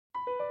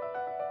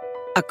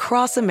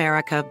Across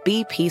America,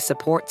 BP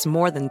supports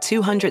more than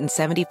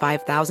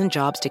 275,000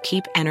 jobs to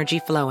keep energy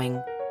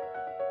flowing.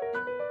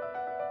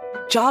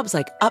 Jobs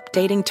like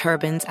updating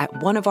turbines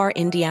at one of our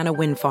Indiana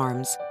wind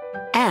farms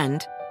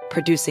and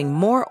producing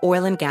more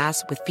oil and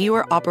gas with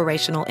fewer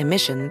operational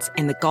emissions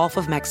in the Gulf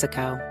of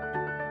Mexico.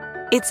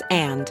 It's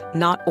and,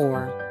 not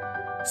or.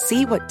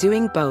 See what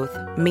doing both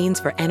means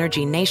for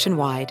energy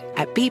nationwide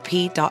at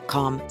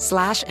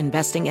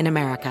bp.com/investing in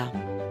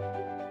America.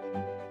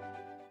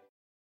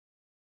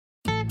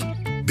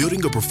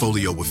 Building a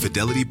portfolio with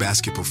Fidelity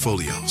Basket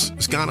Portfolios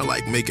is kind of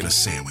like making a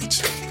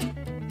sandwich.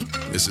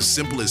 It's as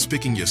simple as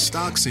picking your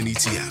stocks and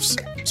ETFs,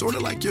 sort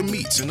of like your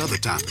meats and other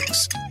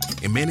toppings,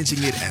 and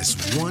managing it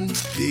as one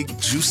big,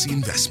 juicy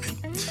investment.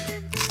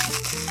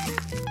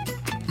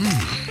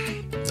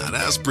 Now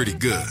that's pretty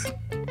good.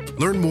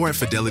 Learn more at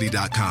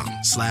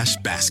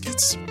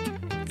fidelity.com/baskets.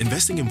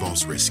 Investing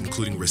involves risk,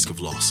 including risk of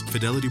loss.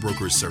 Fidelity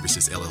Brokerage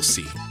Services,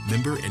 LLC.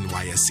 Member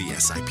NYSE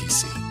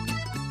SIPC.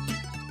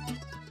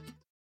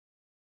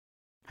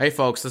 Hey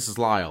folks, this is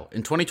Lyle.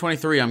 In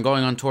 2023, I'm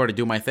going on tour to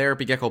do my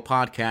Therapy Gecko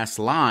podcast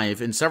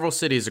live in several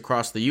cities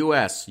across the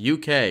US,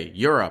 UK,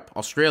 Europe,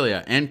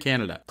 Australia, and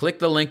Canada. Click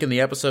the link in the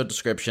episode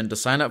description to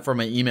sign up for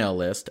my email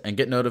list and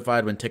get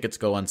notified when tickets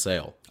go on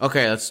sale.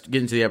 Okay, let's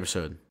get into the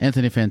episode.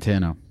 Anthony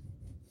Fantano.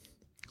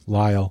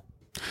 Lyle.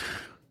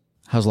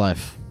 How's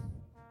life?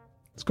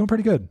 It's going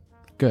pretty good.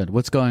 Good.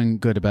 What's going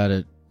good about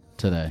it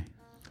today?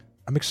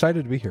 I'm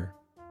excited to be here.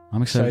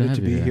 I'm excited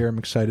to be here. I'm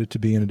excited to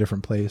be in a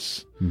different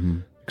place. Mm-hmm.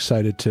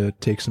 Excited to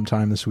take some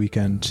time this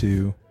weekend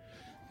to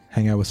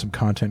hang out with some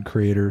content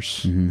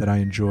creators that I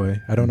enjoy.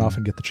 I don't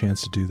often get the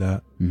chance to do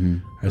that.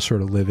 I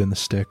sort of live in the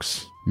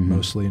sticks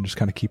mostly and just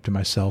kind of keep to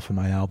myself and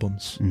my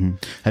albums.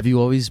 Have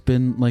you always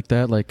been like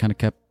that, like kind of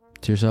kept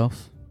to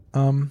yourself?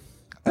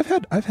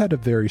 I've had a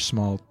very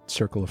small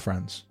circle of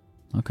friends.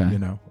 Okay. You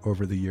know,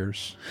 over the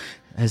years.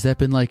 Has that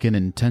been like an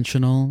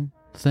intentional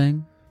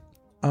thing?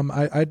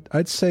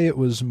 I'd say it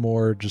was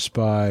more just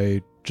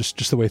by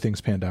just the way things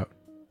panned out.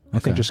 I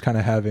think just kind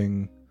of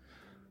having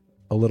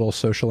a little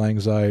social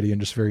anxiety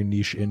and just very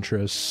niche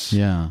interests.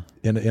 Yeah.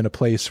 In a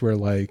place where,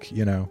 like,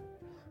 you know,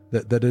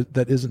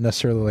 that isn't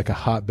necessarily like a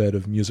hotbed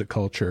of music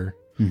culture.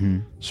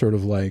 Sort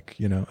of like,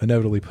 you know,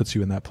 inevitably puts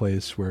you in that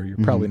place where you're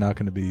probably not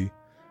going to be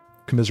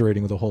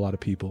commiserating with a whole lot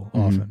of people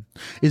often.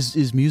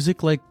 Is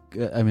music like,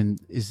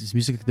 is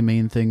music the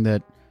main thing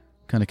that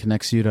kind of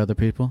connects you to other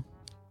people?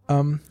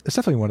 It's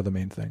definitely one of the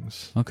main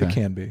things. Okay. It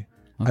can be.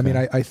 Okay. I mean,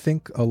 I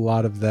think a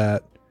lot of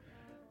that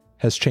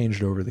has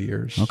changed over the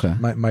years. Okay.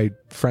 My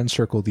friend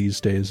circle these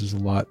days is a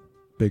lot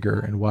bigger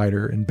and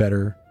wider and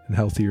better and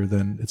healthier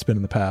than it's been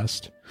in the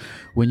past.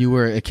 When you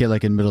were a kid,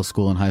 like in middle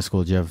school and high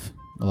school, did you have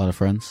a lot of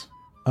friends?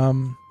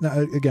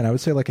 Again, I would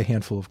say like a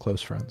handful of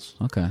close friends.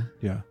 Okay.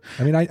 Yeah.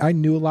 I mean, I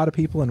knew a lot of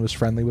people and was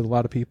friendly with a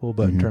lot of people,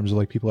 but in terms of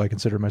like people I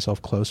consider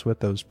myself close with,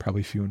 those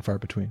probably few and far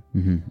between.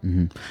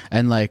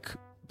 And like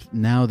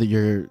now that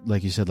you're,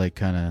 like you said, like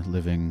kind of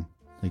living,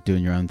 like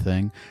doing your own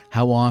thing,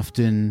 how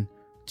often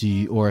do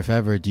you, or if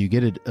ever, do you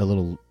get a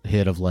little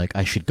hit of like,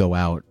 I should go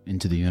out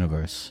into the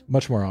universe?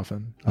 Much more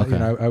often. Okay.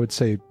 I would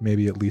say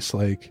maybe at least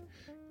like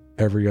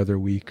every other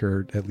week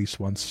or at least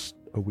once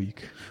a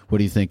week. What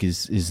do you think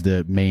is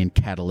the main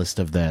catalyst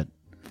of that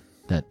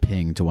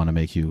ping to want to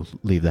make you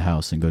leave the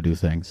house and go do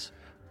things?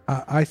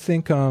 I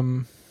think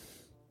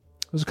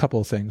there's a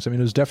couple of things. I mean,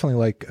 it was definitely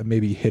like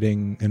maybe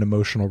hitting an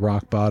emotional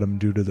rock bottom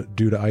due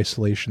to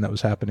isolation that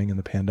was happening in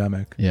the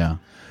pandemic. Yeah.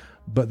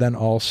 But then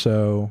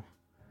also,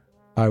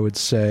 I would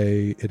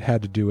say it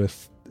had to do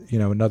with, you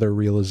know, another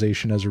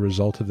realization as a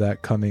result of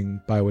that coming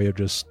by way of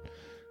just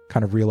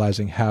kind of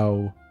realizing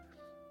how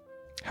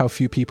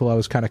few people I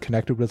was kind of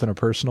connected with in a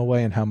personal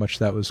way and how much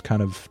that was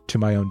kind of to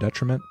my own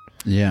detriment.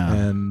 Yeah.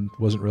 And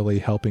wasn't really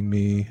helping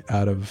me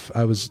I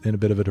was in a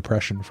bit of a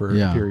depression for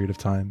a period of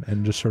time,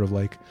 and just sort of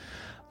like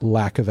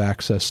lack of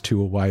access to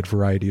a wide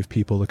variety of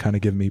people to kind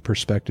of give me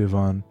perspective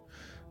on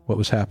what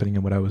was happening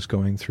and what I was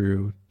going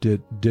through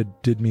did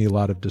me a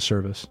lot of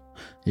disservice.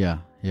 Yeah.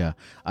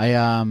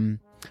 I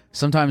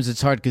sometimes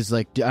it's hard because,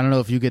 like, I don't know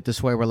if you get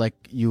this way where like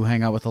you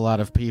hang out with a lot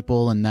of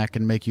people and that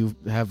can make you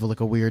have like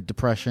a weird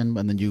depression,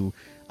 and then you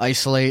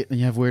isolate and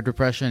you have weird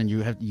depression, and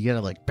you gotta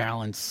like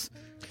balance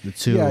the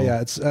two. Yeah.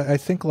 It's I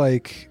think,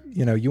 like,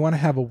 you know, you want to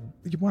have a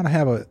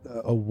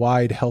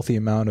wide, healthy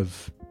amount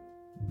of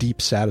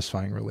deep,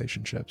 satisfying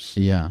relationships.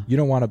 Yeah. You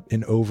don't want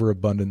an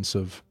overabundance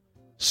of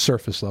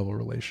surface level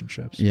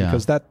relationships. Yeah.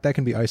 Because that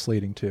can be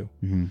isolating too.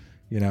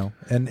 You know,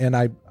 and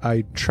I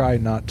try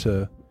not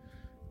to,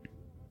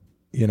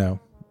 you know,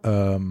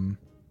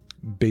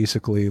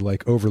 basically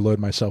like overload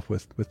myself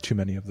with too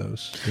many of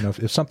those. You know,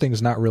 if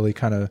something's not really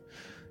kind of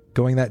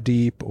going that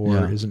deep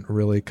or isn't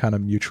really kind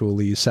of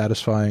mutually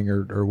satisfying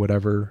or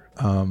whatever,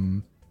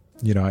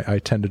 you know, I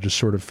tend to just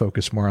sort of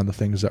focus more on the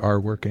things that are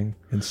working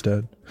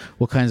instead.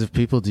 What kinds of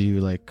people do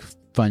you like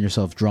find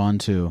yourself drawn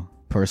to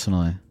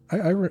personally?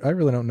 I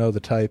really don't know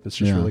the type. It's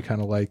just really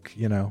kind of like,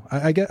 you know,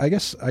 I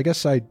guess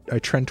I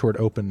trend toward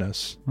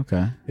openness.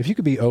 Okay. If you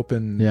could be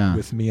open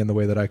with me in the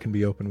way that I can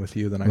be open with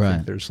you, then I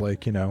think there's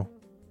like, you know,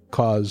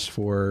 cause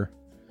for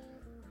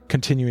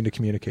continuing to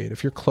communicate.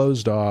 If you're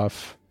closed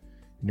off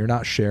and you're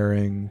not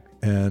sharing,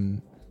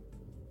 and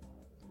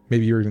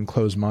maybe you're even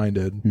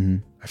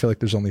closed-minded, I feel like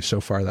there's only so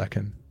far that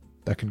can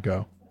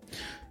go.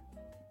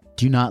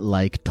 Do you not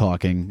like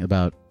talking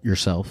about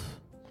yourself?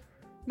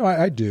 No,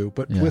 I do,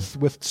 but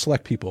with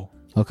select people.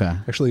 Okay. I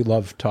actually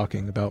love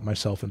talking about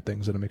myself and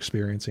things that I'm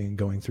experiencing and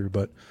going through,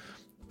 but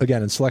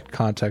again, in select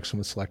contexts and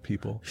with select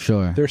people.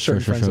 Sure. There are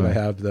certain friends that I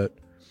have that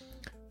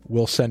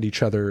will send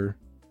each other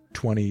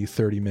 20,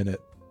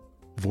 30-minute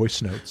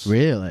voice notes.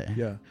 Really?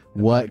 Yeah.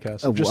 What?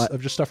 Of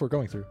just stuff we're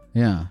going through.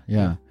 Yeah.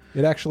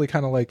 It actually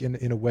kind of like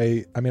in a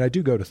way, I mean, I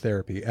do go to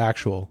therapy,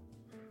 actual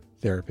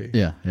therapy.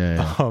 Yeah.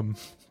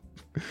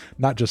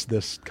 Not just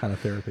this kind of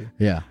therapy.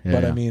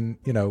 But I mean,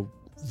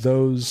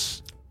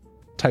 those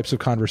types of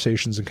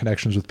conversations and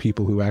connections with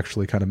people who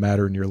actually kind of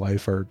matter in your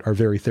life are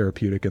very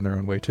therapeutic in their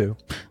own way too.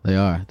 They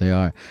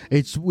are.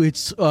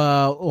 It's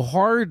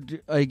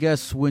hard, I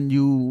guess, when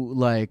you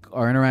like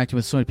are interacting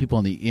with so many people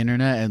on the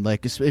internet, and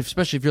like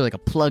especially if you're like a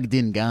plugged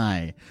in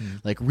guy,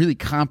 like really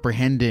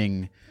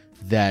comprehending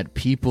that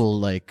people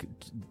like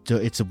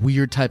it's a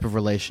weird type of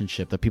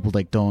relationship that people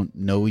like don't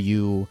know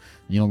you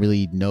don't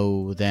really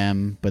know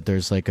them, but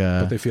there's like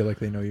but they feel like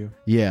they know you.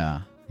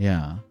 Yeah.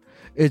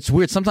 It's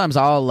weird. Sometimes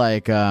I'll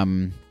like,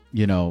 find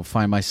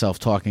myself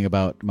talking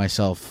about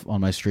myself on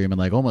my stream and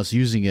like almost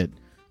using it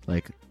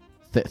like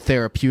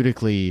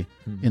therapeutically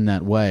in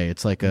that way.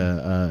 It's like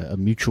a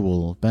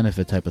mutual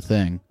benefit type of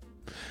thing.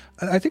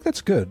 I think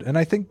that's good. And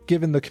I think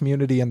given the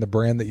community and the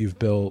brand that you've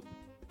built,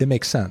 it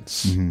makes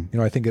sense.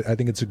 I think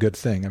it's a good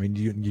thing. I mean,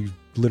 you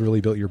literally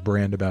built your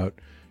brand about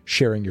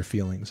sharing your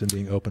feelings and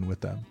being open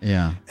with them.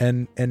 Yeah.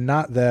 And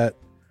not that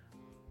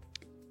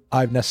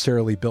I've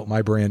necessarily built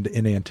my brand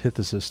in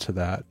antithesis to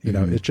that.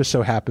 It just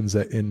so happens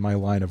that in my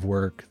line of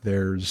work,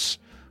 there's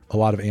a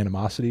lot of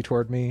animosity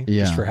toward me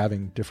just for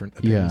having different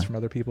opinions from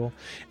other people.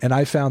 And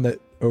I found that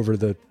over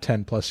the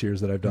 10 plus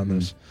years that I've done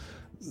this,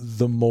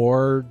 the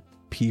more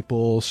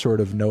people sort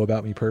of know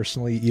about me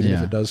personally, even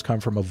if it does come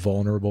from a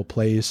vulnerable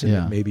place and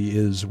it maybe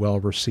is well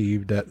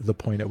received at the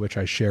point at which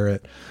I share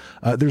it,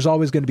 there's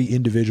always going to be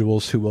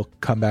individuals who will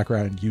come back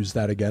around and use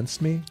that against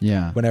me.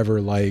 Whenever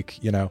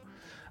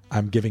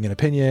I'm giving an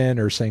opinion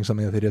or saying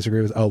something that they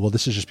disagree with. Oh, well,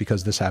 this is just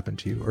because this happened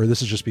to you, or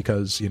this is just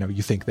because,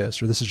 you think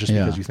this, or this is just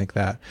because you think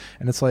that.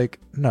 And it's like,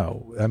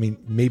 no, I mean,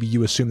 maybe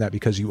you assume that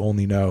because you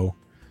only know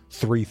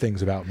 3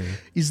 things about me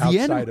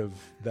outside of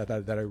that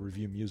I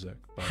review music.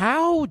 But.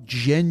 How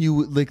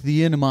genuine, like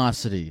the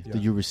animosity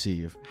that you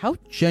receive, how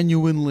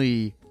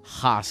genuinely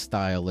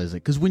hostile is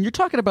it? Because when you're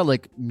talking about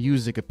like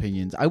music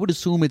opinions, I would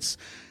assume it's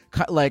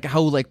like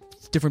how like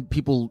different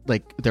people,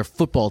 like their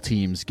football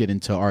teams get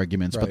into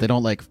arguments, but they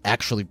don't like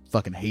actually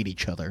fucking hate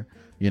each other.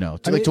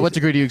 To what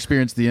degree do you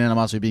experience the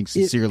animosity being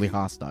sincerely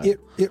hostile?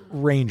 It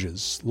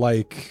ranges.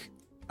 Like,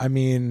 I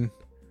mean,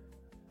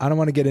 I don't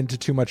want to get into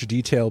too much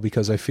detail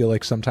because I feel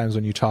like sometimes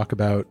when you talk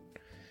about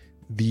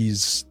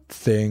these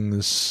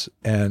things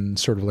and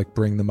sort of like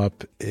bring them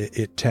up,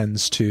 it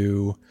tends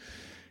to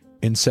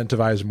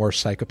incentivize more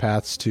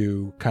psychopaths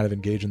to kind of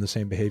engage in the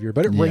same behavior.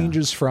 But it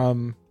ranges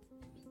from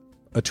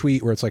a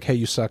tweet where it's like, hey,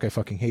 you suck, I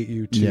fucking hate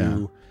you,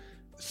 to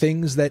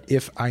things that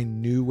if I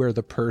knew where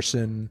the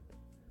person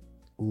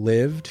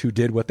lived who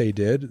did what they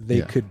did,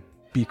 they could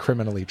be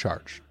criminally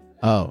charged.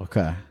 Oh,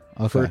 okay.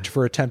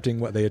 For attempting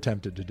what they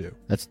attempted to do.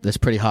 That's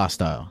pretty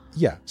hostile.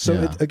 Yeah. So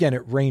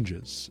it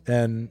ranges.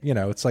 And,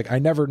 it's like I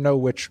never know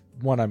which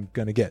one I'm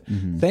going to get.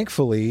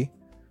 Thankfully,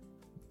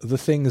 the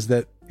things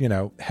that,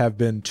 have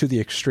been to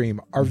the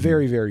extreme are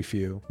very, very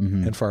few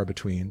and far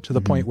between, to the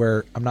point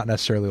where I'm not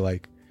necessarily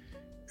like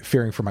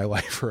fearing for my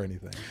life or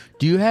anything.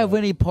 Do you have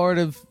any part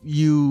of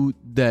you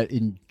that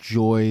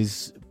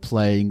enjoys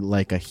playing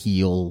like a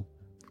heel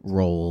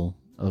role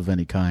of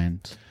any kind,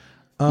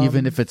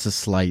 even if it's a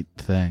slight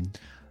thing?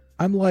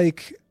 I'm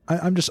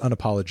just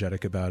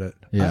unapologetic about it.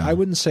 I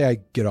wouldn't say I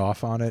get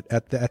off on it.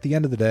 At the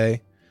end of the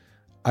day,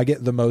 I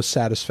get the most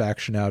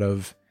satisfaction out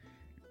of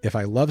if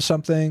I love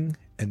something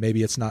and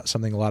maybe it's not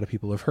something a lot of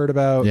people have heard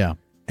about.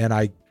 And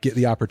I get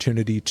the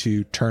opportunity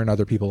to turn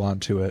other people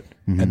onto it.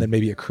 And then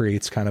maybe it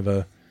creates kind of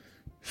a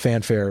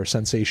fanfare or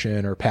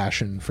sensation or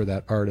passion for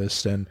that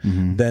artist. And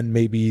then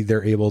maybe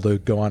they're able to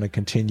go on and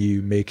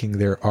continue making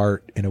their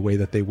art in a way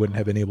that they wouldn't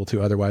have been able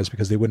to otherwise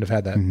because they wouldn't have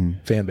had that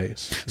fan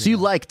base. So you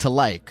like to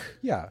like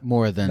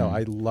more than... No,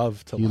 I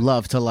love to you like.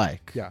 love to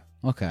like. Yeah.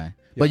 Okay.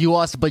 Yeah. But you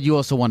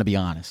also want to be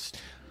honest.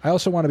 I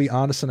also want to be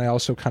honest, and I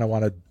also kind of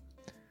want to,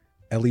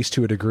 at least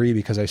to a degree,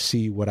 because I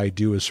see what I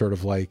do as sort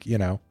of like,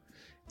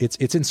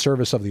 it's in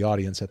service of the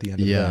audience at the end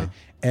of the day.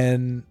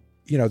 And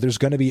there's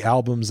going to be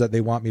albums that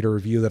they want me to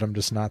review that I'm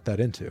just not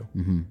that into,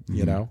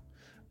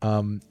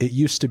 It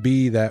used to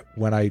be that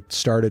when I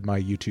started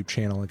my YouTube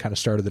channel and kind of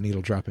started the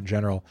Needle Drop in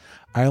general,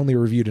 I only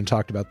reviewed and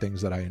talked about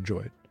things that I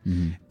enjoyed.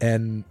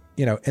 And,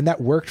 and that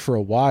worked for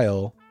a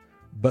while,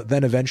 but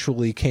then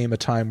eventually came a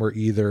time where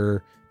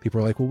either people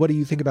were like, well, what do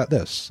you think about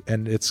this?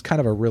 And it's kind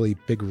of a really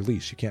big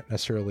release. You can't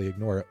necessarily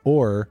ignore it.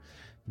 Or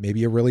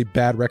maybe a really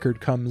bad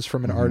record comes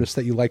from an artist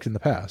that you liked in the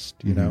past.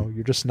 You know,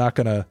 you're just not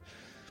going to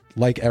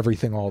like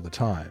everything all the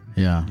time.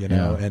 Yeah. You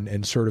know, yeah.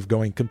 and sort of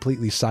going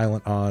completely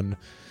silent on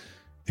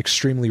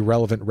extremely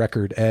relevant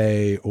record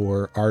A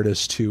or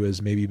artist who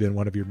has maybe been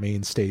one of your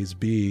mainstays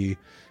B,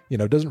 you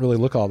know, doesn't really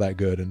look all that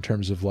good in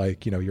terms of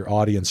like, you know, your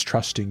audience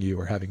trusting you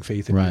or having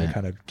faith in you to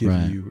kind of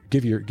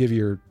give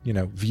your, you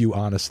know, view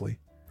honestly.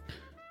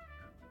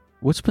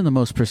 What's been the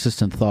most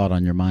persistent thought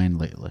on your mind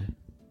lately?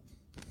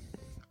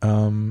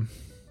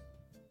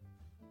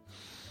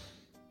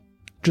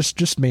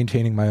 Just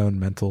maintaining my own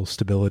mental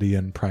stability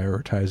and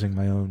prioritizing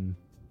my own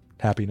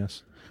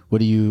happiness. What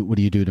do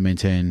you do to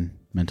maintain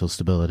mental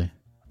stability?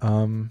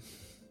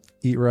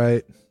 Eat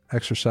right,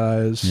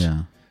 exercise,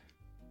 Yeah.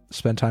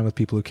 spend time with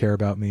people who care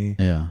about me.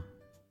 Yeah.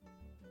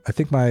 I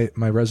think my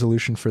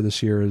resolution for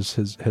this year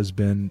has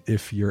been,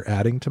 if you're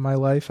adding to my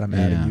life, I'm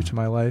adding you to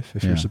my life.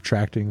 If you're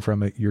subtracting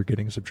from it, you're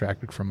getting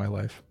subtracted from my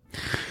life.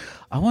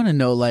 I want to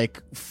know,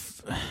 like,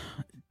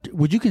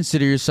 would you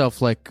consider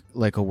yourself like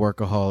a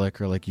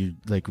workaholic, or like you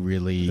like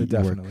really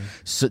Definitely. work?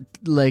 So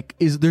like,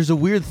 there's a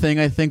weird thing,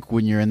 I think,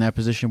 when you're in that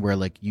position where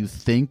like you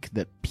think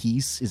that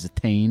peace is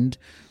attained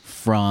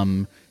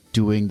from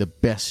doing the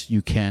best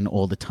you can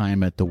all the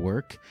time at the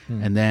work,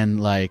 and then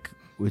like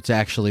it's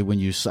actually when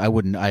you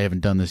I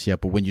haven't done this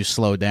yet, but when you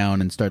slow down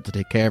and start to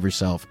take care of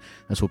yourself,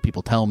 that's what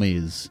people tell me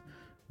is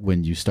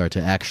when you start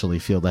to actually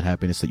feel that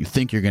happiness that you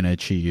think you're going to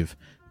achieve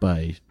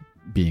by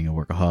being a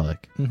workaholic.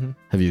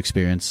 Have you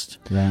experienced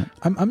that?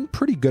 I'm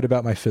pretty good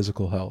about my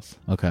physical health.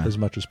 Okay. As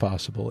much as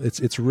possible.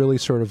 It's really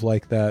sort of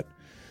like that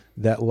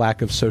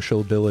lack of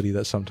social ability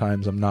that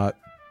sometimes I'm not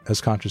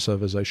as conscious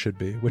of as I should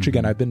be, which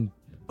again I've been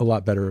a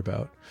lot better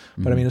about.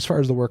 But I mean, as far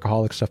as the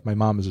workaholic stuff, my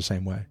mom is the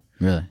same way.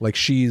 Really? Like,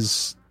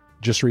 she's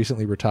just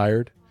recently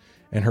retired,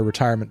 and her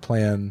retirement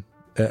plan,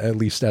 at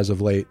least as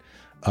of late,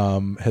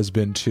 has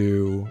been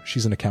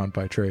she's an accountant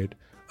by trade,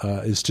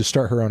 is to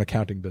start her own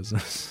accounting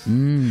business,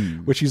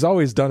 which she's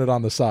always done it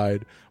on the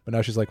side. But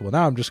now she's like, well,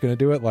 now I'm just going to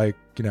do it like,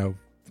 you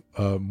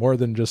know, more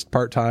than just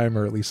part-time,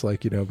 or at least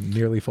like, you know,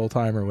 nearly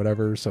full-time or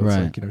whatever. So it's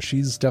like, you know,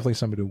 she's definitely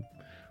somebody who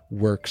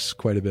works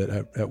quite a bit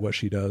at what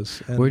she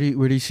does. And, where do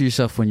you see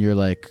yourself when you're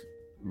like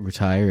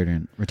retired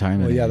and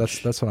retirement? well, yeah,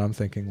 age? that's what I'm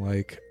thinking.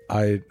 Like,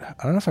 I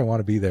don't know if I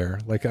want to be there.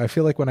 Like, I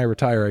feel like when I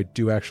retire, I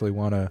do actually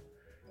want to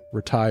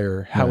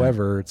retire.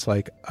 However, it's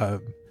like,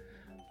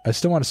 I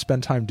still want to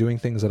spend time doing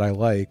things that I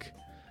like.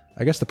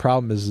 I guess the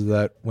problem is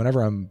that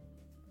whenever I'm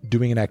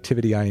doing an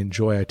activity I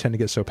enjoy, I tend to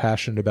get so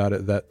passionate about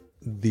it that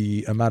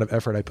the amount of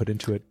effort I put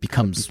into it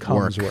becomes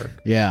work.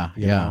 Yeah.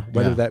 Yeah. Know?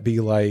 Whether that be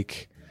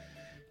like,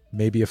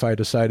 maybe if I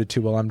decided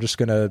to, well, I'm just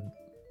going to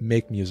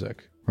make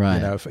music. Right.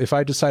 You know, if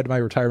I decided my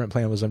retirement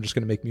plan was I'm just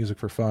going to make music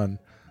for fun,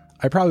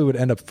 I probably would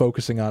end up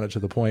focusing on it to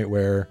the point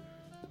where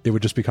it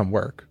would just become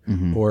work.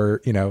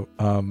 Or, you know,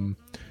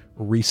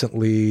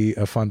 recently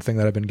a fun thing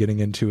that I've been getting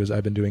into is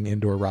I've been doing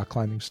indoor rock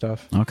climbing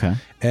stuff. Okay.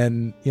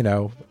 And, you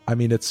know, I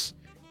mean, it's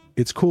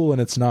cool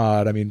and it's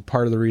not. I mean,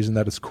 part of the reason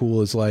that it's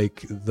cool is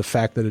like the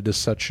fact that it is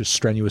such a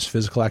strenuous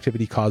physical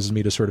activity causes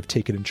me to sort of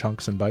take it in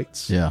chunks and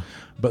bites. Yeah.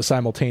 But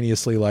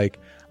simultaneously, like,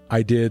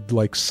 I did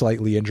like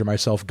slightly injure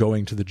myself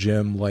going to the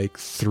gym like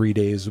 3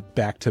 days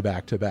back to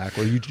back to back.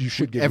 Or you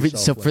should give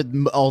yourself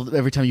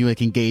every time you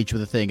like engage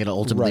with a thing, it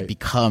ultimately Right.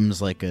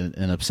 becomes like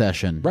an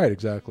obsession. Right,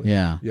 exactly.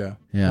 Yeah. Yeah.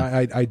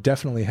 Yeah. I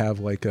definitely have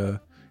like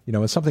a, you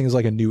know, when something is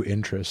like a new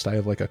interest, I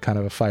have like a kind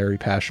of a fiery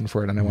passion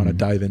for it, and I want to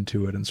dive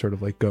into it and sort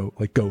of like go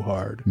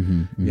hard,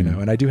 you know.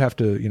 And I do have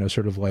to, you know,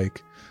 sort of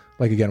like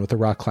again with the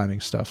rock climbing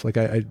stuff, like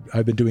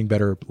I've been doing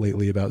better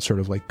lately about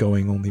sort of like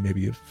going only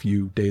maybe a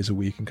few days a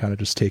week and kind of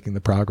just taking the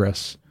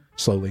progress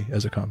slowly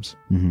as it comes.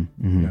 You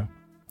know?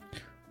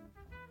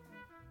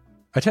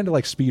 I tend to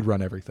like speed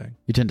run everything.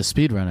 You tend to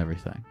speed run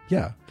everything.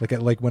 Yeah.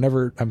 Like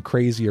whenever I'm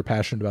crazy or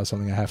passionate about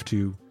something, I have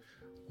to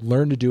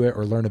learn to do it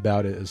or learn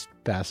about it as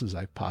fast as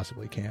I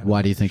possibly can.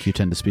 Why do you think you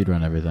tend to speed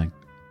run everything?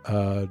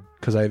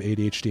 Because I have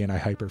ADHD and I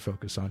hyper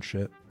focus on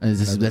shit. And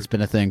that's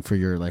been a thing for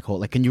your like whole,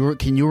 like, can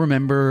you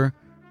remember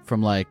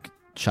from like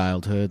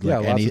childhood,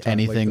 like lots of times,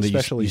 anything like, that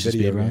especially you used to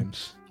video speed run?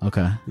 games.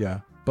 Okay.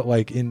 Yeah, but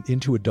like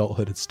into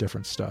adulthood, it's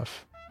different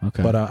stuff.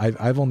 Okay. But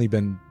I've only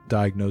been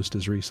diagnosed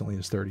as recently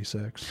as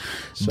 36,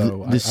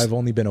 so I've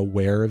only been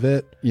aware of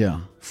it. Yeah.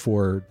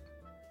 For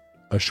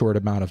a short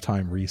amount of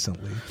time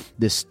recently.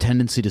 This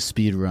tendency to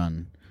speed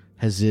run,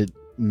 has it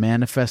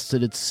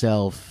manifested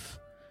itself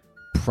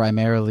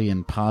primarily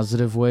in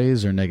positive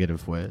ways or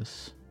negative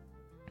ways?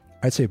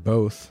 I'd say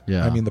both.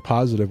 Yeah. I mean, the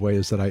positive way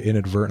is that I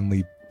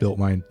inadvertently built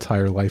my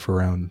entire life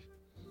around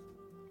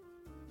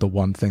the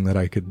one thing that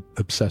I could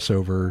obsess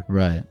over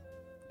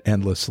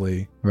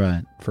endlessly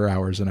for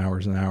hours and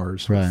hours and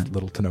hours with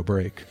little to no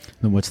break.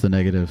 Then what's the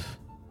negative?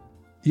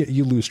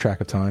 You lose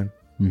track of time.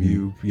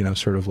 You know,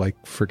 sort of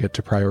like forget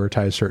to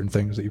prioritize certain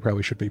things that you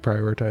probably should be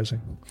prioritizing.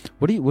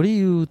 What do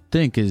you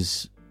think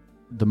is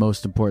the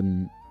most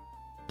important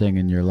thing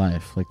in your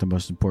life? Like the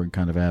most important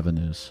kind of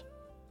avenues?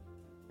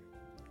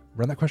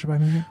 Run that question by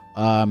me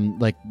again.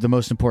 Like the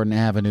most important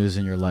avenues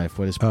in your life.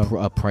 What is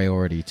a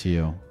priority to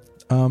you?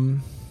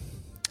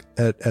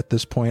 At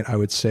this point, I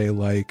would say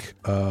like,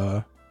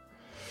 I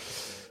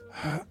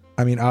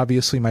mean,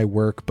 obviously my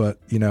work, but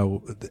you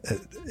know,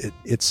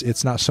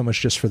 it's not so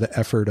much just for the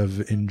effort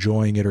of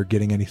enjoying it or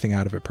getting anything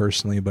out of it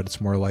personally, but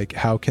it's more like,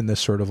 how can this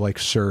sort of like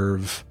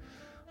serve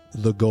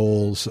the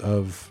goals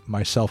of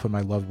myself and my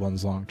loved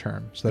ones long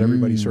term, so that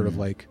everybody's sort of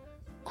like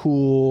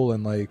cool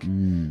and like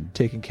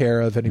taken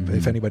care of.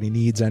 If anybody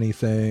needs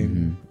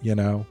anything, you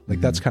know, like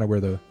that's kind of where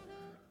the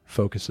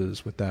focus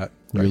is with that.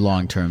 Your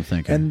long-term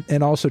thinking.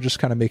 And also just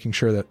kind of making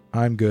sure that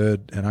I'm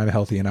good and I'm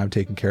healthy and I'm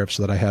taken care of,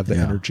 so that I have the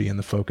energy and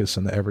the focus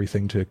and the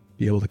everything to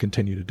be able to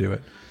continue to do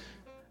it.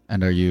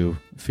 And are you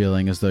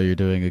feeling as though you're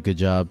doing a good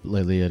job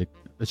lately at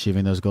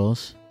achieving those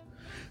goals?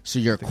 So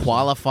you're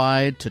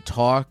qualified to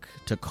talk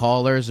to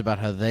callers about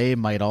how they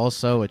might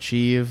also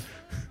achieve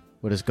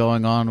what is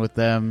going on with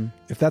them?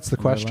 If that's the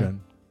question.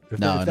 If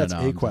that's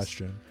a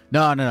question.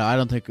 No. I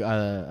don't think.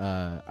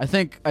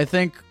 I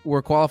think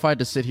we're qualified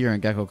to sit here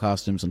in gecko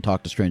costumes and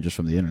talk to strangers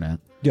from the internet.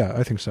 Yeah,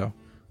 I think so.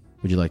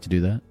 Would you like to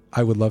do that?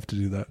 I would love to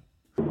do that.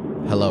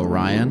 Hello,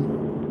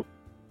 Ryan.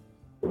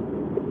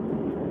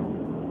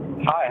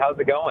 Hi, how's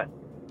it going?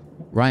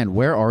 Ryan,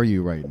 where are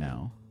you right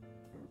now?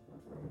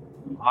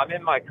 I'm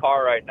in my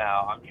car right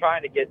now. I'm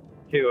trying to get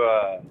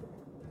to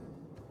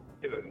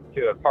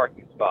a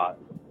parking spot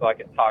so I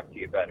can talk to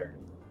you better.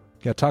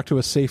 Yeah, talk to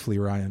us safely,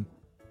 Ryan.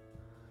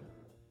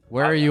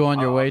 Where are you on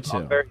your way to?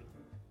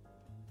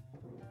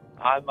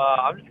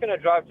 I'm just going to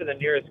drive to the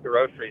nearest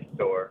grocery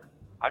store.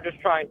 I'm just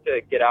trying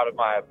to get out of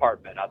my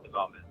apartment at the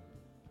moment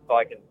so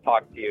I can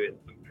talk to you in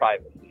some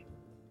privacy.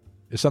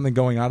 Is something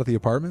going on at the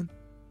apartment?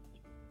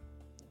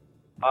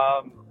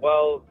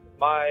 Well,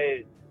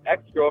 my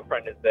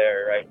ex-girlfriend is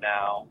there right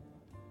now,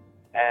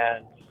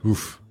 and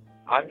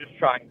I'm just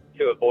trying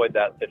to avoid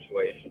that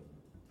situation.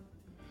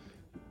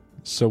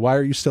 So why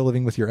are you still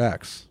living with your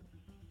ex?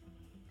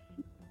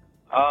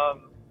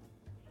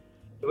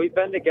 So we've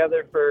been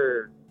together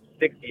for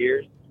 6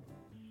 years,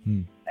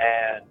 and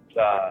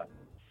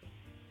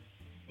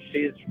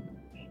she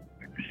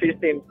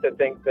seems to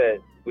think that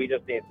we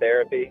just need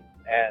therapy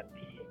and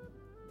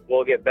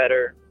we'll get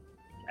better,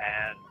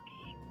 and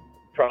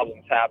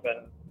problems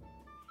happen.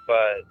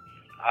 But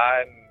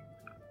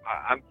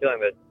I'm feeling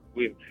that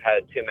we've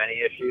had too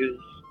many issues,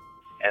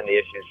 and the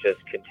issues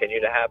just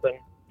continue to happen.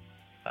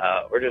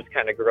 We're just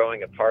kind of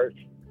growing apart,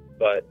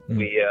 but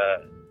we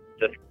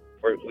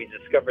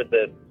discovered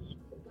this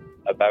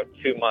about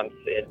 2 months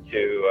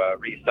into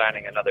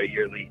re-signing another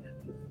year lease.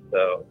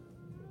 So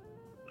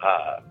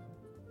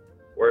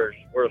we're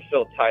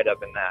still tied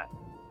up in that.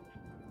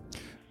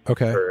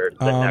 Okay. For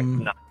the next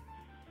 9.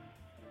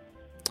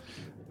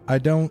 I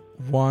don't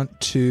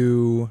want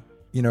to,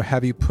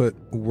 have you put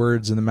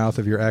words in the mouth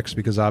of your ex,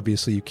 because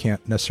obviously you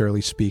can't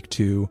necessarily speak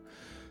to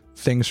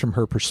things from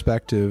her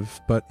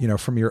perspective, but,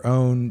 from your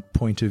own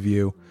point of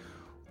view,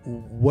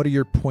 what are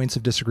your points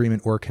of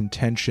disagreement or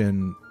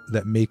contention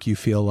that make you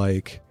feel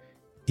like,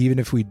 even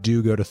if we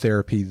do go to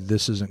therapy,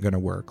 this isn't going to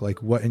work?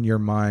 Like, what in your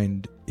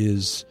mind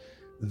is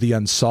the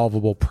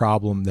unsolvable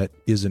problem that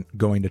isn't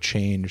going to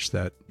change,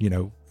 that,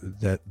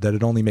 that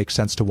it only makes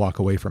sense to walk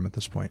away from at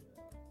this point?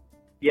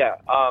 Yeah.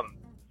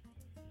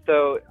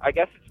 So I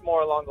guess it's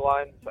more along the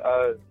lines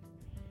of,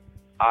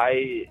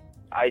 I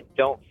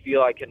don't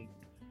feel I can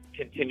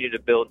continue to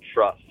build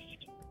trust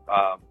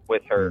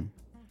with her.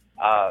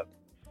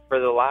 For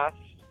the last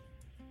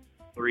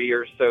 3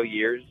 or so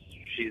years,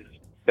 she's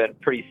been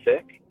pretty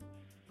sick.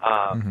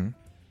 And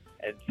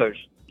so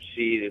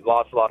she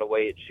lost a lot of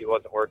weight. She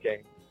wasn't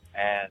working,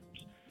 and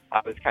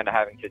I was kind of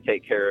having to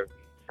take care of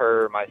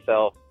her,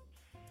 myself,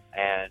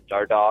 and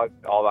our dog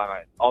all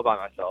by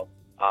myself.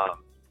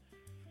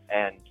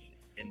 And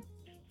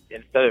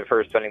instead of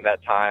her spending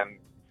that time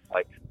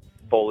like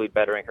fully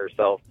bettering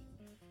herself,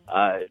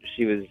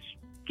 she was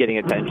getting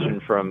attention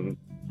from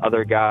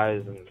other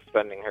guys and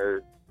spending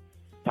her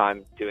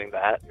time doing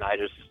that. And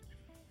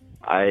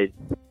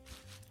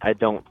I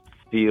don't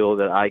feel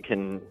that I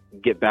can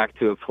get back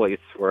to a place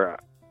where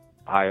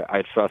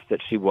I trust that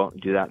she won't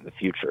do that in the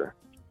future.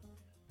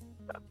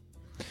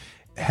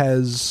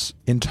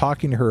 In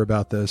talking to her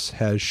about this,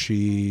 has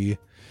she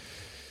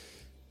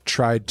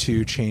tried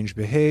to change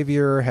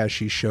behavior? Has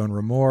she shown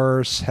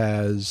remorse?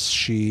 Has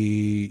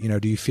she,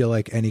 do you feel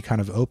like any kind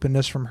of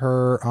openness from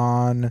her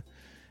on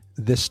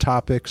this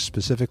topic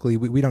specifically?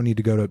 We don't need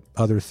to go to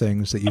other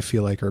things that you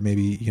feel like are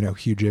maybe,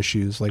 huge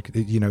issues. Like,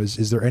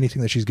 is there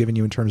anything that she's given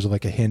you in terms of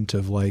like a hint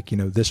of like,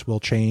 this will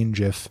change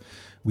if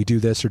we do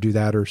this or do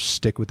that, or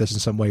stick with this in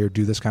some way, or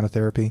do this kind of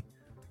therapy?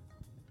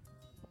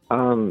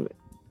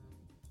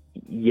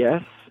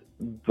 Yes,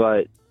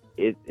 but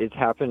it's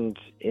happened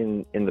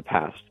in the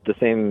past. The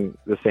same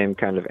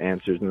kind of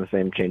answers and the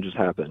same changes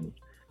happen.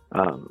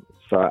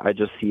 So I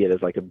just see it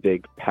as like a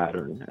big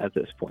pattern at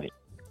this point.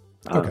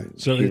 Okay,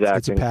 so she's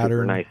it's a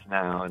pattern. Super nice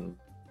now, and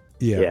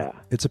yeah,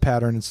 it's a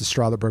pattern. It's the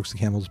straw that breaks the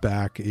camel's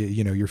back.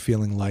 You're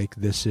feeling like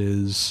this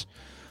is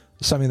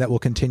something that will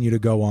continue to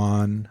go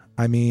on.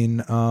 I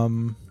mean,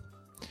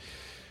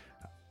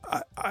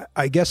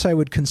 I guess I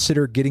would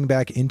consider getting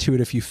back into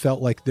it if you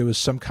felt like there was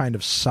some kind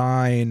of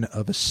sign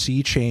of a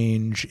sea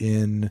change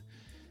in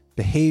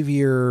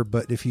behavior,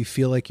 but if you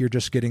feel like you're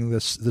just getting the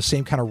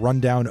same kind of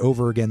rundown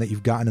over again that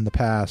you've gotten in the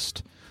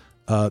past,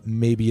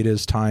 maybe it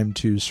is time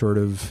to sort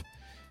of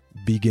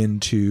begin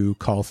to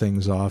call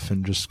things off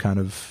and just kind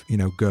of,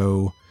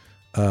 go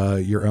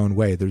your own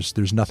way.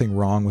 There's nothing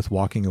wrong with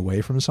walking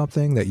away from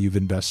something that you've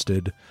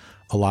invested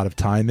a lot of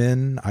time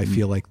in. I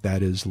feel like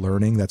that is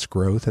learning. That's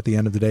growth at the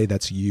end of the day.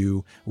 That's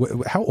you.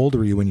 How old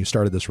were you when you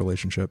started this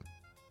relationship?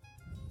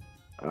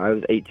 I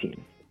was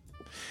 18.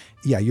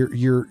 Yeah,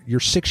 you're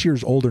 6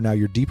 years older now.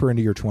 You're deeper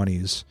into your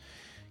 20s.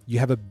 You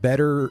have a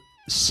better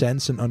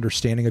sense and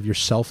understanding of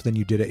yourself than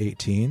you did at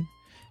 18.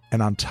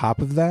 And on top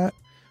of that,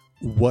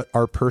 what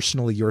are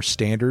personally your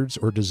standards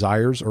or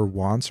desires or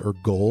wants or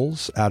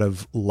goals out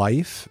of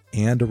life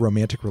and a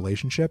romantic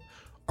relationship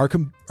are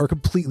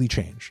completely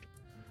changed.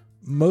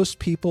 Most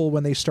people,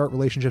 when they start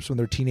relationships when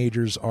they're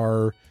teenagers,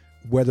 are,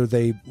 whether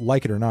they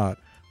like it or not,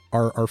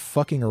 are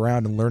fucking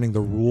around and learning the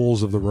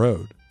rules of the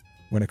road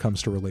when it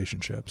comes to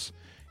relationships.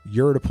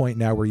 You're at a point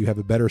now where you have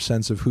a better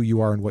sense of who you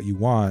are and what you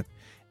want,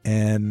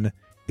 and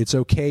it's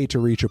okay to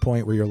reach a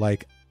point where you're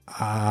like,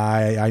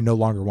 I no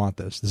longer want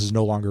this. This is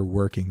no longer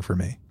working for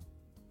me.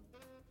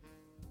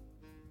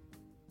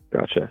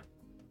 Gotcha.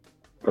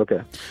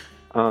 Okay.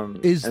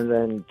 And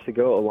then to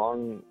go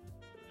along...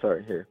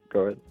 Sorry, here, go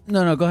ahead.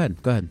 No, go ahead.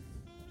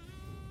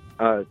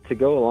 To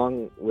go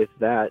along with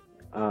that,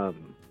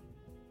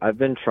 I've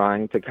been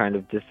trying to kind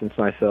of distance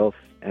myself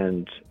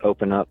and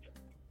open up.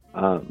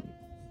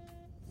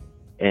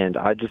 And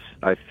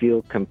I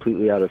feel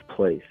completely out of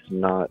place,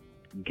 not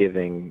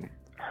giving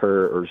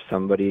her or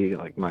somebody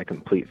like my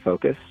complete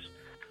focus.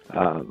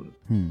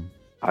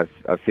 I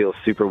feel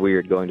super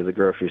weird going to the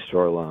grocery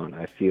store alone.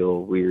 I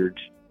feel weird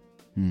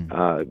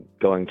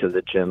going to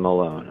the gym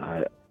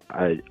alone.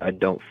 I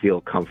don't feel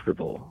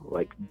comfortable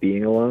like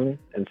being alone,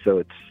 and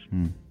so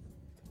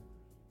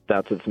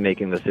that's what's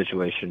making the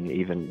situation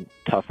even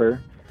tougher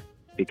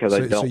because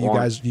I don't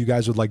want. So you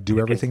guys would like do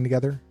everything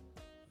together?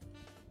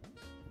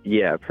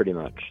 Yeah, pretty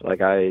much.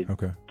 Like I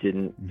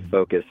didn't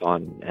focus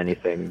on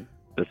anything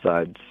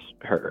besides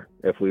her.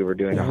 If we were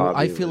doing a hobby,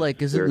 I feel like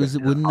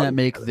wouldn't that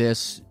make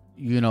this?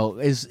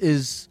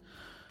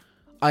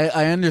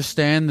 I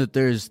understand that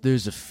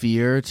there's a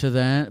fear to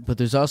that, but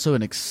there's also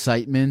an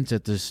excitement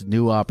at this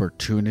new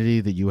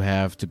opportunity that you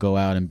have to go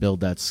out and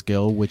build that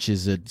skill, which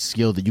is a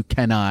skill that you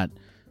cannot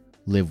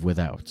live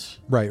without.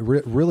 Right.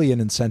 Really an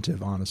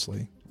incentive,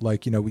 honestly.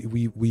 Like,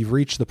 we've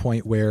reached the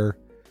point where,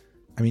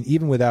 I mean,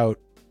 even without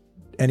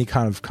any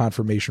kind of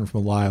confirmation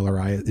from Lyle or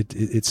I,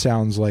 it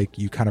sounds like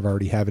you kind of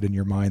already have it in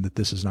your mind that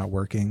this is not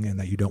working and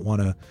that you don't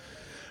want to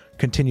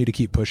continue to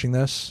keep pushing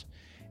this.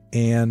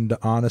 And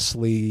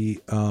honestly,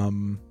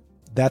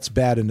 that's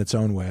bad in its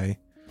own way.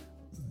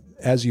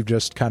 As you've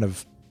just kind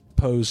of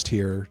posed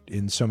here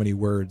in so many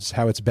words,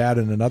 how it's bad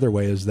in another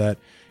way is that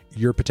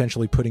you're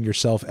potentially putting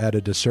yourself at a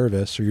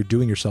disservice, or you're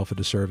doing yourself a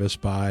disservice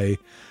by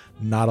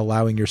not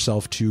allowing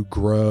yourself to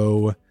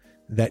grow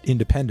that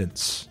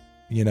independence,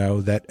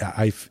 that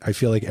I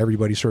feel like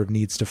everybody sort of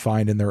needs to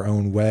find in their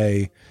own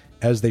way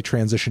as they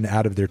transition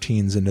out of their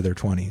teens into their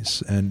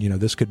 20s. And,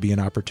 this could be an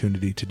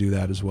opportunity to do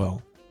that as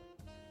well.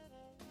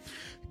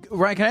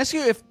 Ryan, can I ask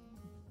you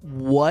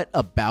what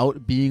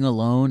about being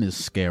alone is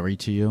scary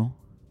to you?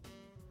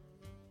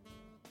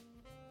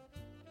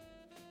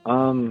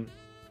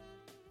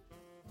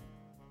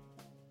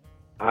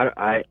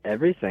 I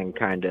everything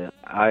kind of.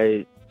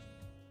 I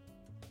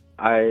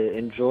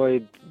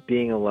enjoy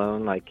being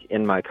alone, like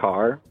in my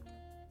car,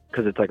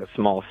 because it's like a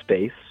small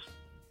space.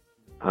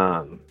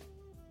 But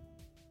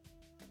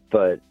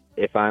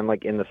if I'm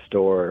like in the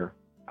store,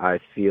 I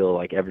feel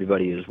like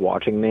everybody is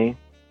watching me.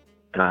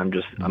 And I'm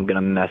going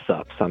to mess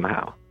up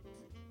somehow.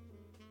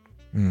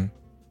 I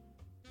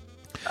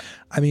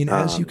mean,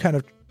 as you kind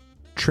of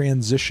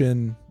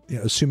transition,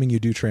 assuming you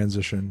do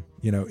transition,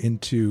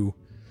 into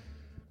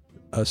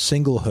a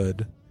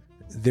singlehood,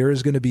 there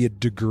is going to be a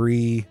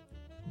degree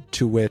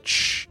to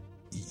which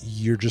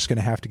you're just going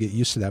to have to get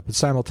used to that. But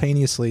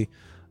simultaneously,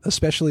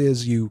 especially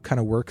as you kind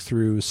of work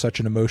through such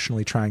an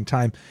emotionally trying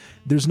time,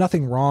 there's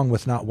nothing wrong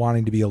with not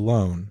wanting to be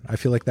alone. I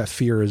feel like that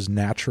fear is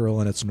natural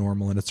and it's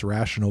normal and it's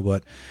rational,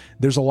 but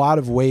there's a lot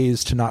of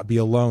ways to not be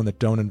alone that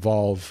don't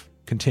involve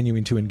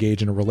continuing to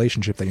engage in a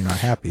relationship that you're not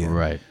happy in.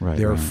 Right.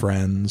 There are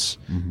friends,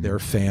 there are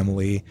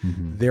family,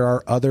 there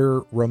are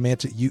other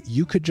romantic,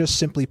 you could just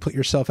simply put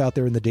yourself out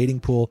there in the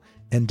dating pool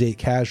and date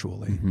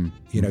casually.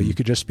 You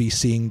could just be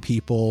seeing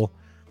people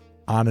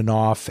on and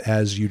off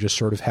as you just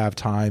sort of have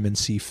time and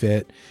see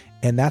fit.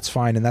 And that's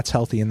fine. And that's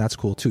healthy. And that's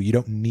cool too. You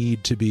don't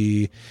need to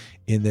be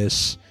in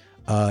this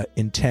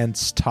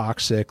intense,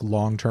 toxic,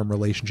 long-term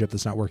relationship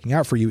that's not working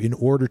out for you in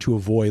order to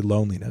avoid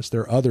loneliness.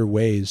 There are other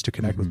ways to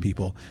connect with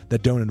people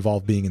that don't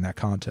involve being in that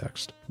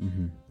context.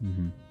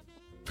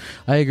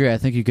 I agree. I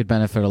think you could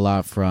benefit a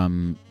lot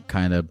from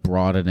kind of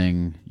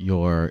broadening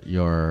your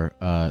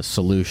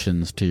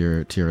solutions to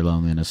your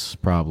loneliness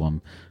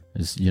problem.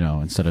 Is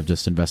instead of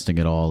just investing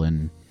it all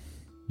in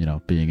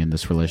being in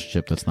this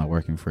relationship that's not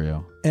working for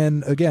you.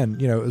 And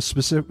again,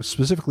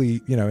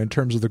 specifically, in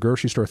terms of the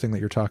grocery store thing that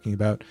you're talking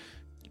about,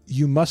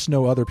 you must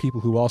know other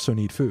people who also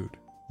need food.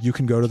 You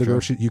can go to the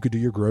grocery, you could do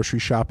your grocery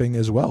shopping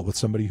as well with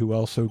somebody who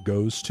also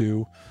goes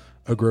to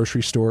a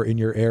grocery store in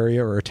your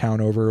area or a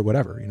town over or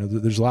whatever.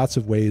 There's lots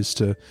of ways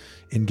to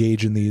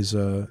engage in these,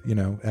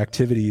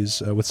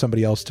 activities with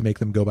somebody else to make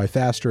them go by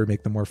faster,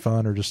 make them more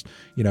fun, or just,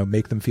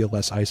 make them feel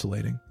less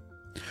isolating.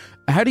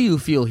 How do you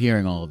feel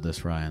hearing all of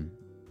this, Ryan?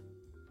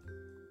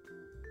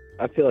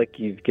 I feel like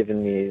you've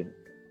given me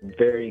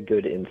very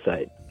good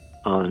insight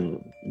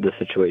on the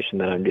situation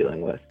that I'm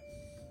dealing with.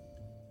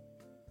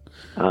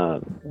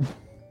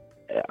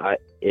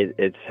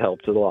 It's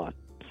helped a lot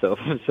so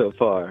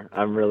far.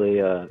 I'm really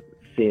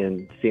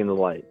seeing the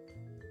light.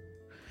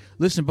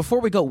 Listen, before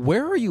we go,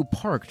 where are you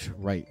parked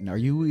right now? Are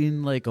you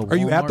in like a? Are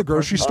you at the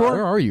grocery store?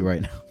 Where are you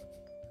right now?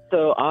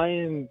 So I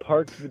am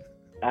parked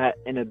at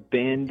an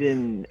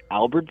abandoned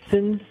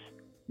Albertsons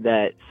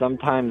that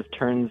sometimes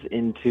turns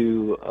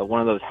into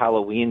one of those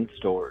Halloween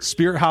stores.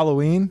 Spirit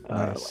Halloween?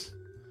 Nice.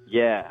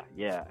 Yeah.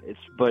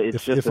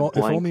 It's just if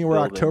only it were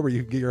October,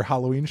 you could get your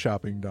Halloween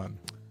shopping done.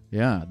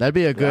 Yeah, that'd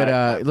be a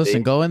good.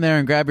 Listen, go in there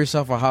and grab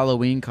yourself a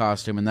Halloween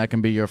costume, and that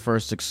can be your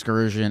first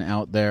excursion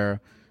out there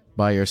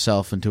by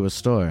yourself into a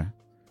store.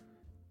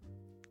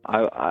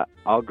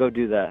 I'll go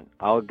do that.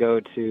 I'll go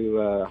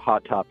to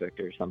Hot Topic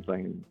or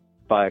something and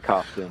buy a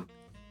costume.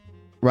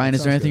 Ryan,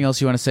 is there anything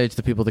else you want to say to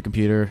the people at the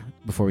computer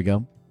before we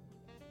go?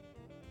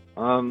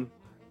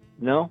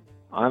 No,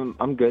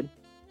 I'm good.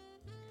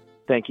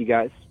 Thank you,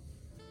 guys.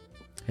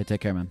 Hey,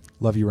 take care, man.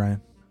 Love you, Ryan.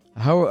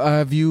 How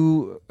are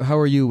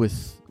you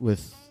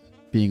with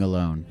being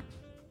alone?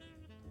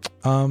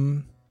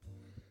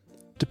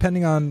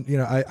 Depending on,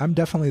 I'm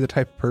definitely the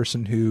type of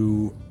person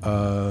who,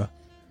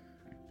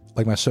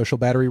 like my social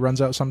battery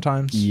runs out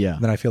sometimes. Yeah.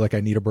 Then I feel like I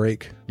need a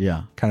break.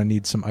 Yeah. Kind of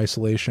need some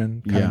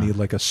isolation. Kind of need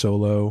like a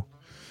solo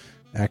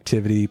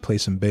activity, play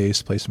some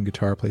bass, play some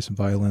guitar, play some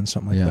violin,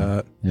 something like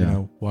that.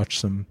 Yeah. Watch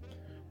some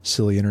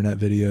silly internet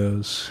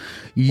videos.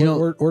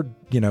 Or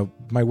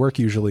my work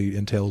usually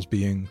entails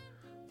being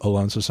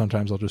alone, so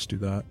sometimes I'll just do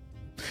that.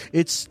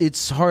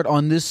 It's hard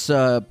on this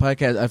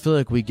podcast. I feel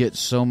like we get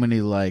so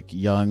many like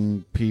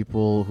young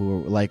people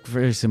who are like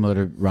very similar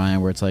to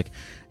Ryan, where it's like,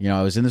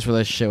 I was in this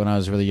relationship when I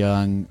was really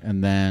young,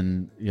 and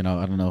then I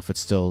don't know if it's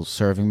still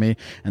serving me,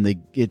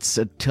 and it's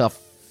a tough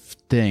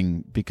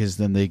thing because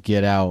then they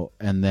get out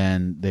and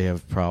then they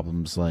have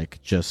problems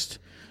like just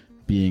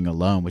being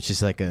alone, which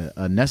is like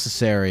a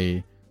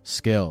necessary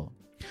skill.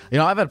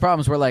 I've had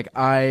problems where like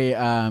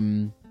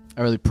I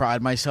really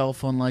pride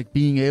myself on like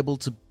being able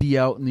to be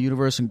out in the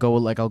universe and go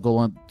like I'll go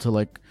on to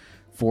like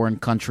foreign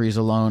countries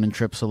alone and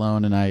trips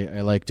alone, and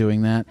I like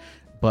doing that.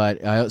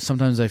 But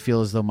sometimes I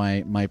feel as though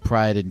my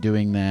pride in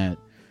doing that,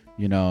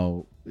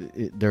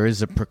 there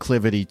is a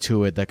proclivity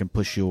to it that can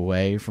push you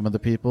away from other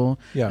people.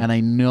 Yeah. And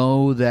I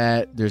know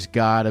that there's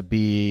got to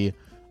be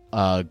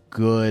a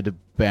good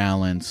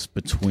balance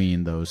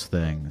between those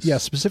things. Yeah,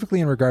 specifically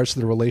in regards to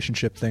the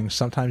relationship thing,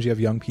 sometimes you have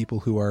young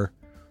people who are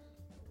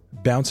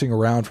bouncing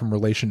around from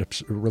relationship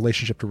to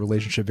relationship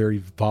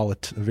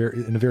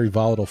in a very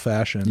volatile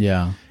fashion.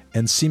 Yeah.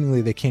 And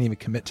seemingly they can't even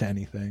commit to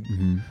anything.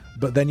 Mm-hmm.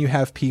 But then you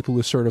have people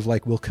who sort of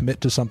like will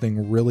commit to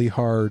something really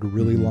hard,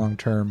 really long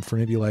term for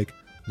maybe like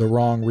the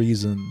wrong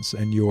reasons,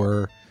 and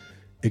you're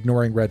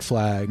ignoring red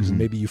flags, and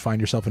maybe you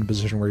find yourself in a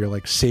position where you're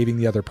like saving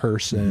the other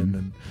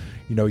person,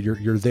 and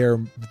you're there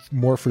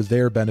more for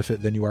their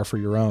benefit than you are for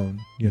your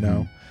own,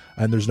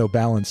 and there's no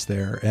balance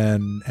there.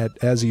 And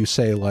as you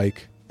say,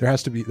 like there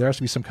has to be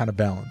some kind of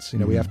balance.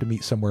 We have to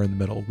meet somewhere in the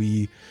middle.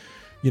 We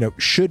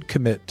should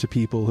commit to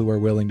people who are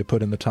willing to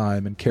put in the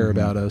time and care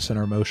about us and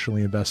are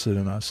emotionally invested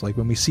in us. Like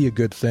when we see a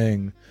good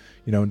thing,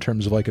 in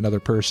terms of like another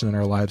person in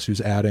our lives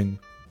who's adding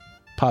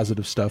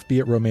positive stuff, be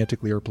it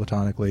romantically or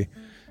platonically,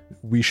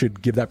 we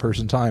should give that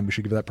person time. We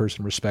should give that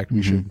person respect.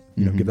 We should,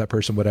 give that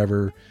person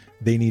whatever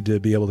they need to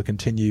be able to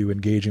continue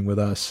engaging with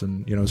us,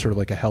 and, sort of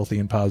like a healthy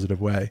and positive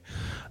way.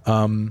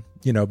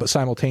 But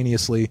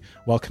simultaneously,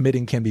 while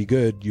committing can be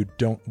good, you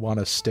don't want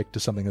to stick to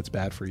something that's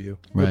bad for you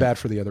or bad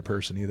for the other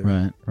person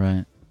either.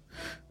 Right.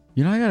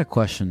 I got a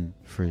question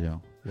for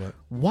you. What?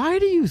 Why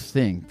do you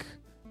think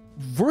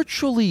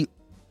virtually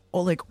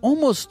like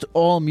almost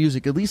all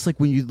music, at least like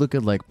when you look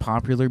at like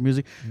popular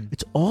music,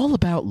 it's all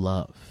about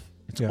love.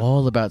 It's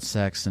all about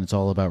sex, and it's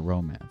all about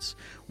romance.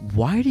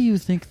 Why do you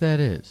think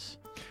that is?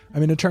 I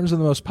mean, in terms of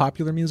the most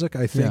popular music,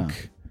 I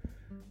think,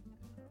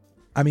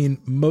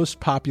 most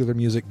popular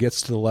music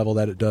gets to the level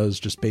that it does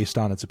just based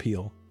on its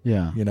appeal.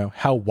 Yeah.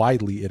 How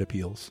widely it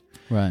appeals.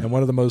 Right. And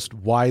one of the most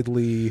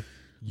widely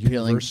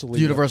universal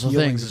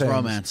things is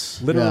romance.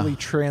 Literally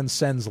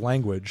transcends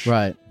language.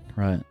 Right.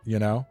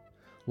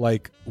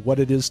 Like what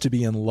it is to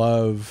be in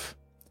love.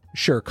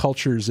 Sure,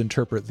 cultures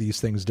interpret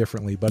these things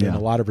differently, but in a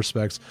lot of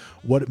respects,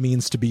 what it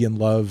means to be in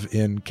love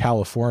in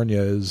California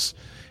is,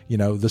 you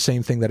know, the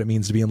same thing that it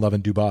means to be in love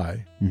in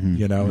Dubai.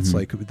 You know, it's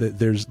like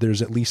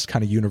there's at least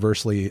kind of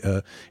universally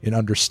an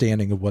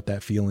understanding of what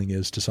that feeling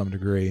is to some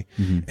degree.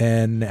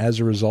 And as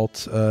a result,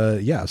 some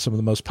of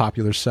the most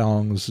popular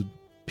songs,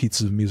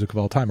 pieces of music of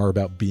all time are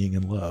about being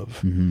in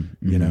love.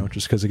 You know,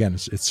 just because, again,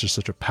 it's just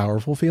such a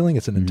powerful feeling.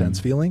 It's an intense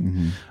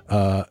feeling.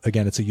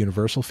 Again, it's a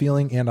universal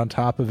feeling. And on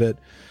top of it,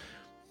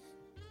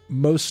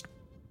 most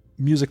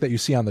music that you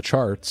see on the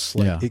charts,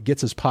 like it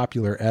gets as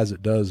popular as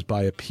it does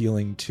by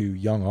appealing to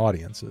young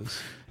audiences.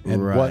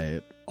 And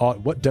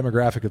what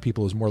demographic of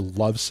people is more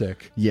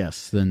lovesick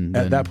than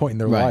at that point in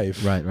their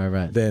life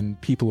right than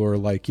people who are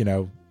like, you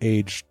know,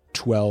 age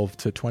 12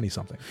 to 20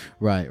 something.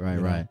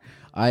 Right.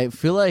 I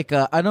feel like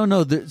I don't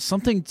know,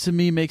 something to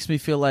me makes me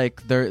feel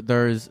like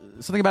there's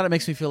something about it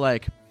makes me feel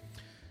like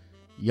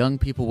young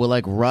people will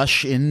like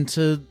rush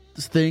into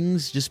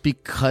things just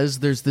because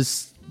there's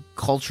this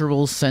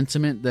cultural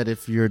sentiment that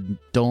if you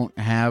don't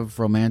have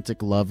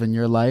romantic love in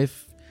your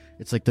life,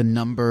 it's like the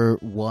number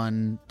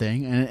one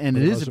thing, and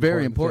it is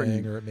very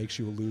important thing, or it makes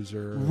you a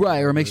loser,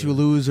 or it makes you a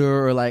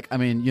loser, or like, I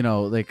mean, you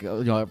know, like,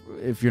 you know,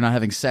 if you're not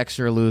having sex,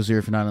 you're a loser.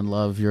 If you're not in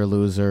love, you're a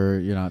loser.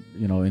 You're not,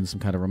 you know, in some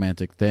kind of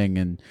romantic thing.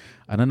 And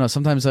I don't know,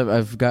 sometimes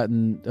I've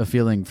gotten a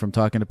feeling from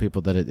talking to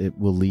people that it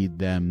will lead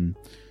them,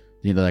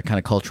 you know, that kind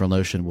of cultural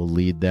notion will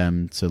lead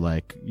them to,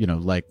 like, you know,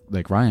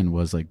 like Ryan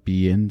was, like,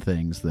 be in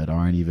things that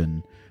aren't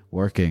even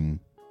working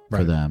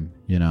for them,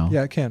 you know?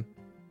 Yeah, it can.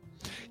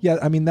 Yeah,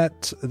 I mean,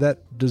 that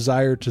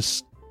desire to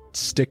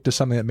stick to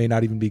something that may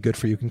not even be good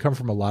for you can come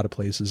from a lot of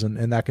places,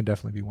 and that can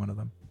definitely be one of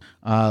them.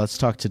 Let's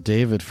talk to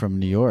David from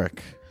New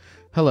York.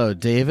 Hello,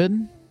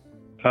 David.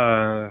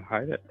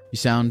 Hi there. You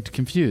sound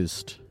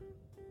confused.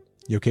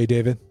 You okay,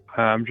 David?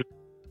 I'm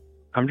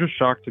just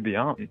shocked to be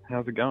on.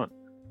 How's it going?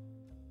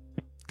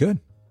 Good.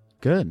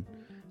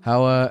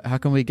 How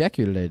can we get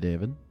you today,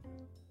 David?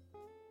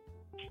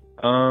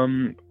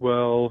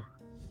 Well,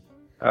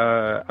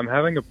 I'm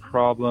having a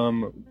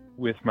problem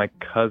with my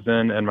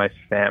cousin and my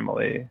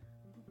family.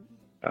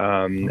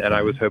 And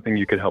I was hoping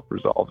you could help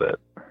resolve it.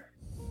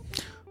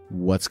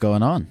 What's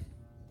going on?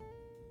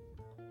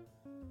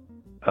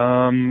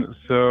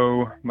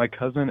 So my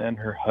cousin and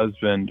her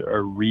husband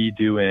are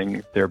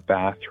redoing their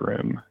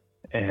bathroom,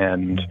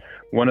 and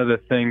one of the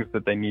things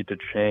that they need to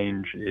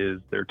change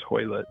is their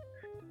toilet.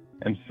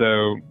 And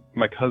so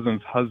my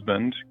cousin's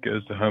husband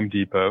goes to Home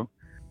Depot.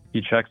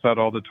 He checks out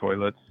all the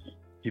toilets.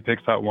 He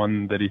picks out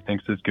one that he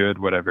thinks is good,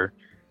 whatever,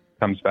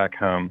 comes back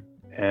home.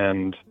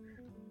 And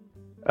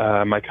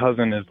my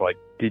cousin is like,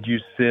 "Did you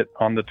sit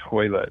on the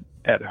toilet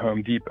at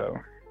Home Depot?"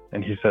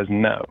 And he says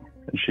no.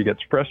 And she gets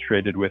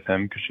frustrated with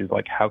him because she's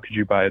like, "How could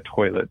you buy a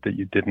toilet that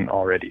you didn't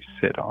already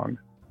sit on?"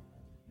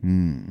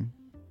 And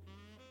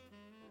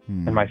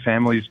my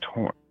family's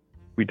torn.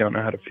 We don't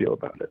know how to feel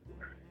about it.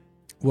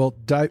 Well,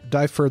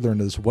 dive further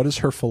into this. What is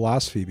her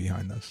philosophy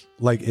behind this?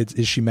 Like,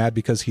 is she mad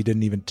because he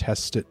didn't even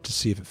test it to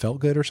see if it felt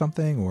good or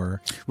something?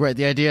 Or right,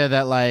 the idea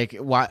that, like,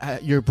 why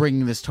you're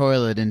bringing this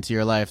toilet into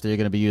your life that you're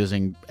going to be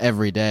using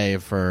every day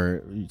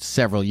for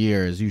several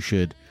years, you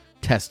should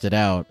test it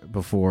out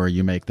before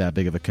you make that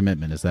big of a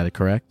commitment. Is that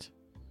correct?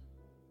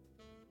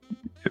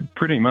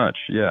 Pretty much,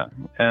 yeah.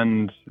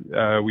 And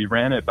we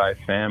ran it by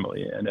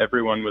family, and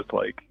everyone was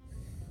like,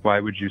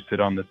 "Why would you sit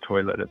on this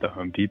toilet at the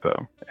Home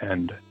Depot?"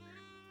 And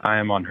I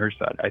am on her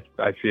side.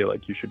 I feel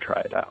like you should try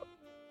it out.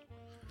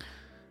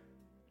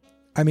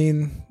 I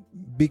mean,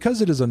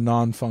 because it is a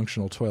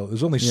non-functional toilet,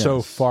 there's only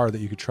so far that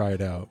you could try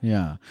it out.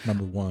 Yeah.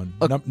 Number one.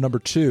 Number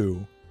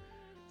two,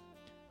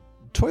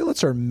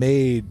 toilets are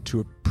made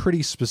to a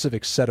pretty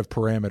specific set of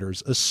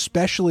parameters,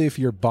 especially if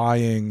you're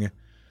buying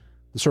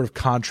the sort of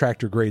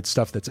contractor grade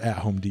stuff that's at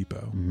Home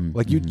Depot.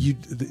 Like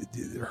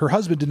her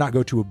husband did not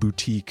go to a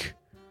boutique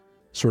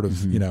sort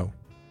of, you know,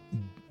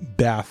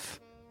 bath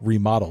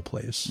remodel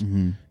place.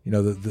 You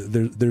know,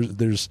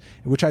 there's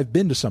which I've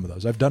been to some of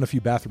those. I've done a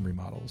few bathroom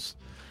remodels.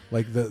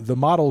 Like the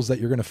models that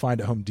you're going to find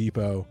at Home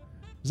Depot,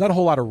 there's not a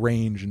whole lot of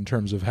range in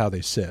terms of how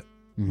they sit.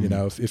 You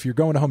know, if you're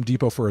going to Home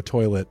Depot for a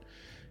toilet,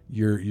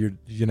 you're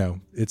you know,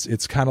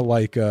 it's kind of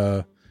like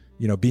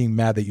you know, being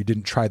mad that you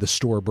didn't try the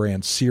store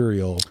brand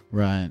cereal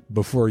right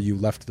before you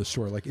left the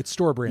store. Like, it's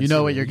store brand. You know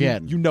cereal. what you're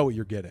getting. You know what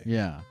you're getting.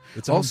 Yeah.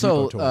 It's a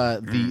also Home Depot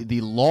toilet.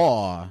 the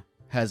law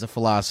has a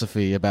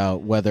philosophy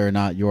about whether or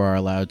not you are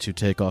allowed to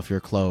take off your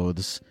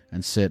clothes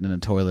and sit in a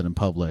toilet in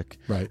public.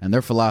 Right. And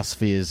their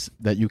philosophy is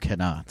that you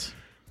cannot.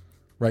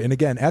 Right. And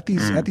again, at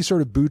these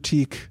sort of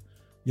boutique,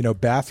 you know,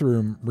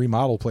 bathroom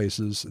remodel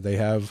places, they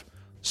have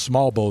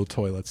small bowl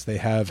toilets, they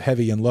have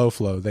heavy and low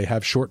flow, they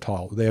have short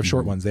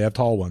ones, they have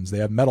tall ones, they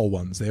have metal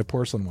ones, they have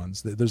porcelain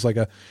ones. There's like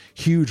a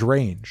huge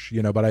range,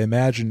 you know, but I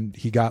imagine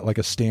he got like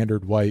a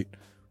standard white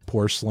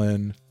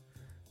porcelain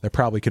that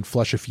probably can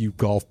flush a few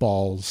golf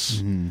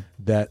balls,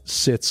 that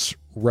sits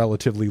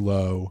relatively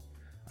low.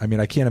 I mean,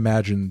 I can't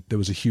imagine there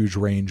was a huge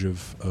range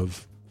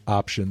of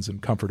options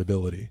and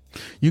comfortability.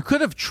 You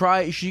could have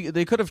tried.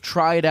 They could have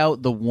tried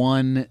out the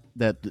one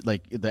that,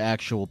 like, the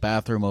actual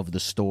bathroom of the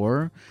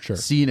store. Sure.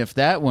 Seen if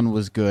that one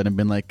was good and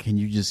been like, "Can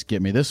you just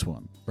get me this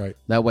one?" Right.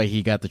 That way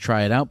he got to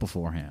try it out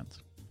beforehand.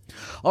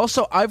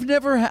 Also, Have you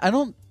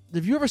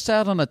ever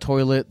sat on a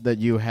toilet that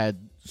you had?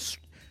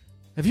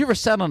 Have you ever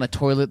sat on a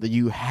toilet that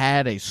you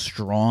had a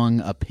strong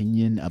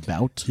opinion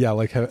about? Yeah,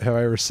 like have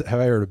I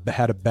ever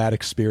had a bad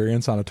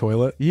experience on a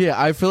toilet? Yeah,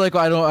 I feel like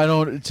I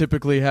don't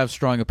typically have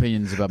strong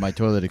opinions about my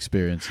toilet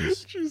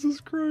experiences.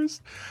 Jesus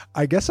Christ.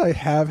 I guess I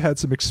have had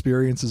some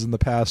experiences in the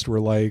past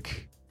where,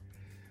 like,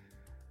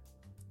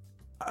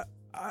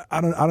 I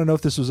don't know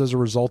if this was as a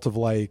result of,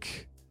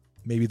 like,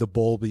 maybe the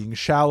bowl being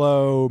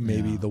shallow,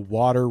 maybe the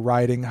water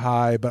riding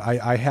high, but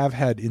I have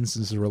had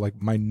instances where, like,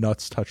 my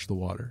nuts touch the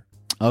water.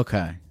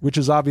 Okay. Which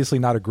is obviously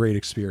not a great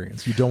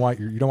experience. You don't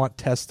want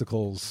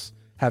testicles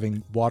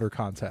having water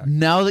contact.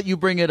 Now that you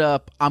bring it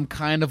up, I'm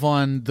kind of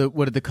on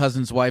the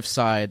cousin's wife's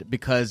side,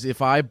 because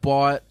if I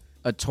bought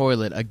a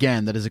toilet,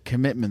 again, that is a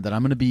commitment that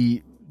I'm going to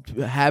be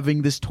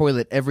having this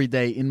toilet every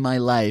day in my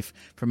life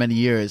for many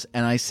years,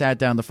 and I sat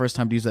down the first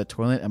time to use that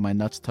toilet and my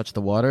nuts touched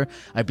the water,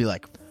 I'd be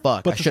like,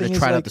 fuck, I should have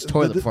tried out this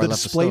toilet before I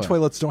left the store. The display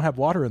toilets don't have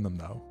water in them,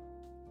 though.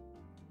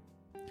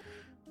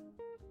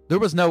 There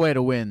was no way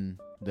to win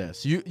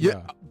this.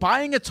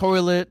 Buying a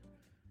toilet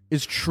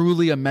is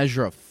truly a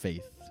measure of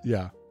faith.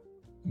 Yeah.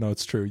 No,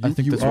 it's true. I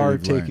think you that's what are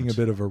we've taking learned. a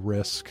bit of a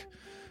risk,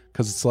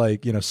 because it's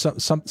like,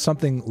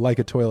 something like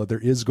a toilet, there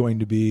is going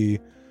to be,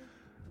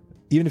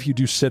 even if you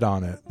do sit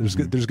on it, there's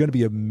going to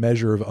be a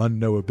measure of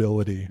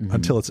unknowability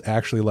until it's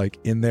actually, like,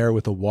 in there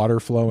with the water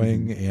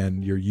flowing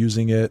and you're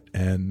using it,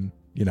 and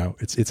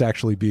it's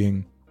actually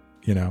being,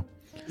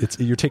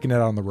 you're taking it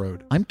out on the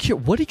road. I'm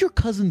curious, what did your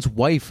cousin's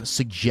wife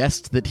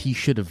suggest that he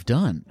should have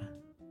done?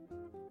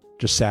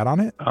 Just sat on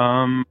it?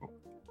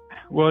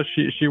 Well,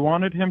 she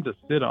wanted him to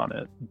sit on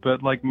it,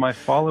 but, like, my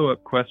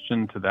follow-up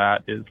question to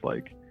that is,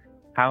 like,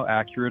 how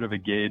accurate of a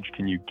gauge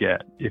can you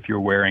get if you're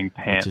wearing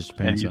pants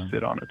and you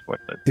sit on a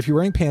toilet? If you're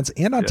wearing pants,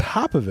 and on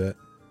top of it,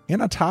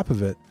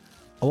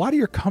 a lot of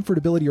your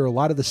comfortability or a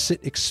lot of the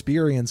sit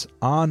experience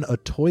on a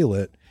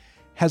toilet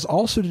has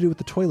also to do with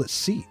the toilet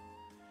seat.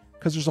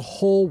 Because there's a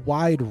whole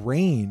wide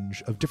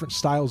range of different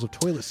styles of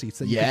toilet seats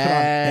that you can put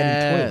on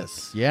any toilet.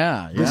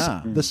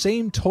 Yeah. The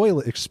same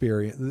toilet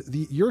experience,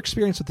 your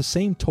experience with the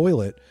same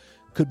toilet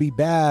could be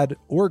bad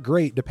or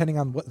great depending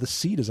on what the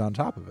seat is on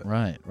top of it.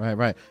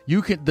 Right.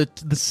 You can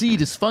the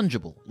seat is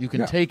fungible. You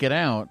can take it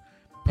out,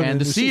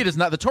 and the seat is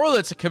not. The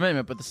toilet's a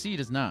commitment, but the seat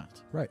is not.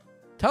 Right.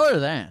 Tell her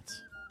that.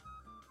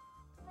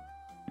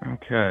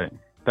 Okay.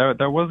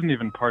 That wasn't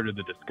even part of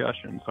the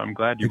discussion, so I'm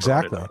glad you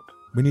brought it up.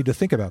 We need to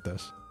think about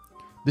this.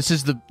 This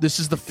is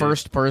the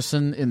first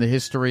person in the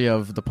history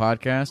of the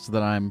podcast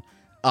that I'm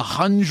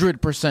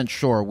 100%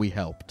 sure we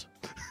helped.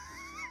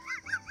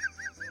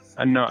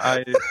 No,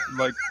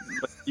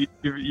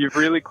 you've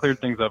really cleared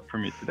things up for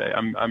me today.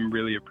 I'm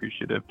really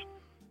appreciative.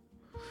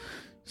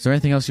 Is there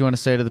anything else you want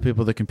to say to the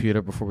people of the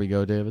computer before we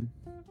go, David?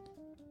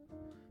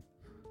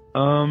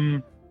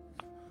 I'm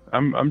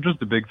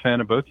just a big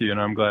fan of both of you, and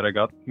I'm glad I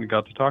got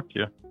to talk to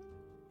you.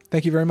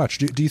 Thank you very much.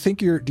 Do you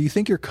think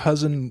your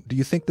cousin? Do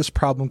you think this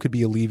problem could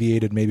be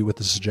alleviated maybe with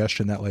the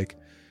suggestion that, like,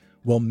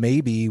 well,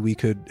 maybe we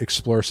could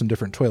explore some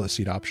different toilet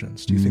seat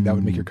options? Do you think that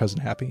would make your cousin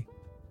happy?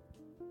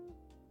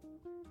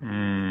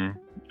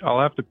 I'll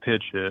have to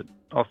pitch it.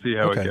 I'll see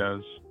how it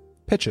goes.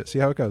 Pitch it. See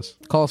how it goes.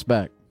 Call us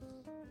back.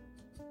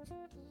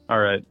 All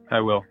right, I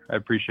will. I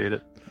appreciate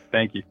it.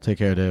 Thank you. Take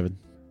care, David.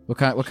 What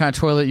kind of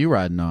toilet you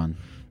riding on?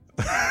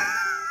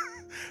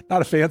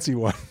 Not a fancy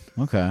one.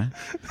 Okay.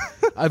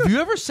 Have you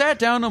ever sat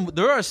down on?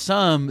 There are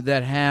some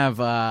that have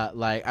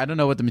like, I don't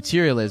know what the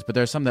material is, but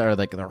there are some that are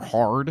like, they're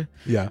hard.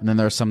 Yeah. And then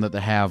there are some that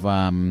have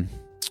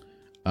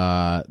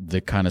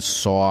the kind of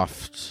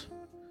soft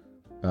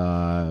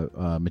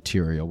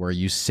material where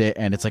you sit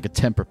and it's like a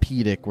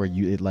Tempur-Pedic where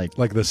you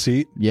like the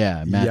seat.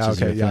 Yeah.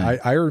 Matches your thing.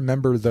 I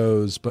remember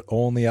those, but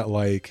only at,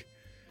 like,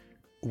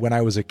 when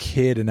I was a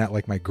kid and at,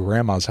 like, my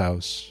grandma's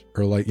house,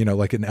 or, like,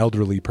 like an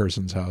elderly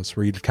person's house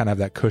where you'd kind of have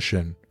that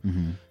cushion.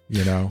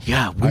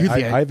 Yeah,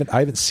 weirdly, I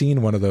haven't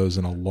seen one of those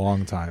in a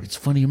long time. It's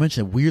funny you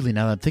mentioned it. Weirdly,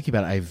 now that I'm thinking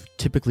about it, I've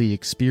typically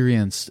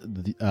experienced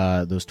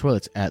those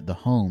toilets at the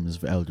homes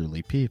of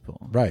elderly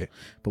people. Right.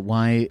 But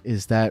why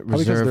is that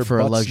Probably reserved for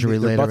a luxury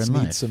their later butts in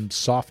life? need some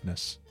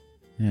softness.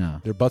 Yeah.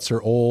 Their butts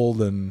are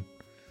old and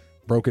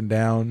broken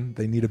down.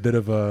 They need a bit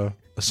of a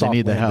soft They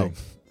need landing.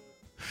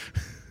 the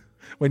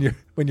help.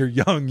 when you're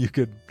young, you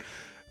can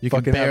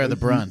bear the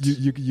brunt.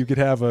 You could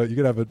have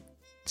a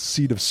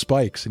seat of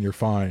spikes and you're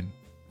fine.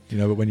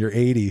 But when you're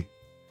 80,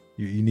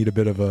 you need a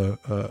bit of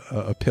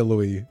a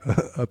pillowy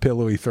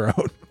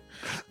throat.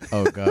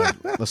 Oh God.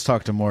 Let's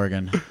talk to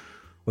Morgan.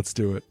 Let's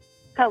do it.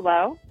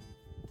 Hello.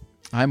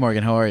 Hi,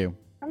 Morgan. How are you?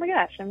 Oh my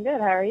gosh, I'm good.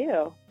 How are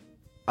you?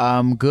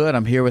 I'm good.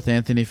 I'm here with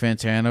Anthony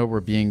Fantano. We're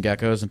being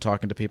geckos and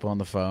talking to people on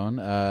the phone.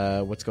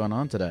 What's going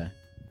on today?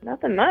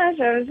 Nothing much.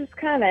 I was just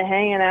kind of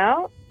hanging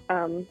out.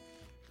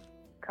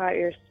 Caught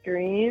your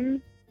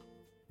stream,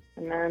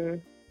 and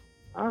then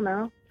I don't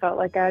know. Felt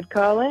like I'd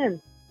call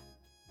in.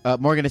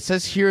 Morgan, it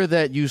says here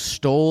that you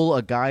stole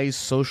a guy's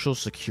social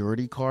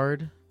security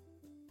card.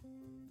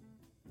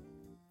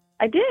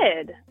 I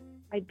did.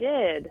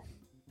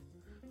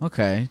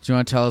 Okay. Do you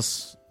want to tell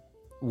us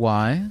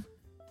why?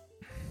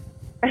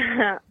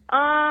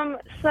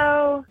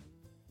 So,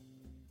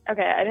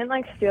 okay, I didn't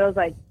like steal his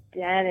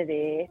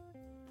identity,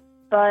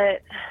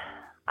 but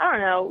I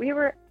don't know. We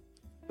were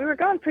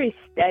going pretty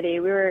steady.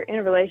 We were in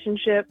a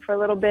relationship for a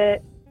little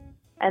bit,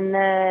 and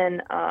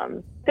then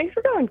things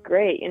were going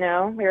great. You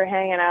know, we were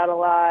hanging out a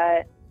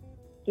lot.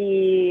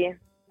 He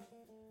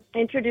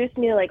introduced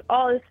me to like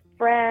all his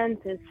friends,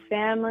 his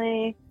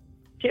family.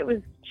 She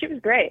was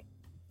great.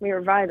 We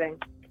were vibing.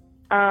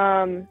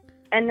 And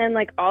then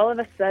like all of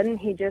a sudden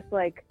he just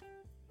like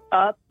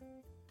up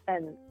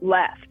and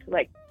left,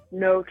 like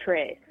no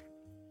trace.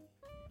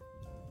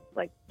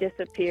 Like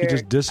disappeared. He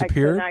just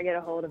disappeared? I could not get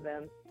a hold of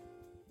him.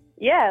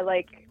 Yeah,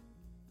 like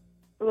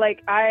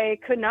I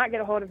could not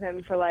get a hold of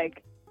him for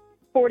like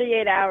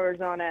 48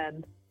 hours on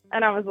end.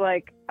 And I was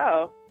like,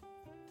 "Oh,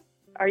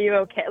 are you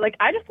okay?" Like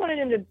I just wanted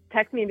him to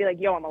text me and be like,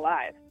 "Yo, I'm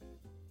alive."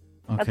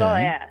 Okay. That's all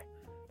I asked,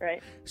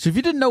 right? So if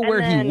you didn't know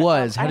where he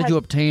was, how I did had- you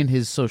obtain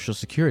his social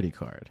security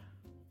card?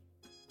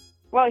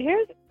 Well, it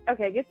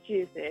gets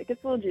juicy. It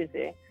gets a little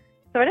juicy.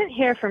 So I didn't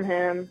hear from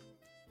him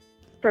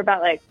for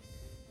about like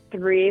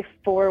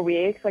 3-4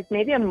 weeks, like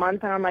maybe a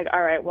month. And I'm like,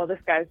 all right, well, this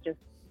guy's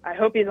I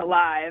hope he's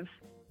alive.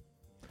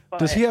 But,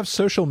 Does he have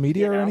social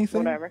media or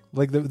anything? Whatever.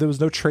 Like there was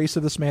no trace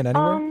of this man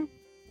anywhere?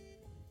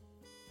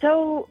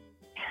 So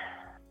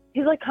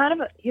he was like a kind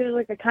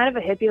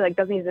of a hippie, like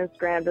doesn't use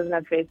Instagram, doesn't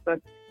have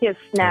Facebook. He has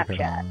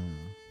Snapchat.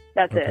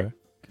 That's it. Okay.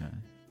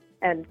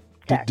 And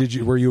text.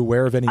 Were you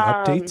aware of any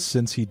updates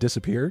since he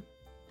disappeared?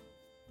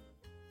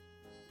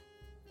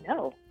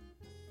 No.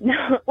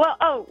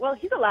 Well,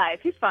 he's alive.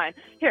 He's fine.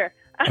 Here.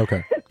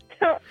 Okay.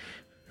 So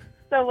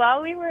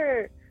while we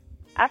were,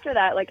 after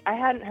that, like I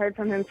hadn't heard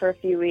from him for a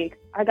few weeks.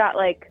 I got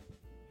like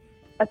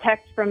a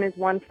text from his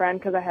one friend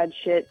because I had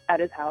shit at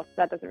his house.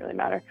 That doesn't really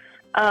matter.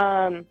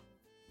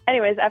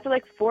 Anyways, after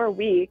like 4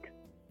 weeks,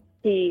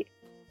 he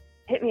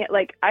hit me.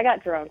 Like I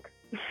got drunk,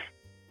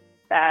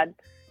 bad.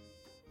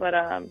 But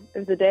it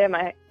was the day of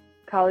my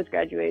college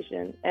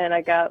graduation, and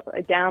I got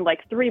down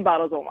like 3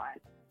 bottles of wine.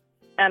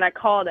 And I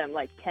called him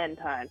like 10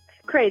 times.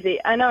 Crazy.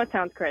 I know it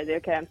sounds crazy.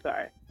 Okay, I'm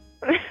sorry.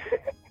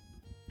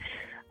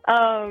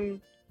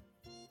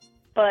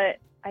 But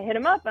I hit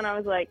him up and I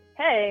was like,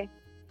 "Hey,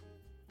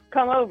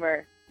 come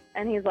over."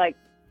 And he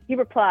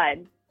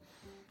replied.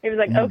 He was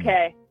like,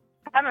 "Okay,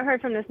 I haven't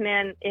heard from this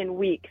man in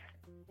weeks."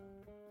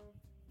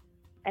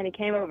 And he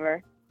came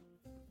over,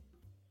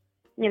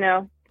 you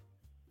know,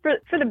 for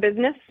the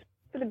business.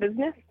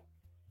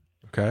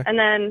 Okay. And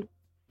then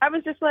I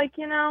was just like,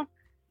 you know,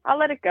 I'll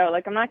let it go.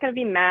 Like, I'm not going to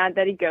be mad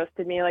that he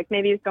ghosted me. Like,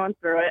 maybe he's going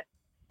through it.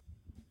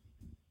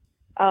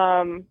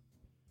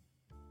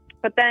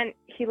 But then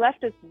he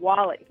left his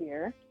wallet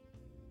here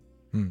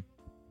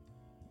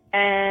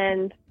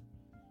and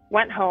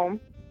went home.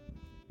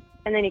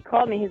 And then he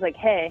called me. He's like,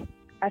 "Hey,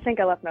 I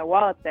think I left my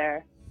wallet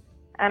there."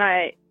 And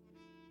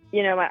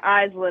my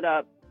eyes lit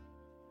up.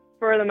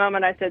 For the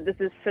moment, I said, "This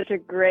is such a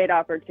great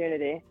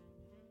opportunity."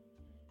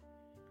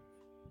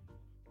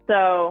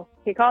 So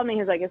he called me.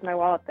 He's like, "Is my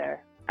wallet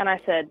there?" And I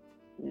said,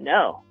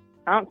 "No,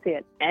 I don't see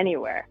it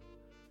anywhere."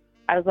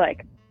 I was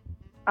like,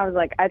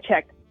 I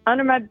checked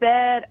under my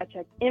bed. I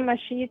checked in my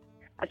sheets.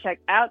 I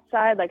checked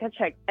outside. Like, I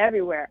checked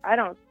everywhere. I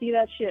don't see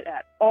that shit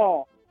at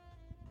all.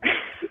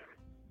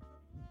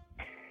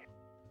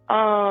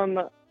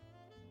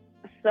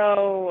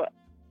 So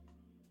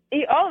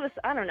all of us,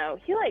 I don't know.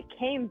 He like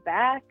came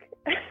back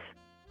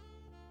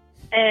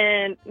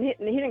and he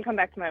didn't come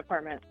back to my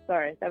apartment.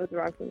 Sorry, that was the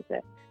wrong thing to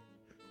say.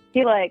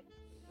 He like,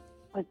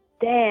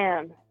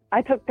 damn.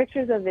 I took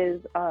pictures of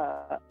his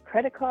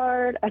credit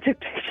card. I took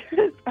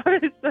pictures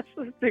of his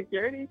social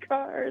security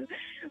card,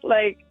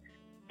 like,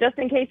 just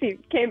in case he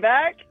came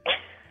back.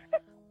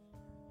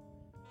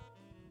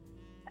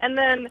 And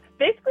then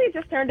basically it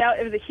just turned out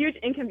it was a huge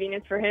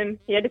inconvenience for him.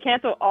 He had to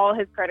cancel all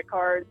his credit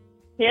cards.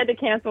 He had to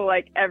cancel,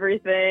 like,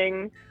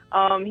 everything.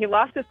 He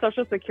lost his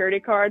social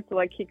security card, so,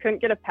 like, he couldn't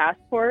get a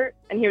passport.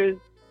 And he was,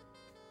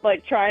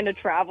 like, trying to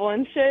travel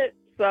and shit.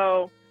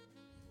 So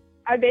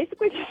I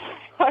basically just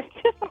fucked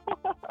him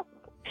up.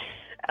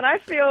 And I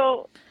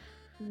feel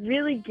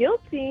really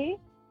guilty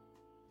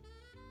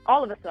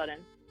all of a sudden.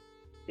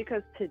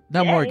 Because today...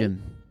 Now,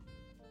 Morgan.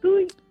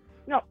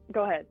 No,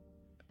 go ahead.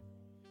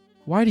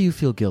 Why do you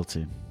feel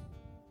guilty?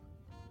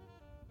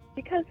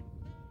 Because,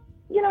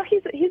 you know,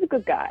 he's a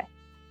good guy.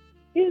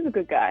 He's a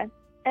good guy.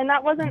 And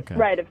that wasn't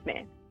right of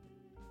me.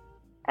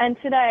 And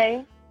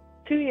today,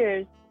 2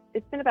 years,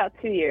 it's been about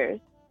 2 years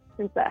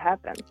since that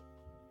happened.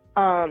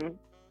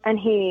 And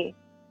he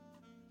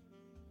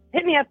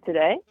hit me up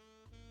today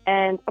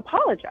and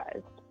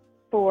apologized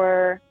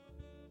for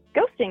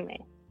ghosting me.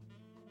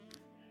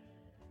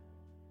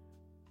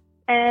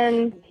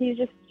 And he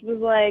just was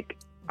like,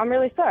 "I'm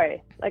really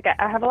sorry. Like,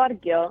 I have a lot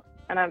of guilt,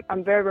 and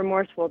I'm very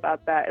remorseful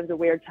about that. It was a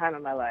weird time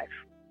in my life."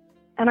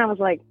 And I was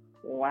like,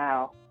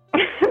 Wow.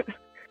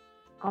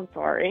 I'm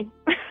sorry.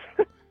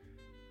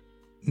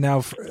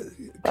 Now,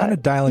 kind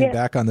of dialing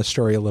back on the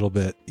story a little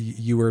bit,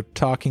 you were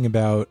talking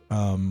about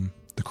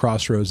the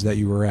crossroads that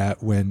you were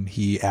at when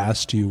he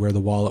asked you where the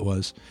wallet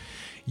was.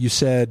 You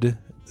said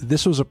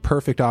this was a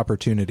perfect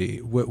opportunity.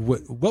 What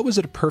was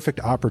it a perfect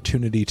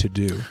opportunity to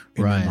do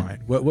in your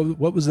mind?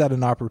 What was that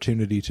an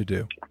opportunity to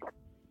do?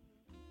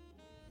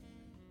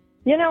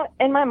 You know,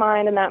 in my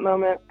mind in that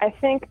moment, I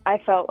think I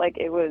felt like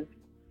it was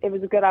a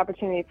good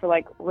opportunity for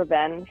like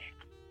revenge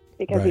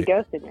because he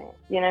ghosted me.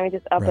 You know, he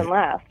just up and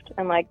left.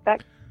 And like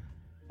that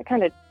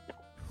kind of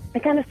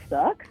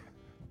sucks.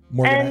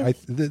 Morgan,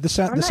 this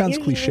sounds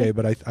cliche,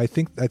 but I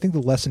think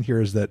the lesson here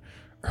is that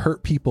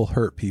hurt people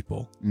hurt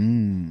people.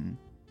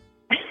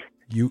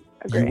 You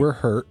were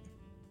hurt,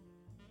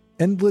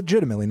 and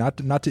legitimately, not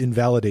to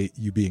invalidate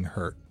you being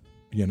hurt.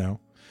 You know,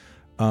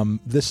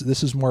 this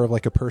is more of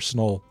like a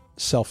personal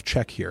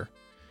self-check here.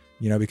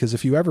 You know, because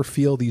if you ever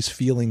feel these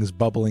feelings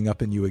bubbling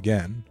up in you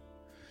again,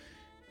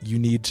 you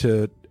need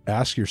to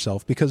ask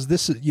yourself, because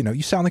this is, you know,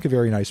 you sound like a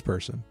very nice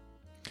person.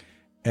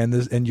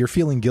 And you're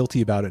feeling guilty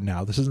about it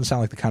now. This doesn't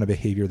sound like the kind of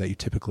behavior that you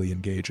typically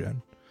engage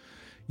in.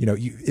 You know,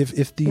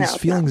 if these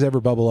feelings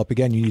ever bubble up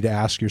again, you need to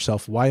ask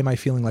yourself, why am I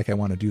feeling like I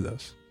want to do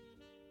this?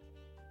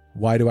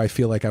 Why do I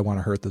feel like I want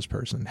to hurt this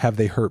person? Have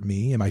they hurt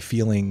me? Am I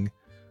feeling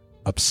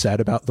upset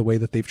about the way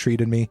that they've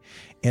treated me?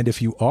 And if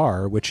you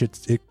are, which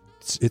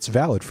it's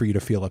valid for you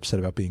to feel upset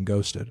about being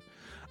ghosted,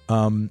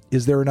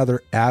 is there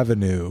another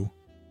avenue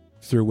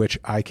through which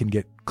I can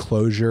get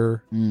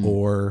closure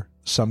or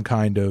some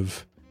kind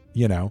of,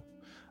 you know,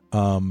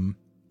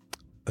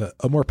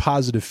 a more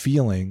positive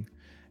feeling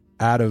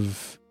out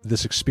of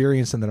this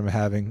experience that I'm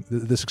having,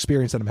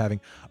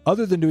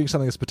 other than doing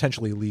something that's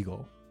potentially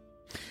illegal?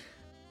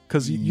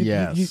 Because you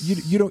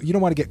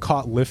don't want to get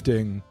caught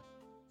lifting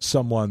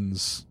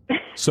someone's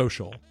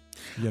social,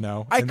 you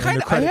know. I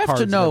have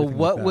to know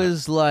what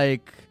was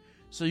like.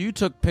 So you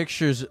took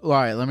pictures. All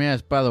right, let me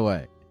ask. By the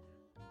way,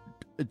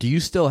 do you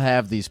still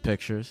have these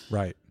pictures?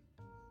 Right.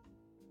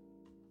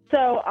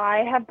 So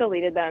I have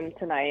deleted them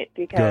tonight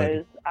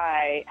because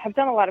I have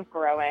done a lot of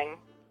growing.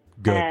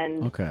 Good.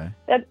 And okay.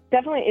 That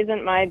definitely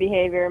isn't my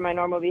behavior, my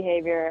normal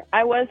behavior.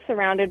 I was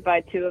surrounded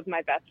by two of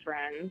my best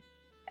friends,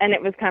 and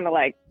it was kind of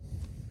like,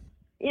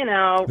 you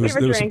know, we were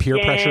drinking. Some peer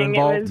pressure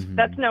involved?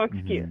 That's no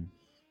excuse.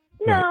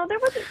 No, there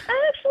wasn't.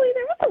 Actually,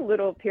 there was a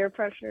little peer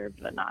pressure,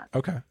 but not.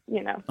 Okay.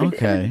 You know.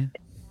 Okay.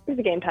 It was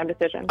a game time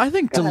decision. I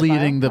think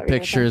deleting the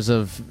pictures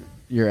of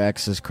your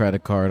ex's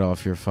credit card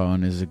off your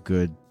phone is a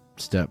good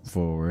step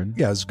forward.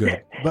 Yeah, it's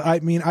good. But I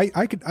mean,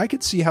 I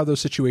could see how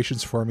those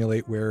situations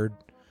formulate where,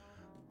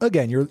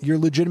 again, you're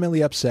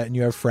legitimately upset, and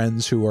you have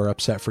friends who are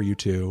upset for you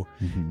too,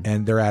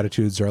 and their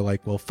attitudes are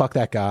like, well, fuck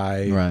that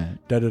guy, right?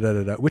 Da da da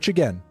da da. Which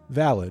again,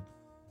 valid.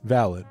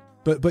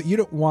 But you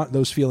don't want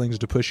those feelings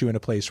to push you in a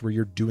place where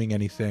you're doing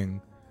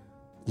anything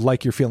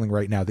like you're feeling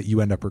right now that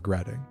you end up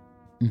regretting.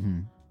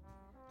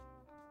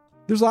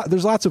 There's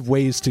lots of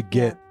ways to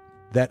get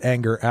that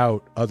anger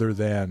out other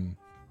than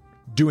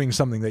doing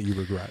something that you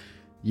regret.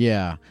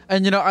 Yeah.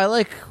 And you know, I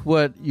like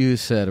what you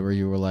said where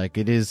you were like,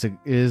 it is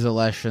a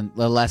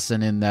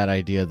lesson in that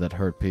idea that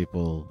hurt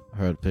people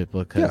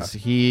because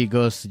he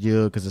ghosted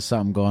you because of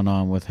something going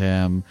on with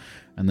him,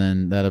 and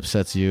then that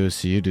upsets you,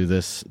 so you do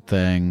this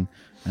thing,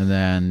 and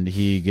then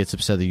he gets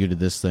upset that you did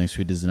this thing, so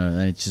he does another,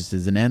 and it just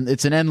is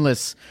it's an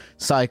endless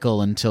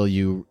cycle until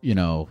you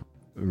know,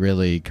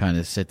 really kind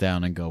of sit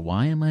down and go,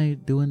 why am I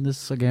doing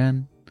this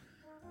again?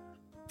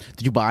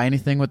 Did you buy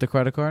anything with the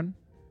credit card?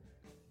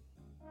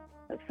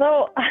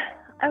 So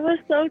I was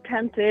so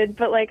tempted,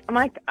 but like,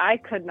 I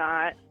could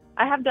not.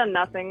 I have done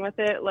nothing with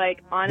it.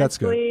 Like,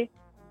 honestly,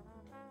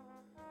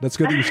 that's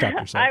good that you stopped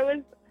yourself.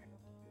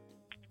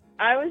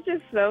 I was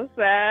just so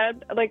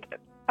sad. Like,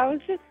 I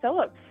was just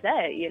so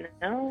upset, you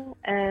know.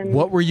 And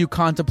what were you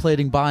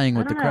contemplating buying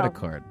with the credit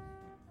card?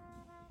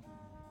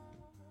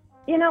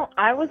 You know,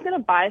 I was gonna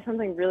buy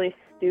something really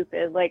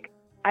stupid. Like,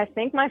 I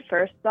think my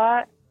first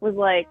thought was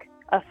like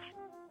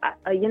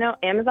you know,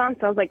 Amazon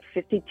sells like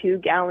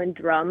 52-gallon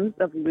drums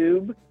of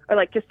lube, or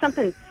like just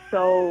something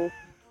so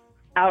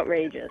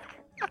outrageous.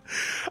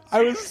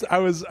 I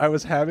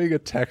was having a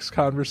text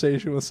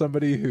conversation with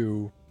somebody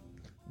who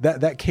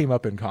that came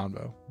up in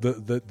convo.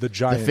 The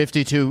giant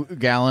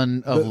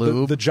 52-gallon of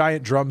lube, the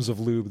giant drums of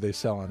lube they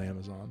sell on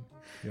Amazon.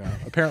 Yeah,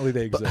 apparently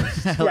they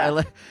exist. I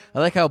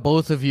like how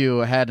both of you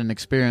had an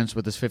experience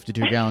with this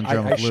 52-gallon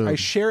drum of lube.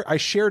 I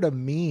shared a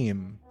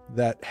meme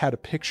that had a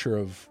picture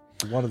of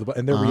one of the,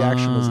 and their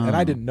reaction was, and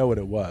I didn't know what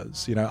it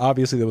was. You know,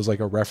 obviously there was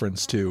like a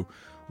reference to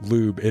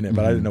lube in it,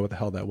 but I didn't know what the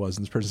hell that was.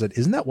 And this person said,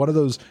 "Isn't that one of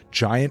those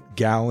giant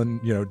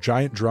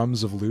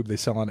drums of lube they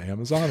sell on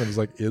Amazon?" And I was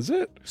like, "Is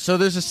it?" So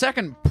there's a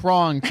second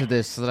prong to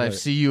this that I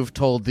see you've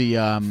told the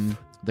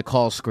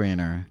call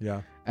screener.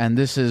 Yeah, and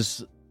this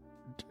is,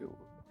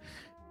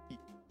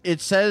 it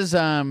says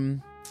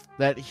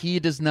that he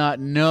does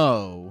not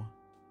know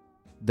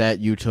that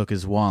you took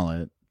his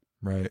wallet,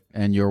 right?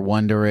 And you're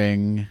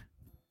wondering,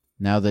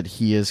 now that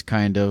he has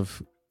kind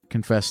of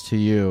confessed to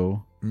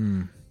you,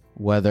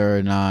 whether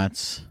or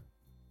not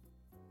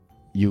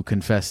you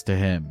confess to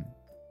him.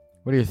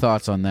 What are your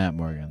thoughts on that,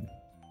 Morgan?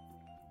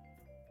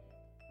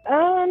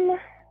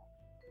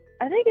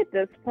 I think at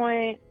this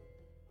point,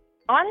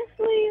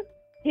 honestly,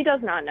 he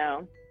does not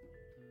know.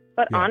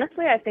 But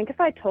honestly, I think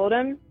if I told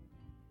him,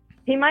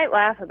 he might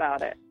laugh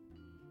about it.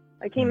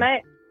 Like, he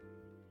might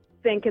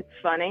think it's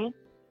funny.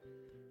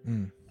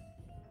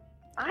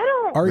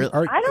 I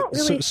don't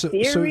really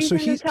see a reason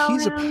to tell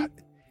him.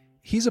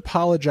 He's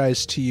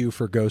apologized to you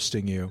for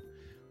ghosting you.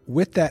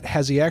 With that,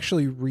 has he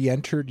actually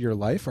re-entered your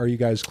life? Are you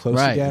guys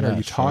close again? Are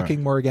you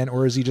talking more again?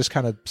 Or is he just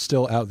kind of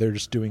still out there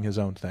just doing his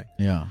own thing?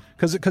 Yeah.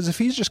 Because if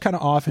he's just kind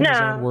of off in his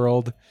own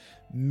world,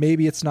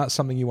 maybe it's not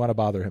something you want to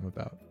bother him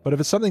about. But if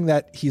it's something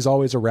that he's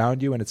always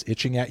around you and it's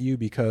itching at you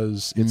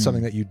because it's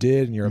something that you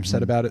did and you're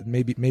upset about it,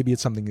 maybe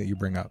it's something that you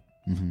bring up.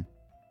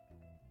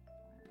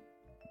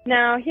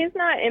 No, he's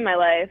not in my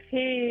life.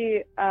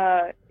 He's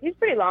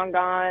pretty long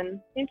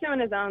gone. He's doing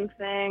his own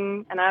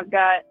thing, and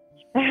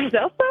there's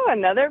also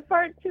another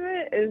part to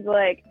it is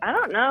like, I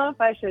don't know if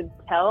I should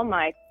tell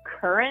my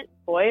current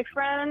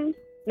boyfriend,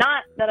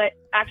 not that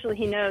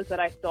he knows that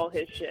I stole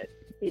his shit.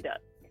 He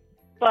does.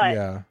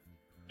 But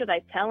should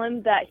I tell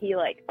him that he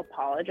like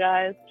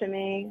apologized to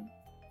me?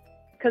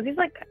 Because he's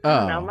like,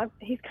 I don't know,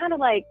 he's kind of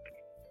like,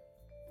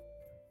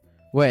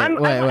 Wait.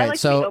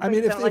 So I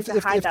mean,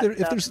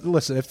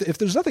 if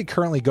there's nothing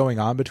currently going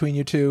on between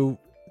you two,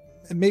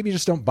 maybe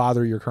just don't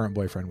bother your current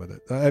boyfriend with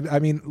it. I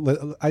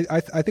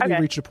think we've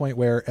reached a point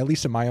where, at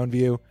least in my own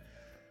view,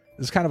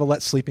 this is kind of a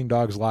let sleeping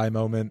dogs lie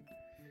moment.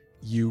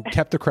 You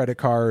kept the credit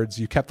cards,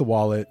 you kept the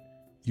wallet,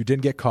 you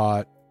didn't get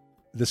caught.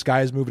 This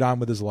guy has moved on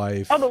with his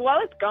life. Oh, the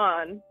wallet's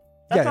gone.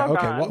 That's all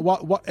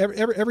gone.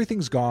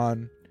 Everything's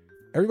gone.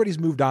 Everybody's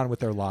moved on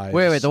with their lives.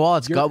 Wait, the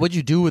wallet's gone. What'd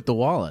you do with the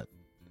wallet?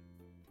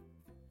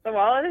 The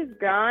wallet is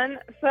gone.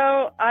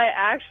 So my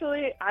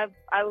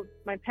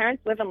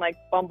parents live in like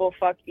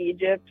bumblefuck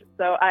Egypt,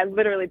 so I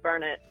literally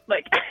burn it.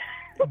 Like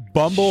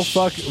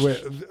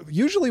bumblefuck.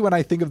 Usually, when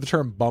I think of the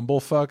term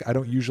bumblefuck, I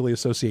don't usually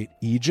associate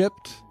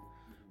Egypt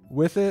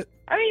with it.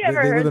 I mean, you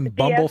ever heard live in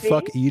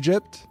bumblefuck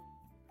Egypt?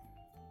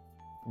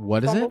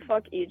 What is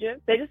bumblefuck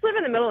Egypt? They just live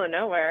in the middle of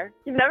nowhere.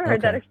 You've never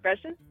heard that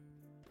expression?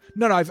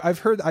 No, I've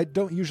heard. I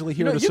don't usually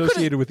hear it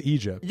associated with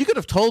Egypt. You could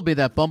have told me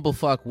that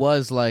bumblefuck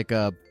was like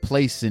a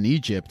place in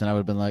Egypt, and I would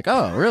have been like,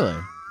 "Oh, really?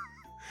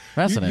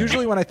 Fascinating."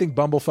 Usually, when I think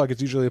bumblefuck,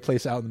 it's usually a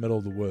place out in the middle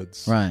of the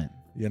woods, right?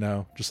 You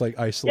know, just like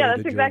isolated. Yeah,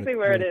 that's exactly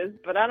where it is.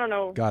 But I don't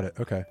know. Got it.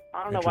 Okay.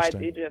 I don't know why it's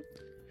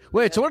Egypt.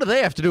 Wait, so what do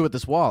they have to do with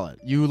this wallet?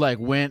 You like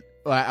went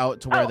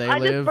out to where they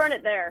live? I just burned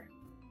it there.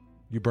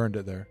 You burned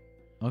it there.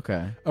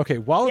 Okay. Okay.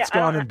 While it's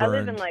gone and burned, I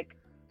live in like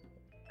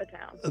a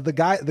town.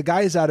 The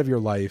guy is out of your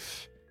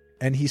life,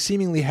 and he's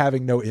seemingly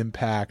having no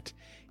impact.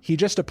 He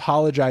just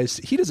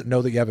apologized. He doesn't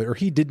know that you have it, or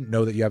he didn't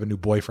know that you have a new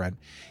boyfriend.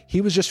 He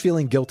was just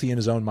feeling guilty in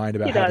his own mind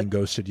about having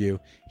ghosted you.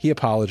 He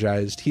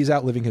apologized. He's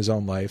out living his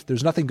own life.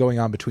 There's nothing going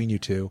on between you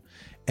two.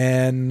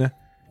 And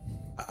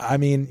I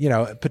mean, you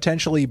know,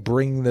 potentially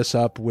bringing this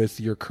up with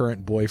your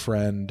current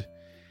boyfriend,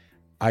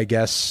 I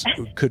guess,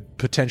 could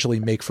potentially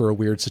make for a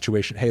weird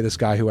situation. Hey, this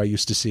guy who I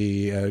used to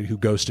see, who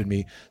ghosted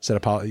me, said,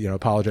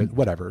 apologize,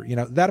 whatever. You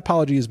know, that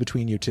apology is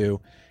between you two.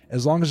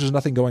 As long as there's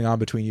nothing going on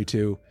between you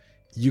two,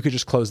 you could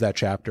just close that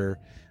chapter.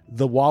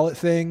 The wallet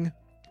thing,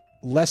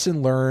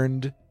 lesson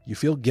learned. You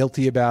feel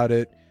guilty about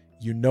it.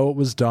 You know it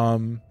was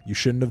dumb. You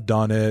shouldn't have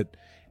done it.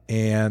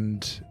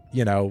 And,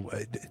 you know,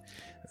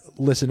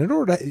 listen, in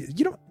order to,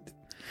 you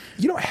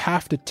don't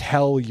have to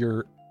tell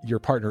your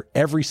partner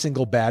every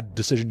single bad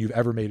decision you've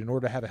ever made in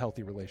order to have a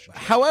healthy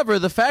relationship. However,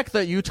 the fact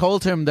that you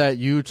told him that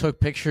you took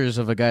pictures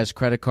of a guy's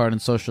credit card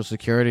and social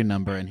security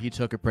number and he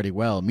took it pretty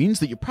well means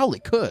that you probably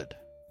could.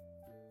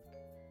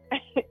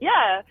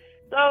 Yeah.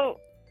 So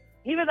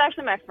he was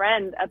actually my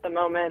friend at the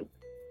moment.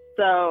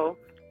 So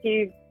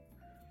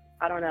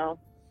I don't know,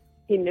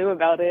 he knew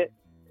about it.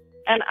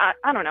 And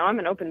I don't know, I'm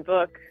an open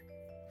book.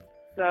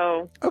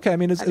 So okay, I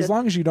mean, as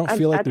long as you don't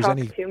feel like there's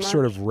any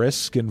sort of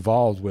risk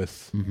involved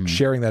with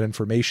sharing that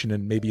information,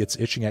 and maybe it's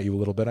itching at you a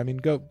little bit, I mean,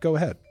 go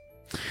ahead.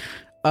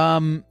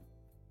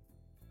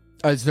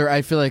 Is there?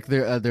 I feel like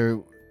are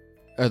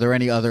there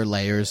any other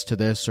layers to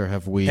this, or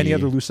have we any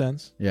other loose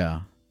ends?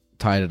 Yeah,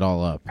 tied it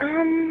all up.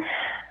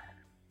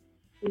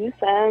 Loose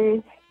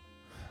ends.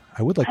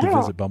 I would like to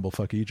visit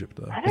Bumblefuck Egypt,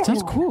 though. It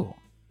sounds cool.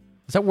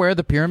 Is that where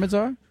the pyramids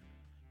are?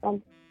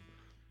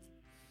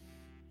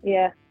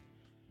 Yeah.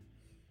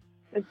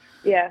 That's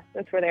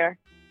where they are.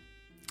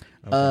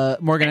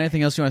 Okay. Morgan,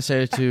 anything else you want to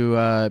say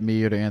to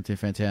me or to Anthony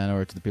Fantano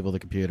or to the people of the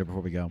computer before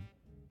we go?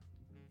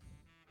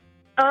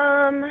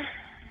 Anthony,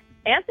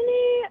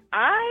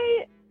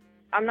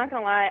 I'm not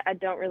gonna lie, I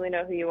don't really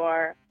know who you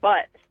are,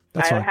 but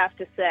I have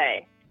to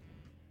say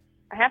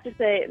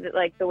that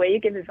like the way you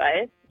give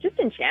advice, just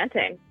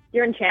enchanting.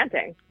 You're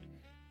enchanting.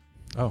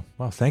 Oh,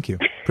 well, thank you.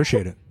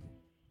 Appreciate it.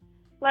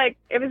 Like,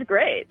 it was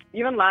great.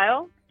 You and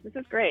Lyle, this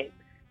is great.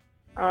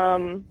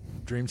 Dream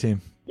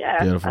team.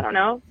 Yeah, beautiful. I don't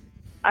know.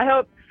 I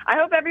hope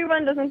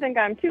everyone doesn't think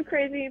I'm too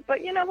crazy,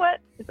 but you know what?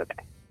 It's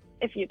okay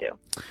if you do.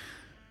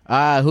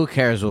 Who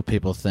cares what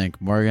people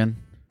think, Morgan?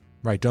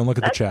 Right. Don't look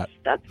at the chat.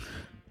 That's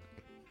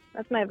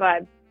my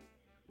vibe.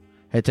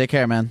 Hey, take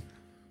care, man.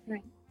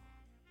 Right.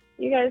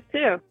 You guys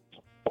too.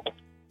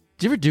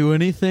 Do you ever do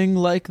anything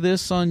like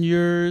this on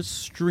your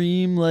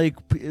stream? Like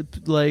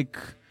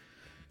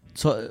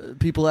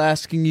people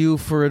asking you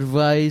for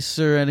advice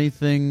or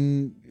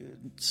anything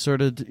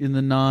sort of in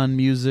the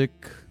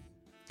non-music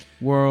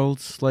world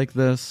like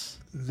this?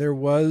 There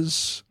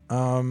was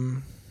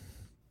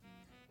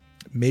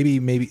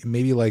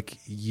maybe like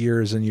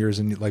years and years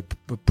and like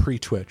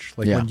pre-Twitch,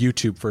 like when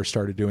YouTube first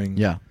started doing.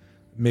 Yeah.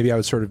 Maybe I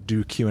would sort of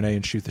do Q&A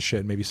and shoot the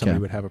shit. Maybe somebody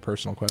would have a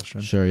personal question.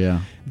 Sure,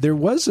 yeah. There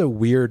was a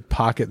weird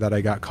pocket that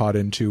I got caught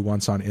into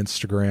once on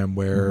Instagram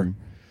where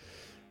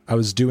I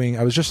was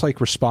just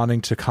like responding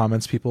to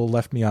comments people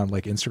left me on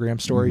like Instagram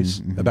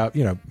stories about,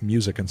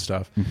 music and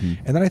stuff. And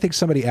then I think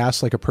somebody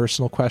asked like a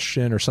personal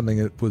question or something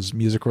that was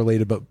music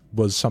related, but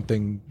was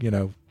something,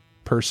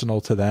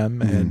 personal to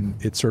them.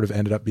 And it sort of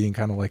ended up being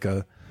kind of like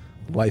a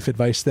life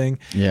advice thing.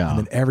 Yeah. And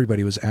then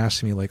everybody was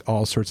asking me like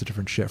all sorts of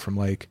different shit from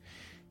like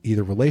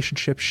either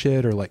relationship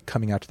shit or like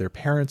coming out to their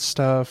parents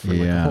stuff or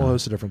like a whole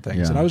host of different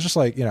things. And I was just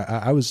like,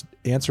 I was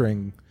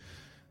answering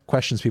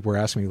questions people were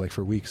asking me like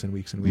for weeks and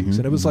weeks and weeks.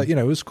 And it was like,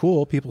 it was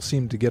cool. People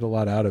seemed to get a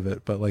lot out of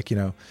it, but like,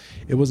 it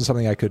wasn't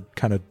something I could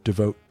kind of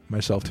devote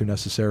myself to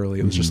necessarily.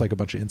 It was just like a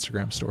bunch of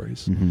Instagram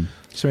stories.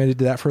 So I did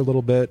that for a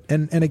little bit.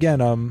 And again,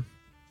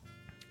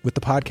 with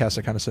the podcast,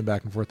 I kind of send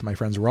back and forth to my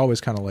friends. We're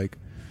always kind of like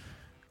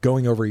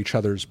going over each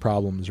other's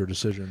problems or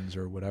decisions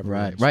or whatever.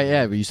 Right.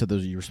 Yeah. But you said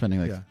you were spending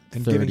like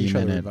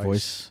 30-minute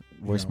voice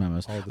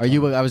memos. Are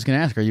you? I was going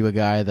to ask. Are you a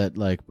guy that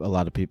like a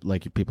lot of people,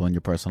 like people in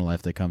your personal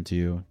life, they come to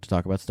you to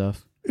talk about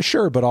stuff?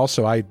 Sure, but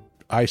also I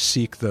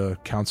seek the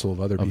counsel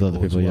of other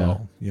people as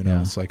well.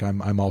 It's like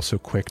I'm also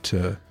quick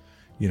to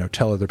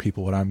tell other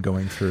people what I'm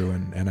going through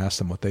and ask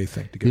them what they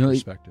think to get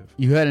perspective.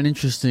 You had an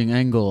interesting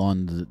angle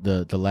on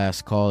the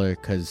last caller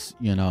because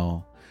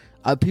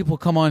people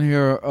come on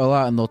here a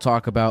lot and they'll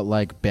talk about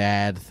like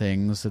bad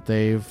things that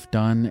they've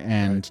done,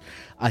 and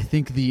I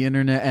think the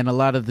internet and a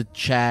lot of the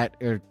chat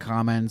or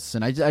comments,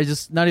 and I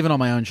just not even on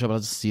my own show, but I'll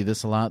just see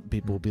this a lot.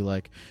 People will be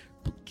like,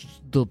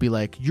 they'll be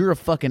like, "You're a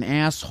fucking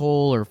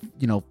asshole," or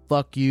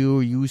 "Fuck you,"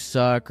 or "You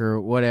suck," or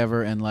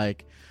whatever, and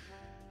like.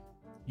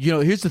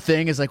 Here's the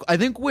thing: is like I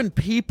think when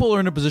people are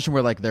in a position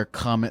where like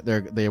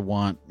they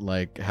want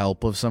like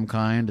help of some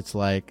kind, it's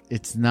like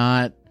it's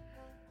just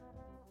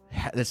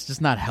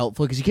not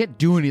helpful because you can't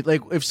do any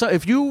like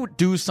if you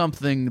do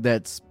something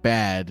that's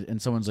bad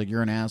and someone's like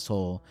you're an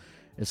asshole,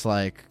 it's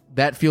like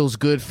that feels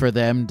good for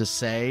them to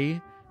say,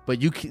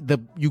 but you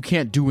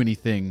can't do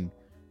anything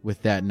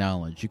with that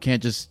knowledge. You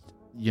can't just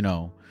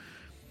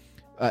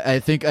I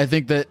think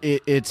that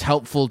it's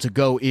helpful to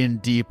go in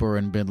deeper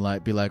and be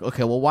like,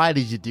 okay, well, why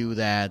did you do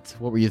that?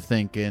 What were you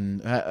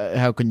thinking?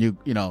 How can you,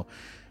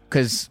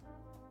 because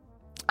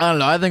I don't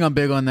know. I think I'm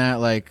big on that,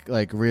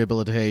 like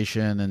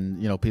rehabilitation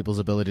and people's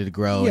ability to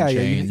grow. Yeah, and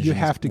change. You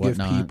have to give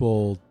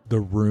people the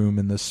room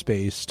and the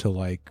space to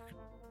like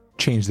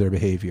change their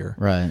behavior,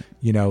 right?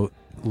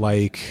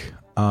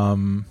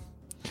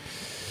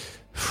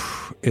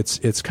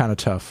 It's kind of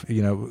tough,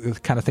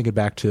 kind of thinking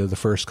back to the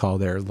first call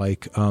there,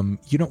 like,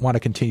 you don't want to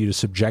continue to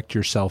subject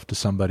yourself to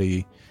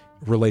somebody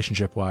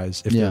relationship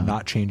wise if they're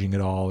not changing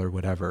at all or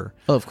whatever.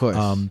 Oh, of course.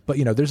 But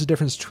there's a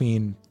difference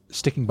between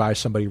sticking by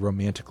somebody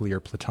romantically or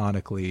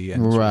platonically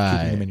and sort of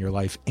keeping them in your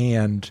life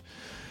and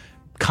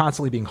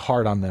constantly being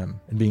hard on them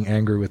and being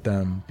angry with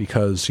them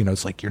because,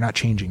 it's like, you're not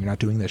changing, you're not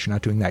doing this, you're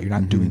not doing that, you're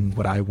not doing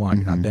what I want,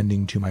 you're not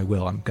bending to my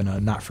will, I'm going to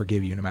not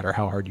forgive you no matter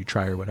how hard you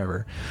try or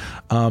whatever.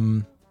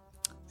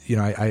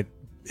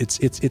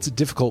 It's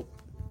difficult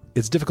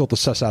to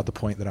suss out the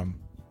point that I'm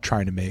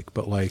trying to make,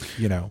 but like,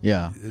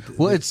 yeah.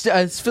 Well, I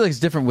feel like it's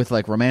different with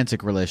like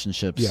romantic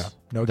relationships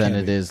than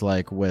it is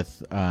like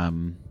with, I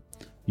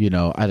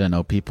don't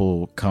know,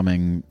 people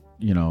coming,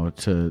 to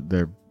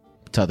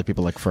other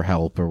people like for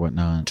help or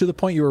whatnot. To the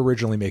point you were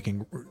originally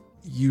making,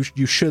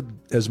 you should,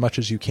 as much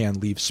as you can,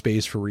 leave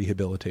space for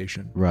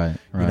rehabilitation. Right.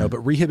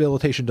 But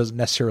rehabilitation doesn't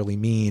necessarily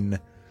mean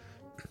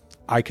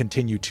I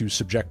continue to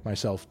subject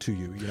myself to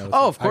you.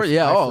 Of course,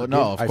 of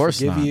course I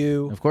forgive not.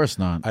 you. Of course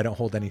not. I don't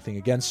hold anything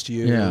against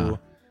you. Yeah.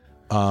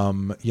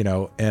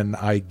 And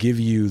I give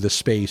you the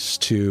space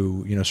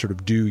to, sort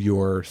of do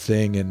your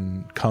thing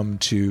and come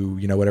to,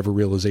 whatever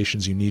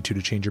realizations you need to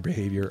change your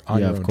behavior on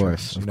your own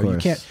terms. You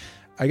can't.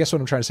 I guess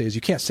what I'm trying to say is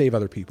you can't save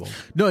other people.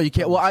 No, you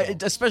can't. Well,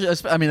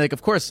 especially, like,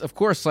 of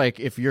course, like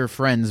if your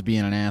friend's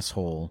being an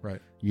asshole,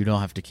 right, you don't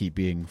have to keep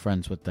being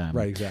friends with them.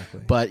 Right, exactly.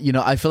 But,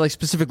 I feel like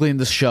specifically in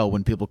this show,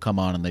 when people come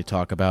on and they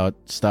talk about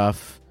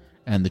stuff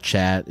and the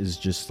chat is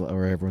just,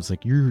 or everyone's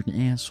like, you're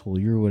an asshole,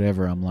 you're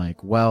whatever. I'm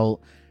like,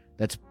 well,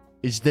 that's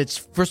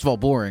first of all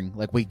boring.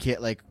 Like we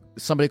can't, like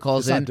somebody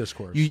calls it's in. Not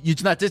discourse.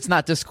 It's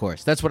not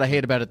discourse. That's what I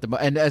hate about it.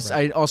 And as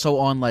I also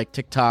on like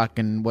TikTok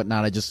and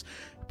whatnot,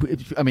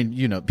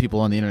 people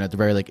on the internet, they're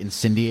very like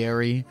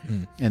incendiary,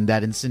 and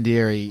that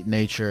incendiary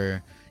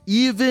nature,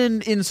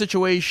 even in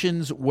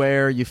situations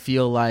where you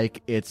feel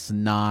like it's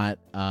not,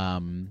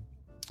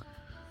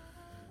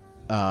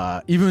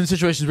 even in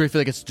situations where you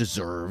feel like it's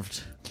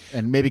deserved,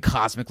 and maybe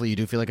cosmically you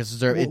do feel like it's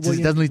deserved. It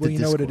doesn't lead to you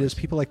know what it is?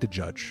 People like to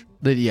judge.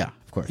 Yeah,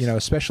 of course. You know,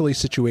 especially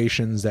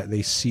situations that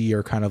they see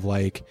are kind of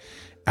like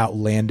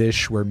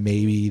outlandish, where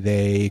maybe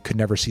they could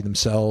never see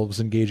themselves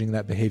engaging in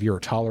that behavior or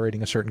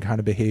tolerating a certain kind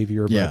of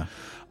behavior. Yeah.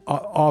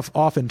 But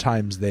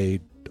oftentimes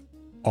they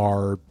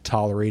are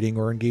tolerating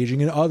or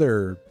engaging in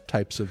other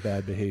types of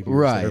bad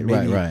behaviors that are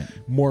maybe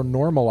more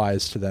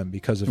normalized to them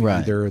because of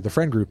either the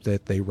friend group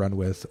that they run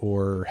with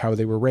or how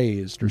they were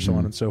raised or so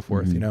on and so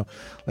forth. You know,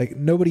 like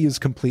nobody is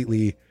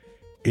completely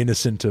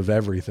innocent of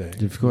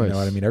everything. Of course. You know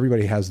what I mean?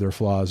 Everybody has their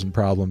flaws and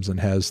problems and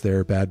has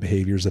their bad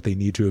behaviors that they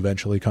need to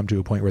eventually come to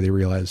a point where they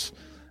realize,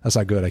 that's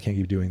not good. I can't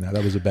keep doing that.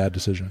 That was a bad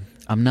decision.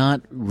 I'm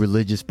not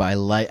religious, but I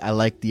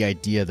like the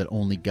idea that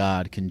only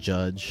God can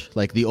judge.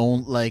 Like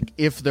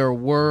if there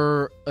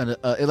were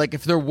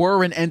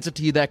an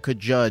entity that could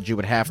judge, it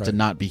would have to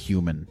not be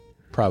human.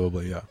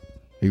 Probably, yeah. Are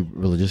you a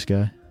religious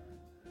guy?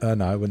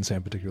 No, I wouldn't say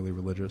I'm particularly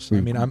religious. I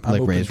mean, I'm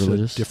like open to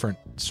religious? different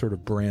sort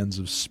of brands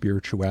of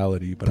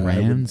spirituality, but I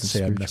wouldn't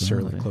say I'm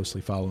necessarily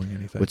closely following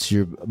anything. What's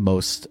your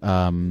most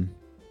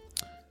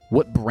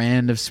what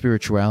brand of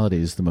spirituality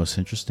is the most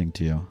interesting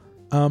to you?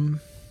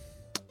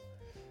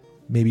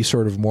 Maybe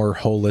sort of more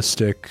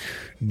holistic,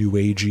 new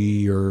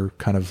agey, or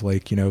kind of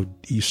like, you know,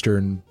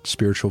 Eastern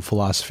spiritual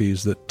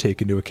philosophies that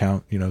take into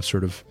account, you know,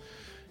 sort of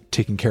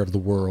taking care of the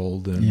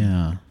world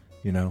and,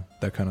 you know,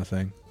 that kind of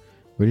thing.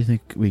 Where do you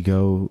think we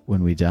go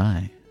when we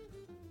die?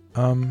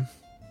 I don't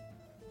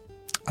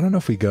know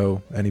if we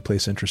go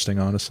anyplace interesting,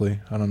 honestly.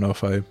 I don't know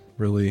if I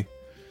really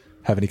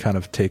have any kind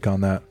of take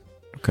on that.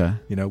 Okay.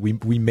 You know,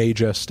 we may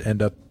just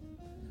end up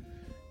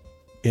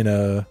in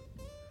a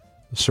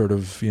sort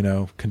of, you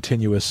know,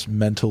 continuous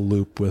mental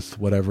loop with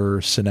whatever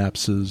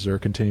synapses are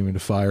continuing to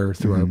fire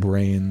through our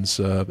brains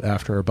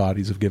after our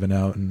bodies have given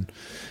out, and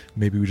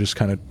maybe we just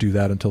kind of do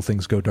that until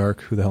things go dark.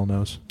 Who the hell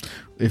knows?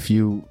 If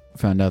you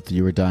found out that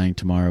you were dying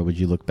tomorrow, would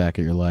you look back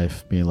at your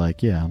life be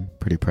like, yeah, I'm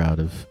pretty proud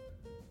of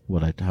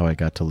how I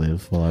got to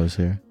live while I was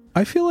here?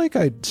 I feel like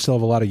I still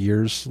have a lot of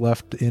years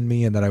left in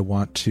me, and that I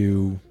want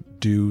to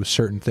do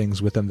certain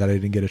things with them that I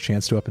didn't get a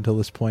chance to up until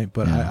this point.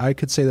 But I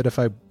could say that if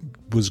I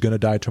was going to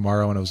die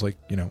tomorrow and I was like,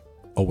 you know,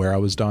 aware I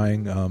was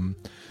dying,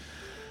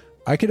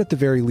 I could at the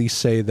very least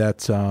say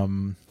that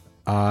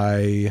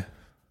I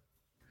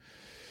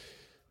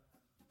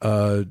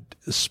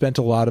spent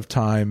a lot of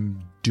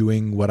time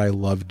doing what I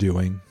love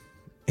doing,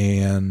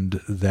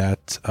 and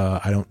that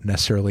I don't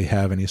necessarily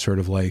have any sort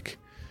of like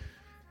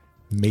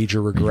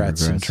major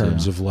regrets in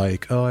terms of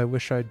like, oh, I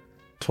wish I'd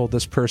told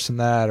this person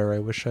that, or I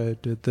wish I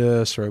did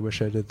this, or I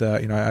wish I did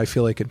that. You know, I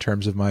feel like in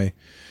terms of my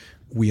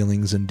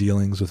wheelings and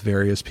dealings with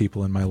various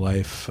people in my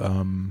life,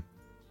 I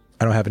don't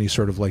have any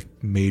sort of like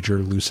major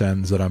loose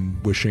ends that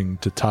I'm wishing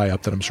to tie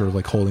up, that I'm sort of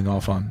like holding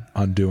off on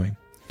doing.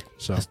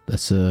 So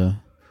it's a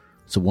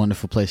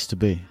wonderful place to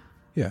be.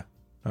 Yeah,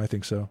 I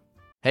think so.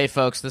 Hey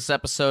folks, this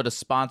episode is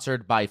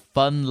sponsored by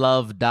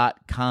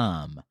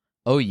funlove.com.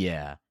 Oh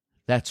yeah,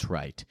 that's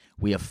right.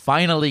 We have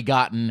finally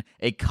gotten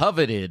a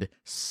coveted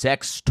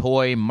sex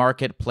toy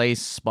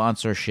marketplace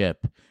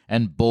sponsorship.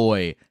 And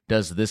boy,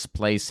 does this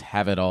place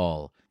have it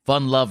all.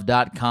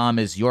 Funlove.com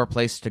is your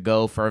place to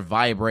go for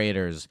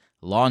vibrators,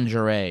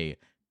 lingerie,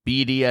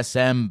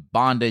 BDSM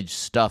bondage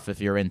stuff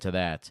if you're into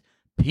that,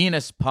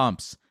 penis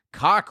pumps,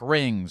 cock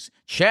rings,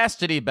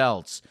 chastity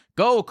belts.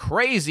 Go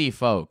crazy,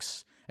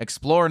 folks.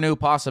 Explore new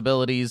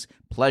possibilities,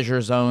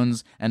 pleasure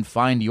zones, and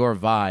find your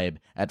vibe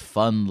at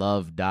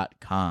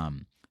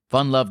funlove.com.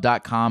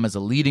 Funlove.com is a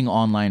leading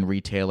online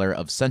retailer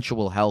of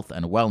sensual health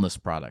and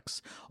wellness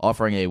products,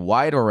 offering a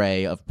wide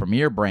array of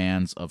premier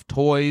brands of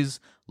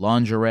toys,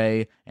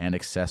 lingerie, and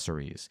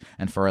accessories.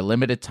 And for a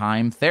limited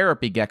time,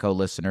 Therapy Gecko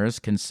listeners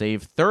can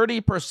save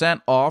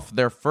 30% off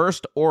their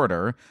first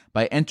order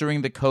by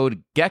entering the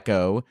code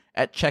GECKO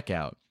at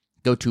checkout.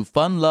 Go to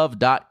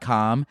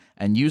funlove.com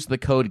and use the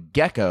code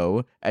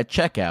GECKO at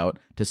checkout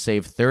to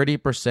save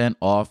 30%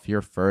 off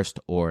your first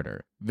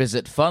order.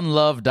 Visit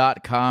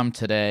funlove.com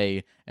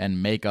today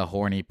and make a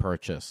horny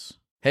purchase.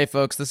 Hey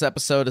folks, this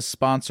episode is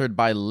sponsored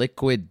by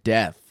Liquid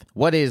Death.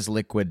 What is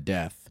Liquid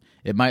Death?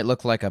 It might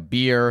look like a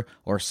beer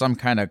or some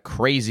kind of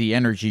crazy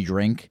energy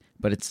drink,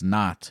 but it's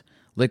not.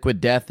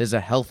 Liquid Death is a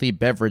healthy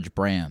beverage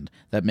brand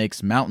that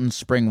makes mountain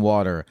spring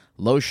water,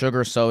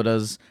 low-sugar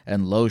sodas,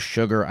 and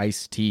low-sugar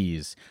iced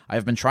teas.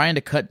 I've been trying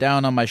to cut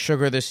down on my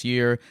sugar this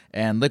year,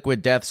 and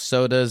Liquid Death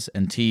sodas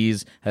and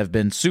teas have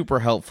been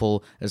super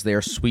helpful as they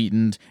are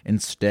sweetened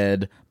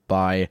instead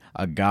by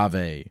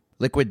agave.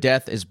 Liquid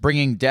Death is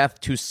bringing death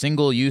to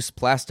single-use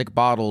plastic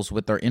bottles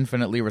with their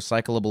infinitely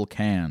recyclable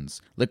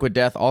cans. Liquid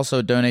Death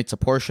also donates a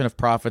portion of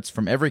profits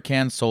from every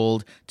can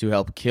sold to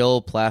help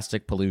kill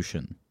plastic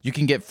pollution. You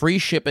can get free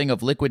shipping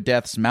of Liquid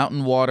Death's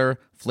mountain water,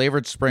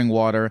 flavored spring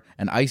water,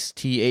 and iced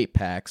tea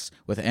 8-packs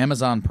with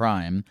Amazon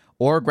Prime,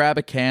 or grab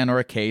a can or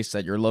a case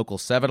at your local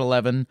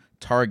 7-Eleven,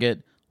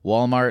 Target,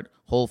 Walmart,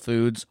 Whole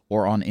Foods,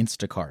 or on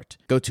Instacart.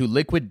 Go to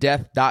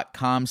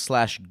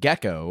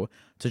liquiddeath.com/gecko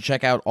to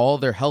check out all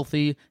their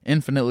healthy,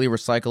 infinitely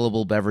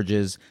recyclable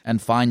beverages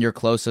and find your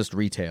closest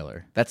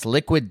retailer. That's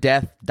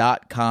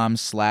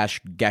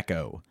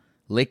liquiddeath.com/gecko.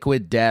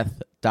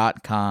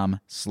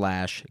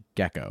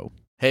 liquiddeath.com/gecko.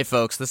 Hey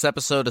folks, this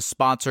episode is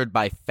sponsored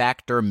by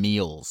Factor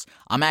Meals.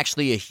 I'm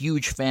actually a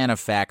huge fan of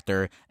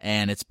Factor,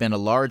 and it's been a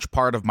large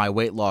part of my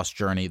weight loss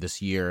journey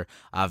this year.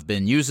 I've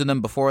been using them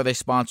before they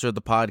sponsored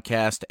the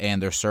podcast,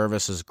 and their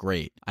service is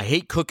great. I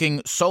hate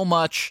cooking so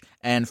much,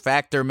 and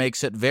Factor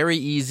makes it very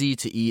easy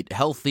to eat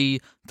healthy,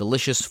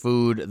 delicious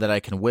food that I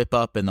can whip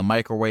up in the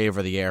microwave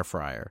or the air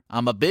fryer.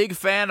 I'm a big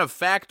fan of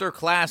Factor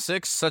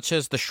classics such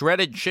as the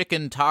shredded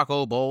chicken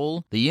taco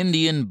bowl, the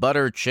Indian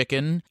butter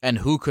chicken, and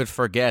who could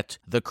forget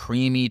the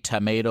creamy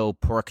tomato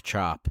pork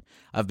chop.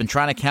 I've been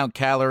trying to count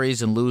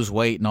calories and lose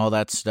weight and all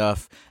that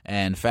stuff,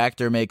 and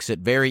Factor makes it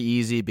very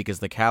easy because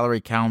the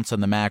calorie counts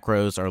and the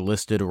macros are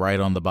listed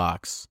right on the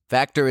box.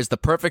 Factor is the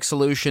perfect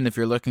solution if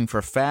you're looking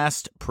for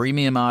fast,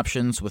 premium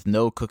options with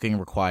no cooking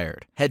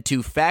required. Head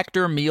to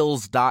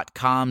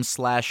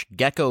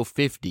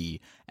factormeals.com/gecko50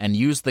 and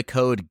use the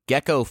code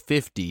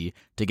GECKO50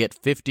 to get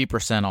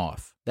 50%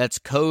 off. That's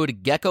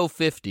code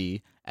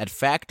GECKO50 at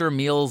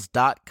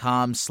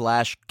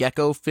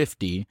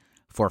factormeals.com/gecko50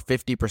 for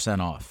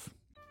 50% off.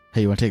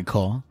 Hey, you want to take a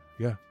call?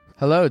 Yeah.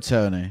 Hello,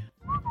 Tony.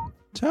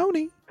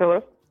 Tony.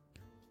 Hello.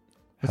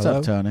 What's Hello?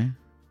 up, Tony?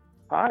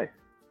 Hi.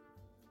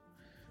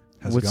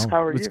 How's it going?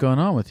 How are What's you? going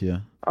on with you?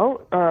 Oh,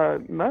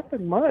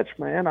 nothing much,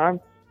 man. I'm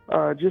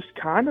just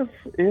kind of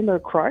in a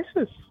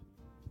crisis.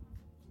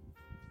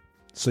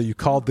 So you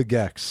called the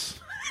Gex.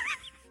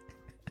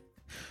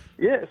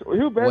 Yes.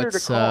 Who better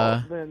What's, to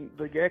call than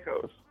the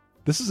Geckos?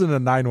 This isn't a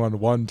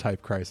 911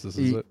 type crisis,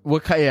 is it?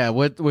 What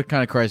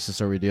kind of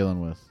crisis are we dealing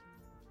with?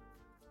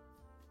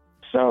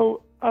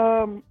 So,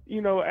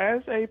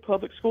 as a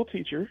public school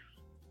teacher,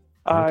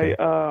 Okay.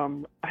 I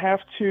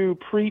have to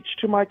preach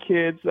to my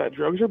kids that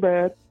drugs are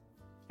bad,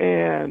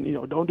 and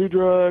don't do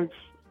drugs,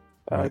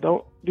 Right.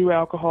 don't do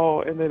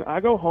alcohol, and then I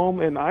go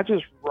home and I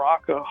just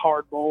rock a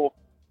hard bowl.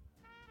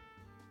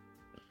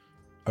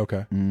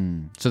 Okay.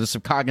 So there's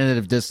some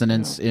cognitive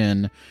dissonance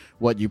in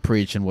what you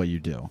preach and what you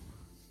do.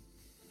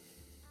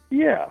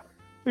 Yeah,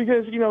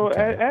 because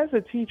Okay. as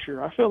a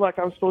teacher, I feel like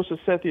I'm supposed to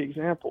set the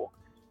example,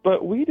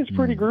 but weed is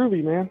pretty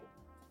groovy, man.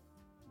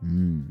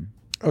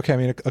 Okay, I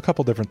mean, a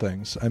couple different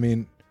things. I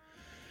mean,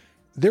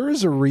 there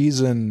is a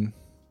reason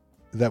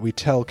that we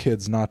tell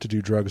kids not to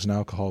do drugs and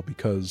alcohol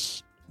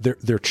because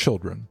they're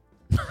children.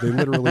 They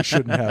literally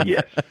shouldn't have.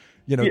 Yes.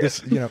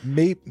 This.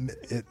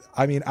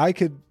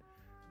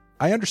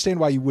 I understand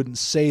why you wouldn't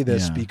say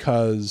this Yeah.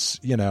 because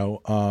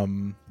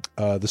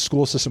the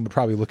school system would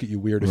probably look at you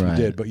weird if you Right.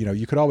 did. But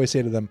you could always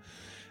say to them,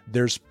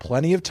 "There's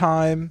plenty of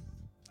time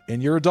in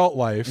your adult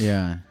life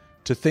Yeah.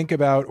 to think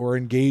about or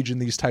engage in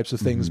these types of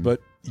things,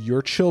 but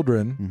you're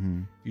children. Mm-hmm.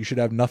 You should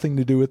have nothing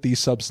to do with these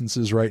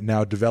substances right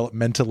now.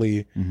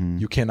 Developmentally,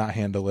 you cannot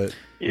handle it.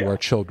 You Yeah. are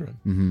children."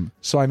 Mm-hmm.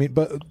 So,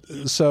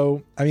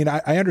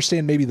 I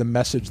understand maybe the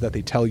message that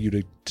they tell you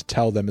to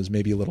tell them is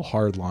maybe a little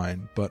hard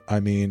line, but I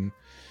mean,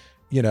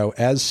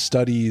 as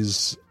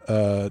studies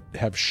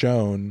have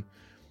shown,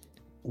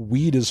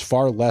 weed is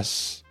far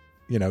less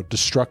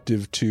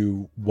destructive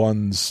to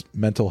one's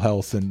mental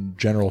health and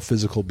general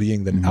physical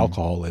being than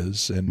alcohol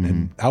is,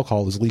 and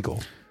alcohol is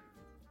legal.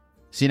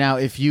 See, now,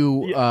 if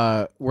you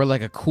were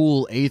like a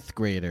cool 8th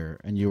grader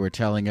and you were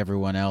telling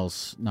everyone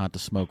else not to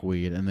smoke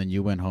weed and then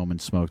you went home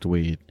and smoked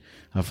weed,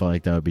 I feel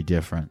like that would be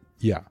different.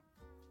 Yeah.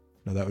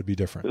 No, that would be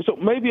different. So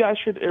maybe I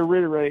should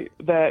reiterate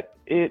that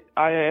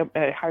I am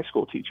a high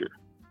school teacher.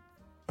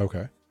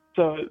 Okay.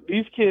 So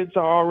these kids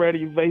are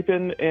already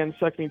vaping and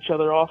sucking each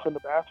other off in the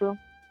bathroom.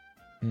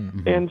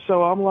 Mm. And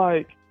so I'm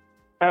like,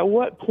 at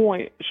what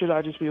point should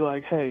I just be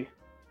like, hey,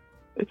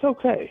 it's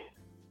okay?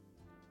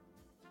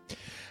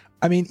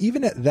 I mean,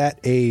 even at that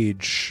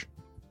age,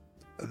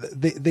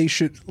 they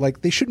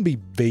shouldn't be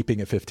vaping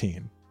at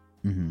 15.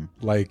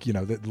 Mm-hmm.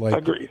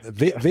 Agreed.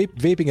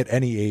 Vaping at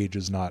any age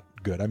is not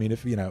good. I mean,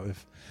 if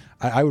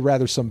I would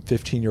rather some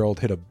 15-year-old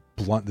hit a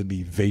blunt than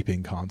be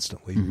vaping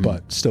constantly.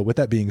 But still, with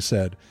that being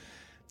said,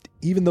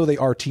 even though they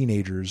are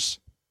teenagers,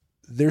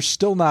 they're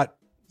still not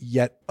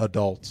yet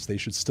adults. They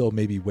should still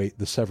maybe wait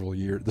the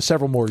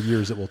several more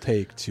years it will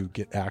take to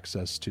get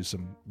access to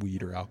some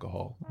weed or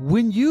alcohol.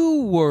 When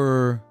you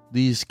were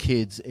these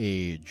kids'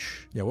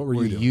 age, Yeah, what were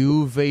were you doing?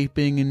 you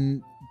vaping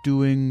and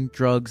doing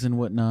drugs and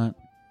whatnot?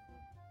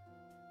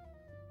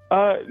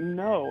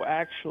 No,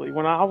 actually.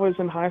 When I was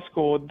in high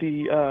school,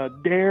 the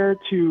Dare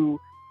to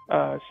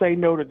Say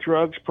No to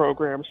Drugs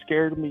program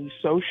scared me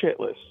so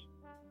shitless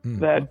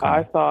that okay.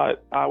 I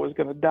thought I was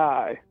going to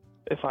die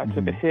if I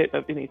took a hit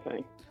of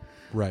anything.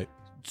 Right.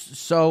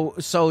 So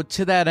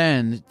to that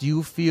end, do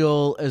you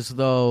feel as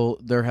though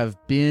there have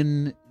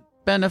been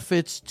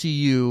benefits to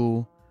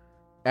you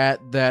at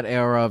that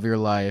era of your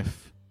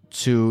life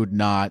to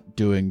not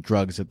doing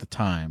drugs at the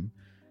time?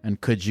 And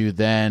could you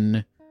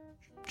then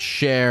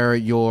share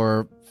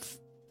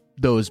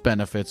those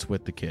benefits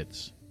with the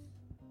kids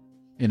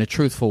in a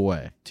truthful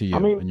way to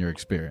you and your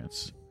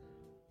experience?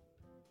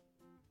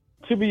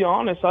 to be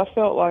honest, I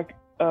felt like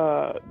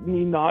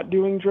me not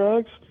doing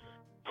drugs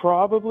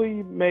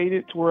probably made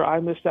it to where I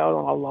missed out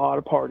on a lot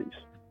of parties.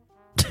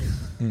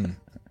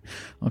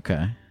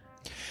 Okay.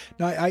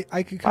 No,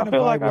 I could kind of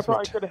feel vibe like I with probably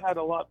what could have had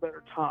a lot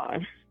better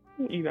time.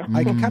 You know,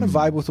 I can kind of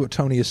vibe with what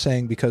Tony is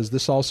saying, because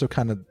this also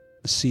kind of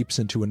seeps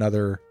into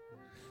another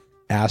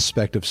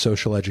aspect of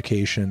social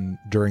education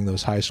during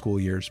those high school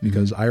years,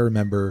 because I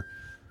remember,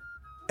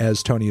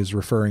 as Tony is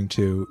referring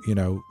to, you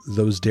know,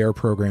 those DARE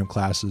program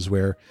classes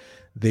where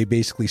they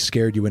basically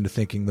scared you into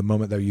thinking the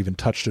moment that you even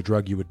touched a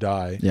drug, you would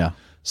die. Yeah.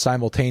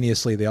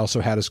 Simultaneously, they also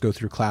had us go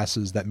through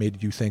classes that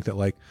made you think that,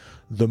 like,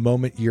 the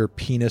moment your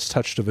penis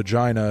touched a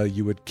vagina,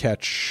 you would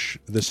catch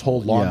this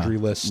whole laundry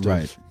list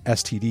of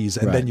STDs,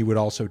 and then you would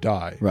also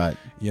die. Right.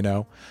 You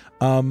know?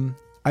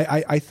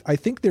 I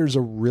think there's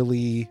a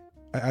really,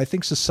 I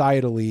think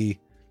societally,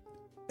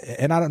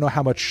 and I don't know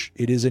how much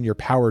it is in your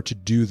power to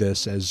do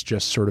this as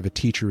just sort of a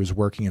teacher who's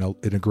working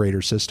in a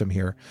greater system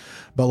here,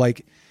 but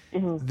like,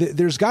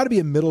 there's got to be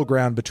a middle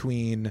ground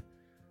between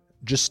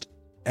just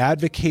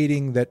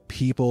advocating that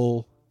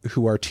people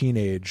who are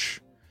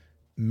teenage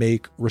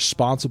make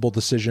responsible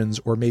decisions,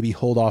 or maybe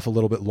hold off a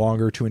little bit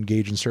longer to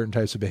engage in certain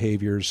types of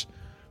behaviors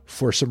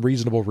for some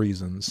reasonable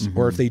reasons,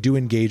 or if they do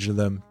engage in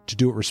them, to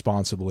do it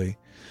responsibly.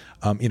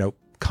 You know,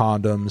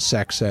 condoms,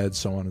 sex ed,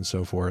 so on and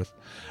so forth.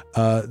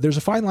 There's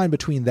a fine line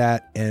between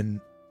that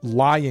and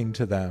lying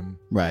to them,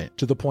 right,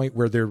 to the point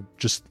where they're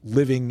just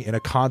living in a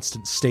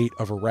constant state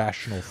of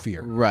irrational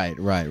fear. Right.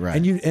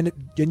 And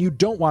you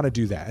don't want to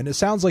do that. And it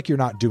sounds like you're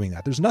not doing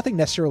that. There's nothing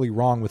necessarily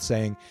wrong with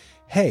saying,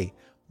 hey,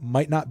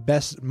 might not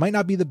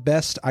be the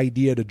best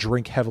idea to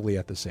drink heavily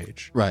at this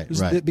age. Right.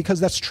 Because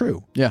that's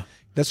true. Yeah.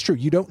 That's true.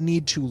 You don't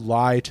need to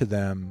lie to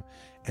them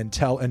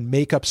and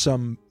make up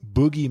some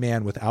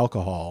boogeyman with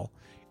alcohol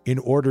in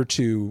order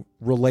to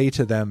relay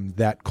to them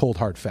that cold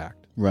hard fact.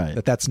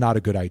 Right. That's not a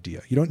good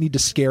idea. You don't need to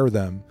scare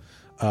them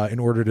in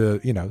order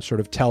to, you know, sort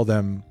of tell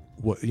them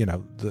what, you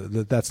know,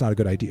 that's not a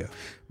good idea.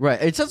 Right.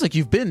 It sounds like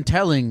you've been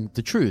telling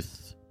the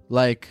truth.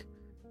 Like,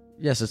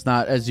 yes, it's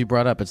not, as you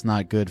brought up, it's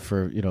not good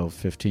for, you know,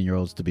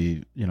 15-year-olds to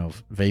be, you know,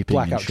 vaping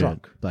blackout and shit.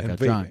 drunk. Blackout and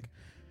drunk.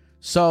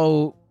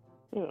 So,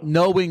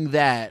 knowing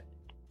that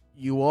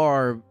you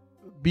are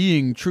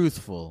being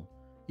truthful,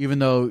 even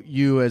though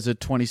you as a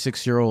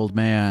 26-year-old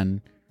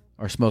man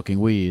are smoking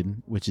weed,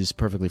 which is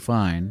perfectly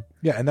fine.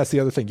 Yeah, and that's the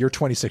other thing. You're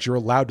 26. You're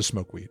allowed to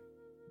smoke weed.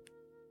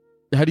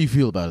 How do you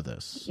feel about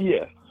this?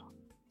 Yes.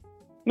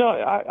 No,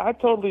 I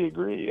totally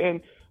agree. And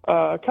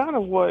kind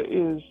of what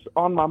is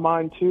on my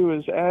mind, too,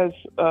 is as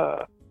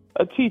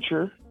a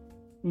teacher,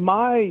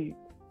 my,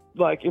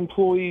 like,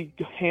 employee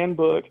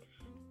handbook,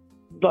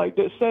 like,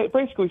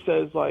 basically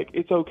says, like,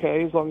 it's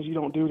okay as long as you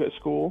don't do it at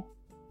school.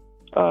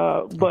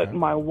 But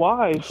my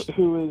wife,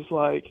 who is,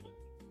 like,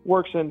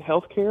 works in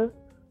healthcare,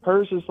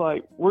 hers is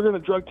like, we're going to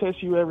drug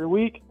test you every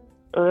week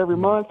or every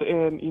month,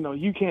 and, you know,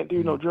 you can't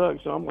do no drugs.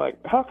 So I'm like,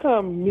 how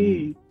come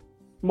me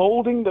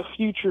molding the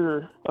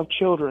future of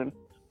children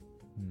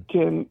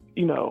can,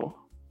 you know,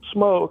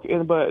 smoke,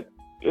 but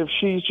if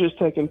she's just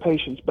taking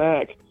patients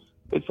back,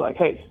 it's like,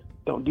 hey,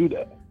 don't do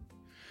that.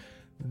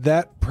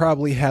 That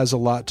probably has a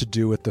lot to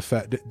do with the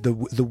fact the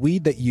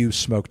weed that you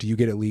smoke, do you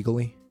get it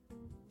legally?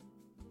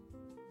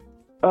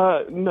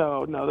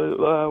 No.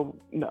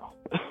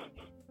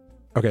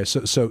 Okay,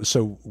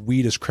 so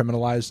weed is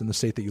criminalized in the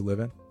state that you live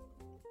in?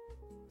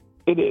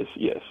 It is,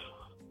 yes.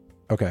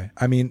 Okay.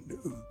 I mean,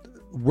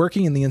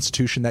 working in the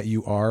institution that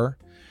you are,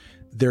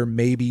 there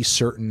may be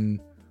certain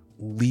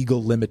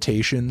legal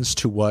limitations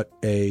to what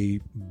a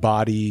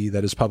body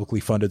that is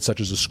publicly funded,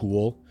 such as a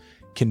school,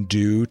 can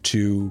do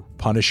to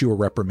punish you or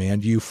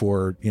reprimand you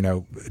for, you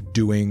know,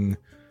 doing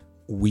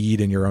weed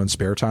in your own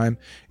spare time.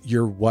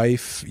 Your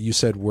wife, you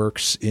said,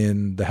 works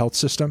in the health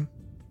system?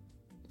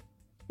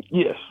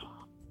 Yes.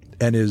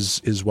 And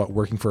is what,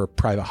 working for a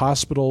private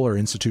hospital or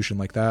institution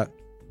like that?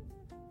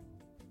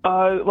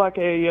 Like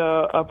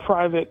a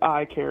private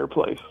eye care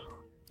place.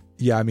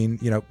 Yeah, I mean,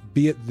 you know,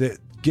 be it that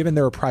given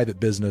they're a private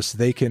business,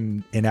 they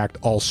can enact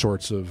all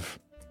sorts of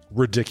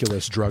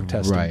ridiculous drug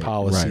testing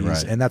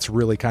policies, and that's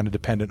really kind of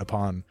dependent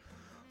upon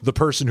the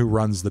person who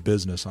runs the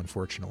business,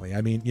 unfortunately. I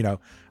mean, you know,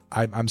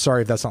 I'm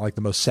sorry if that's not like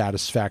the most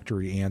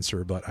satisfactory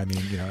answer, but I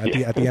mean, you know,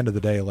 at the end of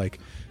the day, like,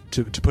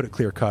 to put it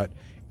clear cut,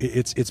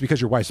 it's because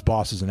your wife's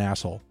boss is an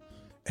asshole.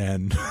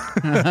 And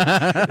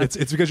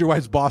it's because your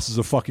wife's boss is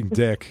a fucking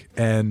dick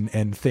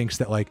and thinks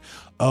that, like,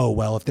 oh,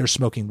 well, if they're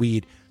smoking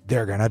weed,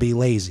 they're going to be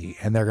lazy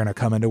and they're going to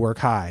come into work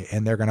high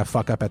and they're going to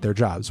fuck up at their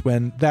jobs,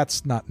 when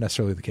that's not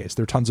necessarily the case.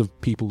 There are tons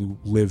of people who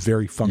live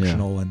very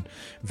functional and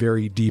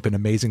very deep and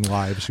amazing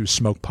lives who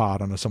smoke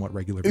pot on a somewhat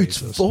regular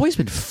basis. It's always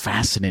been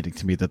fascinating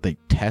to me that they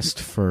test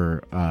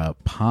for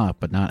pot,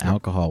 but not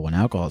alcohol, when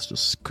alcohol is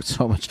just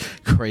so much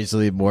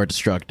crazily more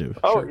destructive.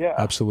 Oh, Sure, yeah.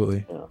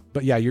 absolutely. Yeah.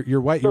 But yeah,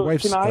 your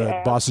wife's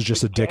boss is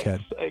just a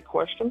dickhead. A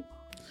question?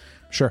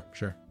 Sure.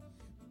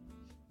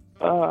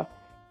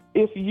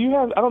 If you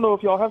have, I don't know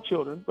if y'all have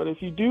children, but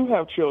if you do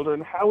have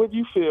children, how would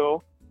you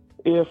feel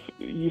if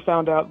you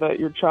found out that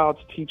your child's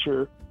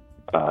teacher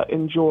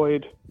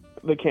enjoyed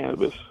the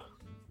cannabis.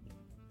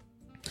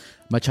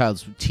 My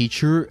child's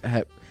teacher.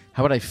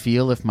 How would I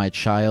feel if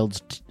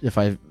if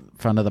I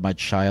found out that my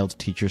child's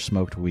teacher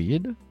smoked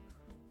weed?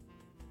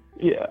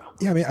 Yeah.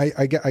 Yeah, I mean,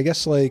 I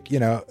guess like, you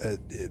know,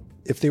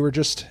 if they were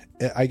just,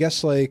 I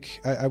guess like,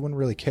 I wouldn't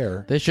really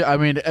care. They should. I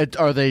mean,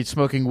 are they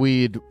smoking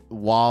weed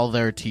while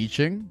they're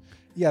teaching?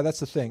 Yeah, that's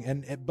the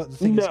thing. But the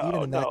thing is,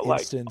 even in that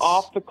instance, like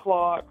off the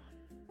clock.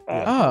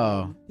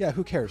 Oh, yeah.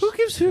 Who cares? Who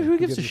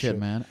gives a shit,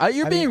 man?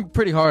 You're being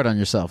pretty hard on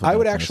yourself. I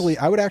would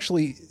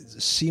actually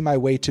see my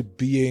way to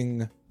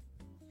being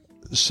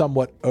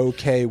somewhat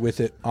okay with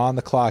it on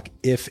the clock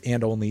if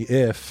and only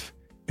if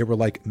it were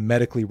like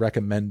medically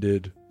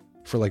recommended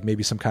for like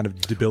maybe some kind of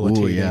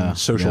debilitating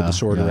social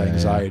disorder,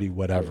 anxiety,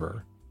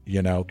 whatever,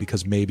 you know,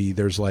 because maybe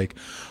there's like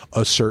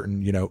a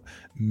certain, you know,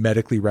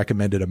 medically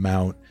recommended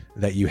amount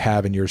that you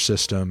have in your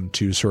system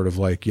to sort of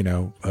like, you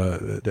know,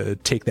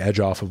 take the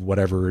edge off of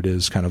whatever it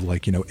is kind of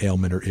like, you know,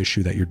 ailment or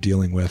issue that you're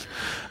dealing with.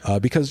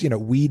 Because, you know,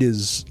 weed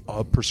is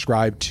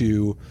prescribed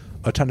to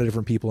a ton of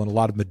different people in a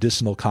lot of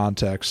medicinal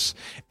contexts.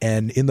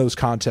 And in those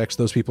contexts,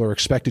 those people are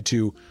expected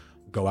to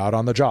go out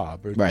on the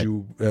job or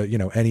do, you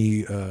know,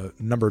 any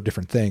number of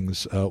different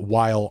things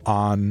while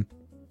on,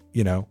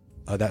 you know,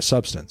 that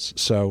substance.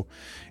 So,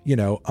 you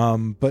know,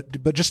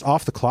 but just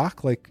off the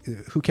clock, like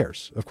who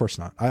cares? Of course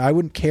not. I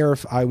wouldn't care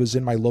if I was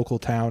in my local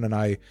town and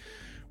I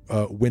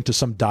went to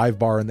some dive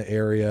bar in the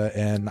area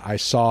and I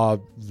saw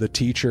the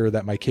teacher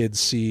that my kids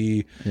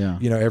see,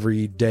 you know,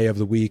 every day of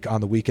the week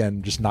on the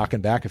weekend, just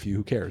knocking back a few.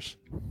 Who cares?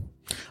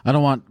 I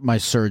don't want my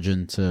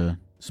surgeon to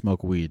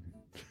smoke weed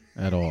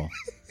at all.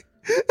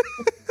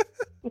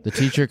 The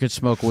teacher could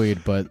smoke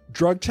weed, but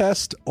drug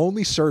test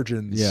only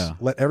surgeons. Yeah.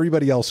 Let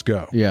everybody else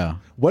go. Yeah.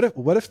 What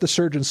if the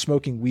surgeon's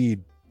smoking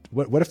weed?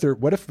 What if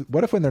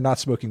when they're not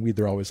smoking weed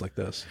they're always like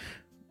this?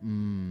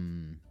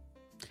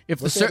 If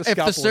the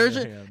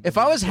surgeon, if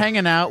I was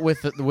hanging out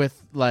with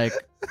like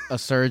a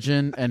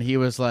surgeon and he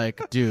was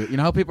like, dude, you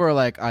know how people are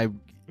like,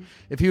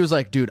 if he was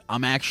like, dude,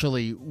 I'm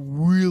actually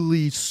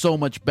really so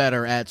much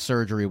better at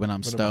surgery when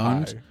I'm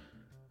stoned,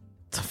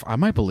 I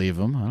might believe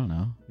him. I don't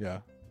know. Yeah.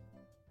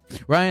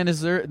 Ryan,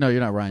 is there? No,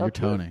 you're not Ryan. You're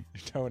Tony.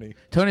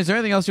 Tony, is there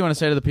anything else you want to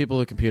say to the people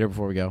at the computer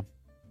before we go?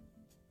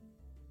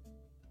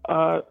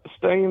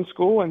 Stay in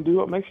school and do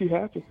what makes you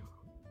happy.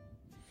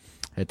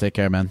 Hey, take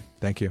care, man.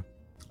 Thank you.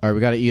 All right,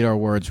 we got to eat our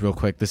words real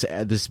quick. All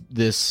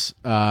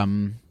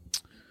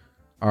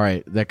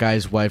right, that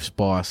guy's wife's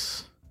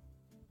boss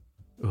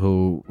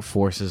who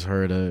forces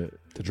her to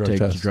take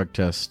the drug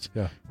test.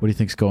 Yeah. What do you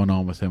think's going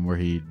on with him where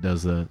he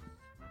does that?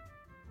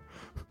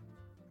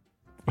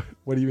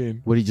 What do you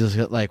mean? What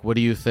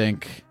do you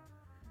think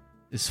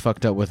is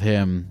fucked up with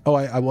him? Oh,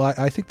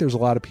 I think there's a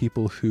lot of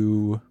people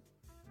who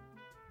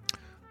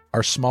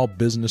are small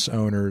business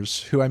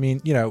owners who, I mean,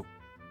 you know,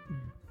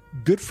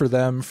 good for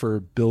them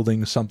for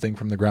building something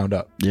from the ground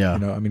up. Yeah. You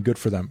know, I mean, good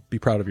for them. Be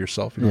proud of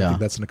yourself. You know, I think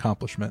that's an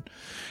accomplishment.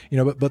 You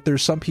know, but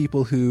there's some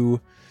people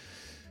who,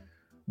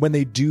 when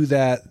they do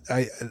that,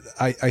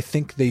 I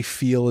think they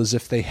feel as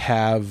if they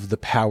have the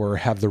power,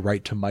 have the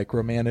right to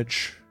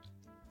micromanage,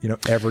 you know,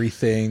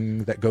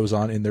 everything that goes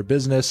on in their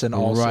business, and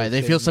also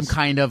they feel some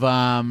kind of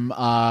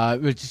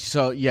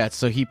so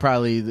he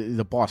probably,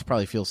 the boss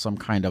probably feels some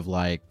kind of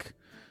like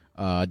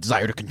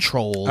desire to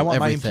control. I want everything.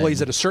 my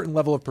employees at a certain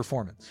level of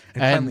performance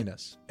and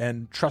cleanliness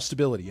and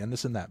trustability and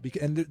this and that.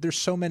 And there's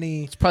so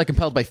many. It's probably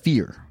compelled by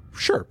fear.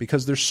 Sure,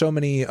 because there's so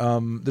many.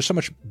 There's so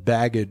much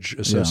baggage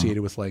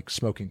associated with like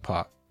smoking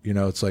pot. You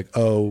know, it's like,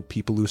 oh,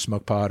 people who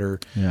smoke pot are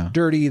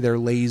dirty, they're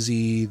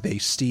lazy, they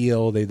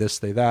steal, they this,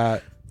 they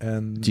that.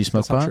 And do you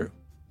smoke pot? True.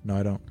 No,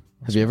 I don't.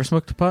 Have you ever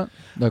smoked a pot?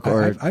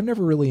 I've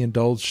never really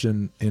indulged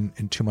in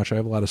too much. I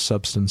have a lot of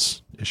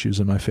substance issues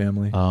in my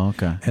family. Oh,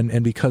 okay.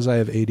 And because I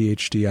have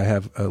ADHD, I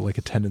have like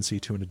a tendency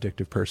to an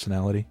addictive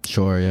personality.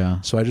 Sure, yeah.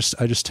 So I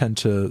just tend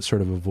to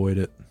sort of avoid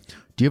it.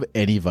 Do you have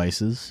any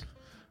vices?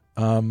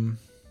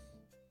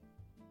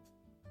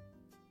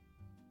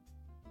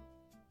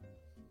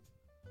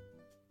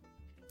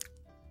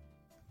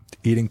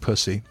 Eating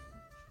pussy.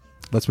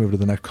 Let's move to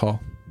the next call.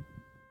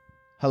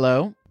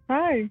 Hello?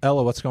 Hi.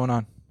 Ella, what's going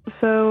on?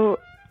 So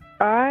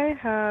I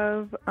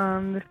have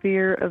the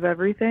fear of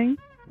everything.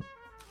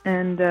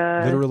 And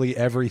literally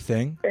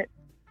everything?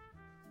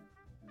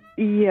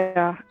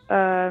 Yeah.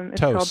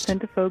 It's called Toast.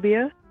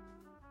 pentophobia.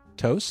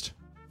 Toast?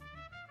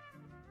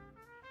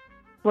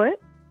 What?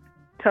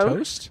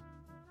 Toast?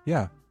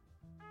 Yeah.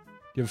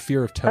 You have a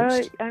fear of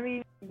toast? I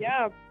mean,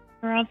 yeah.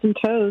 Around some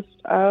toast,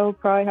 I'll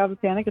probably have a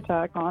panic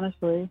attack,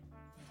 honestly.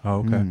 Oh,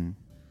 okay.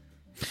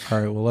 All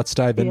right, well, let's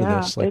dive into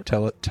this. Like,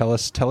 tell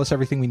us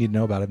everything we need to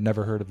know about it. I've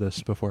never heard of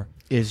this before.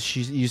 You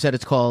said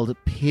it's called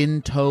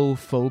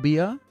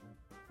pentophobia?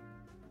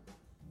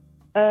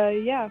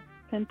 Yeah,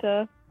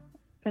 pinto,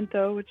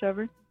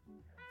 whichever.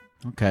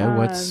 Okay,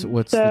 what's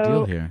the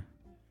deal here?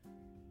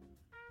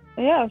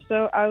 Yeah,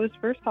 so I was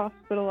first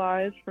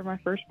hospitalized for my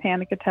first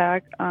panic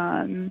attack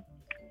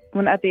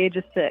when at the age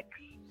of 6,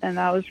 and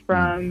that was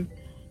from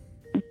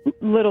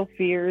little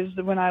fears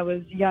when I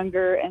was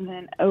younger, and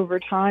then over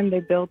time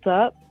they built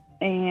up,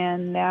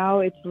 and now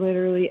it's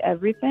literally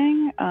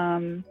everything.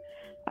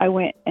 I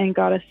went and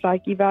got a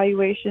psych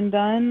evaluation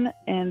done,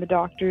 and the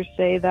doctors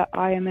say that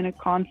I am in a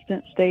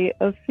constant state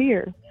of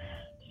fear.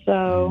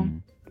 So,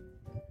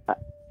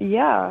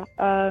 yeah.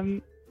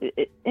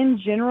 In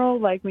general,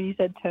 like when you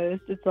said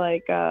toast, it's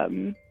like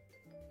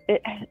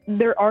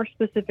there are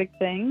specific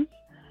things,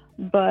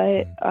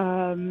 but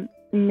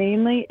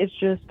mainly it's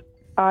just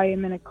I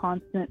am in a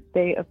constant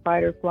state of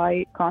fight or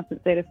flight,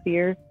 constant state of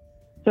fear.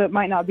 So it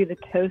might not be the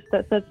toast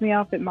that sets me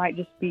off. It might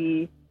just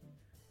be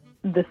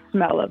the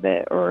smell of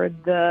it or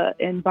the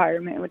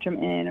environment in which I'm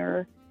in,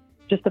 or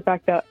just the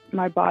fact that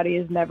my body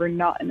is never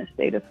not in a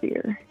state of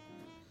fear.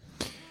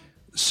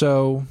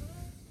 So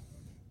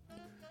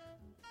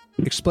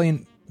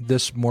explain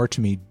this more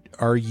to me.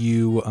 Are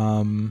you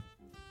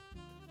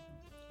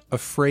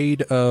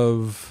afraid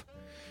of,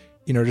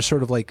 just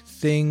sort of like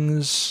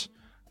things,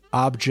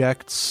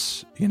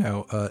 objects,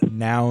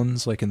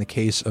 nouns, like in the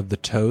case of the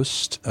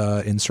toast,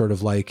 in sort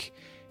of like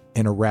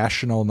an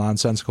irrational,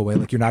 nonsensical way,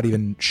 like you're not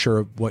even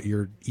sure what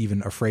you're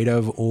even afraid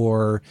of?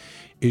 Or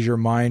is your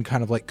mind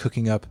kind of like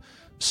cooking up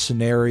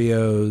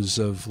scenarios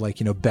of like,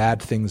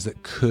 bad things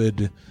that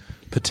could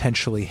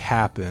potentially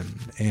happen?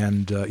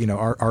 And,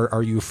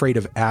 are you afraid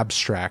of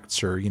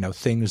abstracts or,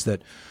 things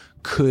that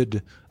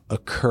could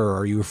occur?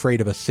 Are you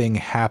afraid of a thing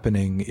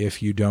happening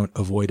if you don't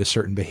avoid a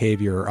certain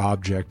behavior or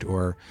object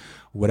or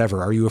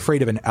whatever? Are you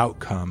afraid of an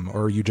outcome,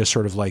 or are you just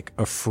sort of like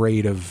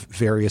afraid of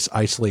various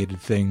isolated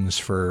things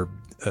for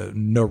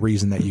no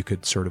reason that you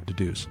could sort of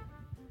deduce?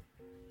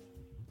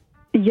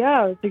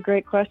 Yeah, it's a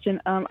great question.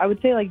 I would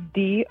say like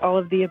all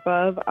of the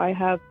above. I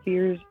have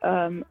fears,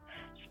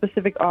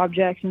 specific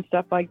objects and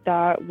stuff like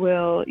that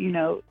will,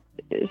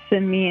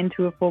 send me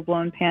into a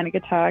full-blown panic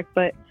attack.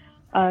 But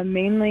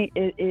mainly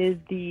it is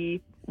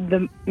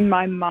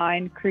my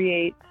mind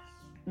creates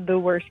the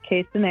worst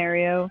case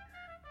scenario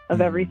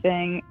of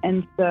everything.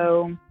 And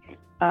so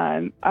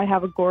I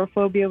have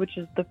agoraphobia, which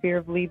is the fear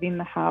of leaving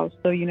the house.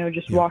 So,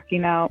 just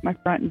walking out my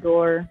front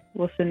door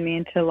will send me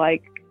into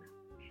like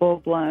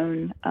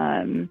full-blown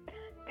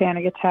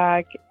panic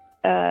attack.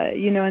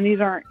 And these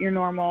aren't your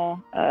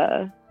normal,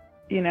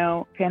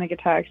 panic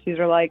attacks. These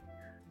are like,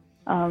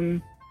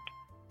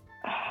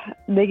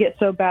 they get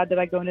so bad that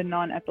I go into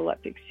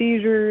non-epileptic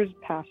seizures,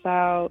 pass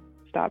out,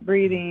 stop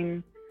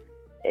breathing.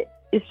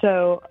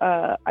 So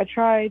I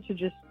try to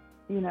just,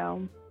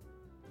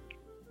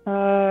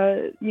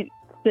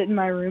 sit in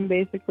my room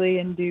basically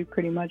and do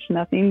pretty much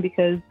nothing,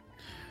 because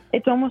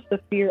it's almost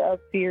the fear of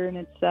fear in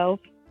itself.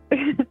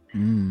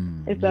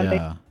 If that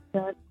makes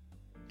sense.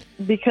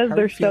 Because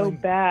they're so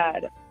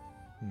bad.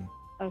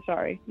 I'm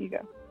sorry, you go.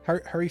 How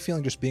are you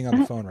feeling just being on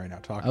the phone right now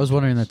talking? I was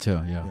wondering that too.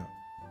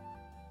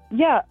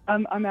 Yeah,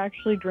 I'm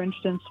actually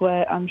drenched in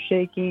sweat. I'm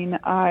shaking.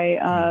 I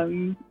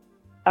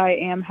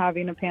am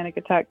having a panic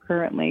attack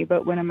currently,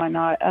 but when am I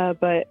not?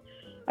 But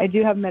I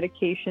do have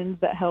medications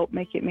that help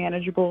make it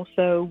manageable.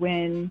 So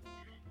when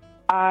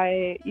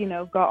I,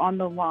 got on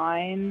the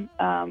line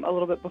a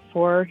little bit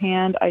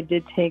beforehand, I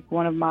did take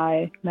one of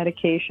my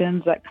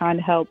medications that kind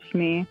of helps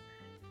me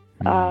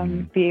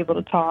be able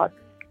to talk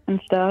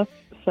and stuff.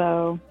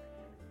 So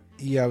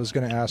yeah, I was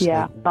going to ask,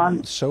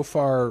 so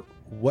far,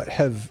 what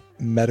have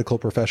medical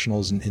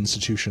professionals and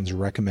institutions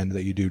recommend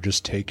that you do?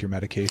 Just take your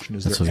medication?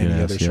 Is there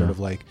any other sort of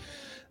like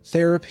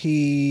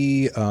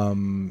therapy,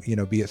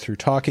 be it through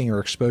talking or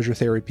exposure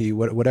therapy,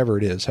 whatever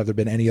it is? Have there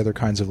been any other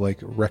kinds of like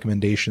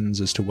recommendations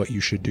as to what you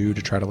should do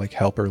to try to like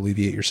help or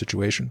alleviate your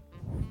situation?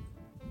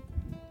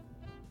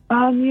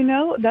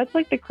 That's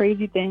like the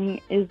crazy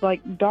thing is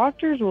like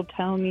doctors will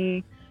tell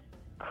me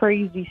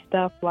crazy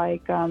stuff.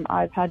 Like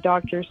I've had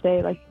doctors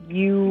say like,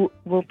 you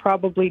will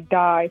probably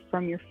die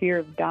from your fear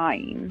of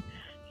dying.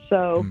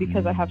 So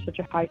because I have such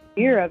a high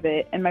fear of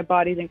it and my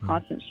body's in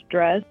constant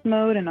stress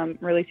mode and I'm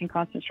releasing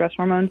constant stress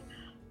hormones,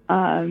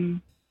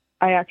 I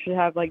actually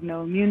have like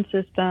no immune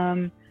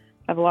system.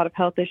 I have a lot of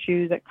health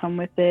issues that come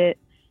with it.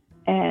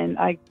 And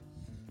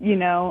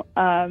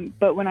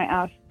but when I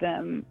ask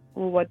them,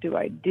 well, what do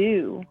I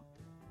do?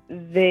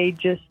 They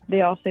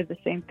all say the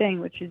same thing,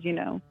 which is,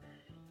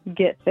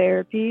 get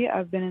therapy.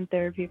 I've been in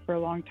therapy for a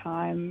long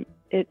time.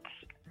 It's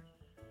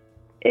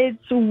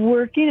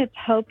working. It's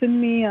helping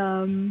me,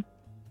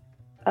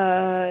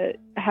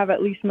 have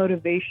at least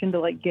motivation to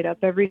like get up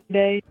every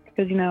day,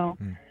 because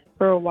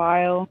for a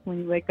while when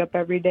you wake up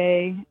every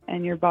day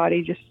and your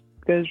body just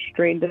goes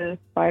straight into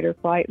fight or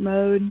flight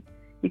mode,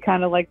 you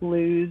kind of like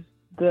lose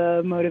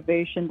the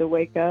motivation to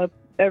wake up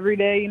every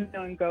day,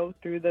 and go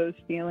through those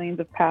feelings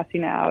of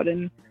passing out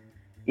and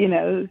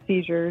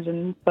seizures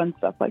and fun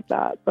stuff like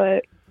that.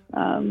 But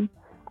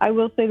I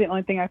will say the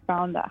only thing I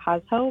found that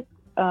has helped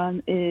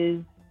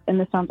is, and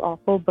this sounds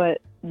awful,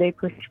 but they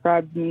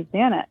prescribed me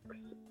Xanax.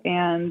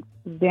 And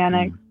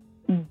Xanax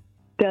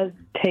does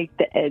take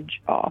the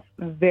edge off,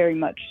 very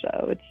much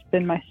so. It's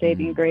been my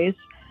saving grace.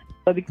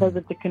 But because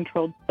it's a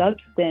controlled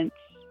substance,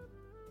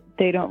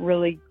 they don't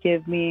really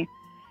give me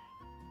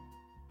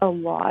a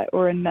lot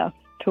or enough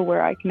to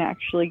where I can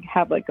actually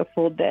have like a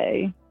full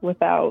day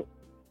without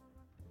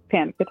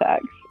panic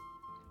attacks.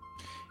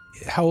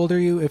 How old are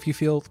you, if you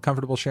feel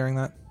comfortable sharing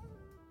that?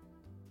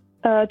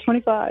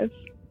 25.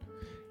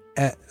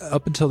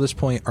 Up until this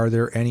point, are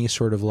there any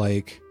sort of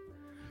like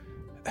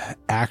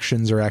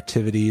actions or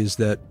activities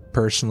that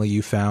personally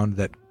you found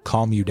that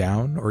calm you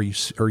down, or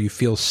you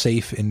feel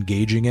safe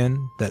engaging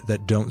in,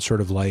 that don't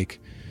sort of like,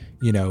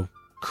 you know,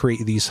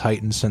 create these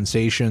heightened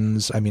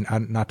sensations? I mean,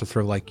 not to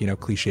throw like, you know,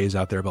 cliches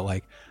out there, but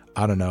like,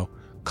 I don't know,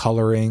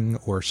 coloring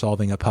or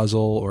solving a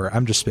puzzle, or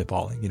I'm just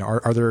spitballing, you know,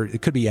 are there,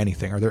 it could be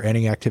anything. Are there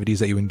any activities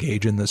that you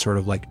engage in that sort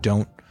of like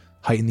don't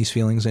heighten these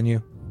feelings in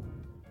you?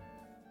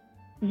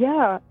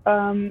 Yeah,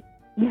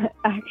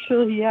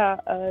 actually, yeah,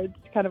 it's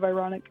kind of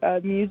ironic,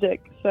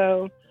 music.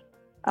 So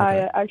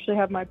I actually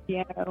have my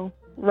piano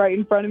right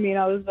in front of me, and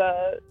I was,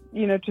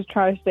 you know, just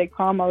trying to stay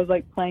calm. I was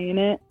like playing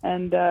it,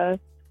 and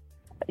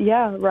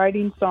yeah,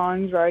 writing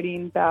songs,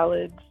 writing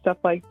ballads, stuff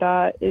like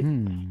that.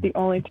 It's the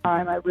only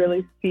time I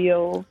really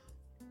feel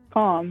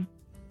calm.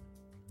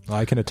 Well,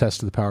 I can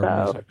attest to the power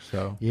of music.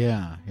 So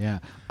yeah.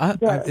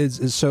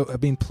 So I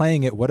mean,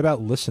 playing it. What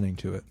about listening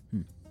to it?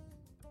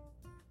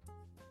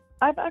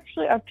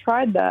 I've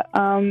tried that.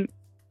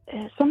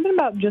 Something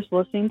about just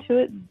listening to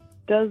it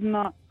does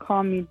not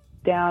calm me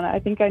down. I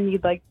think I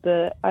need like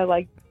the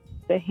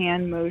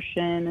hand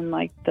motion and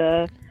like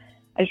I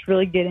just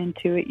really get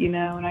into it, you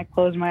know, and I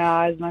close my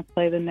eyes and I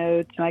play the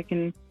notes and I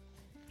can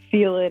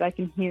feel it, I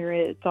can hear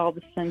it. It's all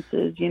the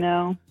senses, you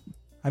know.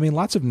 I mean,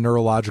 lots of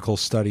neurological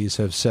studies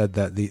have said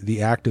that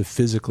the act of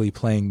physically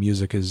playing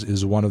music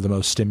is one of the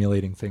most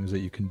stimulating things that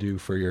you can do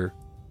for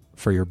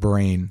your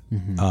brain.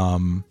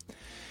 Mm-hmm.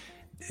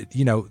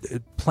 You know,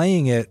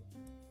 playing it,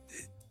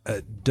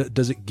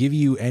 does it give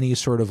you any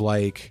sort of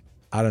like,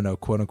 I don't know,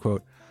 quote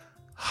unquote,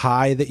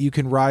 high that you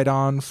can ride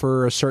on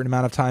for a certain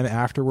amount of time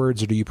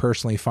afterwards? Or do you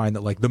personally find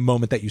that like the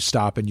moment that you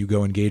stop and you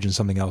go engage in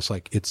something else,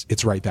 like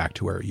it's right back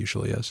to where it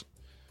usually is?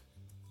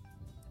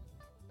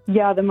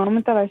 Yeah, the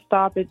moment that I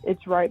stop,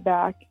 it's right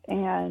back.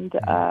 And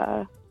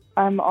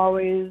I'm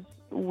always,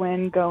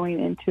 when going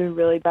into a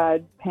really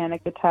bad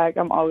panic attack,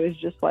 I'm always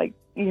just like,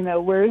 you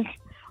know,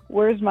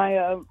 where's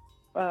my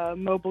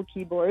mobile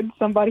keyboard?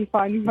 Somebody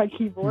find me my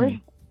keyboard.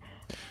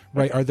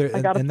 Right. Are there,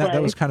 and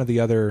that was kind of the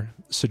other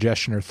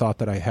suggestion or thought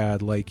that I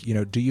had, like, you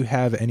know, do you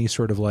have any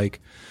sort of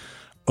like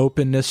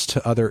openness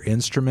to other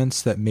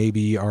instruments that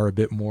maybe are a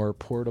bit more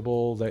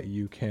portable that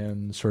you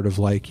can sort of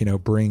like, you know,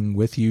 bring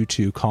with you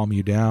to calm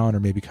you down, or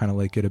maybe kind of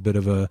like get a bit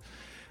of a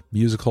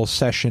musical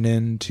session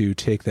in to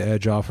take the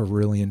edge off of a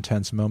really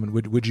intense moment?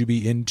 Would you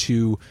be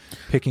into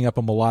picking up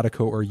a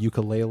melodica or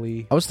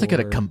ukulele? I was thinking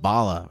a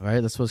Kambala,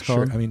 right? That's what it's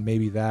called. Sure. I mean,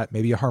 maybe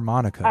a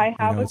harmonica. I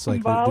have a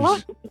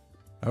Kambala.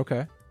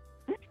 Okay.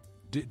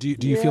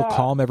 Do you feel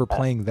calm ever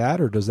playing that,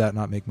 or does that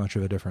not make much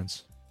of a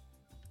difference?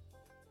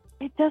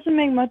 It doesn't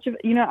make much of,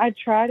 you know, I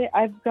tried it.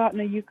 I've gotten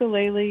a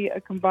ukulele,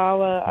 a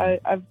Kambala.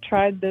 I've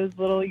tried those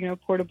little, you know,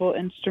 portable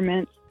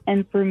instruments.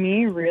 And for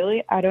me,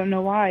 really, I don't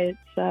know why.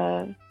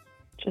 It's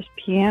just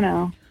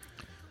piano.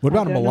 What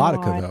about a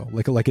melodica,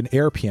 though? Like an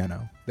air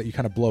piano that you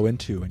kind of blow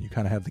into and you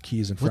kind of have the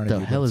keys in front of you.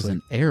 What the hell is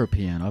an air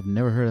piano? I've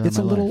never heard of that. It's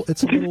a little.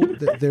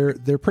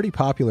 They're pretty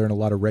popular in a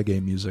lot of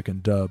reggae music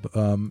and dub.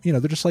 You know,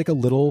 they're just like a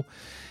little.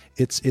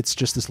 It's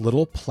just this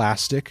little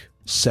plastic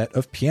set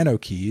of piano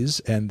keys,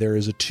 and there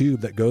is a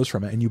tube that goes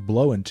from it, and you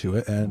blow into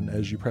it, and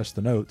as you press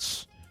the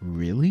notes.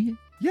 Really?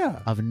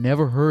 Yeah. I've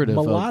never heard of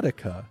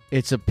melodica.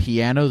 It's a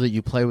piano that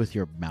you play with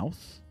your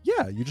mouth?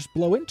 Yeah, you just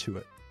blow into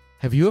it.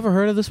 Have you ever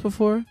heard of this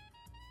before?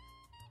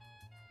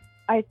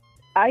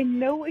 I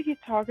know what he's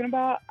talking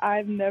about.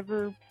 I've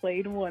never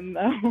played one,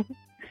 though.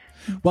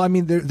 Well, I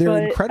mean, they're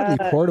incredibly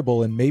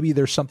portable, and maybe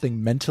there's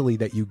something mentally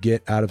that you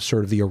get out of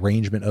sort of the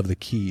arrangement of the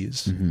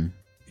keys. Mm-hmm.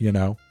 You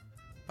know?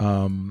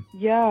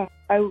 Yeah,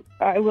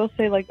 I will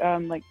say like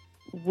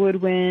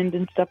woodwind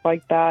and stuff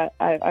like that.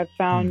 I've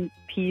found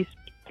peace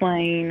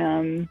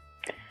playing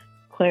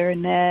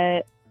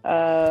clarinet.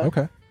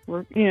 Okay.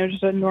 You know,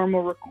 just a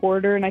normal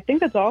recorder, and I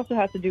think that's also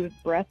has to do with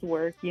breath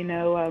work. You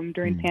know,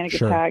 during panic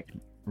attacks.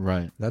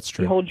 Right, that's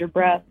true. You hold your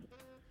breath.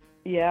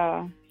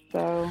 Yeah,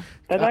 so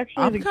that's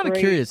actually. I'm kind of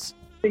curious.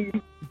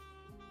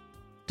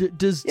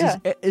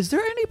 Is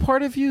there any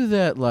part of you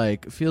that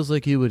like feels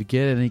like you would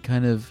get any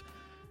kind of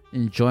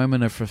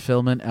enjoyment or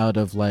fulfillment out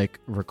of like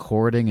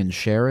recording and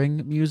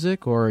sharing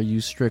music, or are you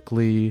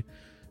strictly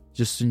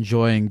just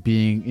enjoying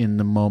being in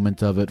the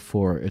moment of it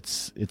for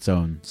its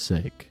own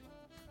sake?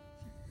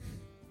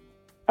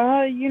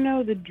 You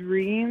know, the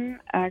dream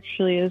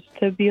actually is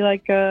to be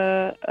like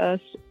a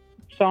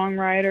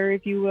songwriter,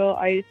 if you will.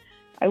 I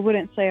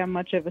wouldn't say I'm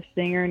much of a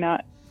singer.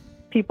 Not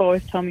people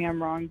always tell me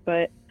I'm wrong,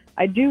 but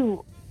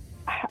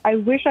I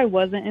wish I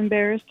wasn't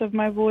embarrassed of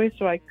my voice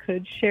so I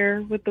could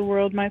share with the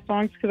world my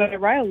songs, because I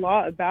write a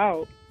lot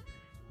about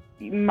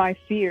my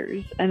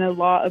fears and a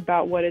lot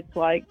about what it's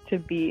like to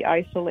be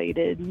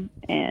isolated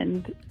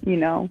and, you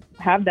know,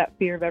 have that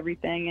fear of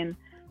everything. And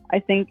I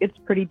think it's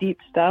pretty deep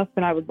stuff,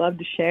 and I would love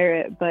to share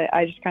it, but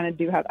I just kind of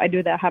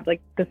have like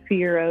the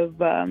fear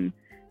of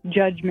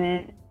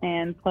judgment,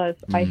 and plus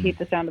I hate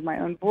the sound of my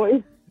own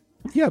voice.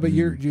 Yeah, but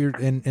you're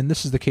and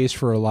this is the case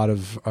for a lot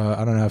of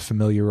I don't know how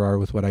familiar you are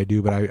with what I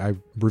do, but I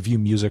review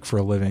music for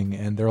a living,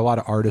 and there are a lot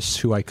of artists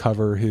who I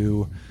cover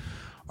who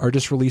are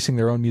just releasing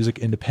their own music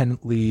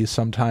independently,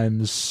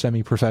 sometimes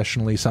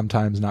semi-professionally,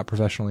 sometimes not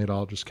professionally at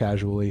all, just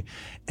casually,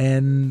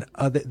 and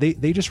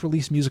they just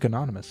release music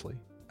anonymously.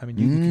 I mean,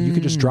 you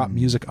could just drop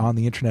music on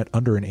the internet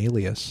under an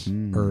alias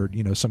or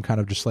some kind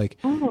of just like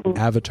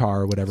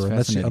avatar or whatever,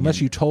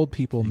 unless you told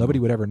people, nobody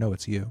would ever know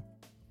it's you.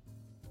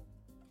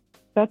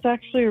 That's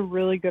actually a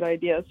really good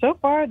idea. So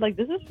far, like,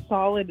 this is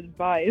solid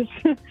advice.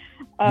 You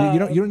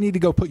don't need to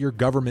go put your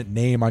government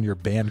name on your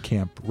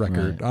Bandcamp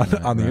record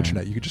on the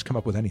internet. You could just come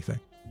up with anything.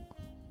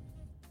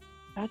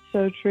 That's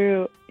so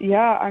true.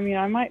 Yeah, I mean,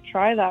 I might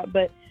try that,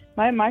 but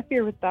my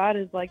fear with that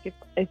is like if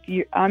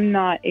I'm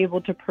not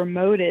able to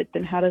promote it,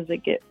 then how does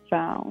it get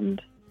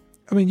found?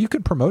 I mean, you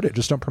could promote it,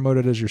 just don't promote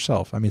it as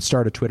yourself. I mean,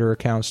 start a Twitter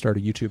account, start a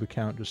YouTube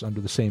account, just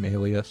under the same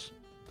alias,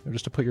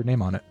 just to put your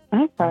name on it.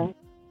 Okay.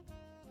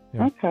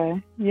 Yeah.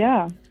 Okay.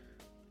 Yeah.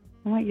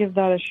 I might give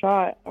that a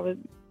shot.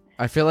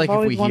 I feel like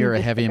if we hear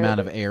a heavy amount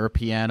of air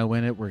piano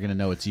in it, we're gonna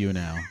know it's you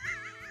now.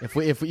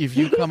 If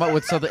you come up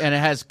with something and it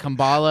has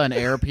Kambala and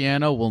air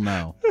piano, we'll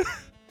know.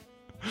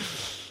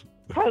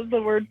 Has the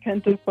word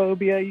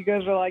pentaphobia? You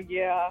guys are like,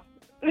 yeah,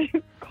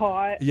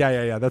 caught.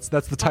 Yeah. That's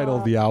the title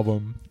of the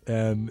album,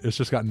 and it's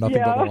just got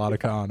nothing but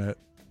melodica on it.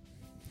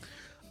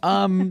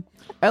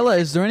 Ella,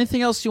 is there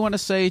anything else you want to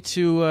say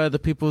to the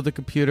people of the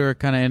computer?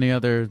 Kind of any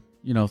other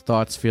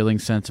thoughts,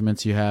 feelings,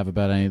 sentiments you have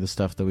about any of the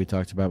stuff that we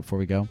talked about before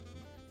we go?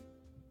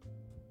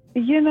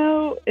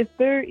 If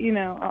there,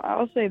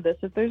 I'll say this: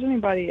 if there's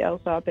anybody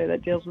else out there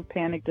that deals with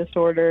panic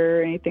disorder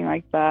or anything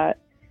like that,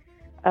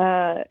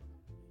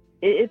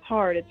 it's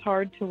hard. It's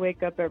hard to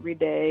wake up every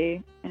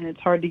day, and it's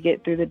hard to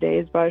get through the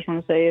days. But I just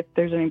want to say, if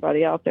there's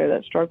anybody out there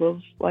that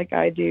struggles like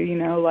I do,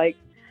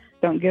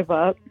 don't give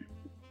up,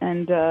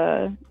 and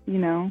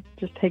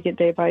just take it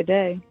day by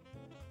day.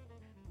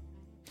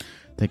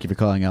 Thank you for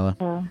calling,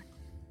 Ella.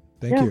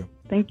 Thank you.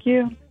 Thank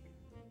you.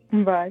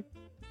 Bye.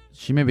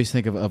 She made me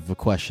think of a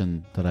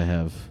question that I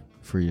have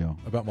for you.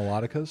 About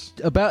melodicas?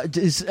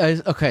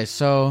 Okay,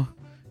 so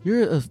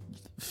you're a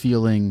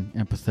feeling,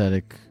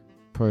 empathetic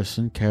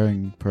person,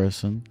 caring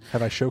person.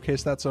 Have I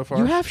showcased that so far?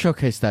 You have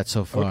showcased that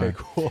so far. Okay,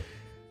 cool.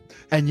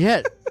 And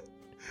yet,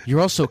 you're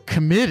also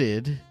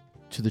committed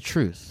to the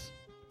truth.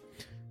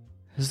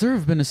 Has there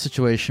ever been a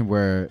situation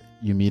where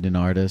you meet an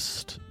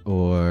artist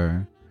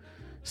or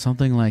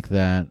something like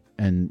that,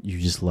 and you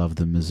just love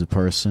them as a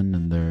person,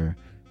 and they're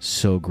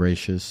so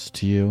gracious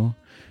to you,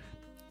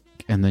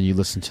 and then you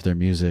listen to their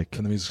music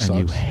and the music and sucks.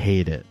 You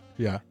hate it,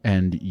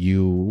 and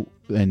you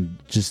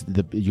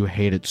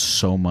hate it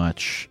so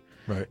much,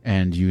 right?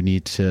 And you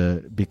need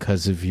to,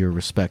 because of your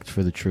respect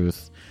for the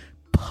truth,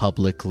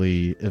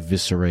 publicly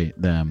eviscerate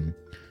them.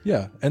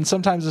 Yeah, and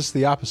sometimes it's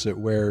the opposite,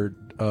 where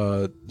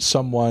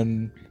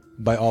someone,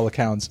 by all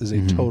accounts, is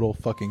a total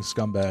fucking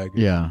scumbag.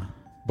 Yeah,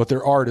 but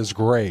their art is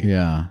great.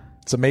 Yeah.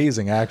 It's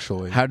amazing,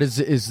 actually. How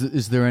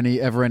is there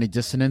ever any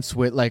dissonance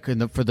with, like,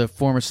 for the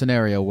former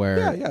scenario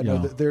where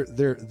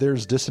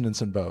there's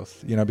dissonance in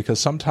both, because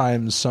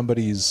sometimes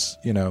somebody's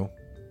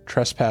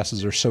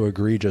trespasses are so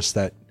egregious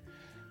that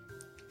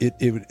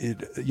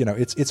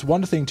it's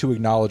one thing to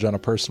acknowledge on a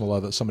personal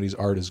level that somebody's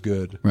art is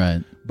good,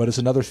 right? But it's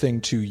another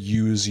thing to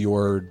use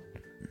your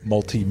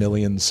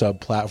multi-million sub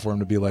platform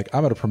to be like,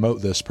 I'm going to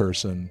promote this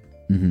person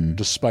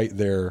despite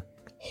their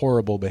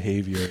horrible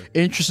behavior.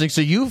 Interesting. So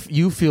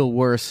you feel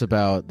worse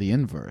about the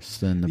inverse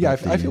than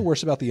I feel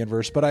worse about the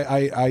inverse, but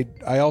I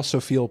also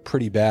feel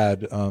pretty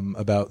bad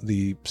about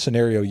the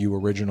scenario you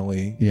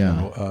originally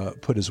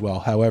put as well.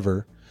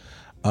 However,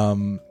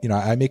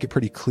 I make it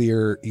pretty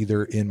clear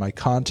either in my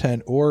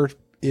content or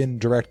in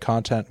direct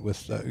contact with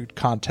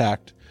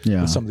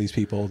some of these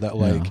people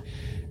that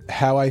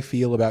how I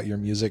feel about your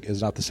music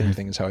is not the same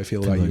thing as how I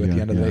feel about you. At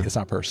the end of the day, it's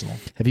not personal.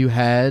 Have you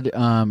had,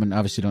 and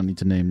obviously you don't need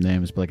to name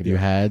names, but have you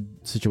had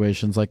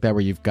situations like that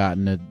where you've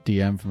gotten a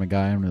DM from a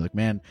guy and you're like,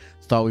 man,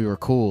 thought we were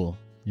cool,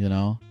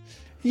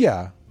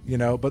 Yeah.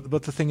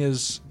 But the thing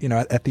is,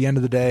 at the end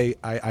of the day,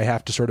 I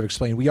have to sort of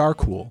explain we are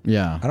cool.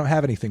 Yeah. I don't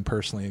have anything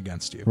personally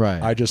against you.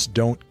 Right. I just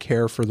don't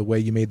care for the way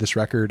you made this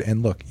record.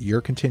 And look,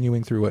 you're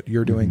continuing through what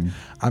you're doing.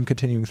 I'm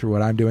continuing through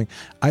what I'm doing.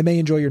 I may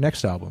enjoy your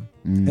next album.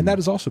 And that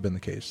has also been the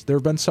case. There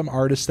have been some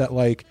artists that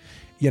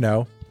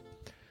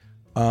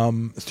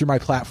through my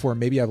platform,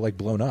 maybe I've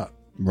blown up.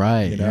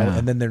 Right.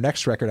 And then their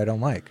next record I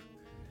don't like.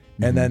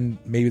 And then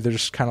maybe they're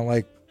just kind of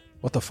like,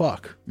 what the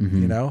fuck?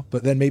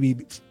 But then maybe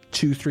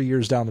 2-3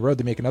 years down the road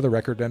they make another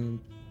record and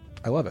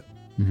I love it.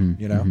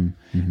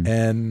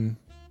 And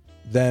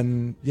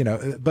then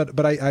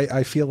but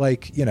I feel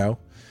like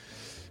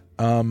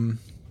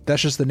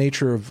that's just the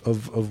nature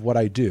of what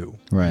I do,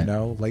 right?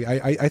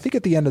 I think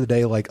at the end of the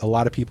day, a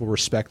lot of people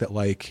respect that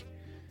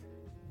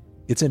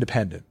it's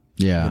independent.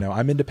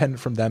 I'm independent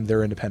from them,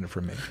 they're independent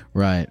from me.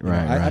 Right.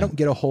 I don't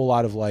get a whole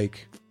lot of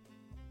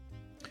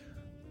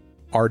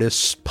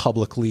artists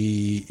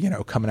publicly,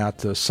 coming out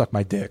to suck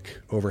my dick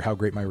over how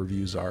great my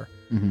reviews are.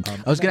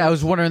 I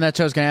was wondering that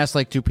too. I was gonna ask,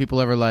 like, do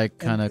people ever like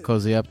kind of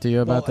cozy up to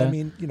you about that? I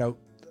mean,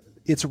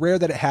 it's rare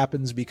that it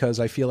happens because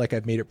I feel like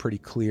I've made it pretty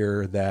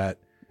clear that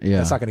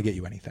that's not going to get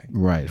you anything.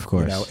 Right, of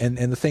course. And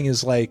the thing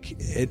is, like,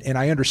 and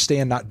I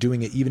understand not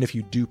doing it, even if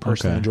you do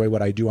personally enjoy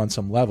what I do on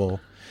some level,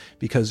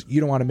 because you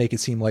don't want to make it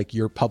seem like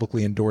you're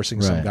publicly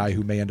endorsing some guy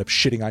who may end up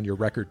shitting on your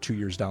record 2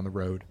 years down the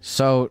road.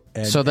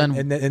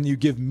 And you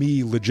give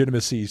me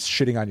legitimacy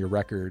shitting on your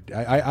record.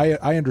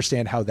 I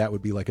understand how that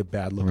would be like a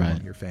bad look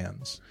among your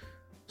fans.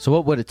 So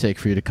what would it take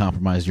for you to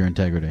compromise your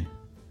integrity?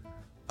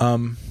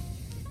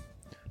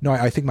 No,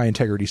 I think my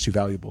integrity is too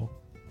valuable,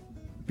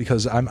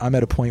 because I'm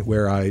at a point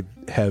where I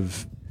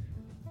have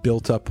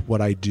built up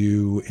what I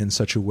do in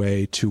such a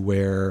way to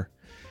where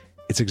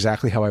it's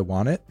exactly how I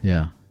want it.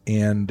 Yeah.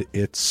 And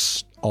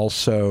it's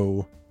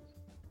also,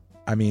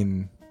 I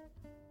mean,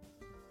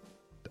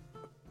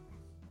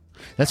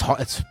 that's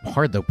hard. It's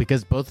hard though,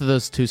 because both of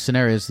those two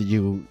scenarios that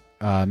you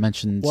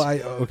mentioned. Well, I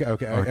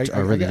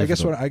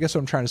guess what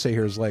I'm trying to say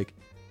here is, like,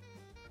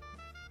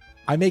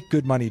 I make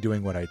good money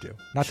doing what I do,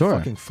 not to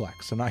fucking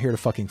flex. I'm not here to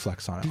fucking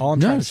flex on it. All I'm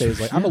trying to say is,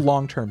 like, I'm a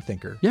long-term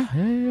thinker.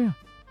 Yeah.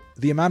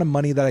 The amount of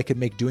money that I could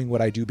make doing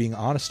what I do, being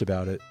honest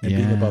about it and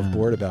being above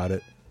board about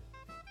it,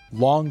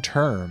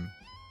 long-term,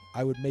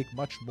 I would make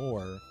much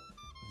more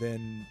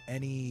than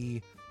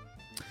any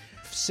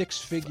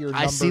six-figure number.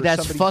 I see,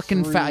 that's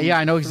fucking yeah,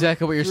 I know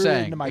exactly what you're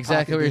saying.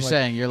 Exactly what you're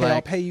saying. You're like,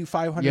 I'll pay you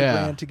 $500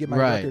 grand to get my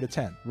record to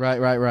 10.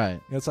 Right.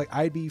 It's like,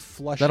 I'd be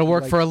flush. That'll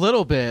work for a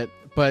little bit,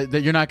 but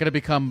you're not going to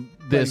become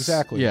this.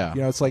 Exactly. Yeah.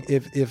 It's like,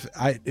 if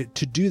I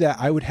to do that,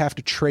 I would have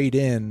to trade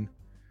in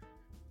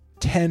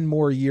 10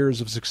 more years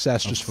of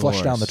success just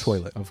flush down the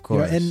toilet. Of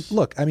course. And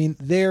look, I mean,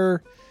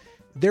 there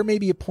may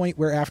be a point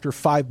where after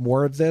 5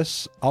 more of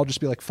this, I'll just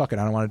be like, fuck it,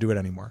 I don't want to do it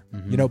anymore.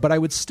 But I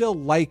would still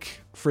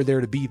like for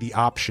there to be the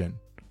option.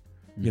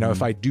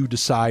 If I do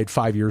decide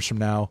 5 years from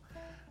now,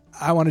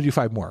 I want to do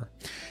 5 more.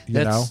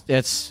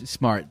 That's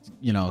smart,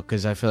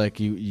 because I feel like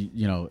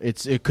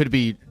it could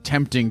be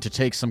tempting to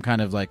take some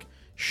kind of like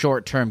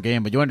short-term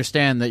game, but you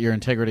understand that your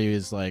integrity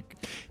is like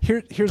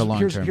here's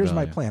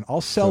my plan.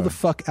 I'll sell the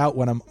fuck out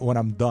when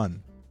I'm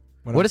done.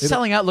 What does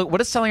selling out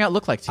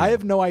look like to you? I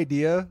have no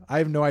idea.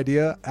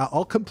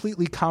 I'll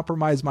completely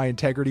compromise my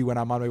integrity when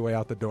I'm on my way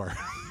out the door.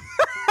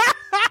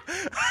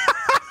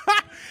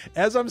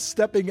 As I'm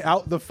stepping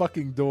out the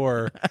fucking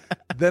door,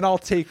 then I'll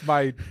take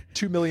my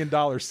 $2 million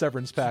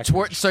severance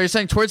package. So you're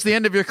saying towards the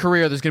end of your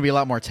career, there's going to be a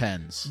lot more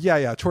 10s.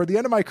 Yeah. Toward the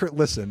end of my career,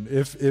 listen,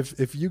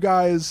 if you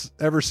guys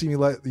ever see me,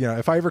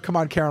 if I ever come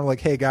on camera,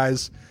 like, hey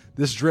guys,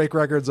 this Drake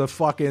record's a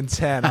fucking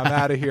 10. I'm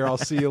out of here. I'll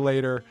see you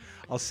later.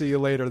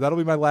 That'll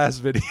be my last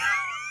video.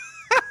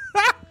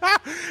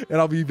 And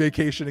I'll be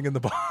vacationing in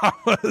the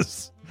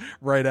Bahamas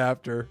right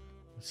after.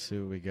 Let's see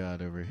what we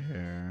got over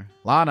here.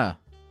 Lana.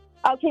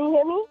 Oh, can you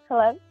hear me?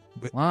 Hello?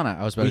 Lana,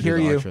 I was about to do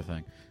the Archer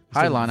thing.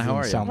 Hi, Lana. How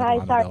are you?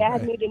 Hi, sorry, I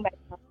had muted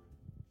myself.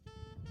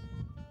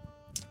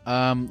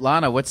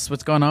 Lana, what's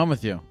going on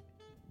with you?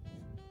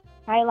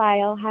 Hi,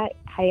 Lyle. Hi,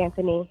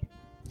 Anthony.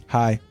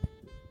 Hi.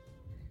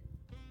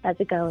 How's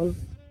it going?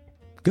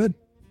 Good.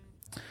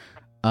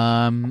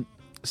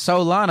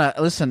 So Lana,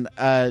 listen,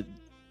 do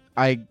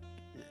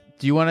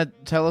you want to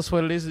tell us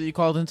what it is that you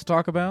called in to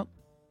talk about?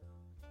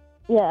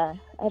 Yeah,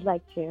 I'd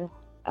like to.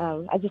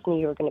 I just knew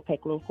you were going to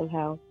pick me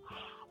somehow.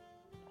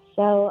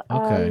 So,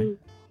 okay.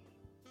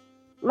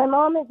 My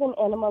mom is an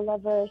animal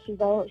lover. She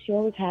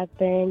always has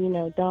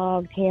been,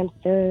 dogs,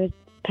 hamsters,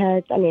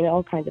 pets. I mean,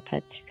 all kinds of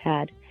pets she's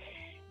had.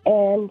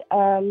 And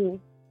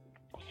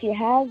she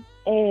has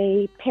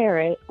a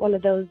parrot, one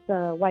of those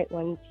white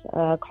ones,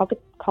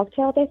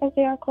 cocktails, I think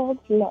they are called.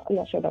 I'm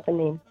not sure about the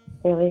name,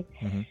 really.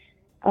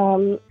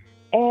 Mm-hmm.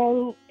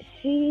 And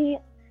she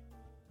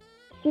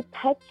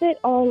pets it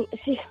on.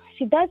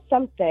 She does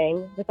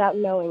something without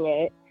knowing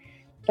it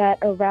that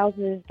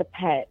arouses the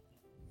pet.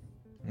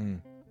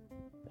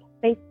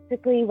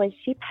 Basically, when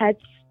she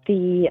pets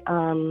the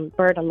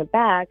bird on the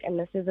back, and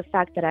this is a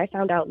fact that I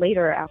found out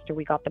later after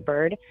we got the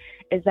bird,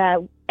 is that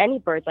any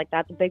birds like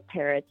that, the big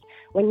parrots,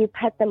 when you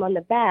pet them on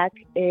the back,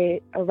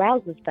 it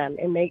arouses them.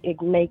 It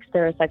makes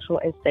their sexual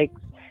instincts,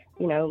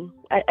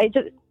 it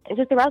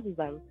just arouses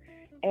them.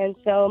 And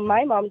so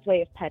my mom's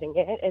way of petting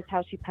it is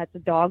how she pets a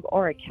dog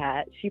or a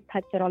cat. She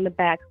pets it on the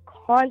back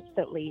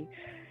constantly.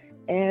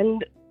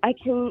 And I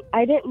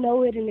didn't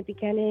know it in the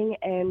beginning,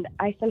 and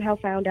I somehow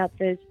found out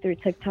this through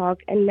TikTok.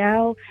 And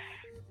now,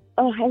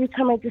 every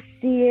time I just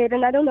see it,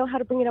 and I don't know how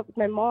to bring it up with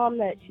my mom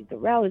that she's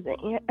arousing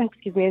it.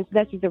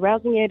 That she's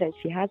arousing it, and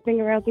she has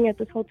been arousing it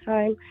this whole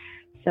time.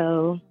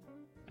 So,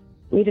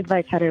 need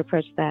advice how to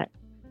approach that.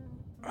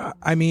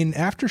 I mean,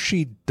 after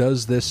she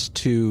does this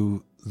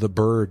to the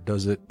bird,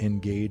 does it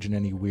engage in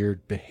any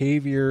weird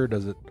behavior?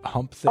 Does it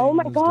hump things? Oh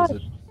my gosh!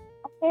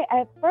 Okay,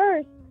 at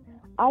first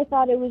I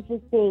thought it was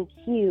just being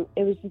cute.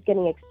 It was just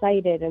getting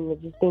excited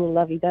and just being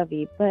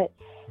lovey-dovey. But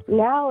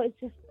now it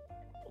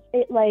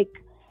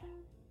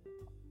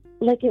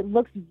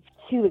looks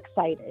too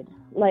excited.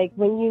 Like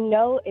when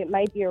it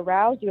might be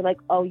aroused, you're like,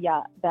 oh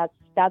yeah,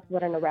 that's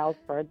what an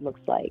aroused bird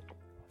looks like.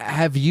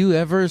 Have you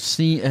ever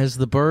seen? Has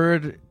the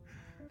bird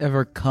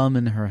ever come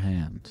in her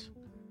hand?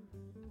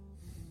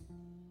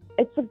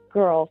 It's a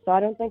girl, so I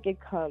don't think it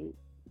comes.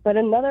 But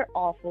another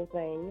awful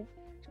thing.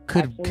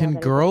 Can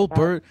girl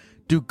bird?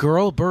 Do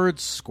girl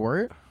birds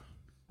squirt?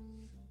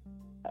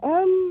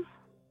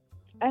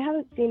 I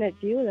haven't seen it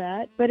do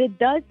that, but it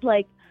does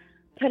like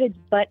put its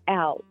butt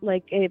out,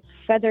 like it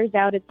feathers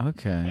out its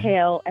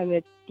tail and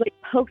it like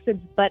pokes its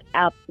butt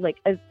out like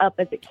as up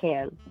as it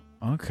can.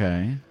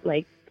 Okay.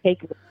 Like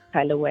taking it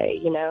kind of way,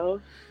 you know.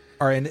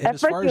 All right, and at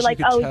as first far you're as like,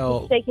 you could oh, tell,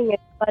 he's shaking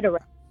its butt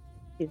around.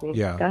 Excuse me.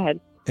 Yeah. Go ahead.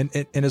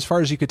 And as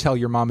far as you could tell,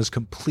 your mom is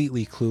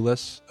completely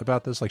clueless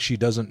about this. Like she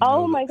doesn't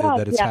know my God.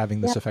 that it's having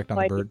this effect on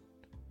the bird.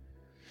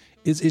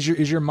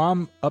 Is your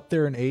mom up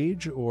there in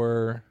age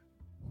or?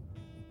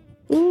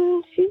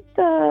 She's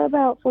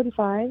about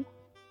 45.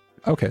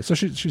 Okay, so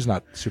she's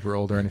not super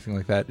old or anything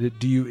like that.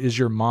 Is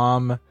your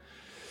mom?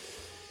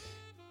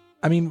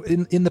 I mean,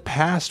 in the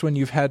past, when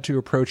you've had to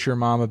approach your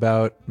mom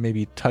about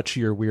maybe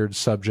touchy or weird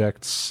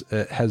subjects,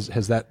 has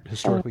that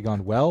historically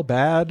gone well,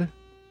 bad?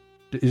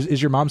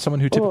 Is your mom someone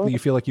who typically you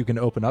feel like you can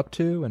open up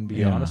to and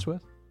be honest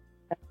with?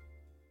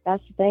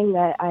 That's the thing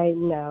that I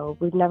know.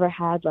 We've never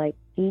had like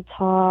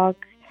talk,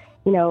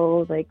 you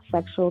know, like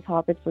sexual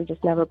topics were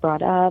just never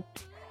brought up.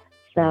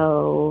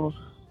 So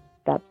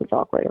that's what's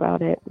awkward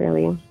about it,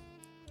 really.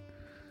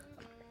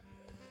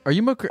 Are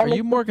you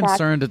more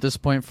concerned at this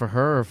point for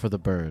her or for the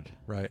bird?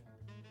 Right.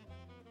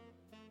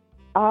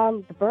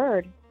 The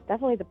bird,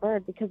 definitely the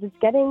bird, because it's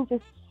getting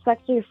just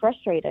sexually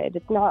frustrated.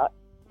 It's not,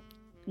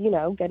 you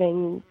know,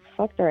 getting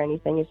fucked or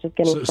anything. It's just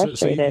getting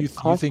frustrated.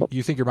 So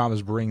you think your mom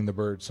is bringing the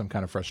bird some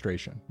kind of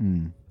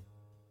frustration?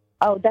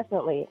 Oh,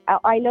 definitely.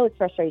 I know it's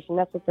frustration.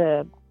 That's what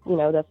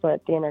that's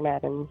what the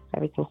internet and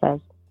everything says.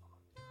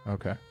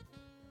 Okay.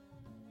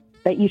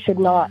 That you should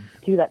not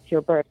do that to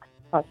your bird,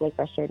 constantly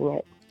frustrating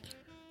it.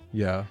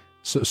 Yeah.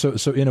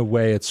 So in a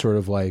way, it's sort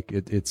of like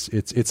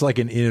it's like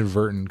an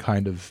inadvertent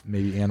kind of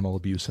maybe animal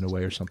abuse in a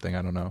way or something.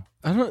 I don't know.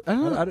 I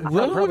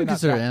don't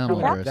consider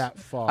animal abuse. That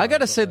far, I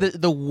gotta say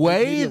that the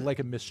way like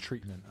a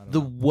mistreatment.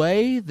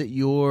 Way that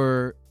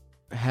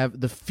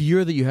the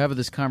fear that you have of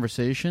this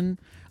conversation,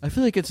 I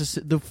feel like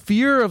the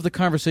fear of the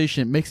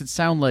conversation makes it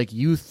sound like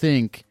you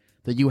think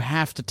that you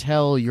have to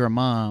tell your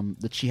mom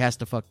that she has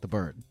to fuck the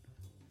bird.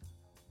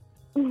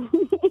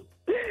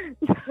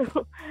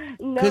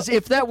 Because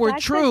if that were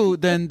true,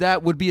 then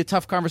that would be a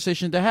tough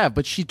conversation to have.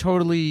 But she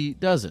totally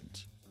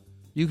doesn't.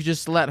 You could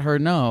just let her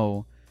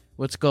know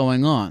what's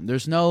going on.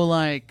 There's no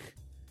like,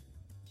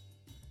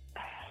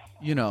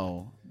 you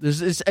know.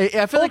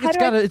 I feel like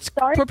it's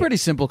a pretty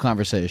simple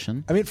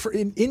conversation. I mean,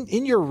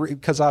 in your,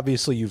 because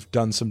obviously you've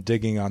done some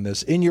digging on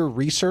this. In your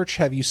research,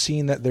 have you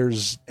seen that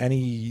there's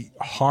any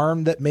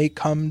harm that may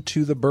come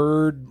to the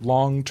bird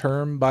long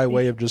term by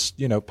way of just,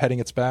 you know, petting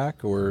its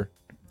back or?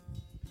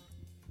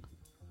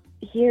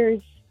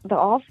 Here's the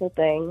awful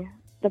thing.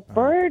 The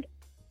bird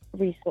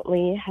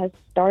recently has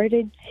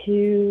started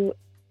to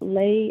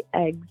lay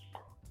eggs.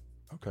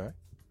 Okay.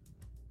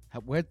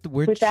 Where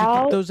did she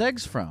get those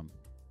eggs from?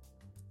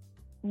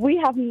 We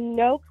have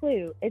no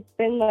clue. It's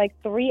been like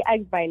 3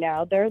 eggs by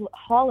now. They're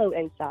hollow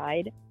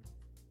inside.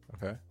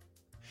 Okay.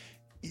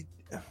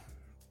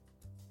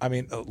 I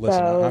mean,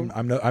 listen,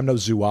 I'm no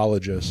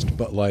zoologist,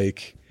 but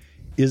like,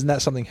 isn't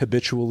that something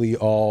habitually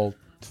all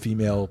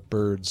female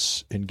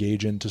birds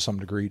engage in to some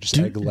degree, just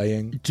egg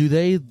laying? Do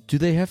they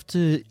have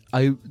to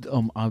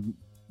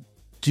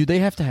do they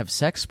have to have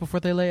sex before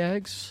they lay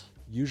eggs?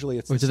 Usually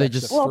it's or do they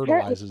just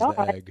fertilizes the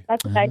egg.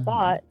 That's what I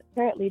thought.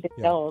 Apparently they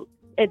don't.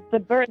 It's the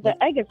bird.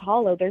 The egg is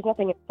hollow. There's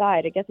nothing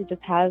inside. I guess it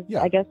just has.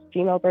 I guess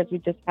female birds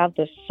would just have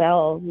the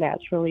shell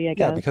naturally. I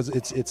guess. Yeah, because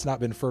it's not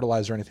been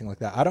fertilized or anything like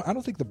that. I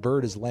don't think the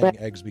bird is laying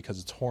eggs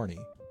because it's horny.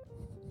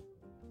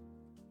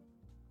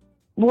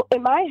 Well,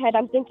 in my head,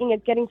 I'm thinking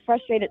it's getting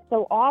frustrated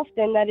so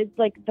often that it's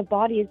like the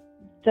body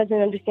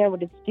doesn't understand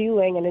what it's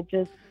doing, and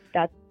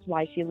that's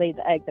why she lays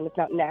the eggs, and it's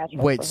not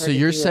natural. Wait, so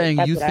you're saying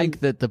you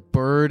think that the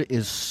bird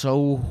is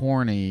so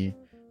horny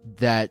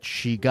that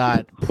she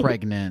got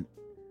pregnant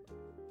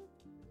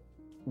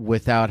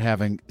without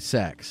having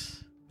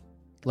sex?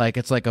 Like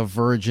it's like a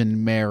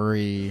Virgin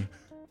Mary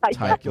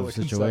type of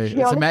situation.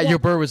 Your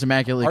bird was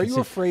immaculately conceived. Are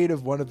you afraid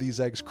of one of these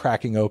eggs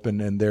cracking open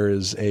and there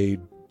is a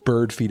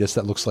bird fetus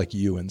that looks like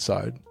you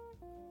inside?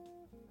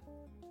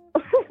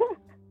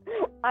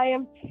 I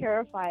am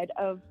terrified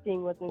of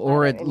seeing what's inside.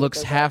 Or it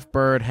looks half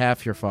bird,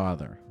 half your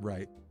father.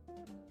 Right.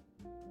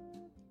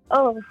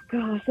 Oh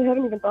gosh, I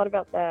haven't even thought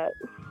about that.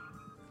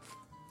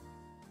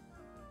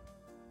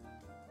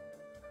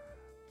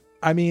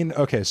 I mean,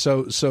 okay,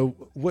 so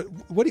what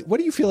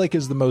do you feel like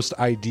is the most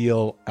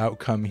ideal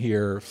outcome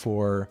here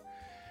for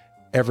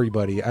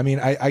everybody? I mean,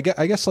 I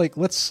guess like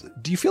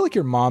do you feel like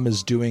your mom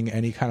is doing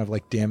any kind of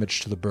like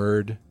damage to the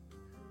bird?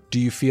 Do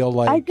you feel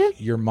like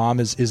your mom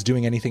is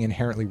doing anything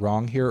inherently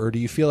wrong here, or do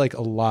you feel like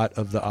a lot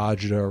of the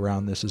agita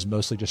around this is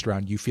mostly just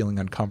around you feeling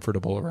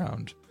uncomfortable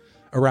around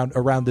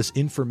around this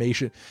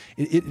information.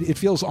 It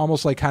feels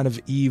almost like kind of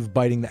Eve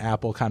biting the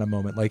apple kind of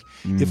moment. Like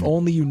if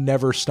only you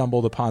never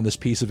stumbled upon this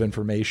piece of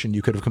information,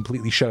 you could have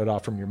completely shut it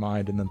off from your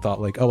mind and then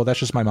thought like, oh, well, that's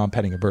just my mom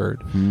petting a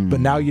bird. But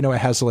now you know it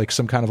has like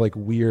some kind of like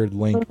weird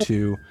link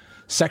to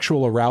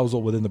sexual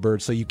arousal within the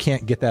bird, so you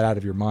can't get that out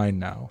of your mind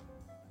now.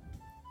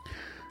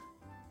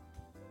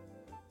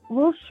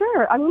 Well,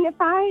 sure. I mean,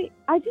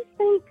 I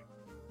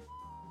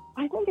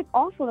think it's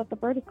awful that the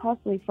bird is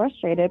constantly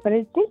frustrated, but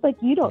it seems like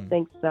you don't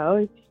think so.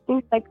 It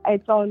seems like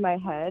it's all in my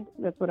head.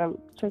 That's what I'm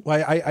trying.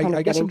 Well,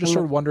 I guess I'm just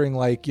sort of wondering,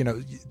 like, you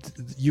know,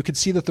 you could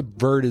see that the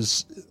bird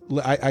is,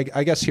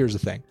 I guess here's the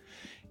thing.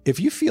 If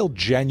you feel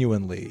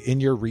genuinely in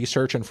your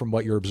research and from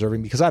what you're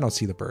observing, because I don't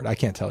see the bird, I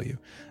can't tell you.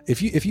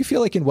 If you feel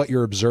like in what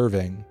you're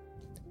observing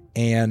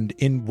and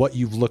in what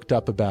you've looked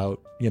up about,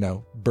 you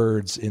know,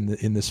 birds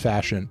in this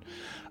fashion,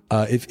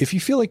 if you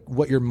feel like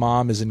what your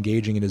mom is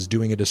engaging in is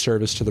doing a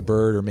disservice to the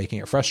bird or making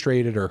it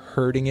frustrated or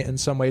hurting it in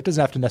some way, it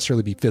doesn't have to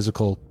necessarily be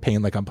physical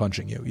pain like I'm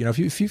punching you. You know, if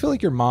you feel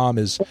like your mom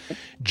is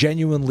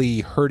genuinely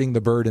hurting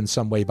the bird in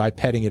some way by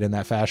petting it in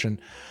that fashion,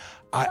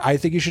 I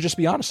think you should just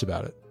be honest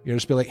about it. You know,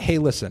 just be like, hey,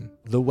 listen,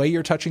 the way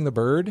you're touching the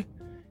bird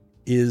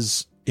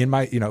is in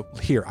my, you know,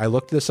 here, I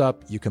looked this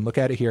up. You can look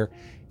at it here.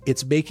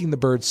 It's making the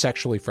bird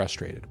sexually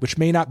frustrated, which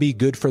may not be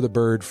good for the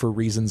bird for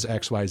reasons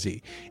X, Y,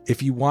 Z.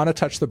 If you want to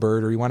touch the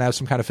bird or you want to have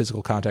some kind of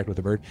physical contact with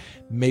the bird,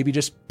 maybe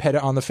just pet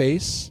it on the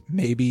face.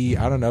 Maybe,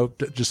 I don't know,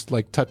 just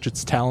like touch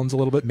its talons a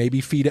little bit.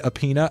 Maybe feed it a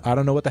peanut. I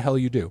don't know what the hell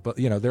you do. But,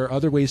 you know, there are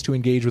other ways to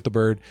engage with the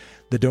bird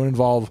that don't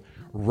involve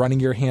running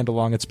your hand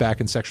along its back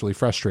and sexually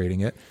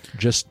frustrating it.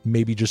 Just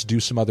do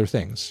some other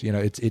things. You know,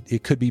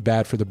 it could be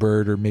bad for the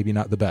bird or maybe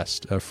not the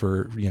best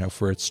for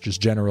its just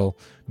general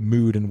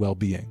mood and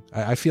well-being.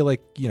 I feel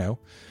like, you know,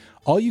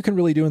 all you can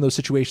really do in those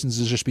situations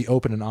is just be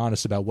open and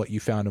honest about what you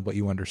found and what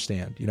you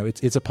understand. You know,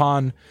 it's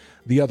upon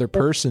the other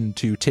person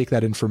to take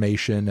that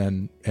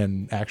information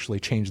and actually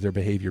change their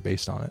behavior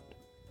based on it.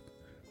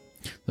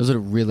 Those are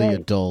really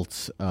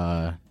adult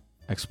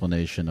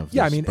explanation of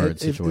this bird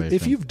situation.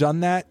 If you've done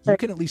that, you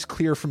can at least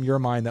clear from your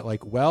mind that,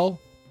 like, well,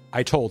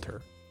 I told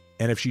her.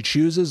 And if she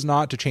chooses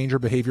not to change her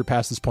behavior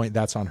past this point,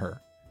 that's on her.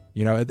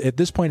 You know, at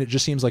this point, it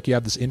just seems like you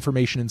have this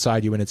information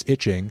inside you and it's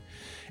itching,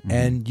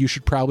 and you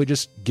should probably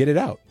just get it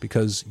out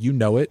because you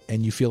know it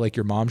and you feel like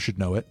your mom should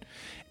know it.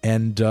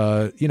 And,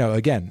 you know,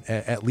 again,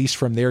 at least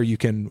from there, you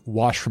can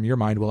wash from your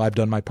mind, well, I've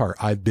done my part.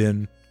 I've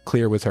been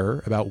clear with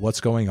her about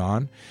what's going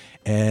on.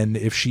 And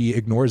if she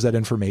ignores that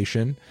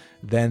information,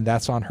 then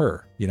that's on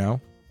her, you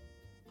know?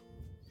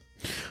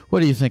 What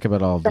do you think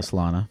about all of this,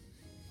 Lana?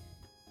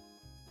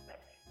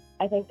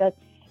 I think that's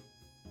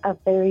a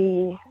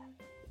very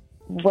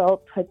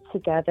well put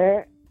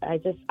together. I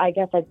guess I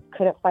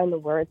couldn't find the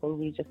words,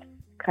 and you just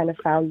kind of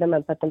found them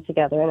and put them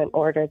together in an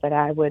order that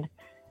I would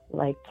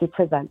like to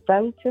present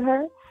them to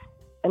her.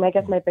 And I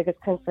guess my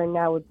biggest concern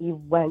now would be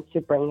when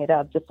to bring it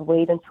up. Just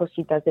wait until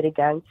she does it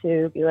again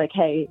to be like,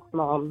 hey,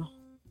 Mom,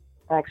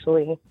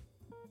 actually,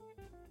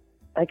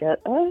 I get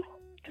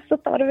just the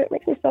thought of it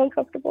makes me so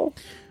uncomfortable.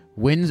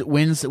 When's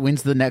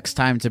the next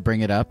time to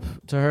bring it up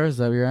to her? Is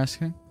that what you're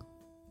asking?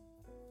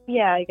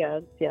 Yeah, I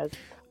guess, yes.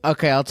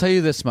 Okay, I'll tell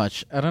you this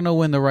much. I don't know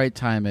when the right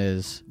time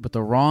is, but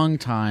the wrong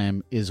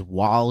time is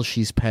while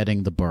she's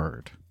petting the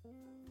bird.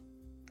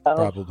 Oh.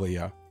 Probably,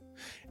 yeah.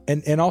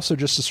 And also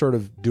just to sort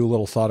of do a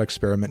little thought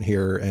experiment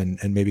here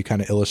and maybe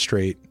kind of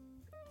illustrate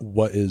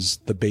what is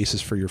the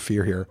basis for your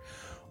fear here.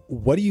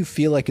 What do you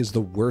feel like is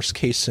the worst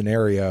case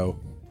scenario?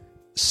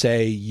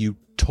 Say you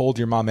told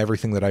your mom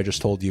everything that I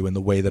just told you in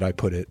the way that I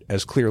put it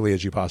as clearly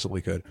as you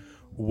possibly could.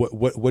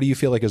 What do you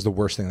feel like is the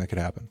worst thing that could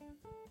happen?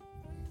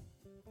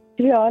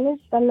 To be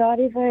honest, I'm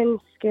not even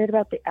scared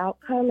about the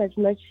outcome as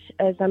much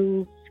as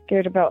I'm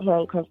scared about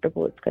how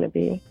uncomfortable it's going to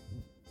be.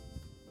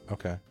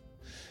 Okay.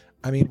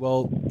 I mean,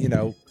 well, you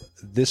know,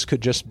 this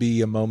could just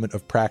be a moment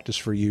of practice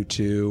for you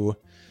to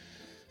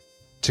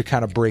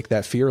kind of break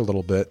that fear a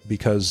little bit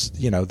because,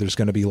 you know, there's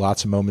going to be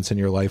lots of moments in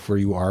your life where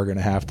you are going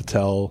to have to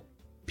tell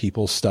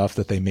people stuff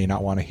that they may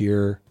not want to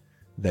hear,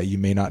 that you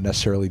may not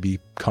necessarily be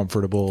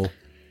comfortable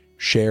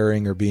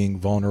sharing or being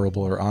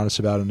vulnerable or honest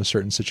about in a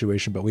certain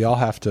situation. But we all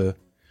have to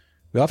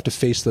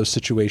face those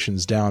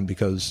situations down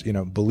because, you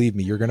know, believe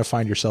me, you're going to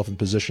find yourself in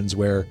positions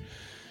where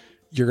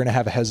you're going to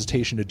have a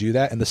hesitation to do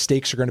that. And the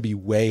stakes are going to be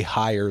way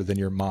higher than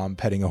your mom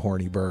petting a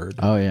horny bird.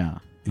 Oh, yeah.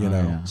 You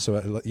know, yeah.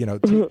 So, you know,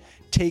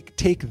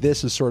 take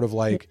this as sort of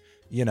like,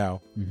 you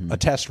know, a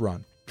test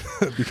run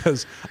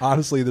because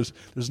honestly,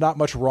 there's not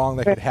much wrong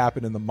that could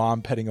happen in the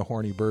mom petting a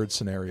horny bird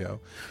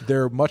scenario.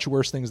 There are much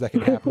worse things that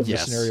could happen in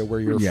this scenario where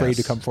you're afraid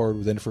to come forward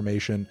with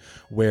information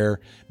where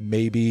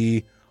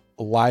maybe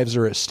lives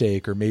are at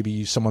stake or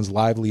maybe someone's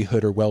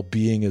livelihood or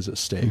well-being is at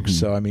stake.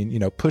 So, I mean, you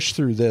know, push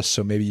through this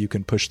so maybe you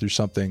can push through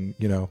something,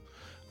 you know,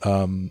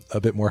 a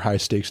bit more high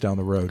stakes down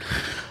the road.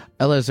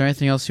 Ella, is there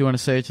anything else you want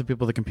to say to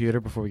people at the computer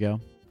before we go?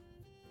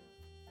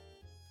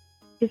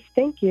 Just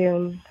thank you,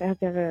 and I hope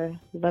you have a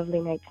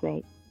lovely night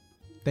tonight.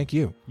 Thank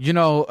you. You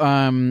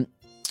know,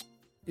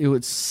 it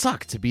would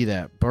suck to be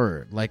that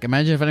bird. Like,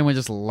 imagine if anyone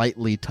just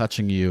lightly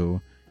touching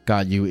you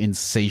got you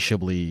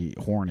insatiably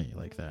horny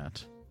like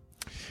that.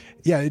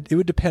 Yeah, it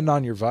would depend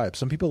on your vibe.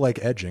 Some people like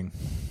edging.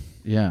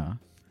 Yeah.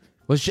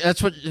 Well,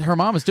 that's what her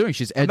mom is doing.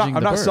 She's edging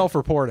I'm not bird.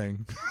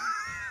 self-reporting.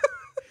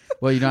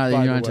 Well, you're not.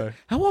 By You're the not way.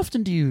 how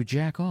often do you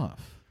jack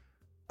off?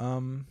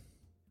 I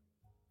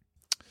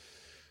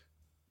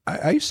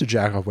used to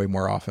jack off way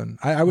more often.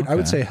 I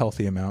would say a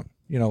healthy amount.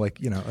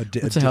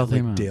 What's a healthy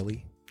amount?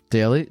 Daily.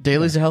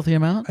 Daily's a healthy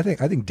amount. I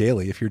think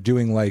daily. If you're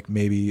doing like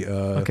maybe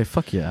okay,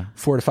 fuck yeah,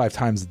 4 to 5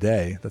 times a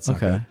day, that's not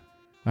okay. good.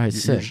 All right,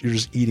 sick. You're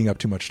just eating up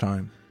too much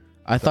time.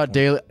 I thought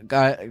daily.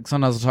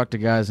 Sometimes I'll talk to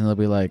guys and they'll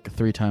be like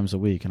 3 times a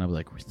week, and I'll be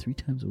like, 3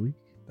 times a week?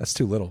 That's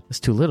too little.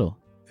 That's too little.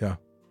 Yeah.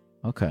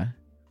 Okay. All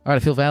right, I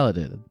feel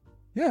validated.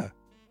 Yeah.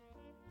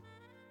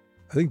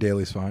 I think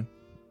daily's fine,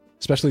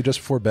 especially just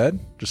before bed.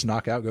 Just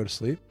knock out, go to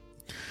sleep.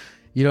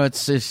 You know,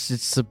 it's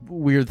a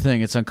weird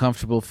thing. It's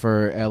uncomfortable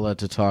for Ella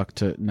to talk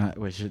to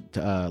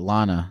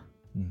Lana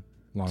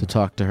to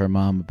talk to her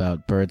mom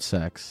about bird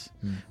sex.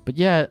 But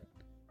yet,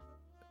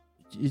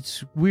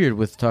 it's weird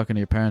with talking to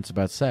your parents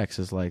about sex.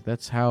 Is like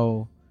that's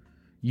how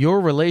your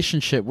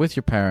relationship with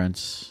your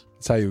parents.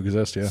 That's how you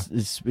exist. Yeah,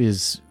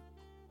 is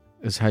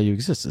how you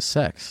exist. Is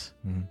sex.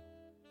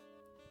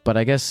 But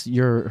I guess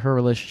her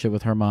relationship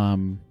with her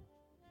mom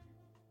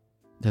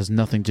has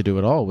nothing to do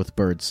at all with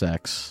bird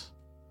sex.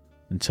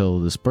 Until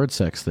this bird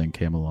sex thing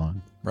came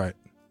along. Right.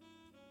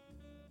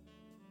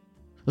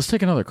 Let's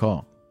take another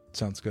call.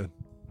 Sounds good.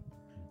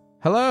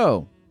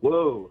 Hello.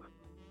 Whoa.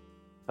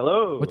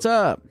 Hello. What's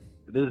up?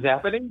 This is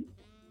happening?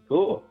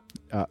 Cool.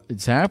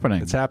 It's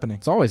happening. It's happening.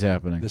 It's always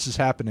happening. This is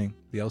happening.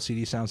 The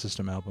LCD Sound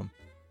System album.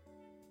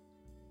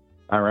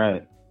 All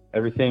right.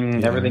 Everything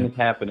is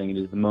happening. It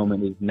is the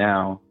moment is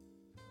now.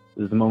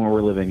 This is the moment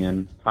we're living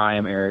in. Hi,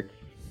 I'm Eric.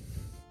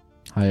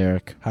 Hi,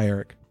 Eric. Hi,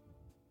 Eric.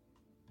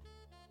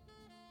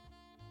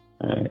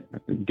 All right.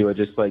 Do I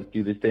just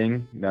do this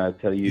thing?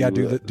 Tell you? Yeah,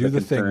 do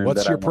the thing.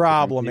 What's your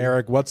problem,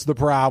 Eric? What's the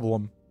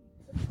problem?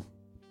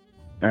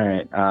 All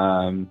right.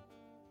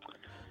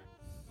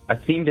 I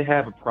seem to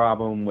have a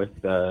problem with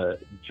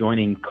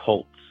joining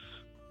cults.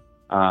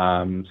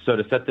 So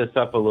to set this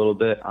up a little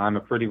bit, I'm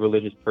a pretty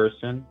religious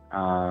person.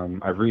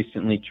 I've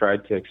recently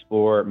tried to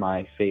explore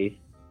my faith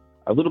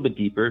a little bit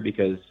deeper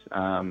because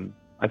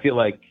I feel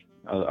like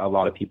a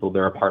lot of people,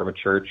 they're a part of a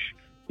church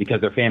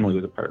because their family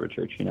was a part of a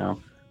church,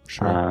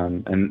 Sure.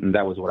 And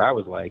that was what I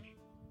was like.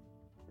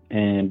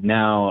 And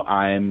now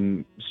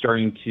I'm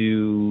starting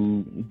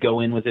to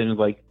go in with it and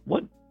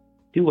what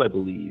do I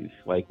believe?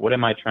 What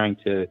am I trying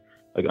to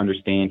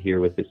understand here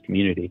with this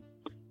community?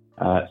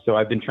 So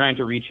I've been trying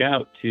to reach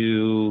out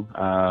to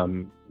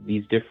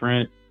these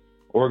different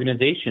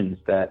organizations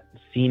that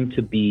seem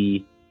to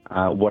be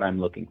what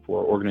I'm looking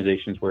for.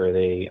 Organizations where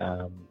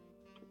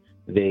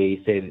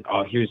they say,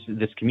 oh, here's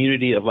this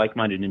community of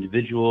like-minded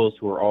individuals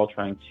who are all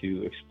trying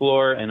to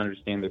explore and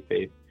understand their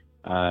faith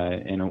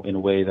in a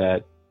way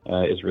that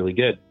is really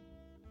good.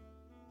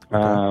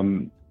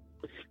 Okay.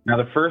 Now,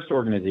 the first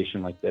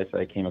organization like this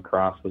I came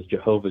across was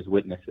Jehovah's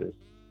Witnesses.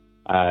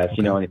 If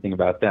you know anything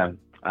about them,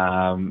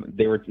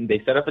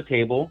 they set up a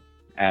table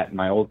at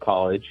my old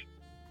college,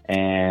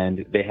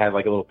 and they had a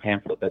little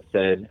pamphlet that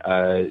said,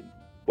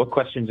 "What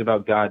questions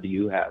about God do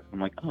you have?" I'm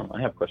like, "Oh,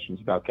 I have questions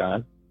about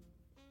God."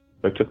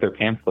 So I took their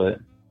pamphlet,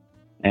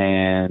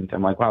 and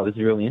I'm like, "Wow, this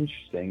is really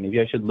interesting. Maybe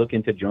I should look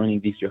into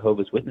joining these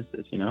Jehovah's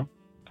Witnesses."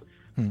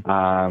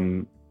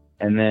 And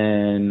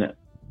then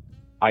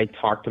I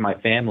talked to my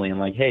family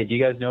and "Hey, do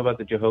you guys know about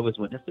the Jehovah's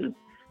Witnesses?"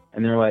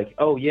 And they're like,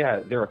 "Oh yeah,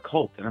 they're a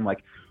cult." And I'm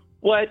like,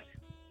 "What?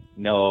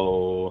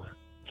 No,"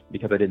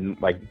 because I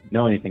didn't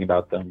know anything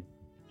about them.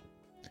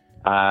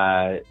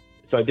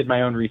 So I did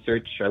my own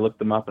research. I looked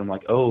them up and I'm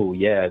like, "Oh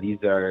yeah,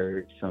 these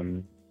are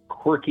some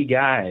quirky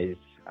guys."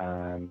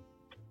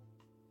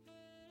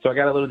 So I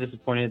got a little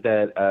disappointed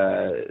that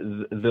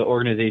the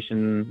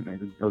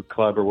organization or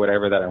club or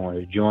whatever that I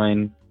wanted to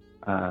join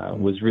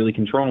was really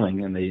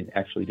controlling, and they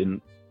actually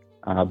didn't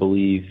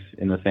believe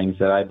in the things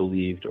that I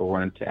believed or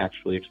wanted to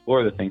actually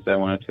explore the things that I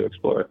wanted to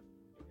explore.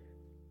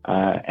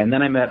 And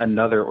then I met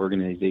another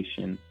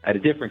organization at a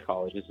different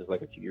college. This is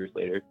a few years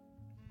later.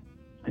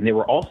 And they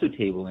were also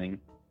tabling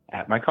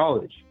at my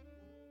college.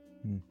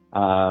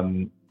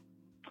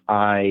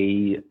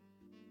 I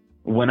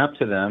went up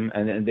to them,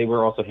 and they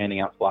were also handing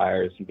out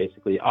flyers and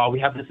basically, "Oh,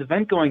 we have this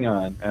event going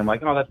on." And I'm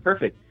like, "Oh, that's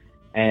perfect."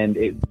 And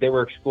they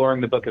were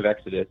exploring the book of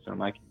Exodus. And I'm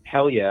like,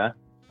 "Hell yeah,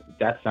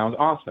 that sounds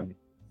awesome."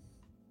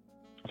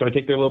 So I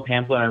take their little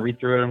pamphlet and I read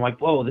through it. And I'm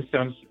like, "Whoa, this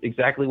sounds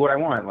exactly what I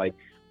want." A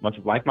bunch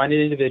of like-minded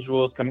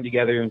individuals coming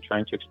together and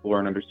trying to explore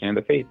and understand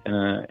the faith in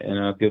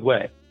a good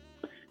way.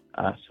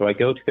 So I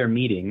go to their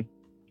meeting,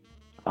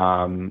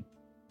 and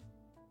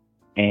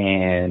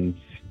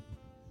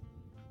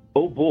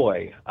oh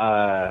boy,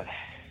 I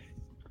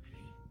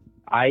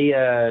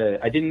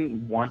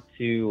didn't want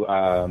to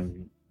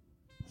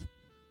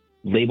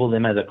label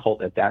them as a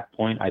cult at that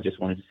point. I just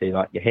wanted to say,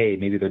 hey,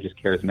 maybe they're just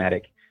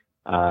charismatic,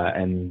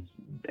 and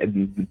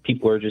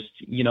people are just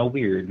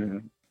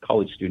weird,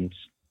 college students.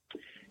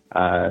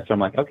 So I'm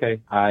like,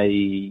 okay.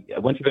 I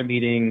went to their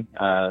meeting,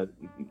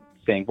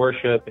 sang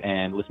worship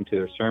and listened to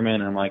their sermon.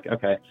 And I'm like,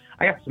 okay,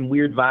 I got some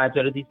weird vibes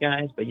out of these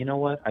guys, but you know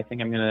what? I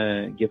think I'm going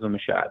to give them a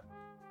shot.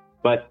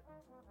 But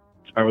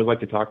I always like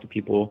to talk to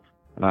people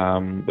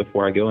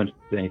before I go into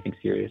anything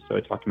serious. So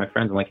I talk to my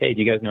friends. I'm like, hey,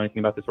 do you guys know anything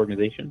about this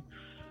organization?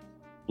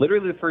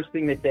 Literally the first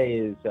thing they say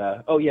is,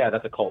 oh, yeah,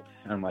 that's a cult.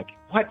 And I'm like,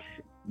 what?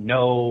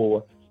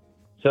 No.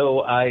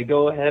 So I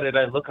go ahead and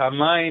I look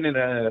online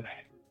and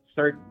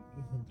start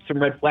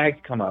some red flags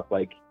come up.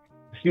 Like,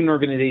 the student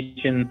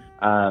organization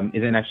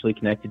isn't actually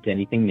connected to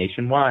anything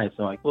nationwide.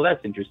 So I'm like, well,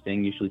 that's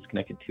interesting. Usually it's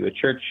connected to a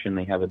church and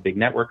they have a big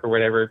network or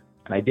whatever.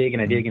 And I dig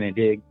and I dig and I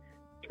dig.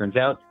 Turns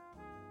out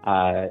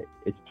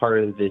it's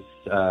part of this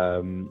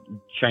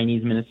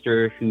Chinese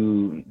minister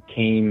who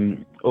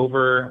came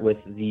over with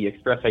the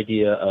express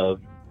idea of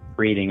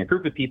creating a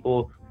group of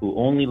people who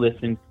only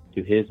listened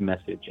to his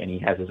message. And he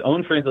has his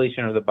own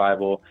translation of the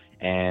Bible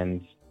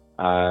and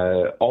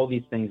all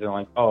these things are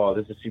like, oh,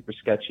 this is super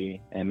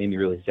sketchy, and it made me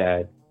really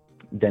sad.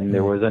 Then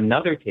there was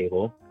another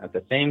table at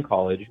the same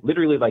college,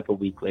 literally like a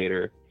week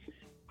later,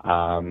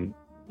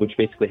 which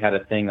basically had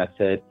a thing that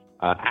said,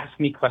 ask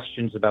me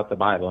questions about the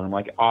Bible. And I'm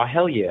like, oh,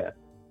 hell yeah.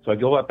 So I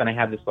go up and I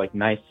have this like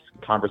nice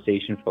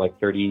conversation for like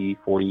 30,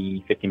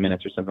 40, 50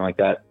 minutes or something like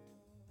that.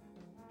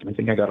 I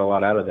think I got a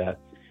lot out of that.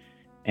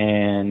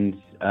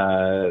 And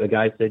the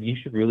guy said, you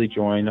should really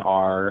join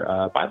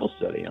our Bible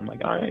study. I'm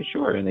like, all right,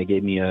 sure. And they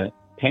gave me a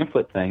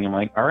pamphlet thing. I'm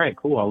like, all right,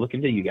 cool. I'll look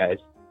into you guys.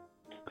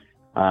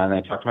 And I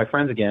talked to my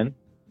friends again.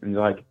 And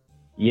they're like,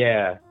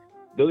 yeah,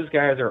 those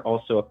guys are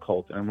also a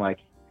cult. And I'm like,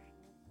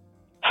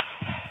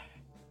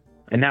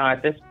 and now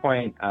at this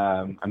point,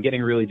 I'm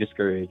getting really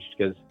discouraged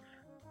because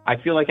I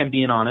feel like I'm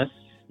being honest.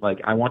 Like,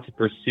 I want to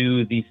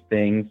pursue these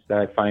things that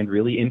I find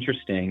really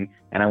interesting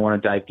and I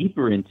want to dive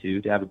deeper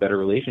into to have a better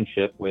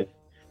relationship with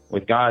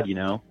God, you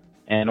know,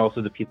 and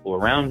also the people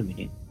around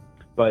me.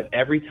 But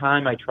every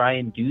time I try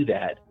and do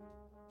that,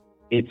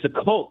 it's a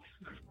cult.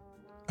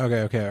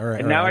 Okay, all right.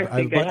 And now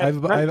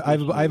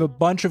I have a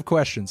bunch of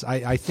questions.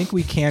 I think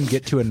we can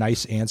get to a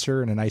nice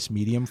answer and a nice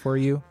medium for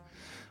you,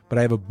 but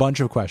I have a bunch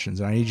of questions,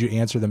 and I need you to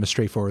answer them as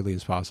straightforwardly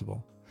as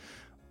possible.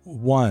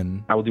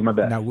 One, I will do my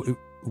best. Now,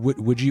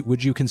 would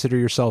you consider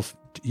yourself,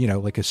 you know,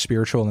 like a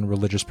spiritual and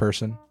religious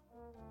person?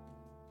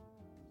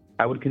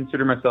 I would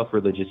consider myself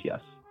religious,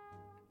 yes.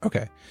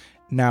 Okay.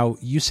 Now,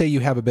 you say you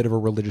have a bit of a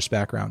religious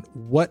background.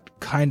 What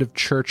kind of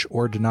church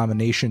or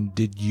denomination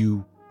did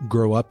you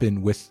grow up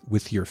in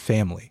with your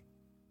family?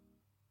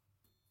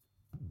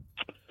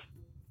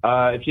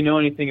 If you know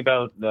anything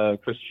about the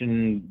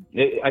Christian,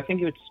 I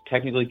think it's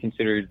technically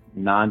considered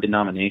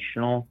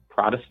non-denominational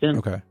Protestant.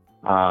 Okay.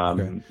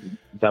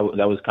 That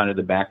was kind of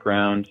the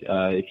background.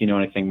 If you know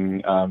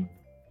anything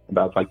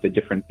about like the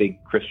different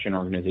big Christian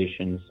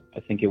organizations, I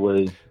think it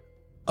was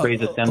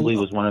Praise Assembly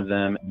was one of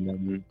them, and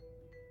then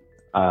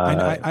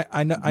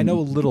I know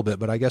a little bit,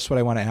 but I guess what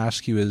I want to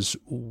ask you is,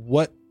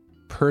 what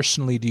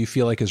personally do you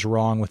feel like is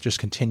wrong with just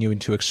continuing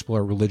to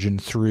explore religion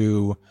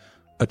through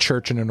a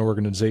church and an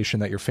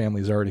organization that your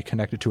family is already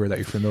connected to or that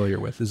you're familiar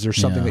with? Is there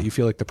something that you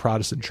feel like the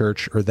Protestant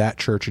church or that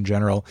church in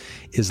general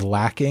is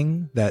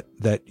lacking that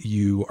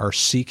you are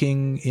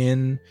seeking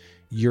in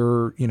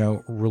your, you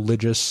know,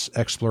 religious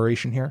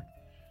exploration here?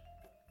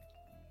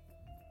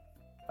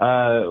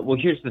 Well,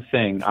 here's the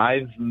thing.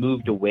 I've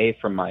moved away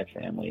from my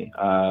family.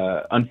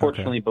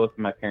 Unfortunately, both of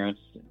my parents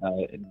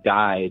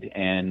died,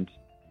 and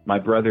my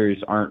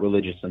brothers aren't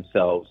religious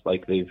themselves.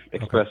 Like, they've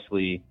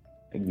expressly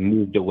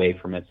moved away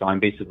from it. So I'm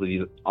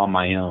basically on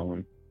my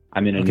own.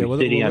 I'm in a new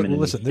city. I'm in a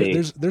new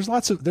state. There's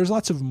lots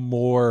of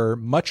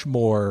much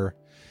more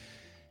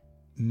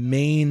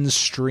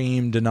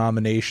mainstream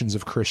denominations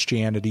of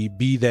Christianity,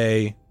 be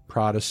they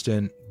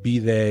Protestant, be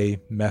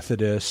they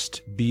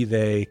Methodist, be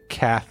they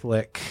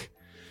Catholic,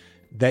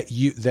 that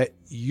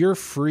you're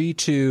free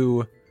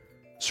to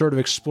sort of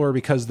explore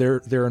because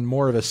they're in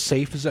more of a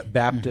safe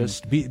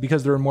Baptist,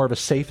 because they're in more of a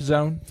safe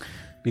zone,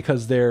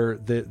 because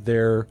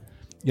they're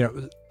you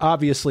know,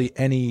 obviously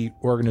any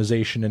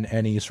organization and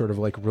any sort of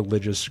like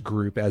religious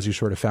group, as you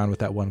sort of found with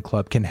that one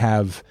club, can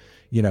have,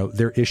 you know,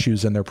 their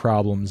issues and their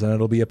problems, and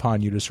it'll be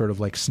upon you to sort of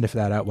like sniff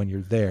that out when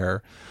you're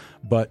there.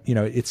 But, you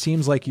know, it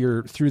seems like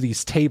you're through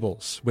these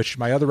tables, which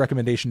my other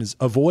recommendation is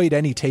avoid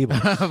any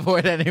tables.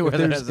 Avoid anywhere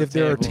if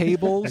there are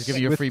tables give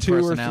you a with free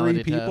 2 or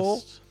 3 people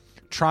test.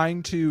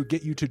 trying to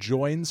get you to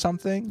join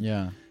something.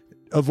 Yeah.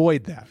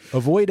 Avoid that.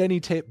 Avoid any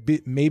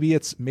maybe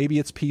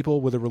it's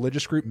people with a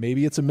religious group,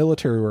 maybe it's a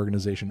military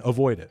organization.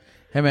 Avoid it.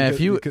 Hey man, if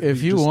you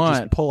want,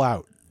 just pull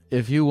out.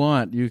 If you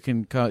want, you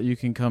can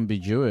come be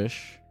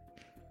Jewish.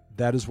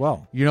 That as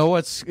well. You know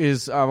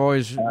I've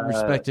always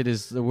respected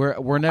is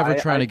we're never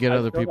trying to get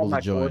other people to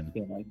join.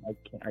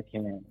 I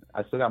can't.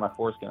 I still got my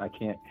foreskin. I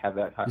can't have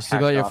that. You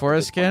still got your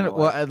foreskin?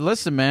 Well,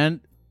 listen,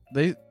 man,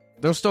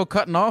 they're still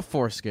cutting off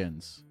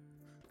foreskins.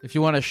 If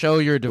you want to show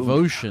your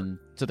devotion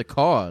to the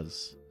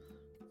cause,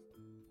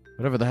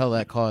 whatever the hell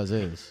that cause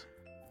is.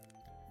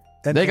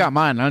 And they got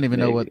mine. I don't even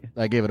know what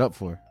I gave it up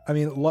for. I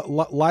mean,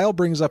 Lyle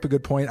brings up a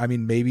good point. I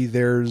mean, maybe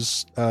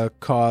there's a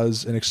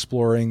cause in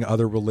exploring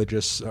other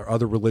religions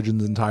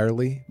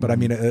entirely. But I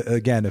mean,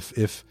 again,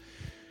 if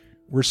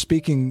we're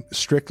speaking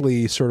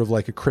strictly sort of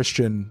like a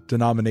Christian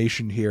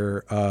denomination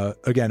here,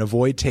 again,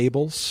 avoid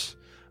tables,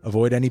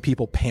 avoid any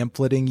people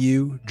pamphleting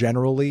you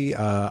generally.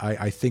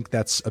 I think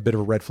that's a bit of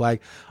a red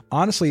flag.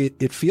 Honestly,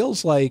 it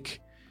feels like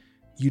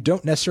you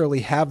don't necessarily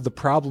have the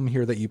problem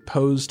here that you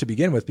posed to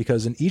begin with,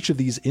 because in each of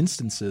these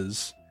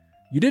instances,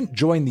 you didn't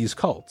join these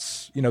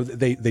cults. You know,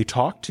 they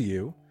talked to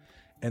you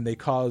and they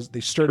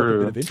stirred up a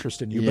bit of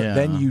interest in you, but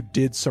then you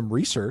did some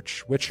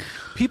research, which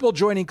people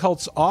joining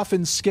cults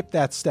often skip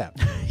that step.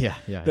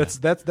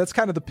 That's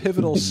kind of the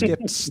pivotal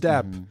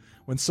step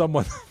when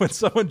someone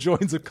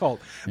joins a cult.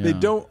 They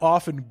don't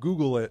often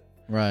Google it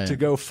to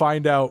go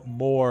find out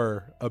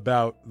more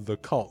about the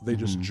cult. They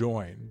just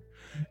join.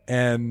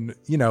 And,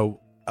 you know,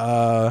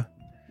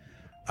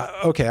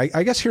 okay,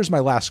 I guess here's my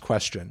last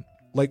question.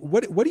 Like,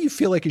 what do you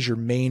feel like is your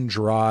main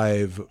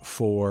drive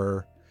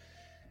for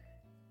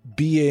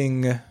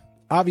being?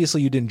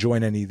 Obviously, you didn't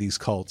join any of these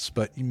cults,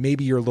 but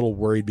maybe you're a little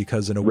worried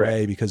because, in a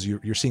way, because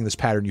you're seeing this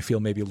pattern, you feel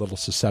maybe a little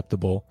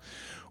susceptible.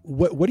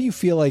 What do you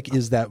feel like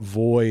is that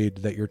void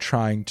that you're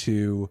trying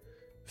to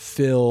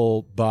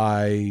fill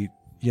by,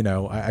 you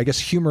know, I guess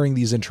humoring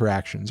these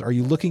interactions? Are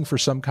you looking for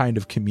some kind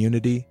of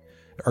community?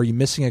 Are you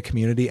missing a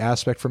community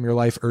aspect from your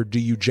life, or do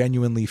you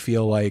genuinely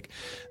feel like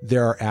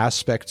there are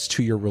aspects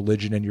to your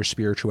religion and your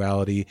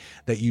spirituality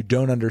that you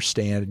don't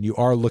understand and you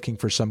are looking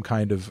for some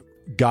kind of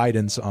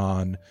guidance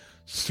on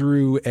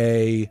through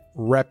a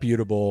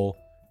reputable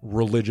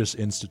religious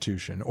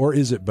institution? Or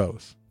is it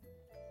both?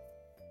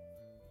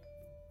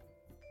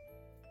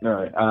 All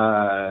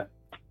right.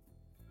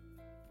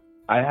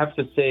 I have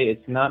to say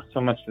it's not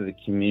so much of the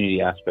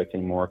community aspect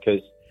anymore,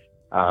 because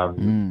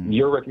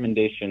your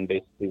recommendation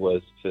basically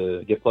was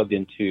to get plugged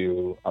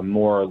into a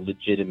more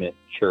legitimate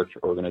church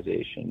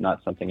organization,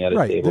 not something at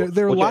a table.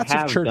 There are lots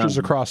of churches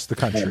across the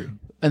country,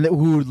 and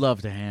who would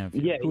love to have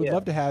you. Who would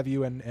love to have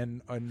you,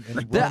 and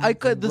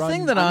the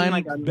thing that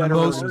I'm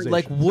most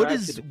like, what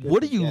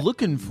are you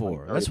looking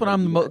for? That's what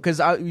I'm because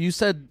you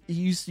said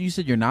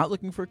you're not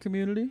looking for a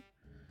community.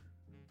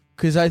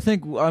 Because I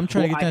think I'm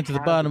trying to get down to the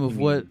bottom of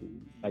what.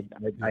 I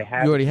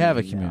have you already have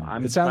a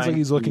community. It sounds like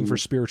he's looking for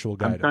spiritual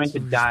guidance. I'm trying to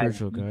dive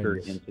deeper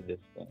into this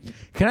thing.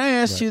 Can I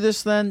ask you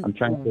this then? I'm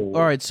trying to.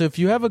 All right, so if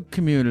you have a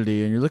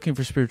community and you're looking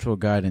for spiritual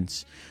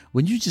guidance,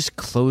 when you just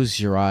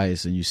close your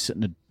eyes and you sit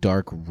in a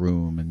dark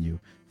room and you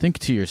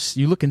think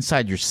you look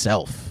inside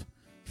yourself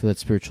for that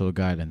spiritual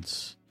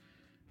guidance,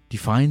 do you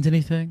find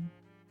anything?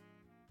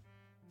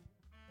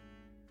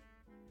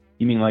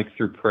 You mean like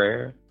through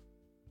prayer?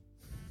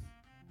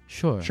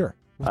 Sure.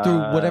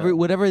 Through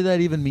whatever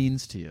that even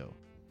means to you.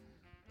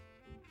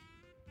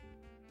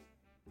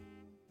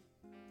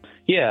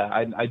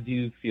 Yeah, I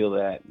do feel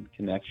that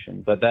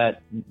connection, but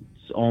that's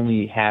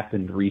only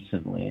happened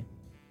recently.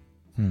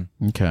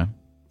 Okay.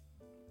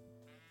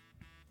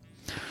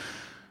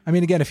 I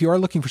mean, again, if you are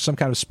looking for some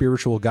kind of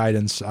spiritual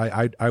guidance,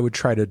 I would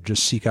try to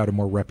just seek out a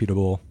more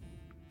reputable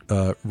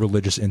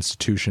religious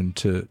institution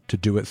to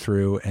do it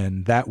through,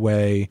 and that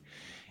way,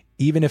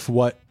 even if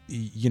you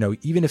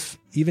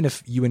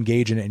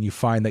engage in it and you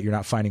find that you're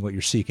not finding what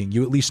you're seeking,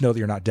 you at least know that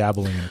you're not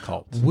dabbling in a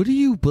cult. What do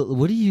you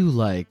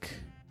like?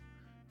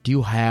 Do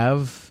you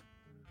have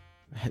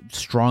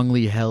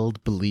strongly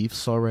held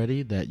beliefs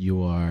already that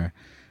you are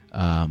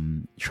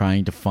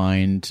trying to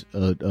find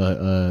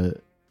a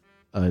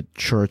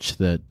church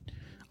that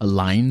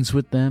aligns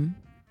with them?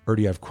 Or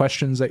do you have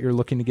questions that you're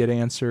looking to get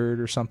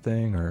answered or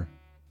something? Or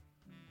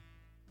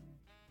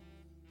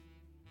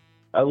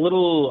a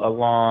little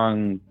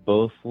along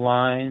both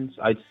lines.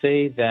 I'd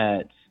say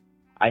that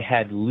I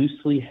had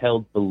loosely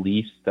held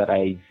beliefs that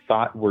I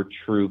thought were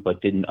true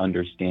but didn't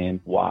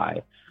understand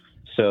why.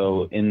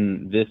 So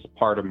in this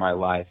part of my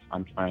life,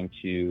 I'm trying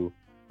to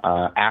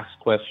ask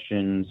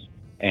questions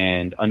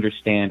and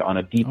understand on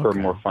a deeper,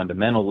 more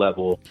fundamental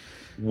level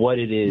what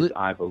it is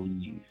I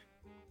believe.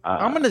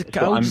 I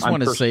just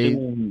want to say...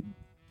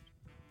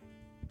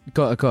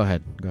 Go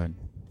ahead.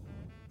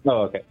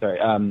 Oh, okay. Sorry.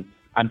 I'm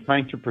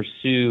trying to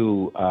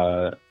pursue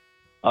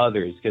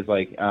others because,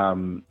 like,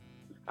 I'm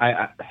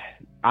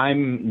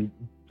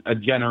a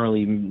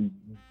generally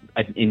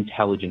an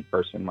intelligent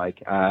person.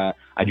 Like, I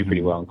do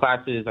pretty well in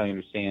classes. I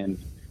understand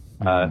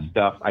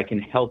stuff. I can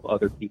help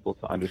other people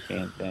to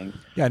understand things.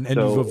 Yeah, and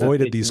you've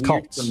avoided these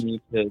cults. For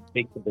me to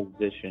take the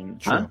position.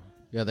 True. Huh?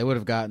 Yeah, they would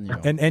have gotten you.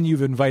 And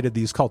you've invited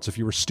these cults. If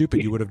you were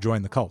stupid, you would have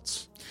joined the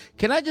cults.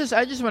 Can I just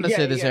want to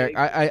say this, Eric.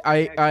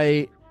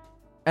 I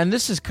and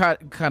this is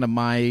kind of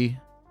my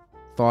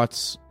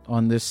thoughts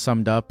on this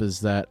summed up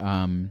is that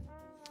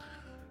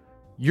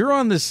you're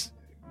on this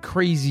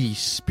crazy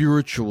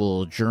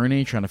spiritual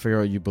journey trying to figure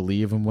out what you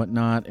believe and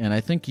whatnot, and I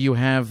think you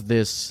have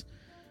this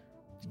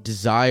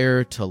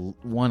desire to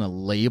want to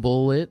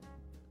label it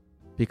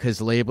because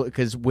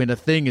when a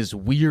thing is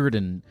weird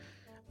and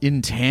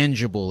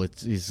intangible,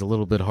 it's a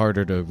little bit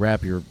harder to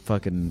wrap your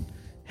fucking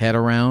head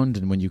around,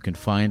 and when you can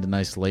find a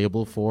nice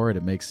label for it,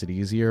 it makes it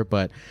easier.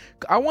 But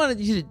I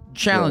wanted you to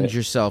challenge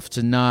yourself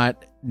to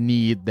not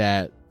need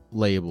that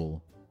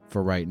label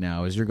for right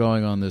now as you're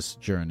going on this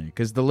journey,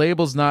 because the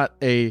label's not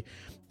a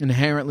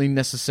inherently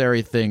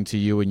necessary thing to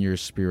you and your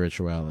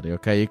spirituality.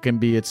 Okay, it can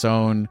be its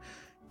own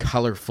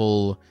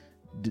colorful,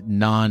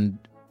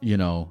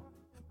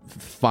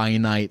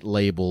 finite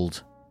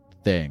labeled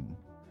thing.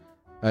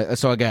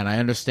 So again, I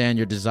understand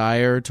your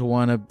desire to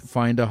want to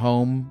find a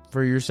home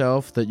for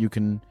yourself that you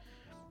can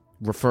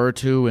refer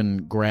to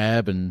and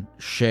grab and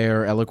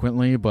share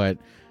eloquently, but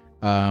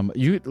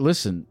you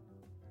listen,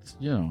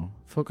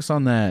 focus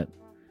on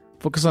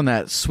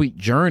that sweet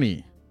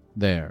journey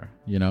there,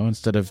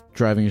 instead of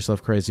driving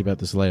yourself crazy about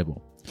this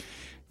label.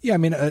 Yeah, I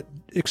mean,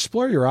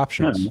 explore your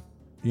options.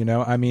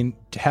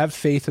 Have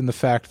faith in the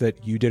fact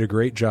that you did a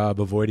great job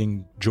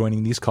avoiding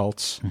joining these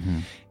cults. Mm-hmm.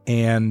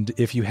 And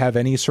if you have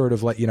any sort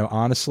of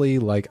honestly,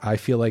 I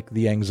feel like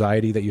the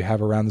anxiety that you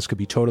have around this could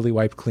be totally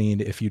wiped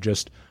clean if you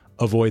just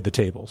avoid the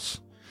tables.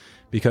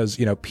 Because,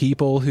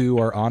 people who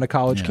are on a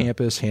college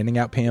campus handing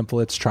out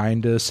pamphlets,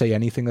 trying to say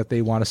anything that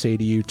they want to say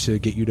to you to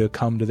get you to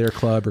come to their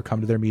club or come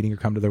to their meeting or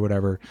come to their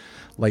whatever,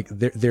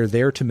 they're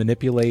there to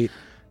manipulate.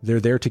 They're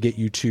there to get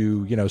you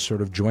to,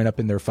 sort of join up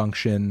in their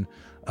function.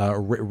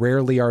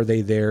 Rarely are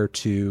they there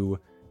to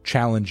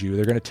challenge you.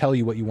 They're going to tell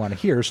you what you want to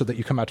hear so that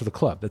you come out to the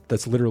club.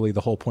 That's literally the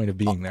whole point of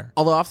being there.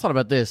 Although I've thought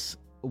about this,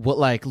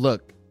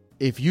 look,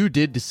 if you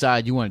did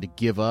decide you wanted to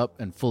give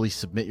up and fully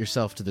submit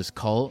yourself to this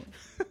cult,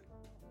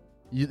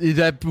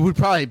 that would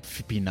probably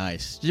be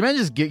nice. Can you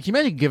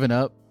imagine giving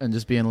up and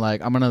just being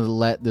like, I'm going to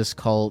let this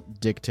cult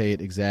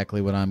dictate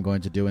exactly what I'm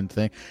going to do and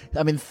think?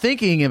 I mean,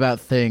 thinking about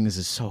things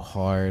is so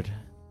hard.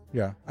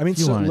 Yeah, I mean,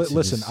 so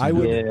listen, I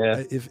would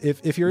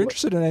if you're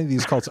interested in any of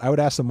these cults, I would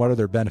ask them what are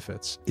their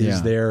benefits.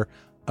 Is there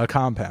a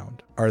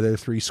compound? Are there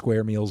 3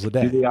 square meals a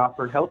day? Do they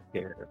offer health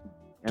care?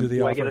 Do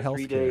they offer I get a health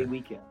 3-day care?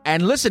 weekend?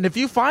 And listen, if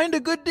you find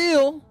a good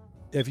deal,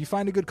 if you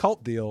find a good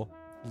cult deal,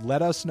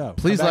 let us know.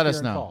 Please let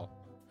us know.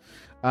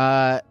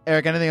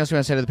 Eric, anything else you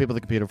want to say to the people at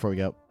the computer before we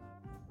go?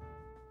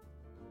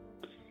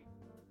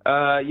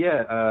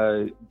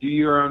 Do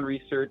your own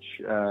research,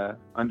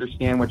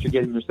 understand what you're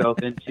getting yourself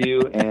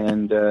into,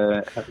 and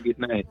have a good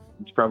night.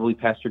 It's probably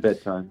past your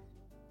bedtime.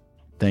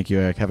 Thank you,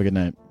 Eric. Have a good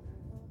night.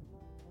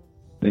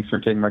 Thanks for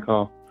taking my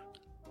call.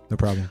 No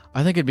problem.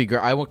 I think it'd be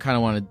great. I would kind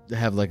of want to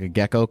have like a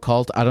gecko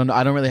cult. I don't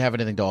really have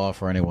anything to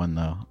offer anyone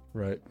though.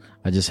 Right.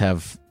 I just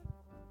have.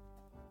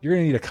 You're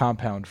gonna need a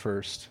compound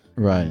first.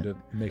 Right. You need to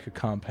make a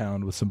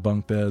compound with some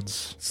bunk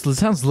beds. So it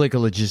sounds like a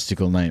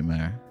logistical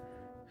nightmare.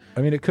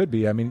 I mean, it could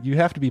be. I mean, you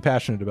have to be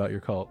passionate about your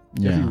cult.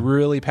 You have to be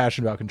really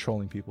passionate about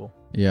controlling people.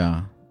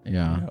 Yeah.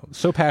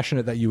 So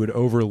passionate that you would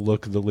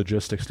overlook the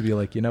logistics to be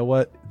like, you know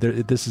what?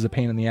 This is a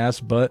pain in the ass,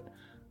 but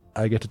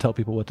I get to tell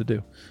people what to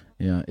do.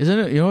 Yeah. Isn't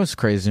it? What's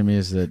crazy to me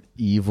is that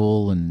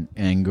evil and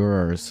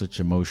anger are such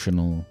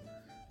emotional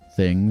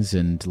things,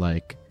 and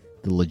like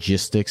the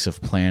logistics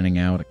of planning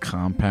out a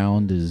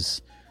compound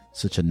is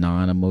such a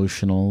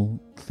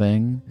non-emotional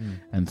thing.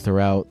 And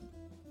throughout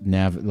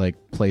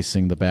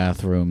placing the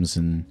bathrooms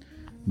and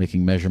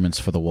making measurements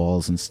for the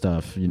walls and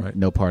stuff,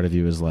 no part of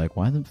you is like,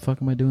 why the fuck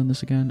am I doing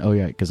this again? Oh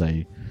yeah, because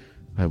I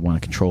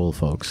want to control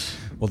folks.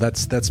 Well,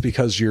 that's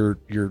because your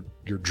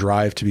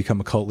drive to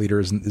become a cult leader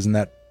isn't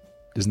that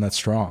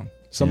strong.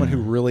 Someone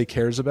who really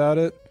cares about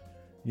it,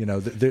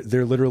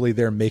 they're literally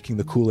there making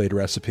the Kool-Aid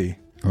recipe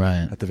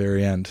right at the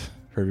very end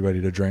for everybody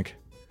to drink.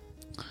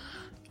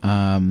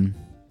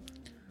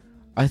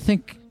 I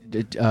think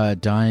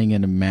dying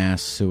in a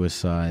mass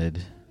suicide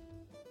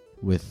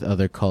with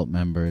other cult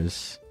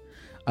members,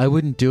 I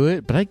wouldn't do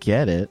it, but I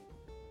get it.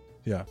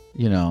 Yeah.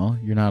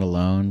 You're not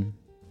alone.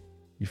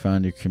 You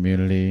found your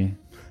community.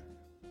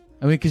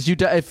 I mean, because you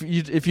die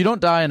if you don't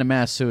die in a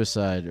mass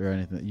suicide or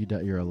anything,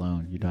 you're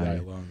alone. You die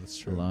alone. That's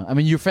true. Alone. I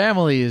mean, your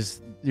family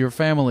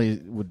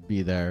would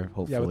be there.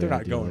 Hopefully, yeah, but they're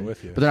not going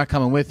with you. But they're not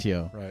coming with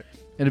you. Right.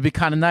 And it'd be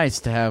kind of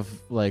nice to have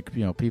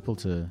people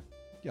to.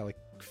 Yeah, like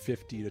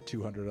 50 to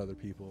 200 other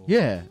people.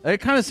 Yeah, it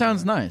kind of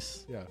sounds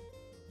nice. Yeah.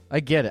 I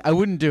get it. I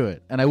wouldn't do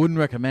it, and I wouldn't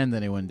recommend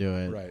anyone do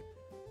it. Right.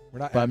 We're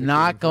not. But I'm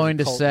not going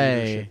to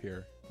say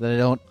here that I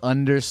don't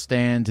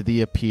understand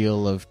the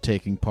appeal of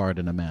taking part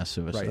in a mass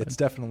suicide. Right. It's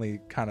definitely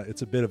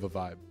it's a bit of a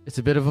vibe. It's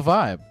a bit of a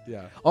vibe.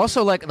 Yeah.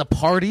 Also, like the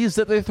parties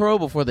that they throw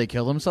before they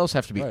kill themselves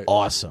have to be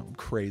awesome.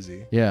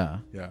 Crazy. Yeah.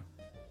 Yeah.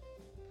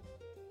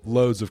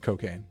 Loads of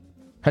cocaine.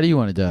 How do you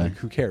want to die? Like,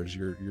 who cares?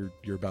 You're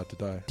about to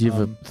die. Do you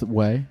have a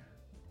way?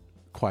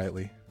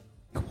 Quietly.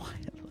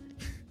 Quietly.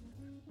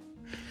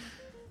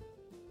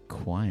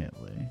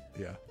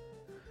 Yeah.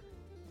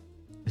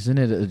 Isn't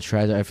it a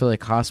tragedy? I feel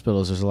like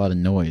hospitals, there's a lot of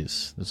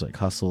noise. There's like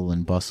hustle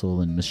and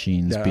bustle and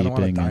machines beeping. I don't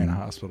want to die in a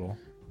hospital.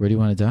 Where do you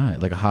want to die?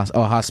 Like a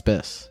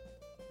hospice.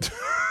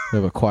 We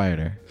have a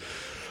quieter.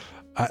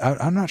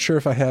 I'm not sure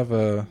if I have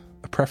a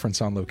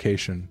preference on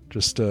location.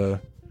 Just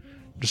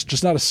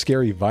not a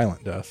scary,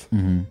 violent death.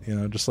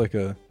 Mm-hmm. Just like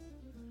a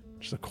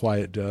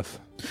quiet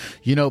death.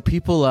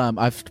 People.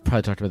 I've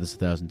probably talked about this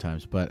 1,000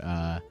 times, but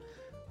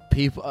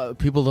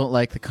people don't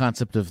like the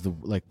concept of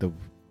the.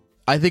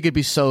 I think it'd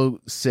be so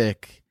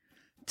sick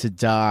to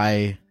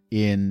die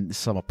in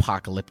some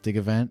apocalyptic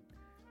event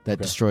that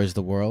destroys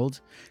the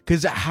world.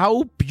 Because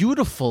how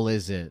beautiful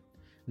is it?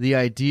 The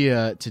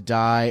idea to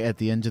die at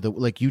the end of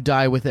you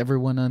die with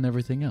everyone and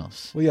everything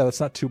else. Well, yeah,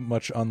 that's not too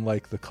much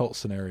unlike the cult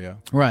scenario.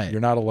 Right.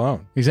 You're not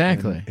alone.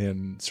 Exactly.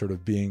 In sort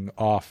of being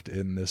offed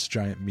in this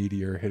giant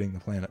meteor hitting the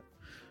planet.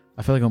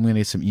 I feel like I'm going to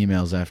get some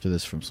emails after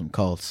this from some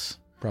cults.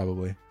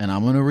 Probably. And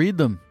I'm going to read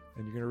them.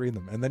 And you're going to read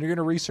them. And then you're going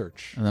to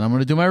research. And then I'm going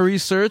to do my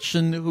research,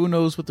 and who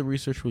knows what the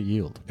research will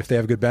yield. If they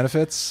have good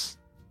benefits,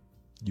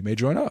 you may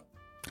join up.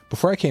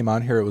 Before I came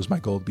on here, it was my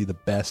goal to be the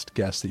best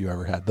guest that you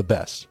ever had. The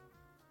best.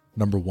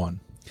 Number one.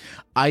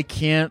 I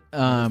can't.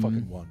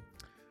 Fucking one.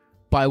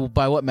 By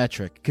what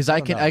metric? Because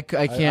I can't. I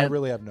can't. I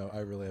really have no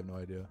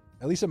idea.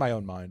 At least in my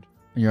own mind.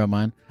 In your own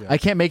mind, yeah. I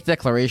can't make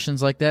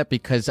declarations like that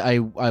because I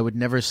would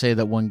never say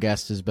that one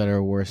guest is better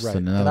or worse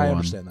than another one. I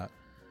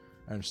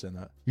understand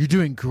that. You're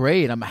doing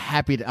great. I'm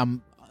happy.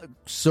 I'm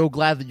so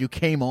glad that you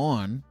came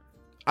on.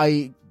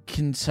 I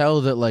can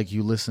tell that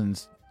you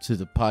listened to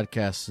the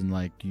podcast and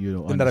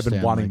you and that I've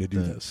been wanting to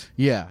do this.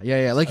 Yeah.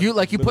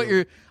 You put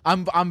your.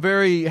 I'm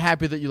very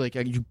happy that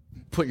you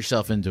put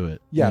yourself into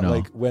it. Yeah, you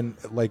know? when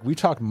we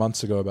talked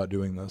months ago about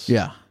doing this.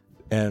 Yeah,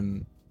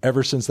 and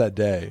ever since that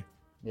day.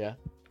 Yeah.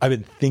 I've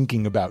been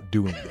thinking about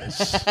doing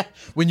this.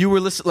 When you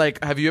were listening,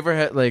 have you ever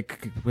had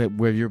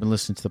where you've been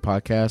listening to the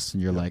podcast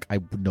and you're I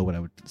know what I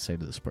would say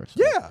to this person?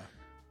 Yeah.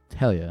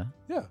 Hell yeah.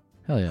 Yeah.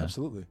 Hell yeah.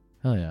 Absolutely.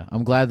 Hell yeah.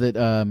 I'm glad that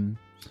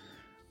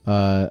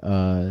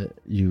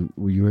you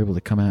were able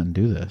to come out and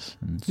do this.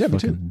 And me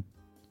too.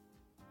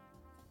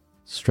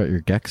 Strut your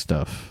Gex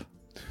stuff.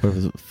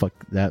 Whatever the fuck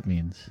that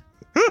means.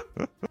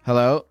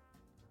 Hello?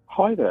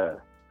 Hi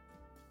there.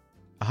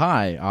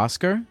 Hi,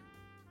 Oscar?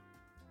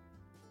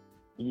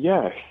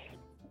 Yes.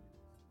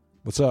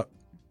 What's up?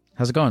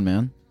 How's it going,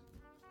 man?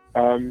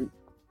 I'm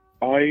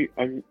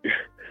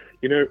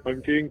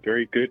doing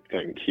very good,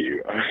 thank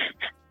you.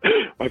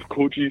 I've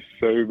called you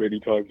so many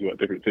times about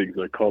different things,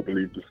 I can't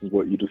believe this is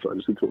what you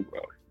decided to talk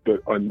about.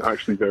 But I'm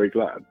actually very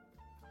glad.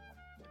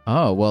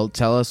 Oh, well,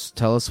 tell us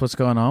what's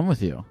going on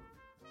with you.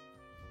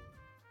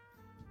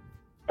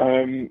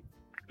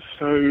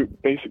 So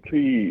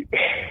basically,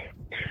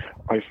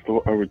 I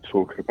thought I would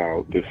talk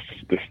about this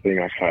thing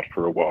I've had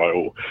for a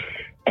while.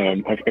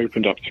 I've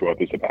opened up to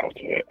others about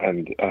it,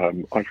 and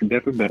I've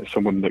never met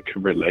someone that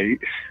can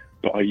relate,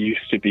 but I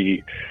used to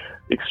be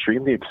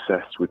extremely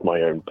obsessed with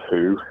my own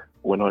poo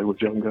when I was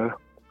younger.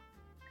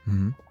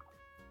 Mm-hmm.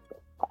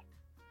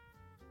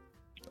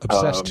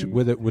 Obsessed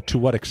with it to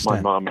what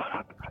extent?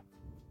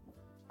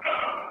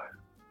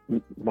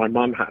 My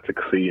mum had to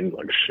clean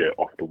shit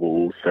off the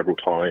walls several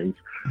times.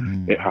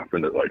 It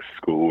happened at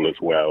school as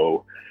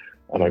well.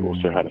 And I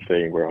also had a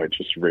thing where I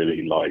just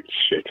really liked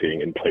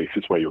shitting in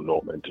places where you're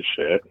not meant to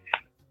shit.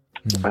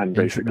 And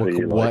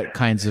basically, what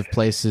kinds of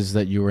places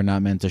that you were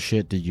not meant to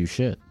shit did you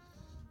shit?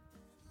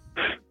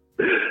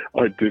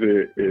 I did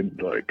it in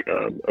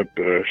a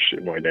bush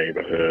in my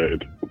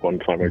neighborhood. One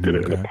time I did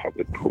it in a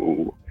public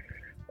pool.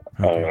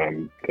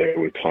 There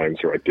were times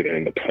where I did it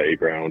in the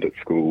playground at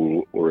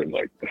school or in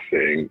the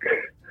sink.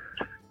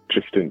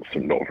 Just in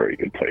some not very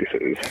good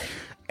places.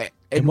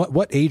 And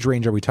what age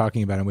range are we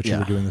talking about in which you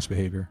were doing this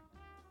behavior?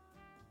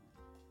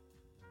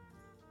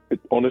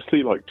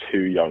 Honestly,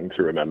 too young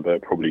to remember.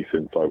 Probably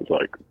since I was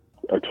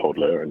a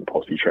toddler and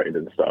potty trained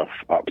and stuff,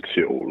 up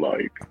till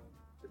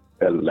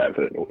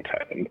 11 or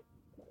 10.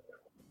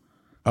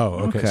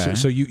 Oh, okay.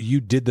 So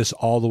you did this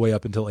all the way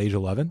up until age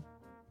 11?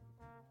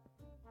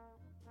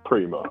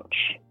 Pretty much.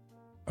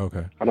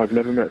 Okay. And I've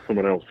never met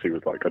someone else who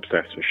was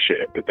obsessed with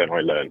shit, but then I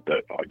learned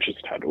that I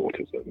just had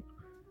autism.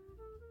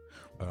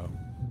 Oh.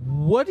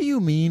 What do you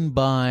mean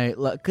by?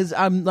 Because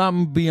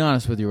I'm be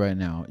honest with you right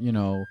now.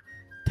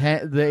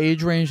 The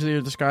age range that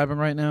you're describing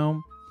right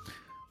now,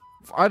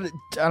 I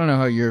don't know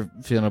how you're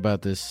feeling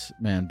about this,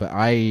 man, but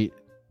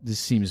this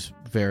seems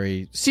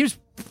pretty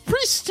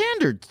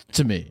standard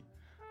to me.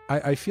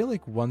 I feel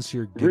like once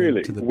you're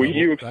getting to the were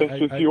you obsessed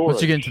with your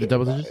once you get into the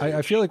double digits?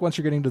 I feel like once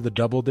you're getting to the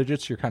double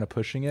digits, you're kind of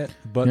pushing it.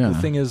 But the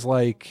thing is,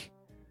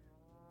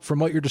 from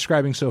what you're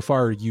describing so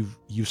far, you've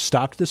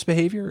stopped this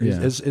behavior.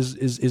 Is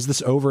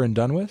this over and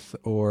done with,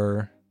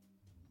 or?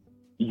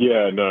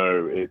 Yeah,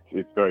 no,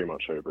 it's very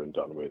much over and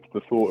done with.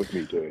 The thought of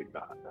me doing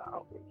that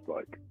now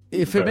is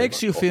if it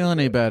makes you feel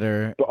any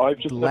better, but I've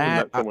just never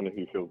met someone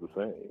who feels the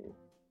same.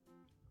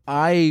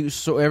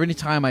 So every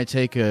time I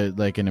take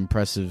an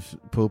impressive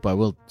poop, I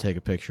will take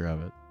a picture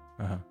of it.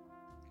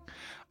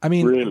 I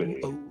mean,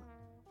 really?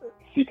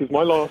 See, because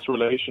my last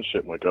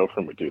relationship, my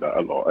girlfriend would do that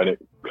a lot, and it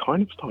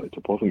kind of started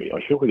to bother me.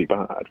 I feel really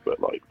bad, but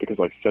because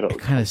I said it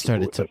kind of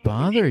started to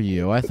bother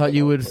you. I thought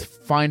you would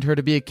find her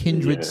to be a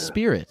kindred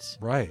spirit,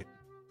 right?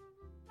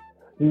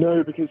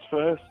 No, because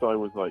first I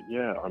was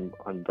yeah,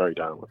 I'm very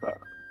down with that,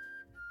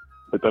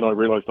 but then I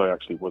realized I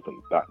actually wasn't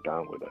that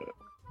down with it.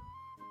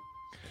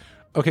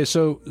 Okay,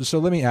 so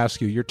let me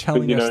ask you. You're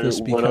telling But, us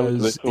this because when I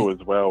was little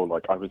as well,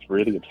 like I was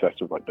really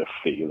obsessed with like the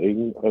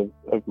feeling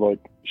of like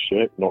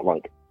shit, not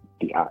like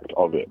the act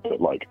of it, but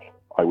like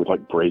I would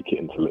like break it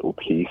into little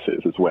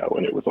pieces as well,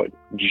 and it was like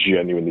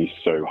genuinely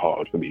so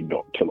hard for me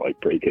not to like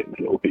break it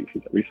into little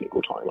pieces every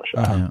single time I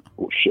shat.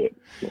 Or shit,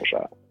 not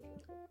shat.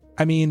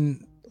 I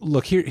mean,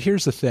 look,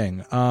 here's the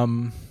thing.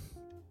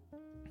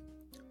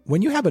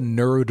 When you have a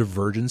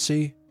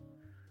neurodivergency,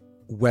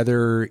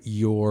 whether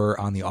you're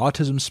on the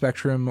autism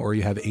spectrum or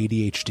you have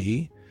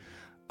ADHD,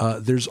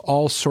 there's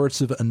all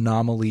sorts of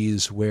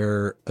anomalies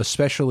where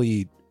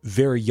especially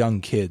very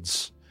young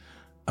kids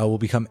will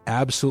become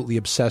absolutely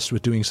obsessed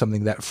with doing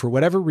something that for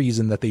whatever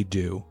reason that they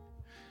do,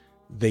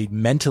 they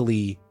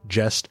mentally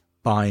just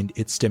find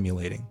it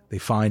stimulating. They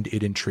find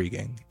it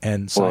intriguing.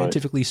 And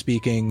scientifically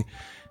speaking,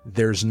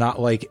 there's not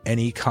like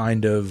any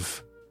kind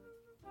of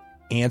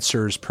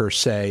answers per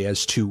se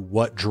as to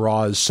what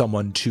draws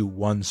someone to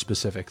one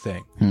specific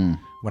thing.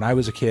 When I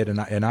was a kid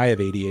and I have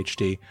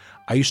ADHD,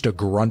 I used to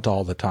grunt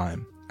all the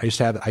time. I used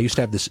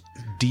to have this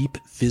deep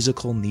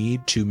physical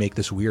need to make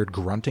this weird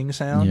grunting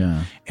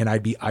sound, and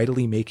I'd be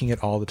idly making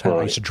it all the time.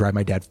 I used to drive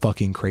my dad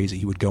fucking crazy.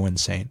 He would go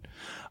insane.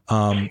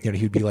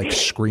 He'd be like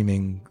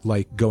screaming,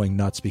 like going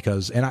nuts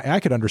because, and I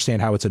could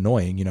understand how it's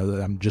annoying.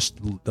 That I'm just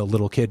a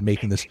little kid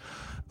making this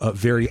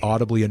very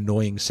audibly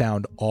annoying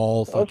sound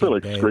all fucking day. I feel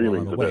like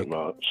screaming's a bit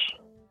much.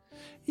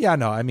 Yeah,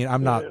 no, I mean,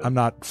 I'm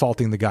not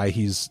faulting the guy.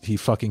 He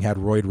fucking had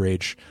roid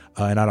rage,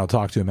 and I don't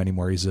talk to him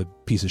anymore. He's a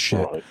piece of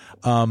shit. Right.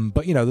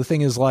 But the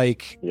thing is,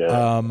 like,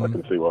 I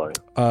can see why.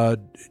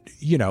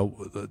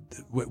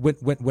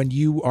 When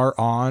you are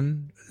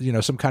on,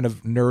 some kind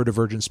of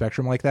neurodivergent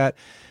spectrum like that,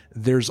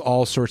 there's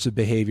all sorts of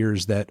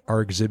behaviors that are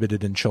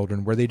exhibited in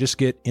children where they just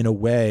get, in a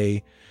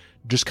way,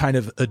 just kind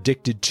of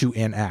addicted to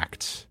an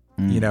act.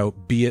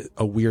 Be it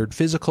a weird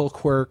physical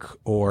quirk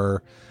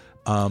or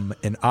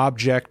an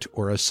object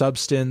or a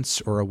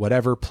substance or a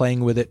whatever,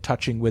 playing with it,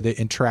 touching with it,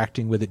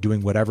 interacting with it,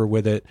 doing whatever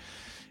with it.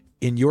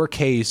 In your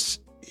case,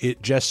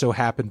 it just so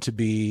happened to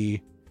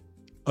be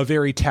a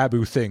very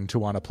taboo thing to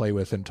want to play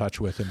with and touch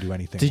with and do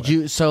anything with. Did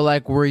you, so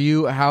like, were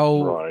you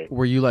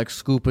like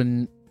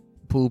scooping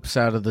poops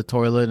out of the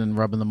toilet and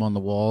rubbing them on the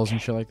walls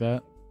and shit like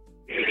that?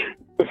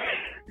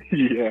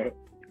 Yeah.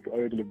 I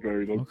had a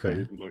very long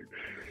phase, like,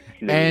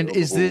 and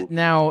is it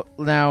now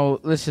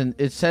listen,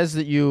 it says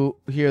that you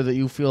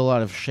feel a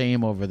lot of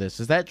shame over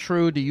this. Is that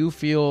true? Do you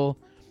feel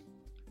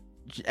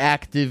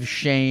active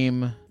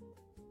shame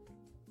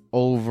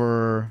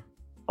over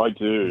I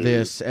do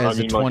this as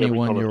a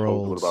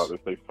 21-year-old about this,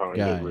 they find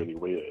it really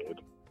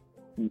weird.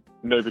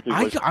 No,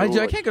 because I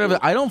can't get over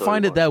it. I don't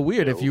find it that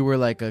weird if you were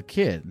like a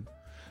kid.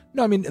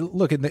 No, I mean,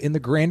 look, in the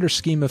grander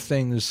scheme of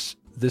things,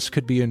 this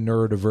could be a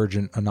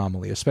neurodivergent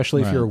anomaly,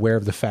 especially if you're aware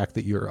of the fact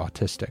that you're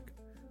autistic.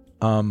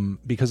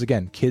 Because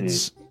again,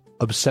 kids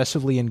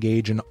obsessively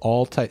engage in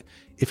all type.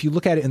 If you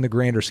look at it in the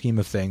grander scheme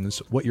of things,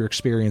 what you're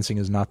experiencing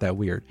is not that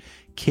weird.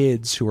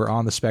 Kids who are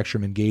on the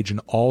spectrum engage in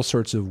all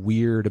sorts of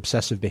weird,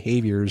 obsessive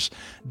behaviors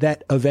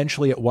that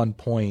eventually at one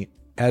point,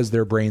 as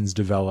their brains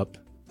develop,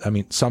 I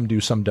mean, some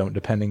do, some don't,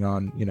 depending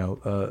on,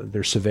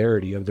 their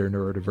severity of their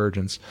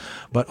neurodivergence.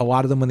 But a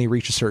lot of them, when they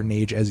reach a certain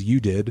age, as you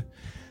did,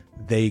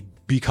 they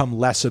become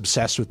less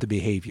obsessed with the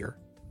behavior.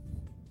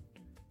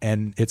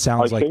 And it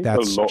sounds like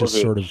that's just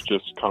sort of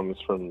just comes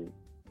from.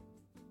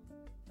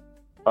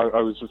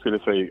 I was just going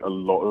to say a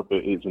lot of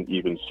it isn't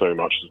even so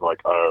much as like,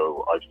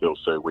 oh, I feel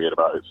so weird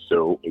about it.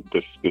 So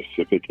the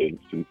specific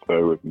instance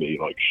though of me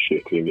like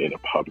shitting in a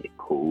public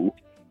pool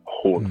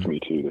haunts me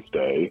to this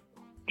day.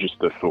 Just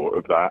the thought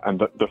of that, and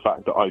the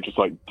fact that I just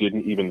like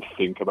didn't even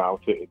think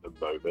about it in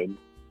the moment.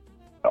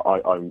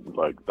 I'm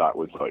like, that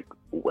was like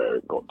where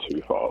it got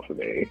too far for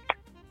me.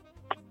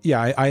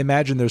 Yeah, I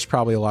imagine there's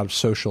probably a lot of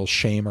social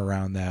shame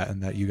around that,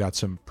 and that you got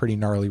some pretty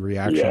gnarly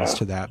reactions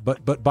to that.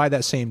 But by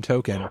that same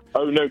token,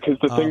 oh no, because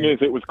the thing is,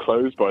 it was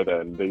closed by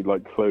then. They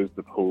like closed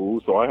the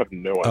pool, so I have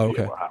no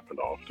idea what happened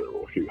after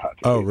or who had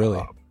to. Oh, really?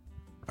 Up.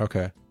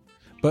 Okay,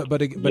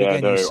 but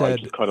again, you said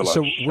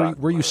so.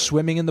 Were you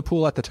swimming in the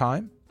pool at the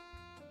time?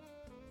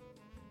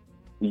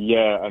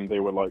 Yeah, and they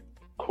were like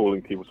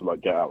calling people to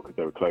like get out because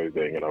they were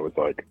closing, and I was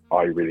like,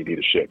 I really need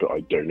a shit, but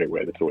I don't know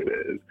where the toilet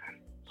is.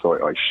 So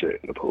I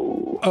shit in the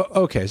pool.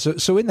 Oh, okay,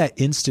 so in that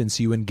instance,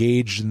 you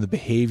engaged in the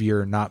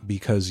behavior not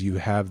because you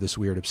have this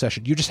weird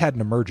obsession. You just had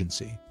an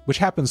emergency, which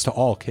happens to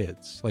all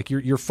kids. Like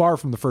you're far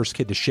from the first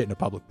kid to shit in a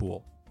public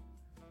pool.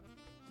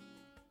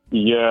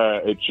 Yeah,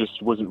 it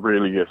just wasn't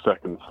really a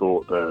second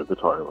thought there at the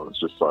time. I was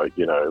just like,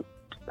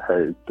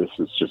 hey, this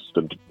is just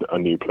a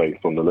new place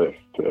on the list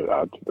to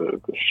add to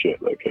the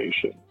shit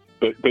location.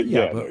 But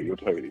no, you're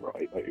totally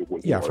right.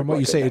 Like, from what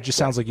you say, it just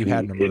sounds like you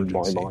had an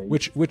emergency,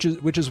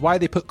 which is why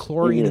they put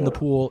chlorine in the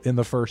pool in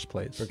the first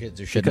place. For kids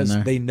who shit because in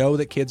there. They know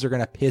that kids are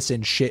going to piss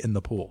and shit in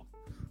the pool.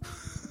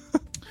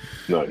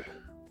 No.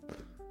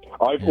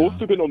 I've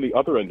also been on the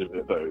other end of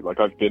it though. Like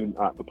I've been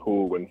at the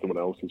pool when someone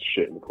else was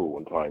shit in the pool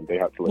one time. They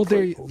had to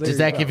like. Does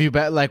that give you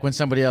like when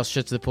somebody else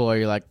shits in the pool? Are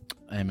you like,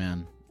 hey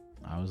man,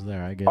 I was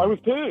there. I get. I was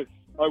pissed.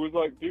 I was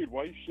like, dude,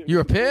 why are you shitting? You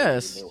were me? I didn't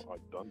pissed. know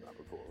I'd done that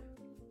before.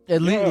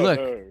 At least, Yeah, look,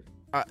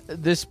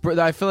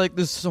 no. I feel like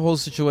this whole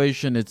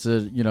situation, it's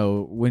a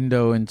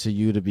window into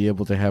you to be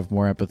able to have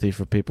more empathy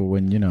for people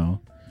when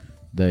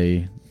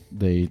they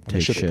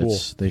take shit the pool.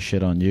 shits. They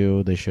shit on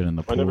you. They shit in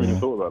the pool. I never even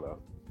thought about that.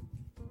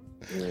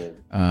 Yeah.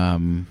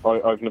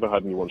 I've never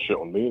had anyone shit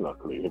on me.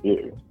 Luckily, have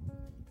you?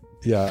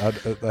 Yeah,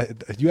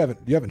 you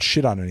haven't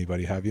shit on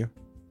anybody, have you?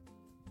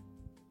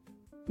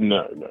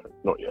 No,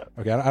 not yet.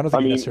 Okay, I don't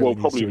think it necessarily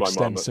needs probably to my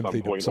extend mum at some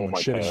simply to point, or someone my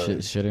shitting on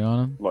parents. you. Shitting on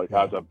them? Like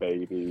as a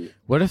baby.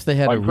 What if they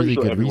had a I'm pretty really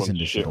sure good everyone's reason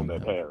to shit on on their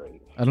them?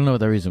 parents. I don't know what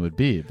that reason would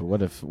be, but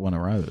what if one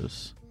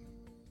arose?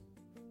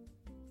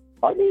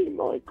 I mean,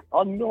 like,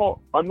 I'm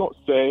not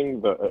saying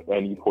that at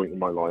any point in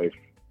my life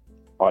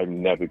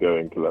I'm never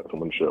going to let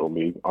someone shit on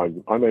me.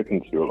 I'm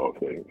open to do a lot of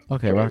things.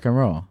 Okay, rock and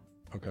roll.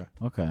 Okay.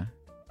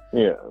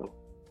 Yeah.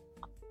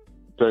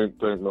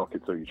 Don't knock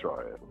it till you try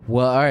it.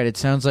 Well, all right. It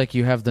sounds like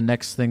you have the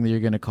next thing that you're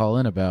going to call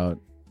in about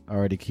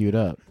already queued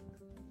up.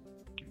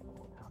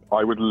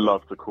 I would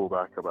love to call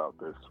back about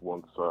this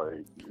once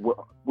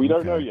we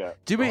don't know yet.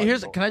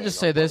 Can I just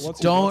say this?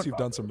 Once you've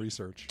done some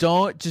research.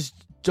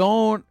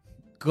 Don't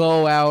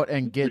go out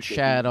and get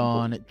shat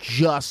on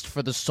just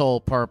for the sole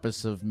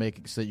purpose of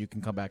making so that you can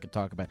come back and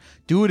talk about it.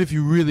 Do it if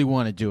you really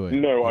want to do it.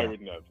 No, I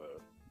would never.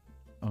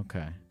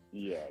 Okay.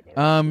 Yeah.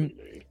 No, really.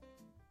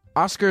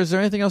 Oscar, is there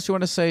anything else you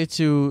want to say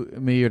to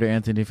me or to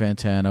Anthony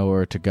Fantano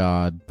or to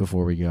God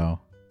before we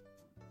go?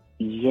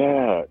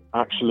 Yeah,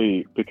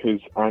 actually, because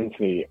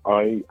Anthony,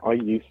 I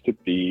used to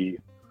be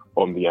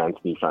on the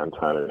Anthony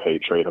Fantano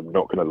hate train. I'm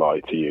not going to lie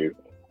to you,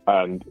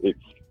 and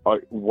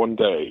one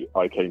day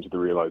I came to the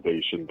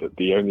realization that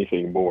the only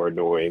thing more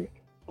annoying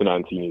than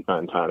Anthony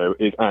Fantano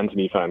is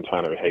Anthony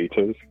Fantano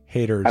haters.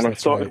 And I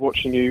started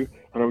watching you,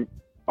 and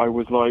I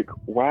was like,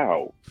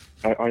 wow,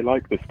 I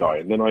like this guy.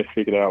 And then I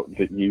figured out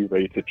that you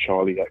rated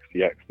Charlie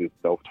XCX's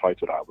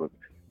self-titled album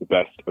the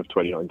best of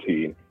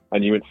 2019,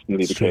 and you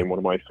instantly became one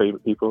of my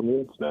favorite people on the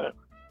internet.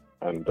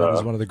 And that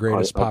was one of the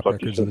greatest pop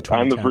records of the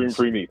 2010s. And the Vroom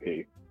Vroom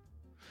EP.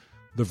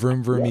 The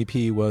Vroom Vroom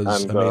EP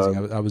was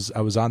amazing.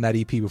 I was on that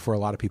EP before a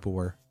lot of people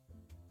were.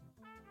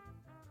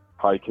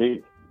 High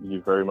key,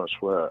 you very much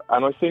were.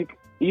 And I think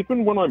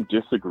even when I'm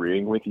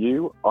disagreeing with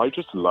you, I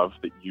just love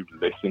that you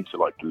listen to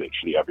like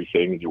literally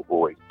everything, and you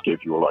always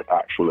give your like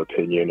actual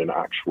opinion and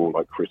actual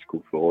like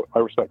critical thought. I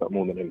respect that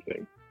more than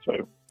anything.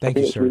 So thank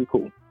you, sir. It's really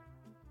cool.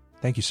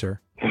 Thank you,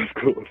 sir. Of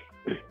course.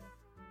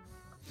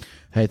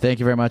 Hey, thank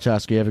you very much,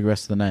 Oscar. You have a good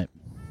rest of the night.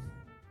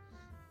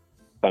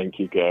 Thank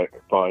you, Gek.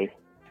 Bye.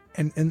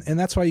 And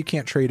that's why you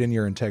can't trade in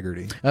your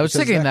integrity. I was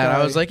thinking that.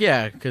 I was like,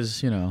 yeah,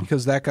 because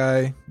because that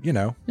guy,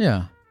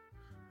 yeah.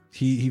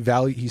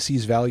 He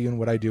sees value in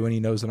what I do, and he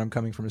knows that I'm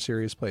coming from a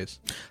serious place.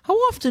 How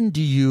often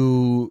do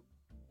you?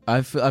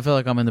 I feel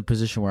like I'm in the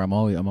position where I'm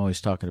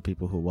always talking to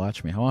people who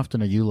watch me. How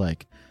often are you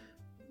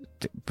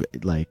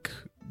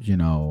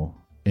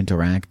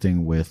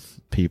interacting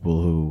with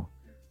people who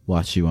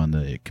watch you on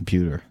the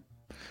computer?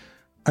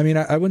 I mean,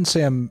 I wouldn't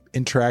say I'm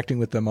interacting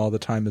with them all the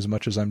time as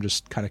much as I'm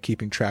just kind of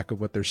keeping track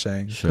of what they're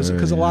saying.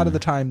 Because a lot of the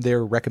time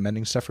they're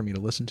recommending stuff for me to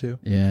listen to.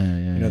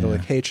 Yeah. They're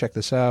like, hey, check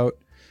this out.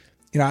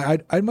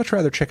 I'd much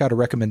rather check out a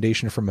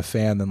recommendation from a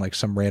fan than like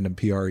some random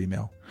PR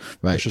email.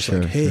 Right. It's just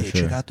like, hey,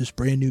 check out this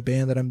brand new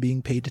band that I'm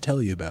being paid to tell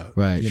you about.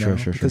 Right. Sure.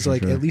 Because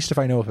at least if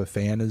I know if a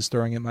fan is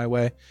throwing it my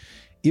way,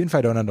 even if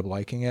I don't end up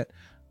liking it,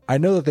 I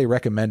know that they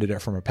recommended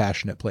it from a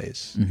passionate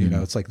place.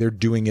 Mm-hmm. It's like they're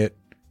doing it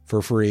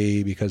for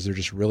free because they're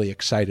just really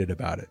excited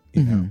about it.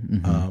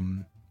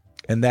 And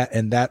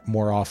that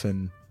more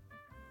often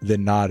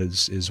than not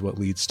is what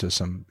leads to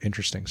some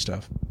interesting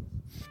stuff.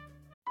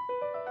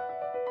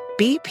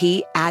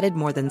 BP added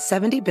more than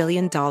 $70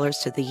 billion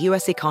to the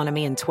U.S.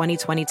 economy in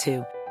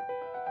 2022.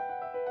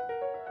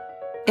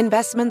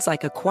 Investments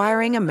like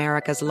acquiring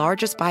America's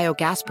largest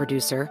biogas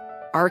producer,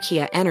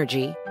 Archaea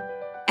Energy,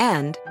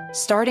 and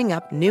starting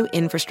up new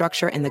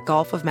infrastructure in the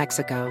Gulf of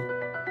Mexico.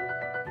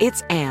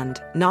 It's and,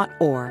 not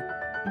or.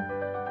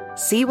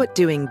 See what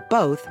doing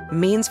both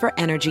means for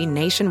energy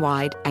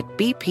nationwide at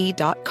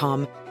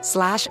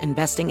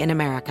bp.com/investing in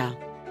America.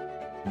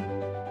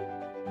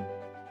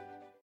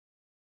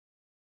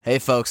 Hey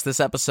folks,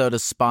 this episode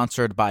is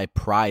sponsored by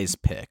Prize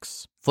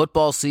Picks.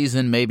 Football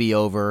season may be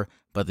over,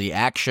 but the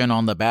action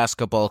on the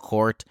basketball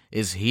court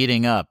is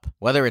heating up.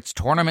 Whether it's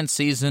tournament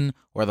season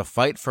or the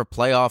fight for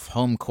playoff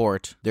home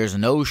court, there's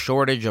no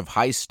shortage of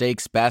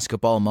high-stakes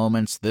basketball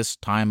moments this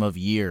time of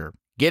year.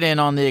 Get in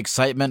on the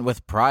excitement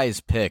with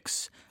Prize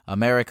Picks,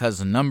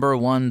 America's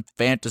 #1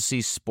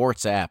 fantasy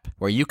sports app,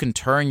 where you can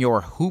turn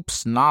your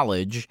hoops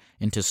knowledge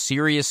into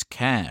serious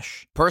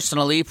cash.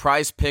 Personally,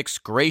 Prize Picks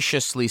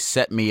graciously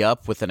set me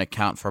up with an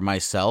account for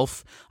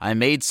myself. I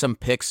made some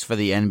picks for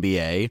the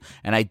NBA,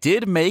 and I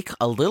did make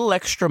a little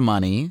extra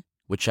money,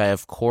 which I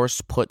of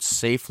course put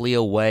safely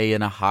away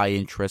in a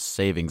high-interest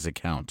savings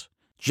account.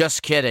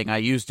 Just kidding, I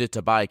used it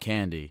to buy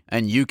candy.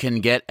 And you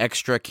can get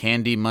extra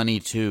candy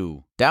money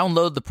too.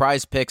 Download the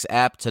Prize Picks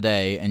app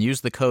today and use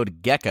the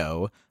code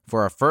GECKO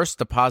for a first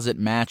deposit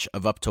match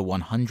of up to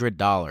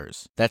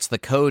 $100. That's the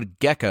code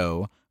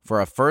GECKO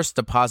for a first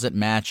deposit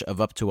match of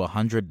up to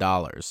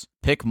 $100.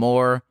 Pick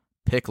more,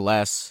 pick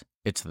less.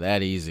 It's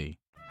that easy.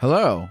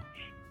 Hello.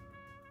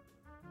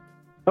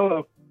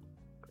 Hello.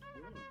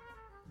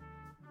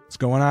 What's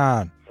going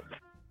on?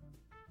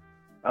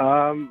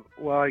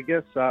 Well, I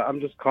guess I'm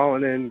just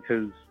calling in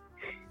because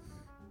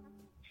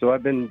so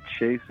I've been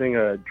chasing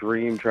a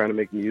dream trying to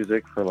make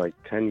music for like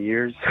 10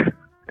 years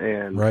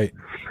and Right.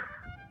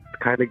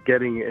 it's kind of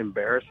getting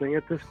embarrassing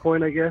at this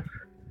point, I guess.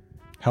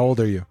 How old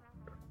are you?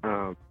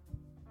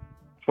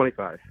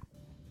 25.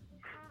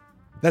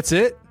 That's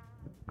it?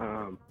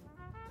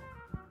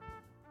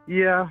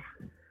 Yeah.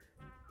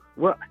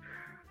 Well,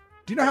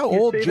 do you know how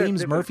old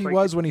James Murphy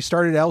was when he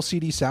started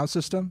LCD Sound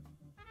System?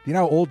 Do you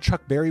know how old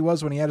Chuck Berry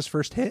was when he had his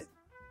first hit?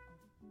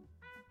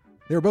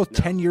 They were both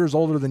 10 years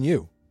older than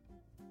you.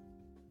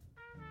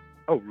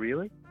 Oh,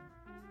 really?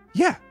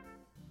 Yeah.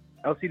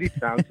 LCD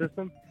Sound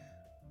System?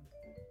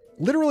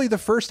 Literally, the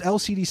first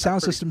LCD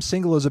Sound System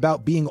single is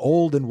about being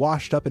old and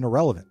washed up and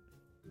irrelevant.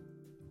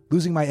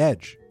 Losing my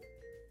edge.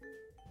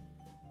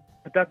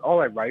 But that's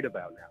all I write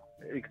about now.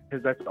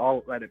 Because that's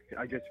all that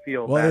I just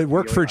feel. Well, it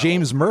worked for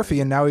James Murphy,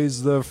 and now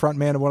he's the front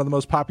man of one of the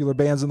most popular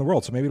bands in the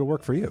world, so maybe it'll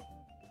work for you.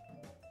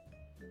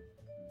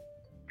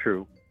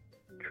 True.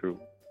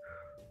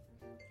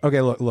 Okay,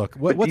 look.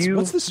 What's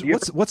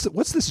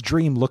this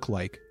dream look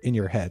like in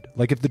your head?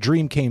 Like, if the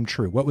dream came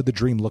true, what would the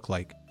dream look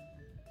like?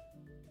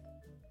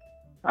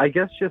 I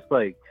guess just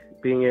like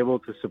being able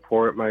to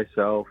support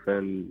myself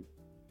and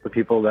the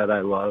people that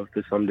I love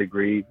to some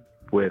degree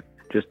with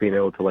just being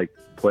able to like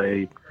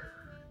play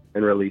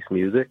and release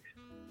music.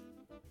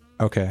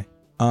 Okay.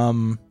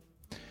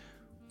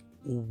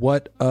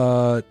 What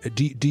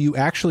do you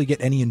actually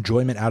get any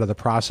enjoyment out of the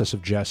process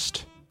of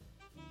just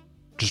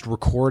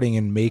recording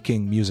and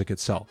making music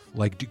itself?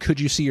 Like, could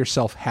you see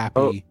yourself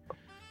happy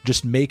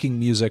just making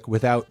music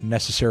without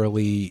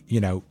necessarily,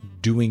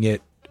 doing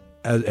it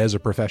as a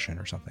profession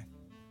or something?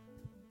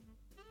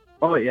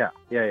 Oh yeah.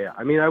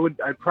 I mean,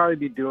 I'd probably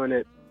be doing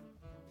it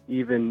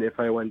even if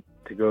I went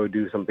to go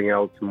do something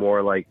else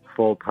more like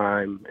full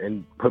time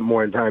and put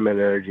more time and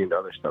energy into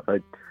other stuff.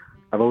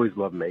 I've always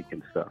loved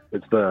making stuff.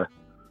 It's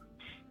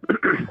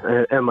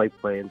and like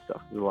playing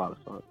stuff is a lot of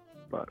fun.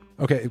 But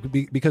okay,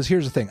 because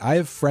here's the thing: I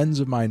have friends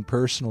of mine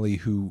personally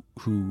who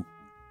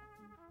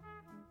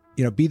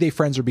be they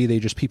friends or be they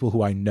just people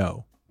who I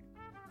know,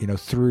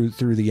 through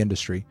the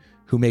industry,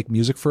 who make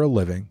music for a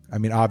living. I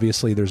mean,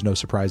 obviously, there's no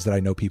surprise that I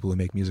know people who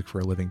make music for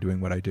a living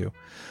doing what I do.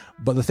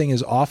 But the thing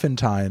is,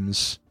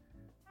 oftentimes,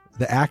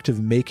 the act of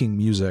making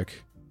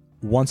music,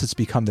 once it's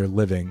become their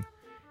living,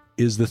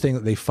 is the thing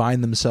that they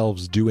find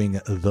themselves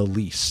doing the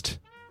least.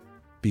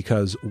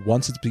 Because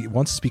once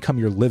it's become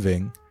your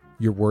living,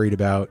 you're worried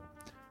about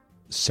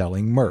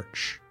selling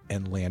merch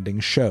and landing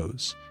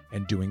shows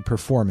and doing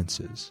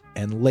performances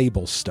and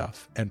label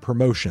stuff and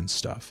promotion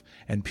stuff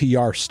and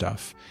PR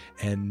stuff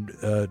and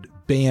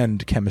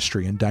band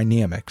chemistry and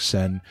dynamics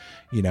and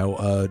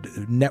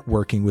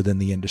networking within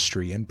the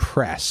industry and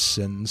press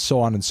and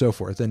so on and so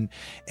forth. And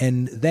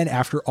then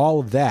after all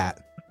of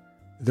that,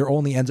 there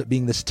only ends up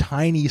being this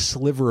tiny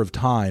sliver of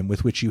time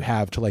with which you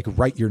have to like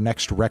write your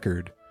next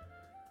record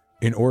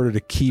in order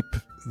to keep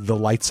the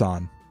lights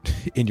on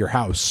in your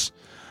house.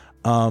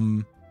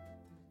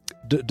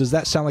 Does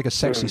that sound like a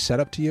sexy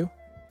setup to you?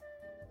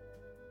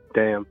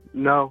 Damn.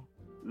 No,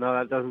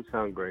 that doesn't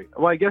sound great.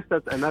 Well, I guess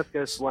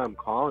that's why I'm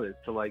calling it.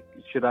 To like,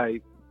 should I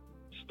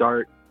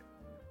start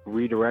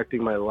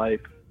redirecting my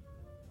life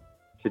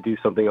to do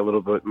something a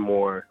little bit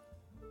more,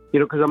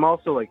 because I'm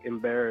also like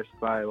embarrassed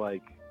by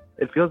like,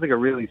 it feels like a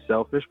really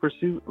selfish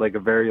pursuit, like a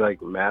very like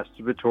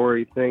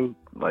masturbatory thing.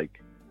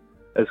 Like,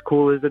 as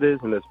cool as it is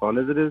and as fun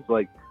as it is,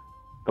 like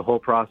the whole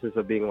process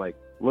of being like,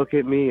 look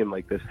at me and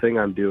like this thing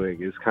I'm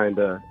doing is kind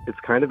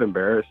of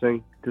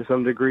embarrassing to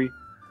some degree.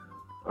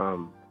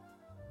 Why?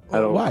 I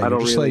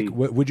don't really.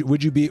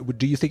 Like,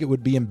 do you think it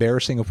would be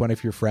embarrassing if one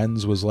of your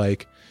friends was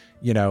like,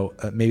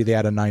 maybe they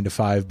had a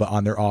 9-to-5, but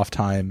on their off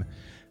time,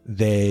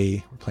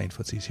 we're playing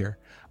footsies here.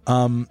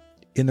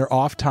 In their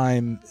off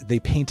time, they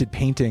painted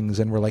paintings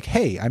and were like,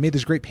 hey, I made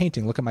this great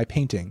painting. Look at my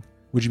painting.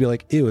 Would you be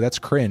like, ew, that's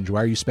cringe.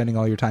 Why are you spending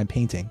all your time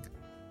painting?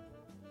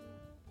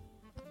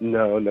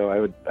 No,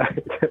 I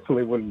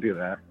definitely wouldn't do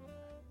that.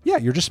 Yeah,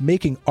 you're just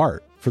making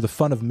art for the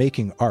fun of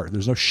making art.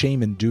 There's no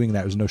shame in doing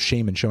that. There's no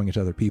shame in showing it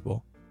to other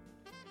people.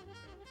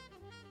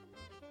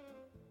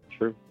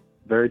 True.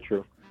 Very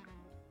true.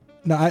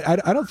 No,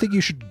 I don't think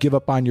you should give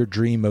up on your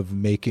dream of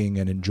making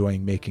and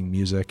enjoying making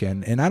music.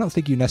 And I don't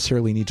think you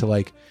necessarily need to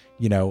like,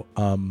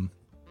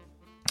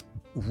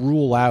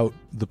 rule out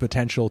the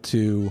potential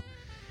to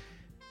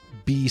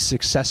be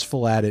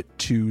successful at it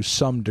to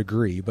some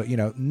degree. But,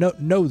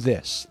 know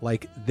this,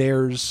 like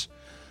there's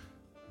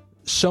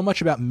so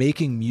much about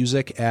making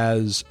music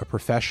as a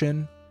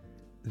profession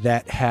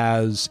that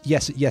has,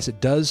 yes,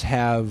 it does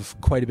have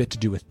quite a bit to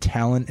do with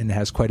talent and it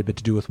has quite a bit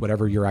to do with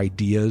whatever your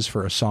ideas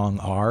for a song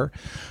are,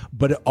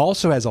 but it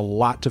also has a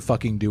lot to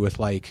fucking do with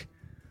like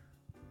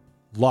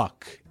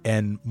luck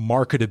and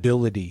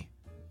marketability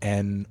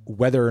and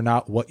whether or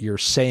not what you're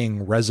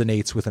saying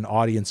resonates with an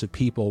audience of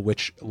people,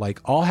 which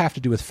like all have to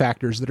do with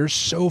factors that are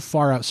so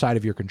far outside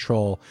of your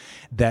control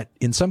that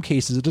in some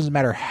cases it doesn't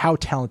matter how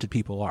talented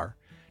people are.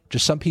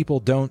 Just some people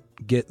don't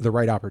get the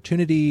right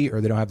opportunity, or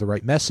they don't have the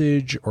right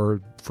message, or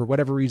for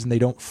whatever reason they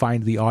don't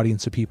find the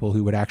audience of people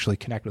who would actually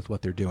connect with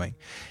what they're doing.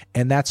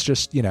 And that's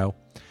just, you know,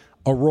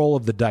 a roll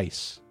of the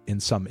dice in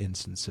some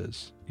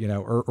instances, you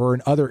know, or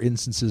in other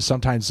instances,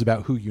 sometimes it's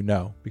about who you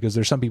know, because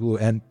there's some people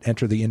who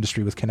enter the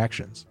industry with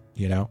connections,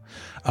 you know,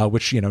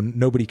 which, you know,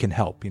 nobody can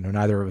help, you know,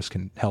 neither of us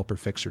can help or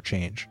fix or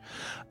change.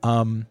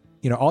 You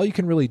know, all you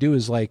can really do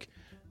is like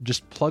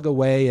just plug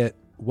away at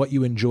what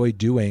you enjoy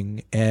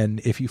doing. And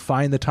if you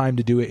find the time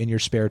to do it in your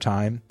spare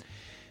time,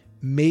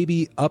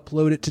 maybe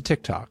upload it to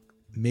TikTok,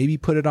 maybe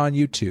put it on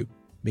YouTube,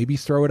 maybe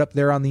throw it up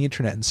there on the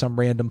internet in some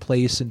random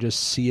place and just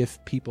see if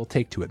people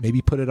take to it.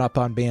 Maybe put it up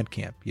on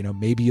Bandcamp. You know,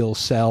 maybe you'll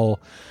sell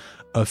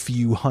a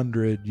few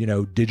hundred, you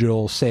know,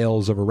 digital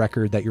sales of a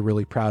record that you're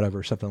really proud of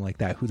or something like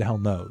that. Who the hell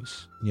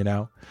knows, you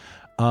know?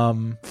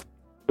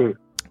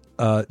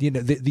 You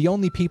know, the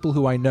only people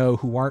who I know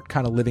who aren't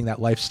kind of living that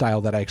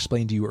lifestyle that I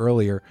explained to you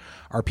earlier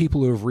are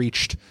people who have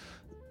reached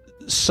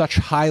such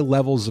high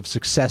levels of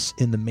success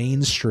in the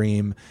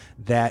mainstream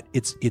that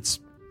it's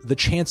the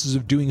chances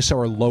of doing so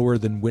are lower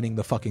than winning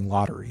the fucking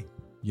lottery.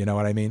 You know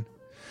what I mean?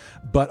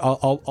 But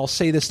I'll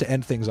say this to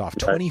end things off.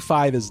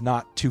 25 is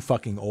not too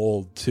fucking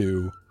old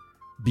to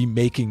be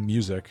making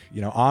music.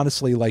 You know,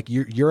 honestly, like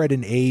you're at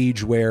an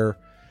age where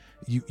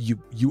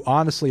you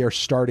honestly are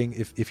starting,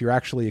 if you're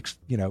actually,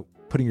 you know,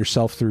 putting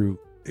yourself through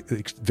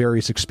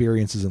various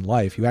experiences in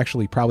life, you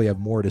actually probably have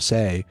more to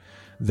say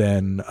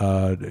than,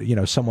 you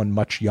know, someone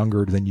much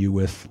younger than you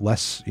with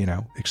less, you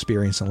know,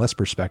 experience and less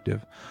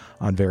perspective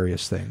on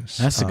various things.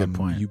 That's a good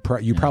point. You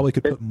probably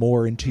could put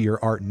more into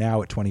your art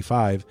now at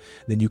 25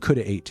 than you could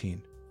at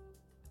 18.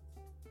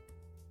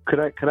 Could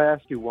I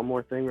ask you one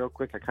more thing real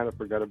quick? I kind of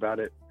forgot about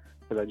it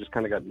because I just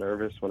kind of got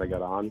nervous when I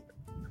got on.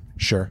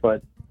 Sure.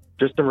 But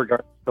just in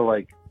regards to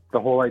like the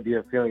whole idea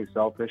of feeling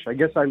selfish, I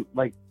guess I'm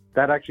like,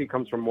 that actually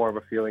comes from more of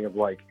a feeling of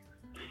like,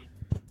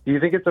 do you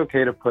think it's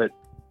okay to put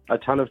a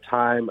ton of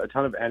time, a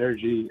ton of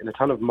energy, and a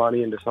ton of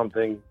money into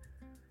something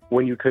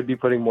when you could be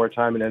putting more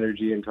time and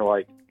energy into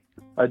like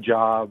a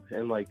job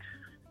and like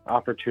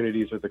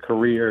opportunities with a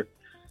career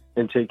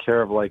and take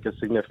care of like a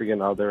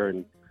significant other?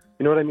 And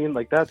you know what I mean?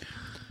 Like that's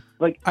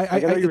like,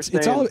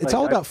 it's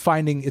all about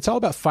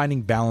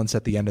finding balance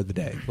at the end of the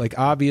day. Like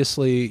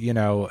obviously, you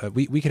know,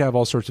 we could have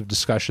all sorts of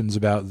discussions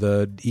about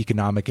the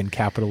economic and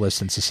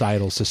capitalist and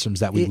societal systems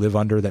that we live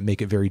under that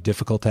make it very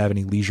difficult to have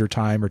any leisure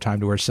time or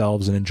time to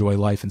ourselves and enjoy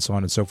life and so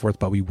on and so forth.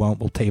 But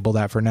we'll table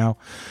that for now.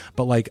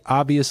 But like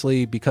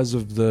obviously, because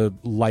of the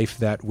life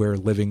that we're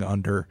living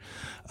under,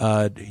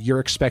 you're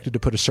expected to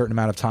put a certain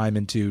amount of time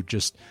into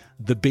just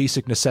the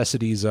basic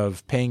necessities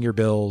of paying your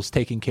bills,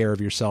 taking care of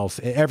yourself.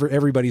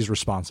 Everybody's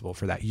responsible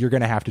for that. You're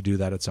going to have to do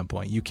that at some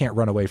point. You can't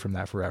run away from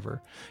that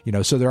forever. You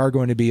know, so there are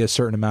going to be a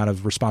certain amount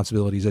of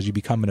responsibilities as you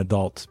become an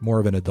adult, more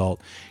of an adult,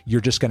 you're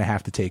just going to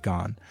have to take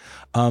on.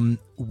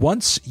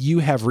 Once you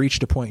have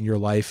reached a point in your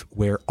life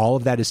where all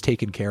of that is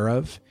taken care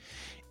of,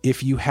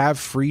 if you have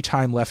free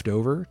time left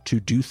over to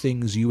do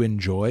things you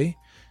enjoy,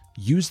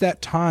 use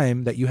that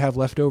time that you have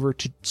left over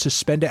to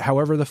spend it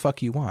however the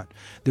fuck you want.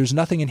 There's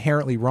nothing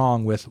inherently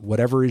wrong with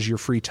whatever is your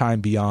free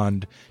time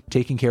beyond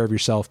taking care of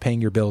yourself,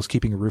 paying your bills,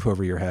 keeping a roof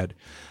over your head.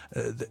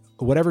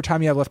 Whatever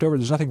time you have left over,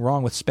 there's nothing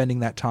wrong with spending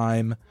that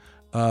time,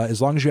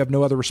 as long as you have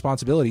no other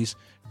responsibilities,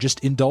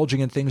 just indulging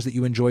in things that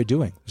you enjoy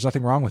doing. There's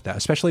nothing wrong with that,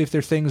 especially if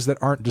they're things that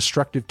aren't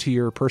destructive to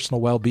your personal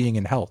well-being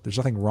and health. There's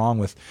nothing wrong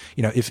with,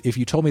 you know, if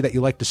you told me that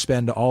you like to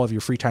spend all of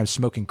your free time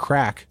smoking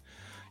crack,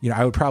 you know,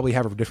 I would probably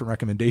have a different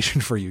recommendation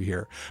for you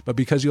here. But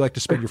because you like to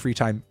spend your free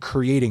time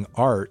creating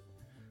art,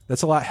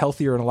 that's a lot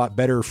healthier and a lot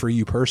better for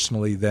you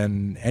personally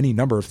than any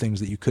number of things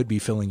that you could be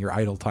filling your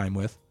idle time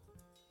with.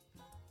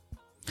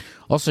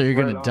 Also, you're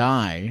going to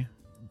die.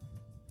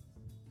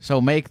 So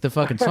make the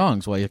fucking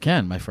songs while you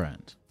can, my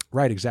friend.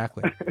 Right,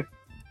 exactly.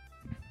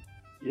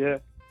 Yeah.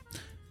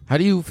 How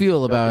do you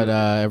feel about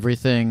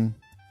everything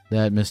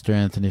that Mr.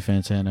 Anthony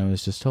Fantano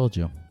has just told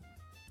you?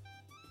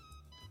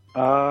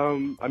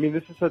 I mean,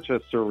 this is such a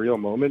surreal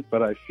moment,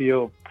 but I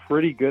feel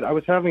pretty good. I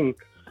was having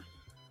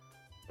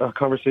a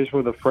conversation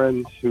with a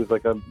friend who's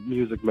like a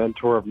music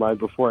mentor of mine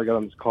before I got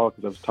on this call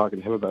because I was talking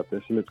to him about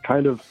this, and it's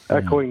kind of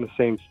echoing the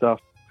same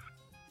stuff.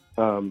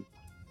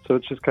 So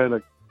it's just kind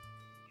of,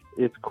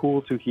 it's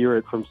cool to hear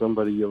it from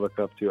somebody you look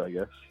up to, I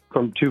guess,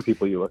 from two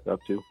people you look up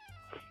to.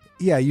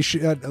 Yeah, you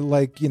should,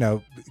 like, you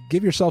know,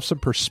 give yourself some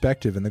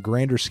perspective. In the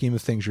grander scheme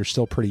of things, you're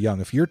still pretty young.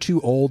 If you're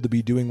too old to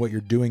be doing what you're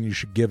doing, you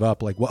should give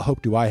up. Like, what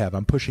hope do I have?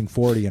 I'm pushing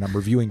 40 and I'm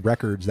reviewing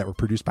records that were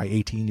produced by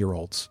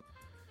 18-year-olds,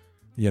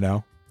 you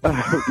know?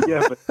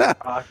 Yeah,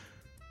 but...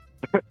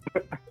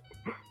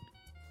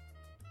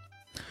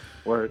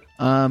 Word.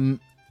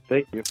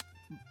 Thank you.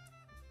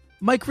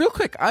 Mike, real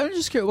quick, I'm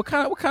just curious, what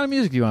kind of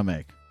music do you want to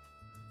make?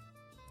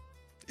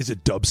 Is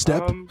it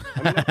dubstep?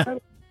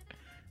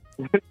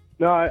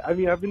 No, I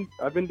mean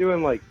I've been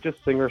doing like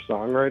just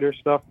singer-songwriter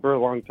stuff for a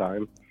long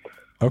time.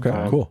 Okay,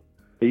 cool.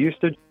 I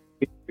used to do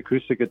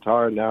acoustic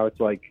guitar, and now it's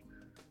like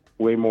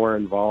way more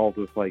involved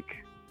with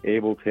like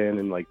Ableton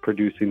and like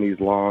producing these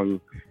long,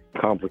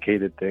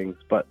 complicated things.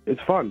 But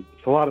it's fun.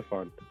 It's a lot of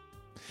fun.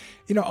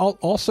 You know,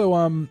 also,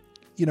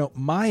 you know,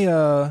 my,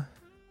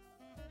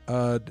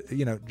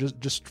 you know,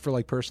 just for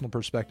like personal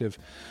perspective,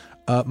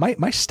 my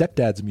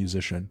stepdad's a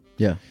musician.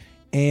 Yeah.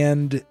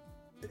 And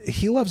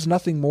he loves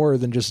nothing more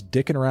than just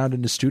dicking around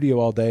in the studio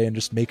all day and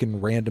just making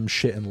random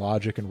shit in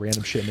Logic and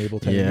random shit in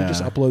Ableton. Yeah. And he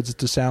just uploads it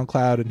to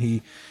SoundCloud and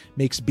he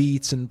makes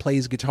beats and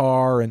plays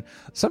guitar. And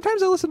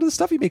sometimes I listen to the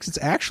stuff he makes. It's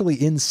actually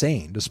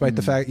insane, despite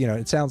the fact, you know,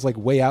 it sounds like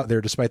way out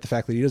there, despite the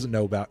fact that he doesn't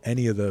know about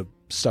any of the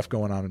stuff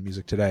going on in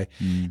music today.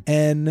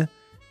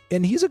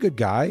 And he's a good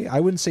guy.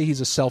 I wouldn't say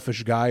he's a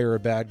selfish guy or a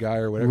bad guy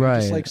or whatever. Right.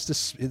 He just likes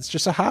to, it's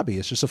just a hobby.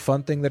 It's just a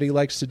fun thing that he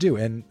likes to do.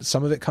 And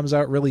some of it comes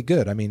out really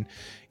good. I mean,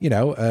 you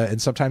know,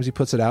 and sometimes he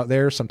puts it out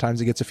there.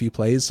 Sometimes he gets a few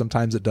plays.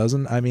 Sometimes it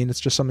doesn't. I mean,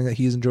 it's just something that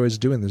he enjoys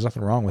doing. There's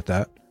nothing wrong with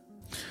that.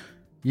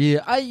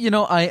 Yeah,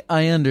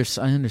 I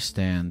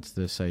understand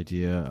this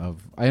idea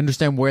of, I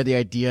understand where the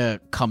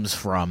idea comes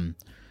from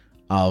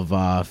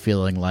of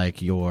feeling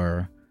like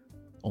you're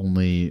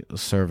only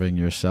serving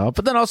yourself.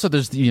 But then also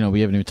there's, you know,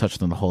 we haven't even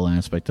touched on the whole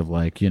aspect of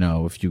like, you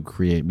know, if you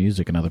create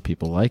music and other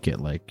people like it,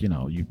 like, you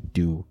know, you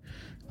do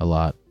a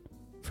lot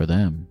for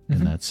them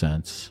in that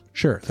sense.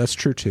 Sure, that's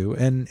true too.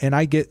 And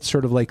I get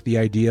sort of like the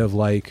idea of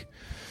like,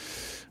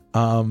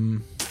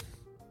 you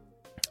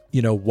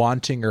know,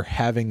 wanting or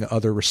having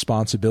other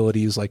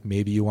responsibilities, like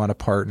maybe you want a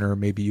partner,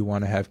 maybe you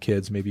want to have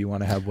kids, maybe you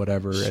want to have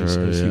whatever, as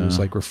he was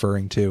like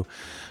referring to.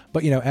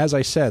 But, you know, as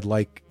I said,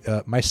 like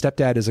my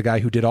stepdad is a guy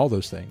who did all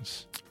those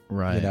things.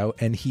 Right. You know,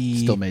 and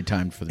he still made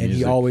time for the music.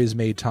 music. He always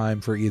made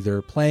time for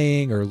either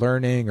playing or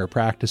learning or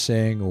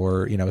practicing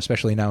or, you know,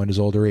 especially now in his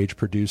older age,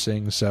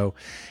 producing. So,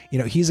 you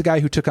know, he's a guy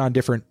who took on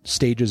different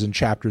stages and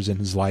chapters in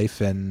his life,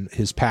 and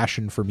his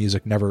passion for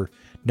music never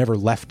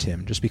left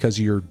him. Just because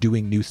you're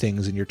doing new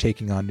things and you're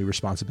taking on new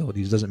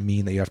responsibilities doesn't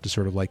mean that you have to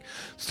sort of like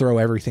throw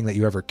everything that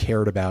you ever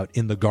cared about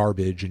in the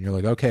garbage and you're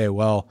like, okay,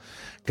 well,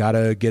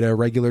 gotta get a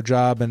regular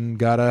job and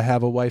gotta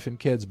have a wife and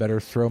kids, better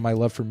throw my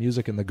love for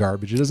music in the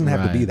garbage. It doesn't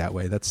have to be that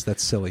way.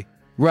 That's silly.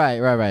 Right.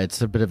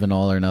 It's a bit of an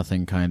all or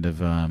nothing kind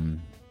of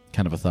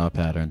a thought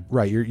pattern.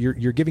 Right.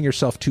 You're giving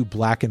yourself too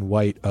black and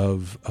white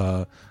of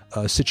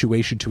a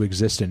situation to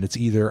exist in. It's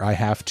either I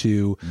have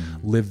to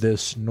live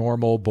this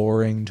normal,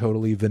 boring,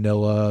 totally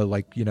vanilla,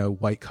 like, you know,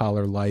 white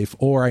collar life,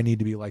 or I need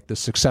to be like the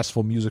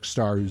successful music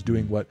star who's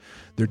doing what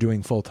they're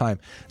doing full time.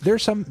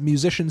 There's some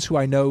musicians who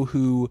I know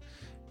who,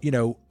 you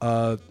know,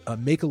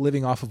 make a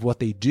living off of what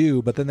they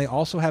do, but then they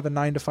also have a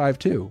 9-to-5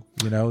 too,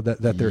 you know,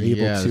 that they're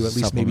able to at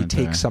least maybe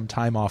take some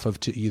time off of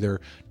to either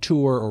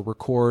tour or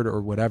record or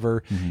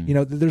whatever. You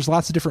know, there's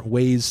lots of different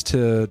ways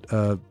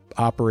to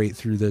operate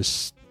through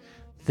this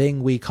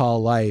thing we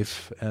call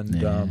life. And,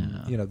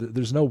 you know,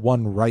 there's no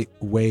one right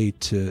way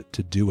to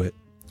do it.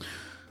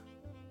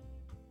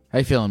 How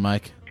you feeling,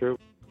 Mike? True.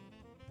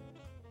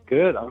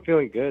 Good. I'm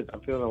feeling good. I'm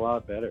feeling a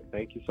lot better.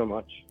 Thank you so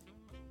much.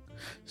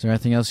 Is there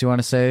anything else you want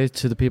to say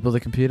to the people of the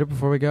computer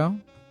before we go?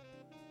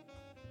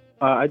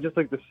 I'd just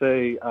like to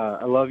say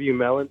I love you,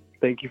 Melon.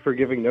 Thank you for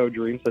giving No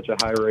Dream such a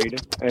high rating.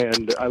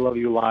 And I love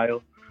you,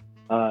 Lyle.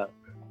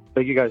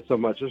 Thank you guys so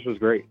much. This was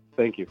great.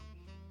 Thank you.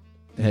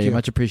 Hey,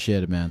 much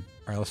appreciated, man.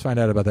 All right, let's find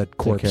out about that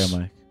corpse. Take care,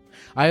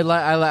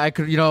 Mike. I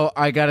could, you know,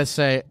 I gotta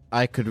say,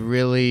 I could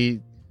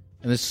really,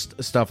 and this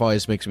stuff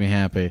always makes me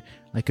happy,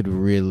 I could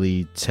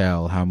really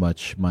tell how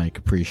much Mike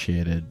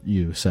appreciated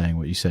you saying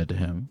what you said to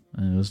him.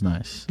 And it was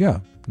nice. Yeah.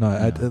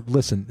 No,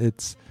 listen,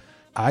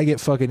 I get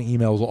fucking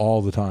emails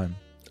all the time.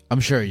 I'm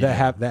sure you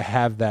have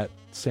that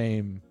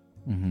same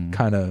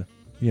kind of,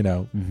 you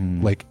know,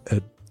 like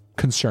a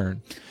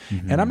concern.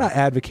 And I'm not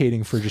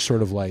advocating for just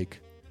sort of like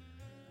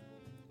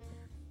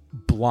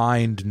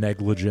blind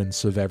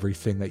negligence of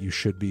everything that you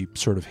should be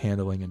sort of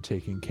handling and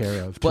taking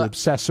care of, to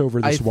obsess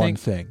over this one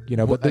thing, you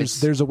know, but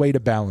there's a way to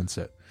balance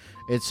it.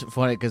 It's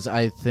funny because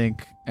I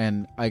think,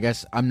 and I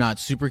guess I'm not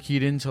super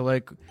keyed into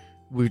like,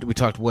 we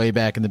talked way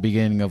back in the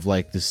beginning of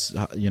like this,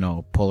 you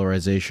know,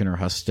 polarization or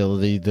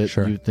hostility that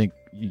you think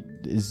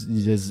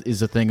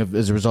is a thing of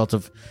as a result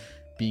of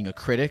being a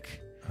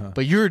critic,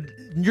 but you're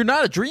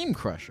not a dream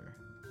crusher.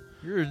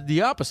 You're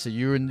the opposite.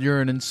 You're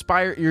an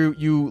inspire.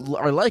 You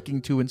are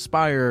liking to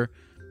inspire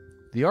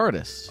the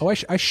artists. Oh,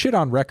 I shit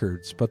on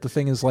records, but the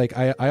thing is, like,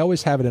 I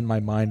always have it in my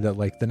mind that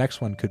like the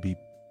next one could be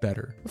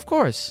better. Of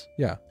course,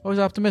 yeah. Always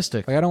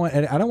optimistic. Like I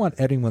don't want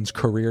anyone's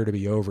career to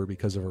be over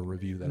because of a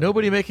review that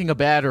nobody making a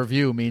bad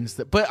review means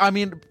that. But I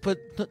mean,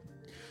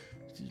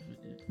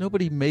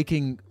 nobody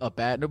making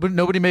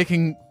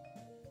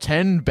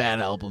 10 bad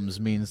albums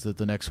means that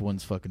the next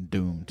one's fucking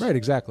doomed. Right?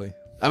 Exactly.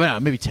 I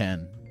mean, maybe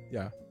 10.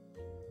 Yeah.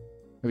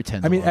 Maybe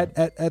 10. I mean,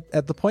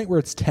 at the point where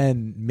it's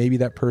 10, maybe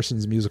that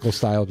person's musical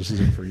style just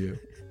isn't for you.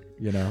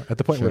 You know, at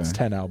the point where it's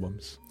 10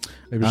 albums,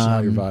 maybe it's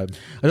not your vibe.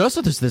 And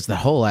also, there's the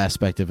whole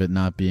aspect of it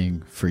not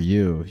being for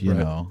you. You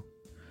know,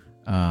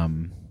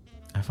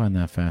 I find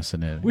that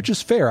fascinating. Which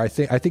is fair. I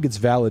think it's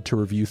valid to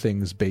review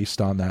things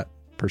based on that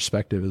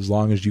perspective, as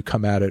long as you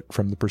come at it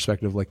from the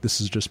perspective like,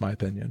 this is just my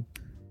opinion.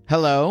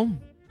 Hello.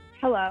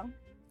 Hello.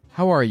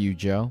 How are you,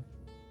 Joe?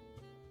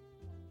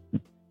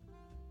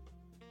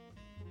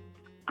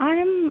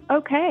 I'm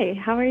okay.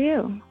 How are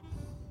you?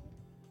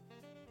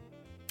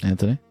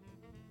 Anthony?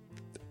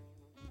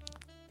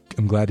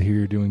 I'm glad to hear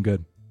you're doing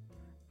good.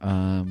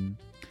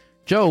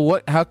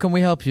 Joe, how can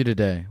we help you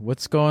today?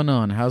 What's going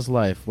on? How's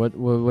life?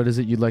 What is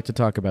it you'd like to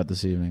talk about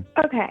this evening?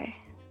 Okay.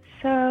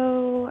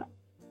 So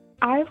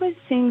I was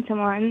seeing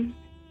someone,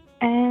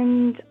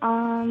 and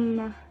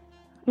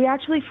we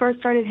actually first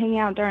started hanging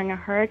out during a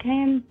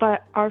hurricane,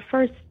 but our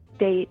first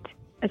date,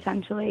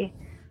 essentially,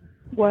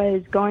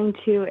 was going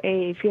to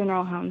a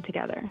funeral home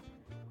together.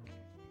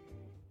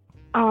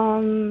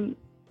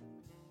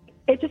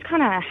 It just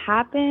kind of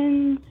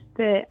happened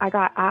that I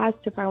got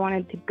asked if I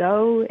wanted to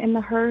go in the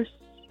hearse,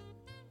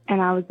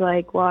 and I was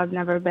like, well, I've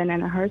never been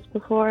in a hearse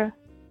before,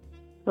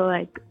 so,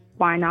 like,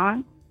 why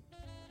not?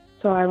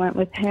 So I went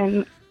with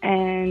him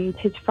and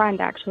his friend,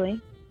 actually,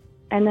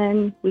 and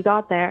then we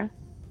got there,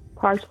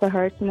 parked the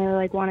hearse, and they were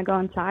like, want to go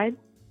inside?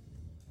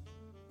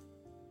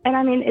 And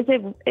I mean, is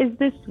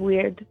this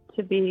weird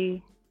to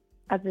be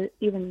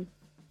even?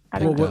 I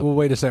don't know. Well,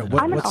 wait a second.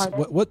 I'm an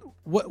artist.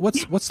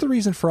 What's the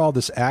reason for all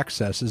this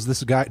access? Is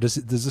this guy does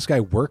this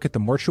guy work at the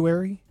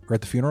mortuary or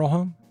at the funeral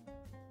home?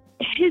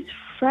 His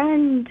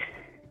friend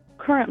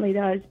currently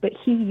does, but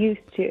he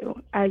used to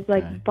as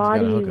like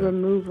body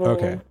removal.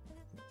 Okay,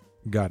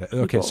 got it.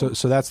 Okay,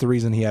 so that's the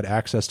reason he had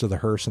access to the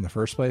hearse in the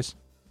first place.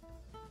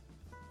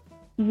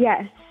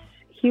 Yes,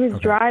 he was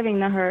driving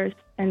the hearse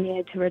and he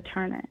had to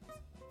return it.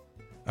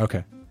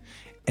 Okay,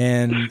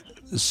 and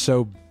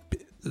so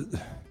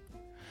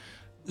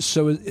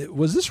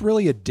was this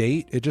really a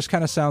date? It just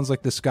kind of sounds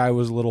like this guy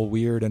was a little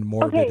weird and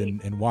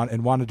morbid and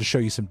wanted to show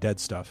you some dead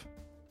stuff.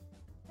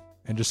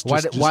 And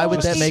why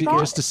would that make it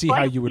just to see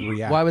how you would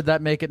react? Why would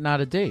that make it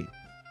not a date?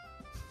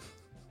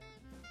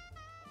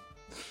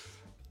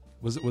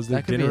 Was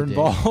there dinner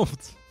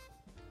involved?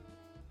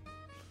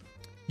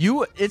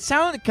 It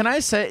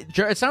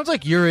sounds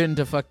like you're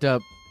into fucked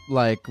up,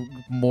 like,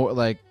 more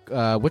like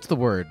what's the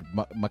word?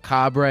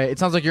 Macabre. It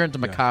sounds like you're into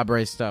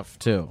macabre stuff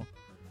too.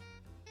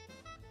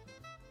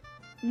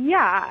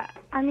 Yeah,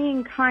 I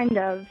mean, kind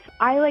of.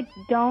 I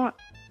don't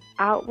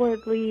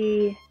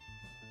outwardly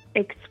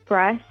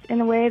express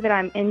in a way that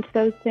I'm into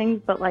those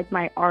things, but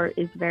my art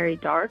is very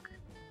dark.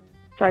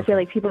 So I feel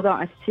like people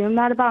don't assume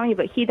that about me,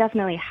 but he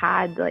definitely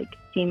had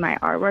seen my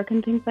artwork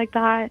and things like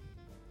that.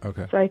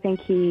 Okay. So I think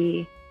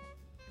he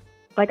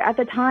at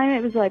the time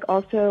it was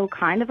also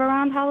kind of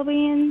around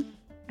Halloween,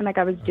 and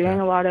I was doing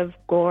a lot of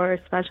gore,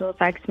 special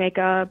effects,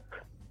 makeup,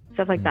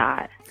 stuff like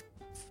that.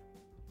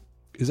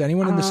 Is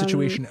anyone in this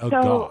situation a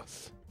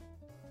goth?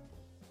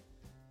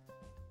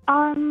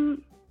 I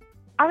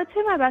would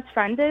say my best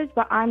friend is,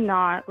 but I'm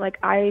not.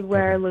 I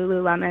wear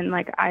Lululemon.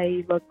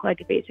 I look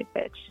like a basic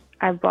bitch.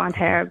 I have blonde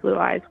hair, blue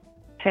eyes,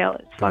 pale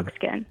as fuck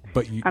skin.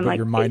 But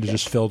your mind is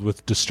just filled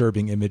with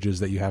disturbing images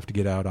that you have to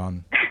get out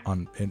in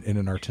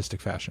an artistic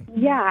fashion.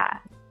 Yeah.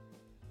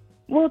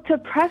 Well, to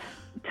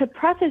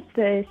preface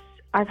this,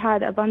 I've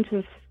had a bunch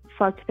of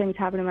fucked things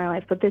happen in my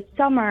life, but this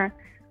summer,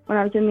 when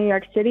I was in New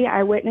York City,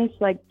 I witnessed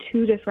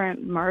 2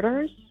 different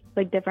murders,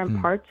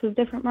 different parts of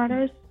different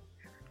murders.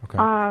 Okay.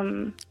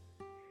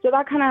 So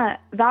that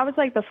was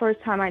the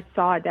first time I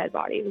saw a dead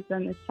body. It was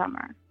in the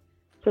summer.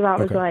 So that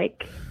was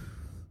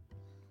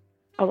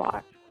a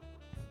lot.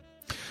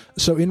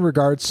 So in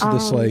regards to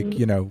this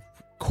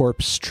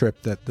corpse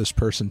trip that this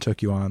person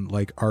took you on,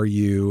 are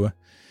you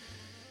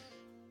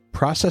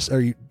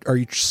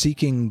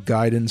seeking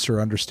guidance or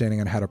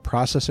understanding on how to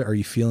process it? Are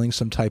you feeling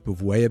some type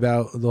of way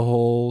about the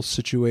whole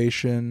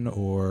situation,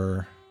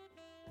 or?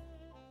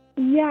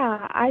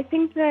 Yeah, I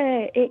think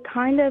that it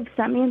kind of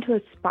sent me into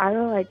a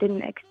spiral I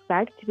didn't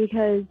expect,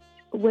 because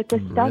with the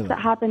stuff that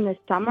happened this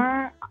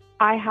summer,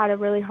 I had a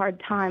really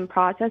hard time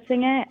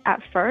processing it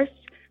at first.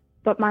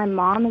 But my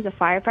mom is a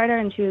firefighter,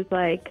 and she was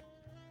like,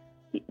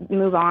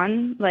 move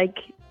on.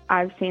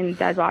 I've seen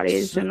dead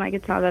bodies, and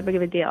it's not that big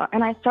of a deal.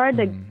 And I started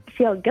to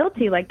feel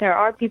guilty. There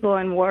are people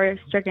in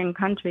war-stricken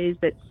countries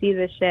that see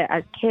this shit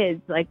as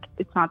kids.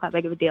 It's not that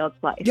big of a deal.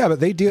 It's life. Yeah, but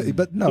they deal.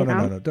 But no.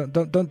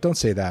 Don't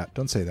say that.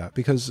 Don't say that,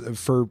 because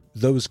for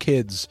those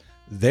kids,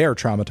 they're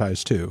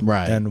traumatized too.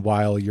 Right. And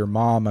while your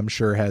mom, I'm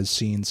sure, has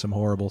seen some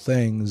horrible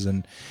things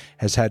and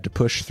has had to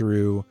push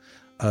through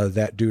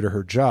that due to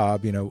her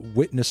job,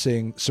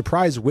 witnessing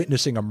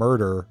a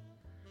murder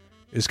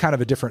is kind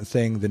of a different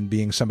thing than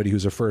being somebody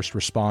who's a first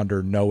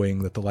responder,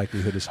 knowing that the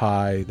likelihood is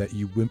high that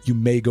you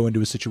may go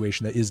into a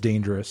situation that is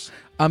dangerous.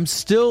 I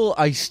still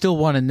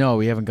want to know.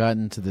 We haven't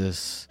gotten to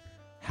this.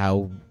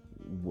 How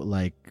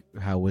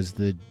was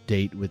the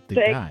date with the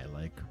guy?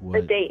 What?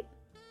 The date.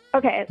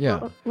 Okay. Yeah.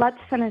 Well, let's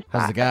finish that.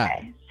 How's the guy?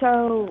 Okay.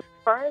 So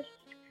first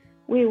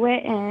we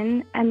went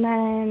in, and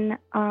then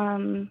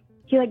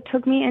he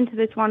took me into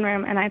this one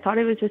room, and I thought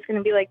it was just going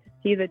to be to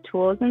see the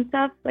tools and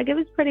stuff. It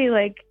was pretty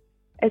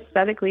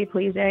aesthetically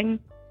pleasing.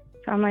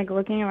 So I'm like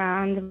looking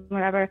around and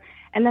whatever.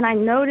 And then I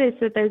noticed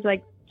that there's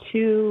like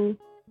 2,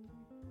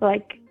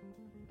 like,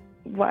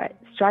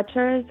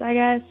 stretchers, I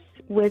guess,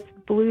 with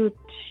blue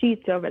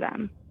sheets over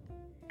them.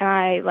 And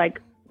I like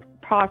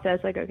process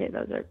like, okay,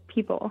 those are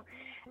people.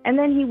 And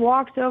then he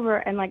walks over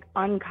and like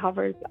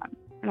uncovers them.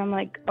 And I'm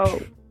like, oh.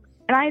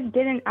 And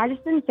I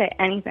just didn't say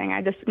anything.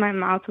 My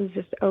mouth was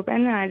just open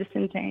and I just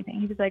didn't say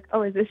anything. He was like,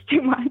 oh, is this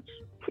too much?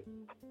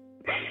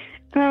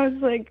 And I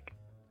was like,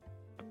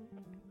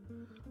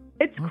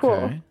 it's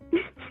cool.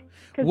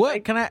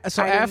 What can I?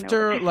 So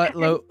after,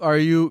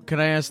 can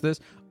I ask this?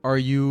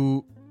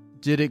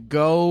 Did it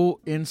go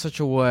in such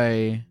a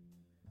way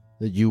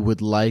that you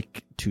would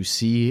like to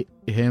see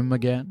him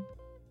again?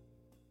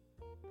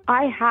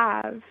 I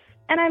have.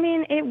 And I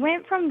mean, it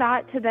went from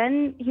that to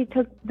then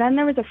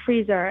there was a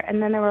freezer,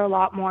 and then there were a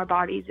lot more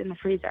bodies in the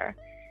freezer.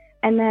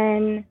 And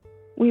then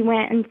we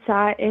went and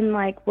sat in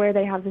like where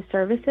they have the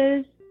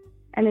services,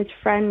 and his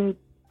friend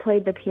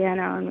played the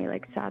piano, and we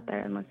like sat there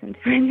and listened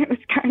to it, and it was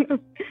kind of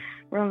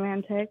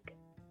romantic.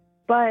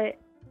 But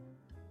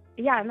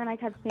yeah, and then I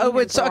kept seeing him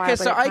for a while,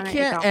 so I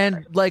can't,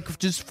 and like,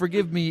 just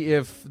forgive me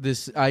if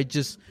this, I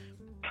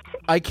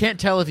can't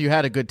tell if you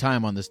had a good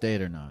time on this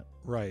date or not.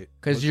 Right.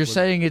 Because you're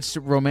saying it's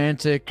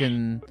romantic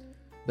and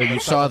that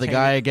you saw the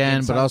guy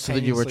again, but also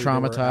that you were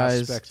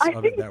traumatized. There were aspects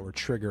of it that were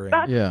triggering.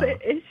 That's the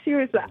issue,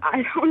 is that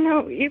I don't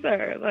know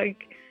either.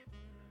 Like,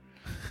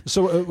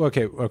 so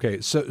okay.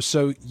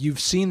 So you've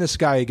seen this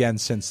guy again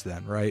since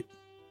then, right?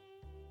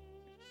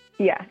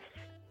 Yes.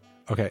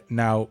 Okay.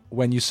 Now,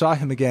 when you saw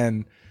him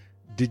again,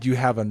 did you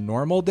have a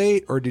normal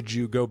date, or did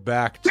you go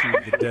back to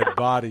the dead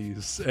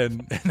bodies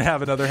and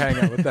have another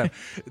hangout with them?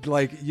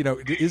 Like,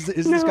 is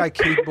this guy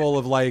capable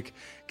of, like,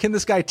 can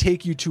this guy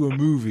take you to a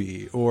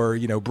movie, or,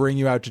 bring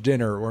you out to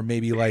dinner, or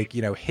maybe like,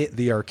 hit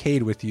the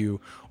arcade with you,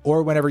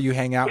 or whenever you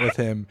hang out with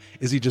him,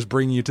 is he just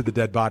bringing you to the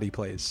dead body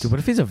place? Dude, what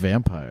if he's a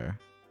vampire?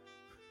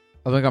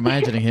 I'm like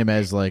imagining him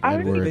as like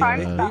Edward.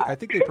 I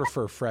think they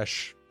prefer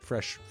fresh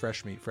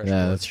meat. Yeah,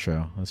 blood. that's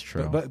true. That's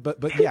true.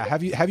 But yeah,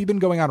 have you been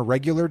going on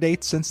regular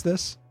dates since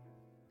this?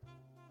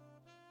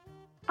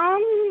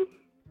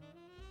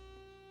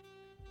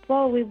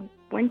 Well, we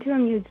went to a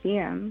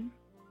museum,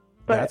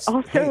 but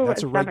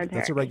that's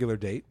a regular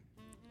date.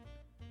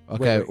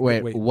 Okay,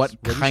 wait what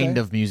kind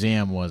of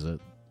museum was it?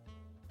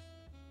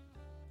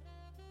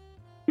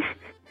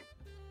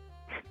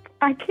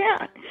 I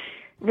can't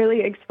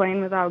really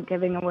explain without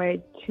giving away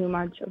too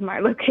much of my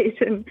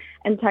location,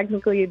 and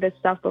technically this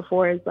stuff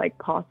before is like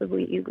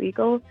possibly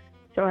illegal,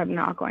 so I'm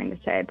not going to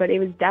say. But it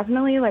was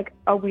definitely like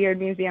a weird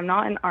museum,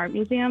 not an art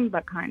museum,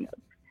 but kind of.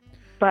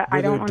 But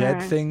I don't want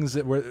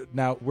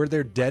to. Were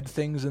there dead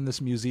things in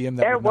this museum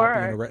that there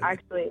were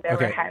actually there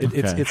were heads.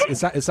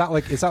 It's not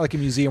like a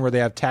museum where they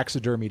have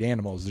taxidermied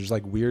animals. There's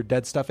like weird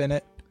dead stuff in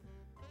it.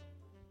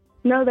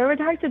 No, there were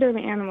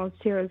taxidermy animals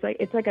too.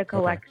 It's like a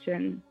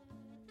collection.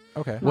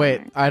 Okay.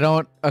 Wait, I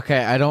kind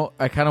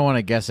of want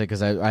to guess it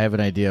because I have an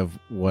idea of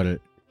what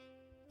it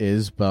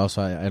is, but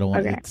also I don't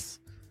want it.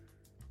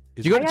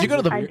 Did you go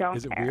to the?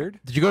 Is it weird?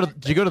 Did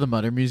you go to the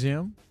Mutter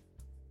Museum?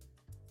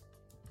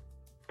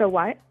 The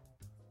what?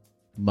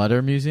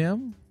 Mutter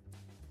Museum?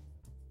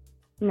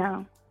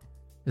 No.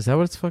 Is that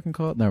what it's fucking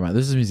called? Never mind.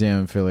 This is a museum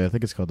in Philly. I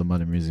think it's called the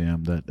Mutter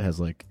Museum that has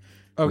like.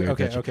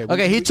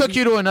 Okay. He took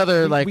you to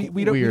another like.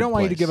 We don't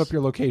want you to give up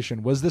your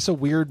location. Was this a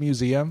weird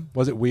museum?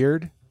 Was it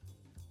weird?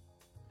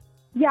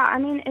 Yeah, I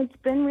mean, it's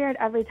been weird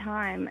every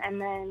time,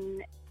 and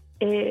then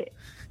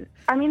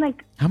how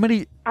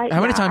many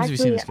times have you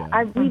seen this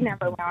guy? We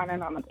never went on a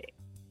normal date.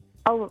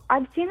 Oh,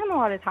 I've seen him a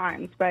lot of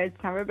times, but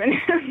it's never been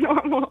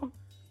normal.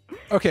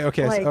 Okay.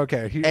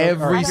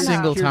 Every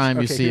single time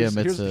you see him,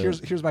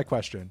 here's my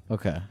question.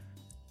 Okay.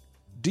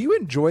 Do you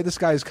enjoy this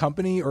guy's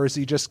company, or is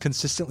he just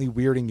consistently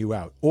weirding you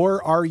out?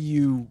 Or are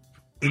you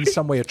in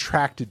some way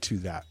attracted to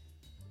that?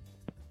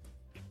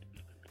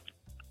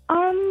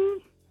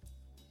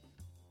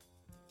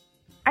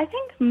 I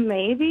think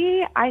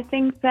maybe. I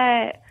think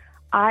that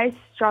I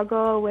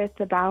struggle with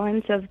the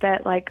balance of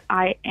that, like,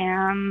 I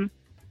am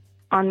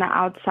on the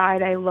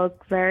outside, I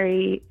look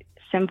very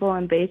simple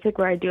and basic,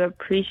 where I do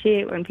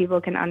appreciate when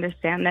people can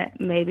understand that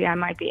maybe I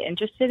might be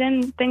interested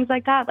in things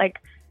like that. Like,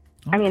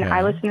 I mean,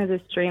 I listen to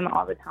this stream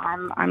all the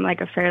time. I'm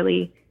like a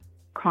fairly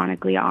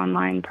chronically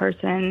online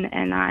person,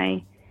 and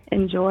I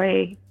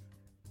enjoy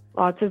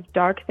lots of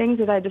dark things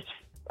that I just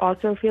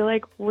also feel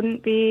like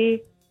wouldn't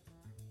be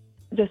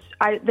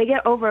they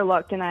get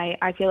overlooked, and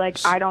I feel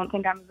like I don't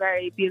think I'm a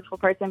very beautiful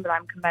person, but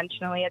I'm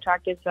conventionally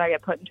attractive, so I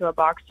get put into a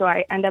box. So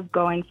I end up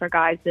going for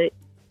guys that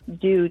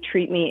do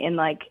treat me in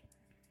like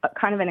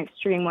kind of an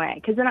extreme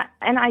way.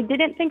 I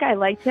didn't think I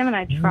liked him, and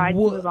I tried to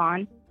move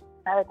on.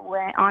 I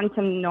went on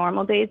some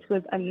normal dates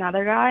with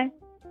another guy,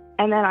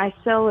 and then I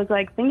still was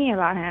like thinking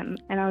about him,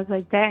 and I was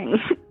like, dang.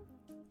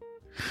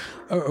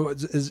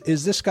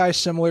 Is this guy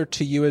similar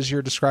to you as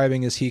you're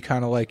describing? Is he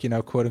kind of like,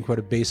 quote unquote,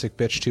 a basic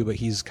bitch too, but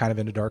he's kind of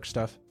into dark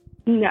stuff?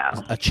 No.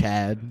 A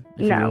Chad?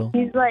 No,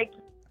 he's like,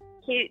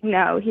 he's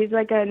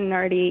like a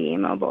nerdy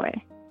emo boy.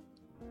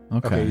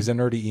 Okay. He's a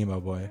nerdy emo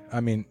boy.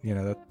 I mean,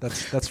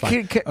 that's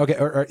fine. Okay,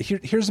 or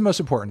here's the most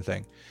important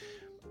thing.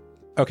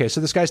 Okay,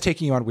 so this guy's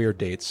taking you on weird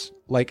dates.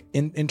 Like,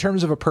 in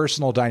terms of a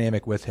personal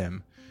dynamic with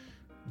him,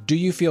 do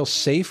you feel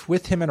safe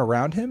with him and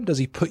around him? Does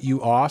he put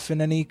you off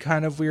in any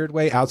kind of weird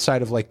way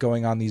outside of like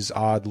going on these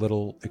odd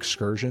little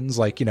excursions?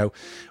 Like,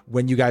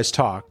 when you guys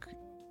talk,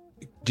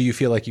 do you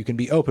feel like you can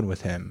be open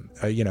with him?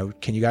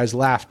 Can you guys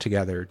laugh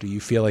together? Do you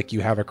feel like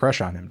you have a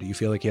crush on him? Do you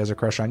feel like he has a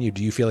crush on you?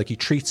 Do you feel like he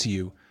treats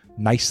you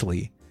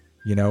nicely?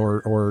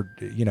 Or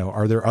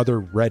are there other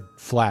red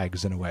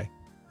flags in a way?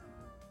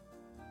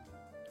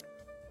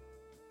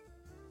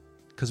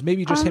 Because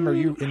maybe just him or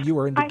you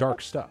are into dark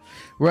stuff.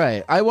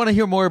 Right. I want to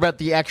hear more about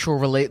the actual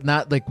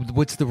not like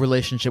what's the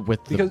relationship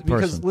with the person.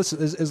 Because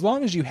listen, as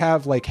long as you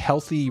have like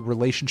healthy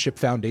relationship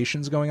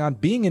foundations going on,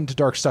 being into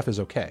dark stuff is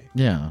okay.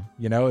 Yeah.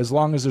 As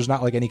long as there's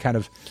not like any kind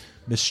of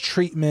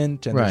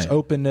mistreatment and there's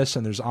openness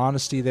and there's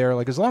honesty there.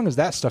 Like, as long as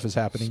that stuff is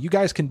happening, you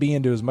guys can be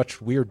into as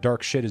much weird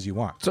dark shit as you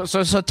want.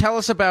 So tell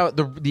us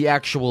about the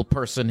actual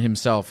person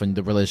himself and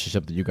the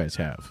relationship that you guys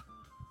have.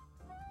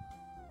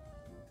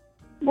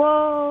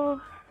 Well,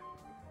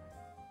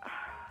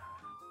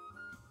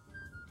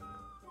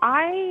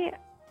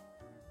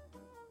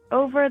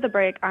 over the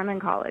break, I'm in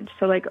college.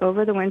 So like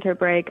over the winter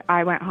break,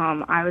 I went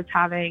home. I was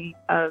having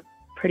a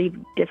pretty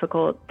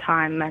difficult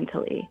time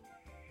mentally.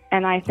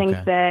 And I think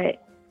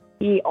that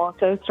he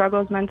also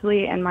struggles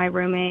mentally. And my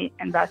roommate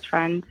and best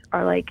friend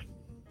are like,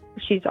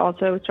 she's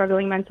also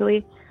struggling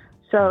mentally.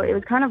 So it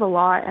was kind of a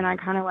lot. And I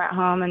kind of went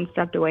home and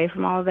stepped away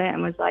from all of it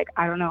and was like,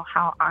 I don't know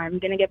how I'm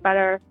going to get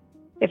better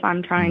if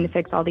I'm trying to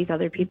fix all these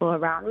other people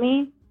around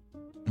me.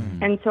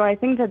 And so I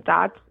think that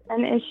that's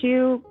an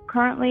issue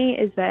currently,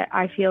 is that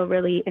I feel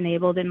really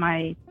enabled in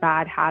my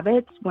bad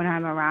habits when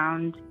I'm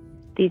around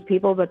these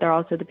people, but they're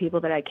also the people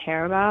that I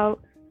care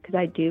about, because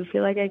I do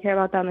feel like I care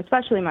about them,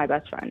 especially my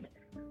best friend.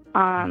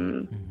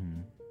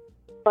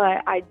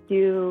 But I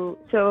do,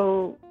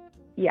 so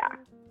yeah,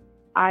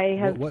 I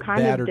have what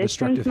kind bad of or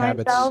destructive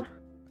distanced myself. habits?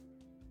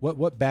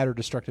 What bad or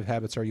destructive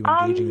habits are you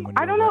engaging in when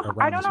you're I don't know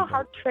around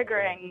how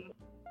triggering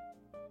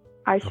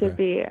I should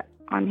be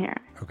on here.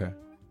 Okay.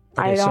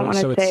 I don't want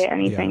to say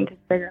anything to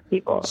trigger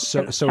people.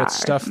 So it's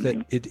stuff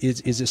that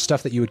is it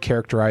stuff that you would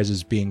characterize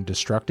as being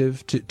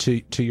destructive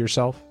to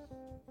yourself?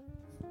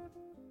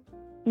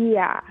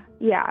 Yeah.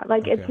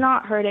 Like it's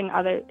not hurting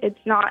it's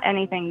not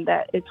anything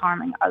that is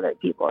harming other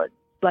people. It's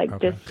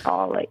like just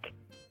all like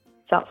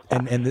self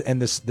stuff.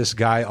 And this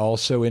guy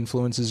also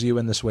influences you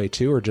in this way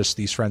too, or just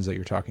these friends that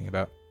you're talking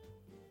about?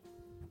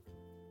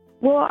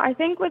 Well, I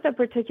think with a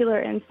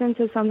particular instance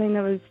of something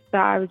that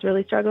I was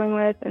really struggling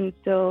with and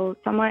still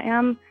somewhat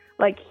am,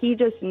 like he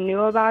just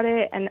knew about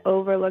it and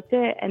overlooked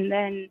it. And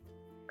then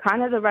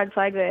kind of the red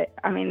flag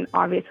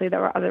obviously there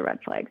were other red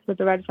flags, but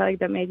the red flag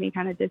that made me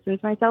kind of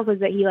distance myself was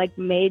that he like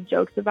made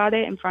jokes about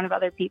it in front of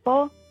other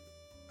people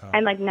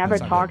and like never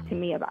talked to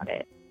me about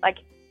it. Like,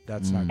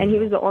 that's not and he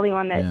was the only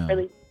one that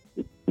really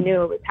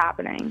knew it was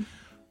happening.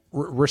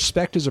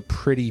 Respect is a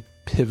pretty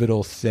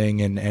pivotal thing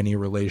in any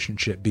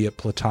relationship, be it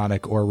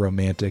platonic or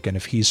romantic. And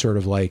if he's sort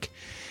of like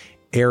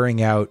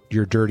airing out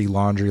your dirty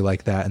laundry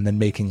like that and then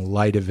making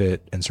light of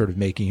it and sort of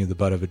making you the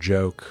butt of a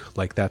joke,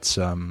 like that's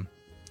a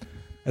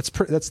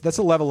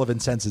level of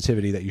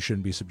insensitivity that you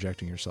shouldn't be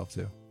subjecting yourself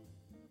to.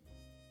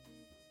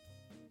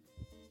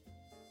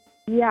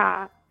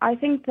 Yeah, I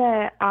think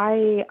that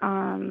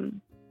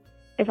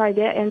if I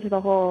get into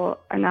the whole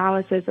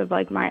analysis of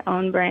like my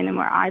own brain and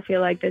where I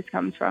feel like this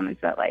comes from, is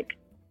that like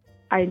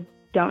I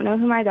don't know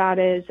who my dad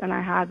is, and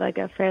I had like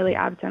a fairly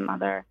absent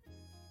mother,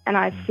 and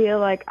I feel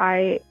like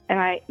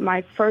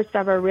my first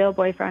ever real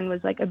boyfriend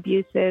was like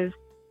abusive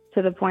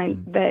to the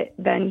point that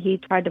then he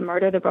tried to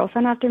murder the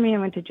girlfriend after me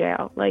and went to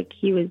jail. Like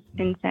he was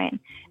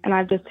insane. And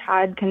I've just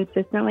had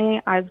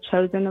consistently, I've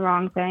chosen the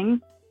wrong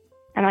thing,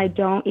 and I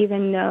don't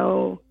even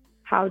know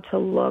how to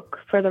look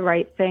for the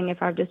right thing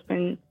if I've just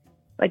been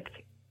like,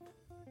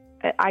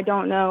 I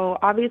don't know.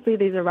 Obviously,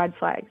 these are red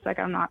flags. Like,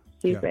 I'm not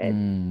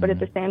stupid. But at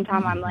the same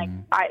time, I'm like,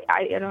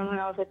 I don't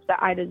know if it's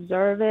that I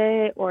deserve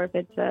it or if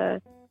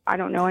it's I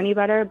don't know any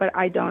better, but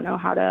I don't know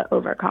how to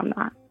overcome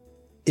that.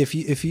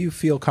 If you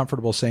feel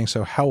comfortable saying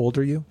so, how old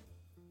are you?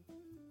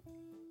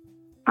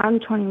 I'm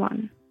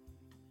 21.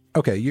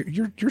 Okay,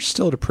 you're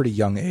still at a pretty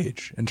young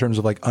age in terms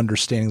of like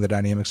understanding the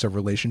dynamics of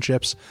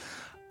relationships.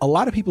 A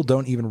lot of people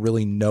don't even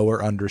really know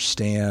or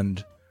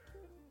understand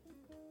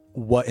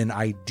what an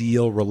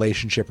ideal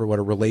relationship or what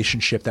a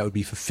relationship that would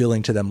be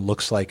fulfilling to them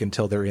looks like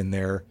until they're in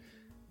their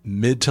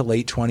mid to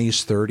late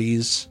 20s,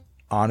 30s.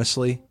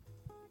 Honestly,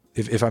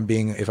 if I'm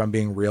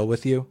being real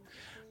with you,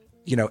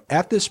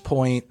 at this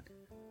point,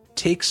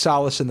 take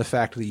solace in the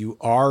fact that you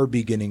are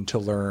beginning to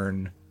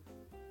learn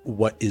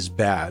what is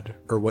bad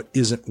or what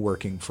isn't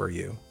working for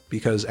you.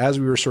 Because as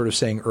we were sort of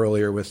saying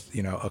earlier with,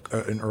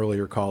 an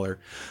earlier caller,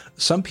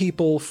 some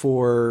people,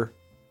 for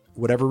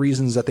whatever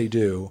reasons that they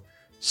do,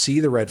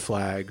 see the red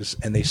flags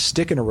and they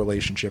stick in a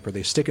relationship or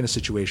they stick in a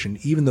situation,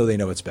 even though they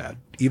know it's bad,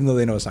 even though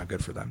they know it's not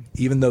good for them,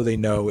 even though they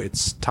know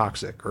it's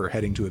toxic or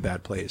heading to a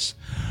bad place.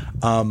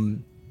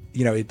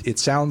 you know, it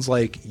sounds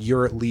like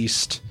you're at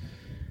least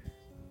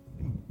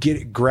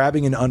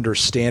grabbing an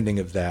understanding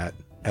of that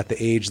at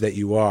the age that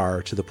you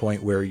are, to the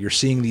point where you're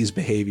seeing these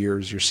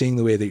behaviors, you're seeing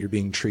the way that you're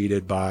being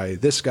treated by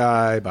this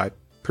guy, by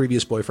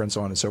previous boyfriends,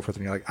 so on and so forth.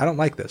 And you're like, I don't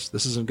like this.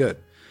 This isn't good.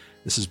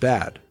 This is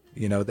bad.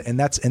 You know, and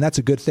that's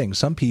a good thing.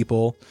 Some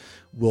people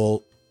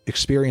will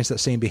experience that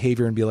same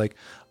behavior and be like,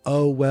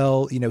 oh,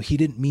 well, you know, he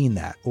didn't mean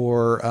that,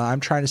 or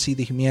I'm trying to see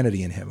the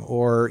humanity in him,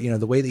 or, you know,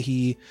 the way that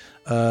he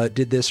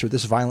did this or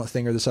this violent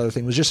thing or this other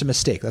thing was just a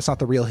mistake. That's not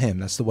the real him.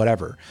 That's the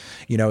whatever.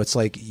 You know, it's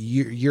like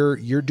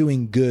you're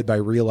doing good by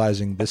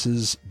realizing this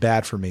is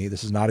bad for me.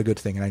 This is not a good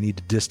thing, and I need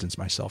to distance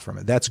myself from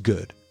it. That's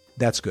good.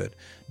 That's good.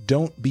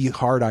 Don't be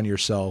hard on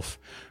yourself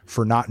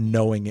for not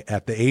knowing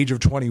at the age of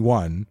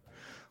 21,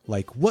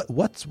 like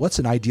what's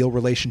an ideal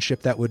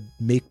relationship that would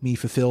make me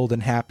fulfilled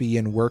and happy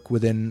and work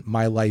within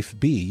my life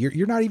be.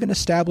 You're not even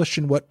established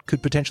in what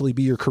could potentially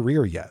be your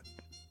career yet.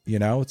 You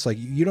know, it's like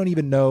you don't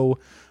even know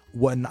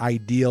what an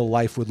ideal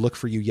life would look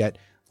for you yet,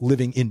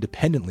 living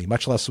independently,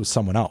 much less with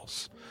someone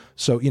else.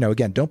 So, you know,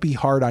 again, don't be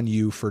hard on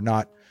you for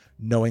not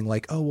knowing,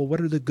 like, oh, well, what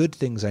are the good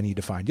things I need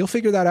to find? You'll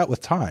figure that out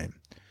with time.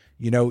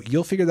 You know,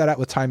 you'll figure that out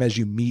with time as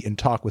you meet and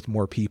talk with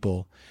more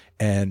people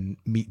and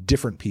meet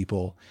different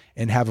people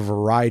and have a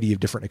variety of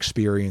different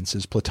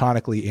experiences,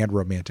 platonically and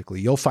romantically.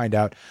 You'll find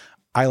out,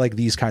 I like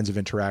these kinds of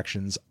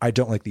interactions. I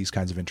don't like these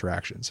kinds of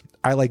interactions.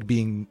 I like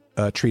being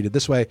treated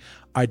this way.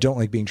 I don't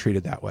like being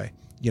treated that way.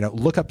 You know,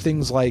 look up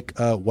things like,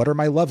 what are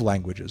my love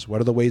languages?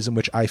 What are the ways in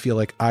which I feel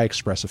like I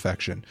express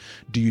affection?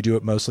 Do you do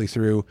it mostly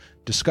through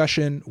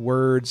discussion,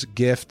 words,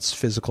 gifts,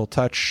 physical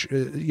touch?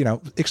 You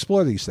know,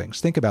 explore these things,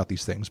 think about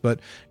these things,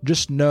 but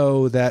just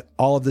know that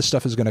all of this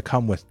stuff is going to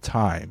come with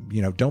time.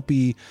 You know, don't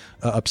be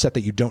upset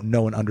that you don't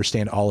know and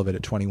understand all of it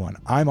at 21.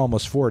 I'm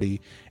almost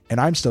 40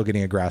 and I'm still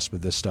getting a grasp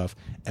of this stuff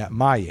at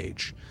my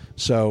age.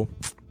 So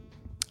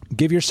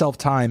give yourself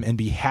time and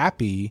be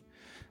happy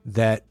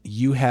that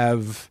you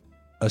have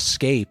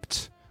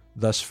escaped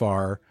thus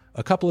far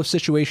a couple of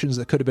situations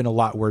that could have been a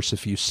lot worse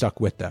if you stuck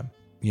with them.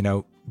 You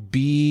know,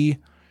 be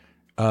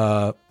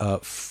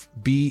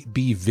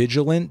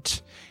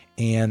vigilant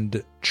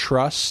and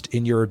trust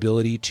in your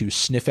ability to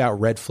sniff out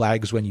red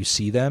flags when you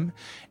see them,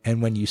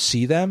 and when you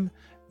see them,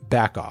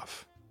 back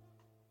off.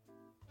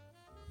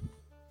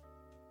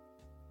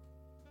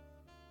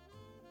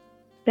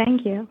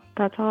 Thank you.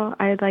 That's all.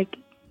 I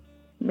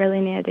really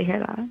needed to hear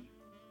that.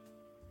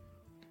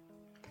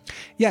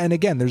 Yeah, and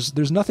again,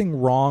 there's nothing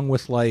wrong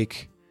with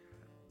like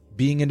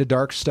being into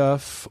dark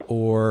stuff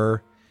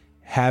or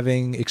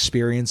having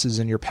experiences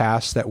in your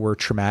past that were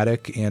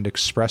traumatic and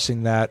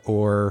expressing that,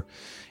 or,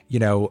 you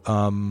know,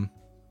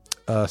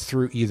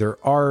 through either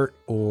art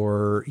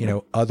or, you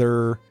know,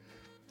 other,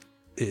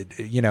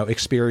 you know,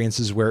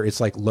 experiences where it's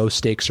like low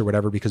stakes or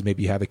whatever, because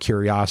maybe you have a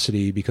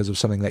curiosity because of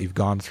something that you've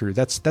gone through.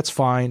 That's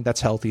fine.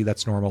 That's healthy.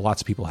 That's normal.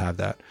 Lots of people have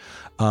that.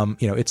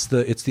 You know, it's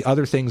the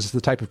other things,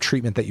 the type of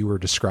treatment that you were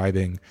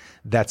describing.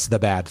 That's the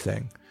bad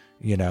thing.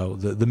 You know,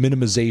 the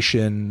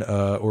minimization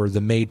or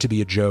the made to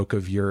be a joke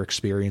of your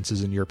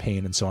experiences and your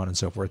pain and so on and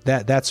so forth.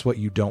 That's what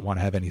you don't want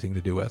to have anything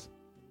to do with.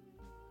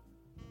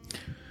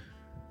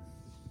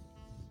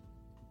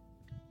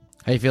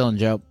 How you feeling,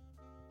 Joe?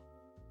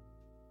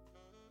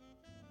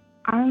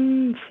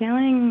 I'm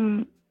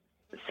feeling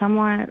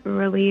somewhat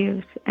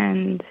relieved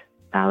and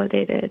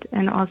validated,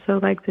 and also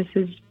like this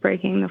is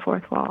breaking the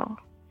fourth wall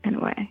in a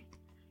way.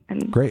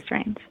 And great.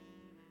 Strange.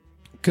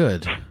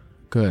 Good.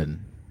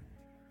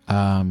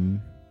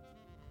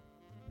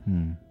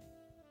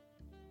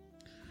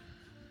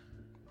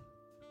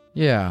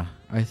 Yeah,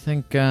 I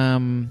think I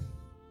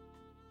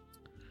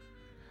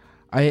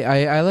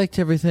liked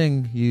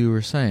everything you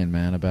were saying,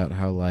 man, about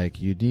how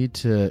like you need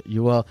to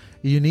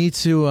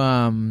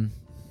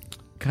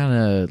kind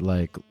of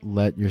like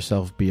let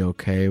yourself be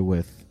okay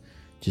with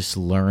just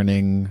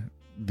learning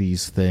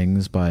these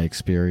things by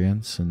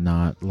experience and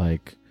not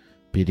like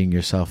beating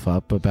yourself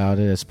up about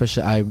it.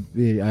 Especially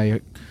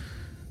it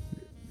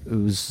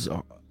was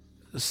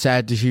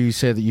sad to hear you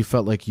say that you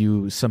felt like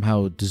you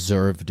somehow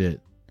deserved it.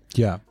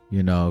 Yeah.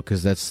 You know,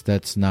 because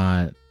that's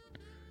not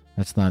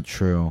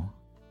true.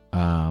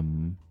 I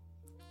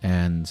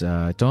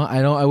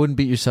wouldn't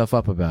beat yourself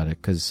up about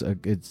it, because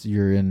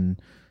you're in,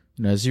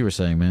 you know, as you were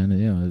saying, man,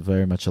 you know,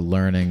 very much a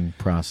learning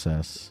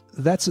process.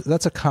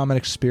 That's a common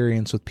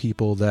experience with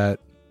people that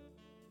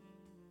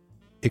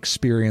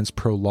experience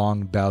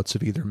prolonged bouts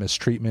of either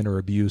mistreatment or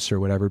abuse or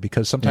whatever,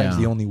 because sometimes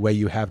the only way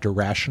you have to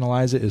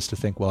rationalize it is to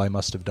think, well, I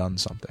must have done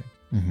something.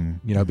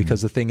 You know,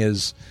 because the thing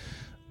is,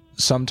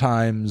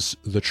 sometimes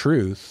the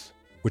truth,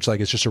 which like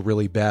is just a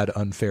really bad,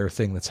 unfair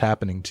thing that's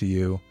happening to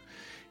you,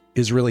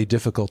 is really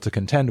difficult to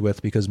contend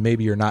with, because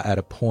maybe you're not at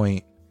a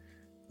point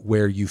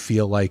where you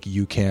feel like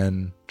you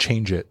can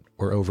change it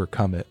or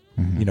overcome it.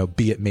 You know,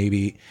 be it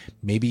maybe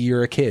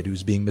you're a kid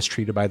who's being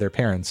mistreated by their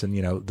parents, and,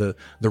 you know, the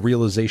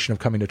realization of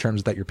coming to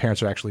terms that your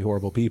parents are actually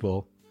horrible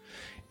people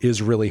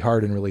is really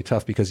hard and really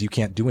tough because you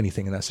can't do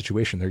anything in that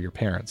situation. They're your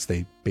parents.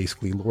 They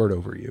basically lord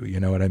over you. You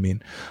know what I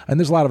mean? And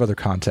there's a lot of other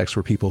contexts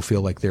where people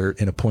feel like they're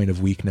in a point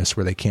of weakness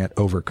where they can't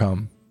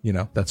overcome, you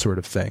know, that sort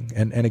of thing.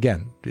 And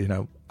again, you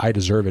know, I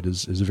deserve it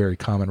is a very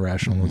common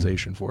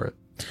rationalization for it.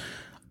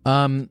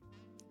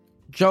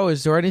 Joe,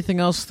 is there anything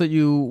else that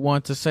you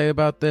want to say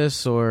about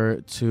this,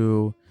 or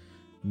to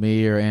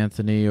me or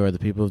Anthony or the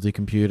people of the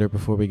computer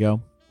before we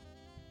go?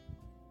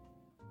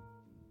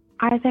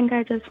 I think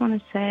I just want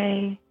to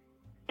say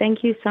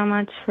thank you so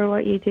much for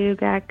what you do,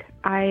 Gek.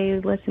 I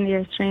listen to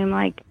your stream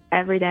like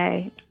every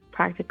day,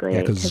 practically,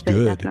 because it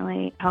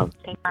definitely helps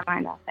take my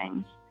mind off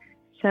things.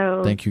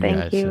 So thank you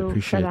guys. I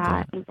appreciate for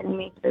that and getting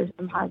me through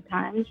some hard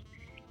times.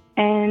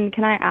 And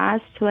can I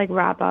ask to like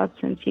wrap up,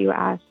 since you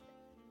asked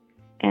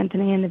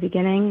Anthony in the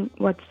beginning,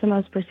 what's the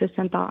most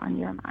persistent thought on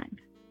your mind?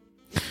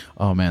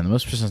 Oh man, the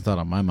most persistent thought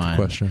on my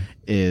mind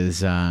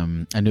is I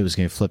knew it was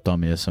going to get flipped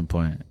on me at some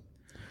point.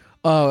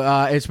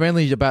 It's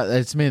mainly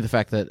the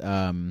fact that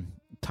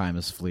time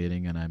is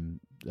fleeting, and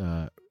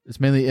it's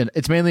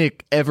mainly a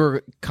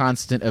ever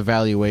constant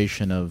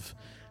evaluation of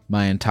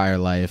my entire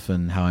life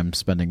and how I'm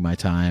spending my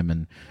time,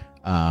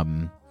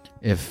 and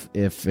if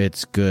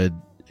it's good,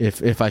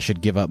 if I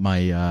should give up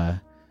my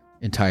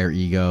entire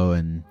ego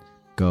and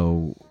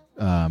go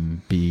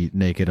be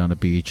naked on a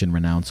beach and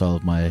renounce all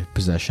of my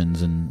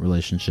possessions and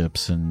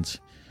relationships, and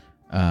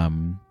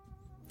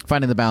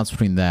finding the balance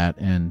between that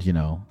and, you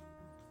know,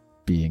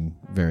 being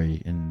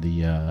very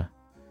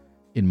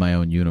in my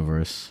own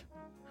universe.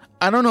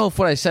 I don't know if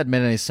what I said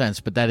made any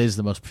sense, but that is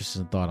the most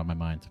persistent thought on my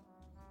mind.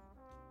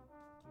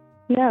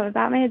 No,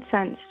 that made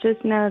sense.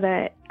 Just know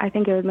that I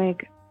think it would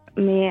make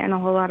me and a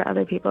whole lot of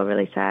other people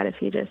really sad if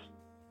you just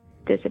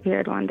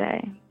disappeared one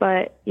day.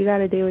 But you got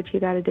to do what you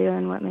got to do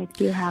and what makes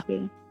you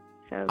happy.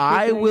 So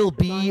I will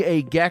be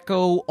a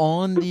gecko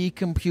on the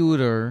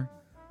computer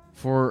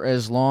for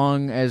as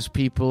long as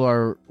people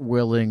are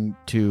willing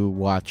to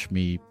watch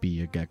me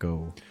be a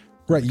gecko.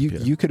 Right.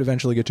 You could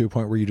eventually get to a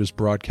point where you just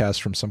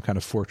broadcast from some kind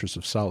of fortress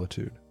of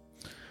solitude.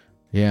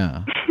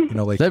 Yeah. You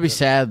know, like that'd be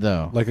sad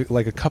though.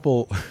 Like a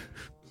couple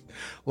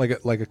like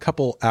a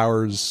couple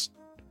hours,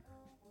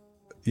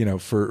 you know,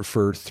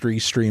 for 3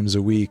 streams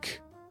a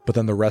week, but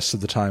then the rest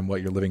of the time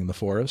you're living in the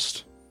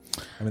forest.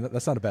 I mean,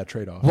 that's not a bad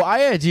trade-off. Well,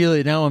 I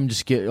ideally, now I'm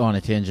just getting on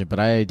a tangent, but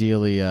I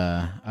ideally,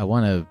 I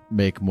want to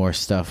make more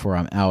stuff where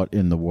I'm out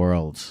in the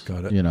world.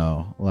 Got it. You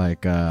know,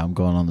 like I'm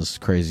going on this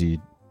crazy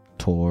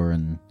tour,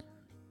 and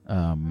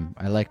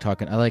I like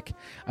talking. I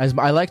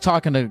like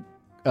talking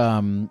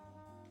to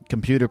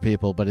computer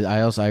people, but I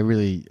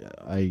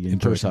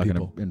enjoy talking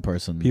to in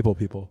person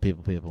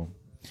people.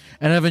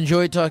 And I've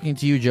enjoyed talking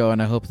to you, Joe,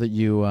 and I hope that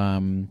you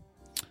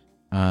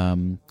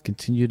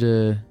continue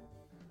to,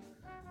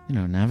 you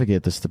know,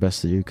 navigate this the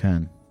best that you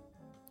can,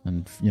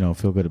 and, you know,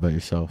 feel good about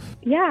yourself.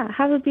 Yeah,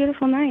 have a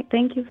beautiful night.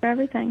 Thank you for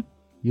everything.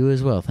 You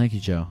as well. Thank you,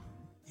 Joe.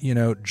 You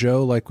know,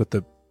 Joe, like with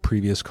the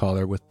previous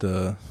caller with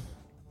the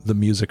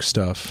music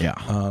stuff. Yeah.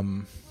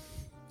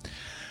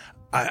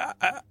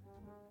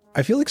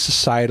 I feel like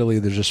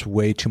societally there's just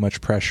way too much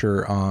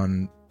pressure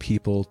on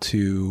people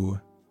to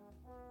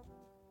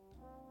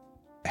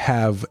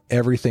have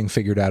everything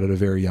figured out at a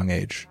very young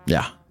age.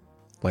 Yeah.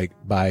 Like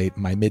by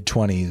my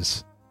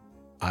mid-20s,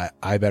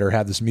 I better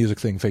have this music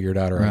thing figured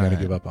out, or I'm going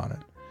to give up on it.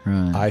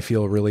 Right. I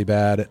feel really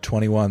bad at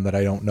 21 that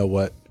I don't know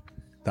what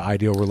the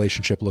ideal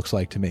relationship looks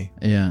like to me.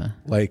 Yeah.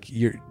 Like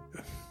you're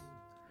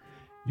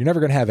never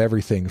going to have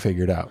everything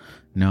figured out.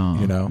 No.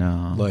 You know?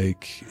 No.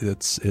 Like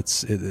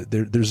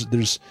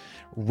there's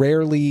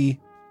rarely,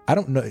 I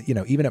don't know, you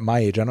know, even at my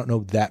age, I don't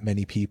know that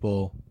many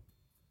people,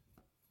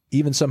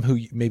 even some who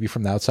maybe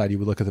from the outside you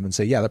would look at them and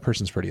say, yeah, that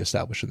person's pretty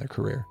established in their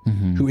career,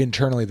 who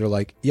internally they're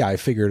like, yeah, I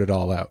figured it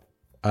all out.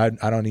 I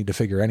don't need to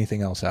figure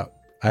anything else out.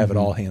 I have it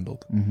all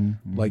handled.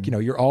 Like, you know,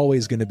 you're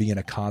always going to be in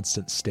a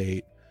constant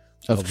state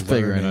of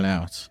figuring it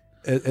out.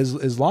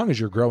 As long as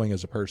you're growing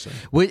as a person.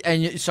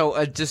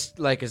 So just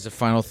like as a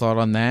final thought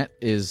on that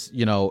is,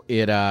 you know,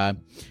 it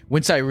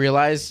once I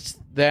realized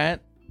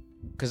that,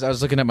 because I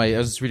was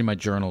reading my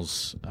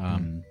journals,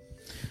 and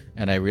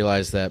I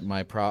realized that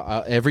my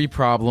every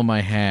problem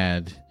I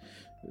had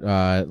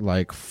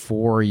like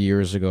 4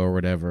 years ago or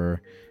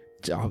whatever,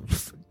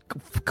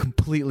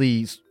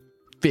 completely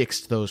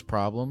fixed those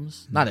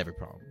problems. Not every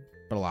problem,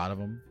 but a lot of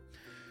them.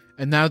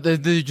 And now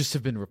they just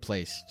have been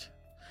replaced.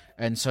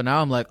 And so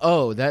now I'm like,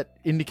 oh, that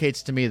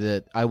indicates to me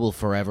that I will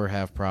forever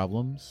have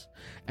problems.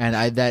 And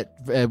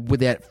with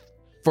that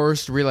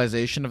first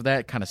realization of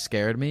that kind of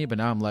scared me. But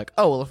now I'm like,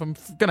 oh, well, if I'm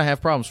gonna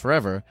have problems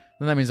forever,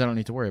 then that means I don't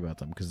need to worry about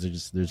them, because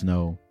there's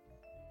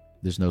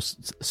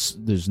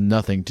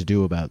nothing to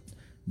do about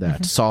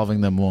that.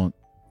 Solving them won't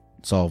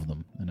solve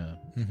them in a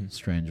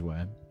strange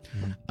way.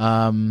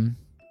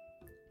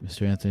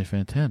 Mr. Anthony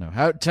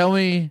Fantano, tell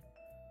me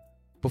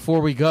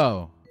before we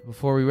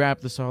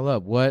wrap this all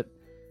up, what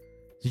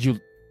did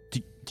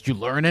you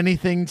learn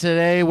anything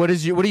today? What do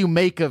you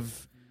make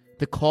of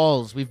the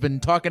calls? We've been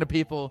talking to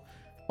people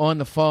on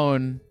the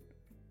phone.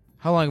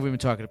 How long have we been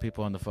talking to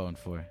people on the phone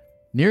for?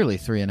 nearly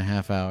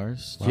 3.5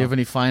 hours. Wow. Do you have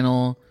any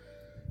final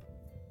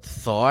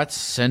thoughts,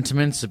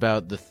 sentiments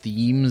about the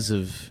themes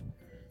of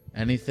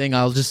anything?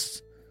 I'll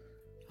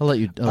let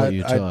you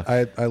talk.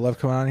 I love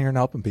coming on here and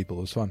helping people.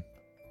 It was fun.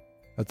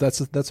 That's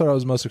what I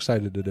was most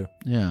excited to do.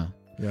 Yeah.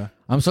 Yeah.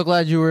 I'm so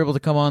glad you were able to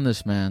come on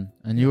this, man.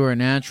 And you were a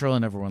natural,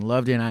 and everyone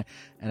loved you. And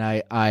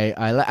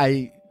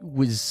I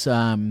was.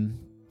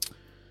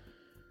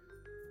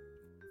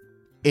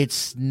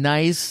 It's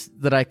nice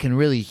that I can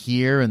really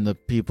hear in the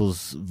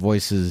people's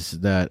voices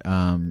that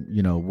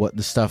what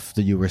the stuff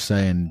that you were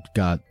saying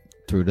got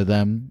through to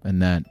them,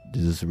 and that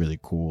is really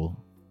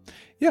cool.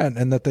 Yeah,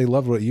 and that they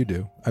love what you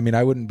do. I mean,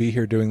 I wouldn't be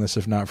here doing this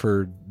if not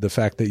for the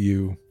fact that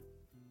you.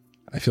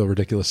 I feel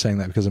ridiculous saying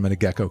that because I'm in a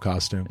gecko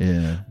costume.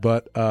 Yeah,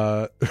 but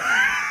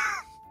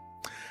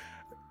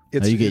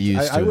you get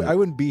used to it. I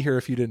wouldn't be here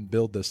if you didn't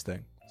build this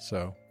thing.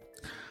 So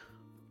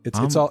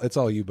it's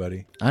all you,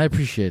 buddy. I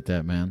appreciate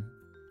that, man.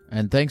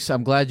 And thanks.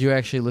 I'm glad you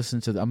actually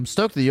listened to. I'm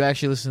stoked that you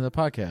actually listened to the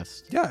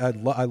podcast. Yeah,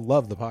 I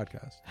love the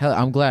podcast. Hell,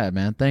 I'm glad,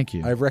 man. Thank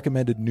you. I've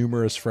recommended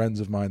numerous friends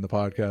of mine the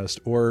podcast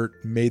or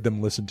made them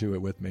listen to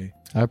it with me.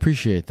 I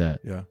appreciate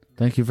that. Yeah.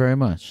 Thank you very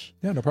much.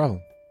 Yeah, no problem.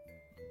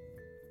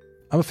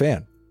 I'm a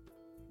fan.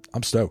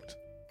 I'm stoked.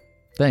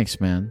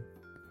 Thanks, man.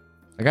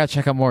 I gotta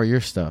check out more of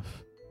your stuff.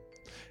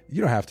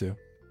 You don't have to,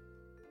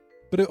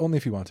 but only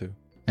if you want to.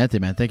 Anthony,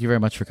 man, thank you very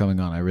much for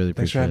coming on. I really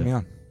Thanks appreciate it. Thanks for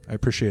having me on. I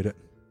appreciate it.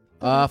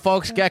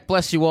 Folks, Gek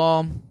bless you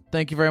all.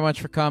 Thank you very much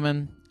for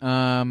coming.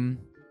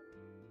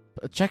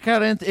 Check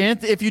out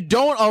Anthony. If you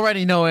don't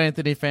already know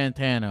Anthony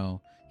Fantano,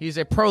 he's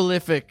a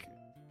prolific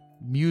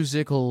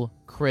musical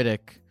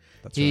critic.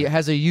 He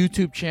has a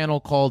YouTube channel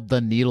called The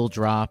Needle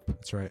Drop.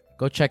 That's right.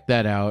 Go check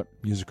that out.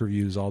 Music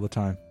reviews all the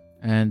time.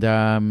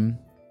 And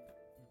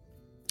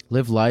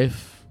live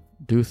life,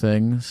 do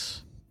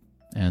things,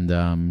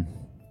 and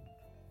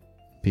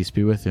peace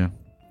be with you.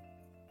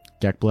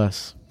 Gek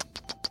bless.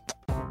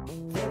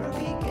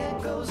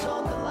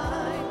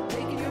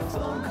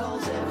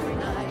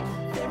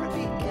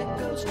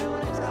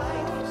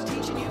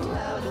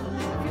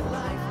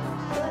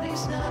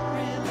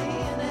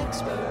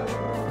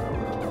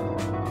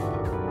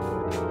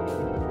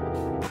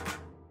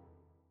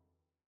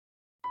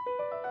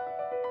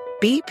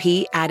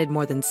 BP added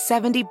more than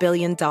 $70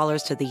 billion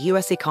to the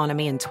U.S.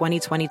 economy in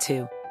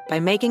 2022 by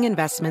making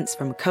investments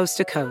from coast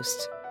to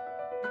coast.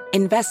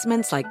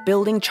 Investments like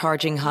building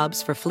charging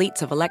hubs for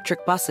fleets of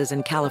electric buses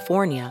in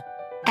California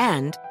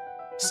and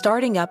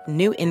starting up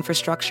new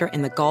infrastructure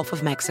in the Gulf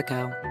of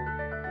Mexico.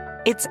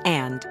 It's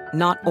and,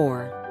 not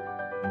or.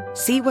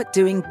 See what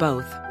doing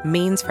both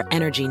means for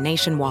energy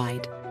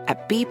nationwide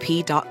at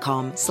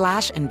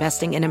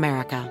bp.com/investing in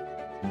America.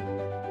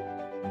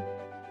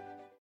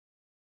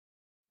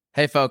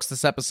 Hey folks,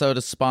 this episode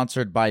is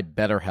sponsored by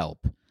BetterHelp.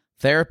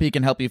 Therapy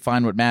can help you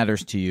find what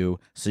matters to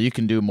you so you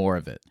can do more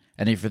of it.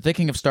 And if you're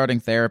thinking of starting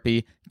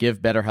therapy,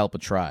 give BetterHelp a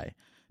try.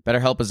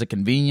 BetterHelp is a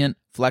convenient,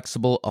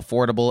 flexible,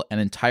 affordable, and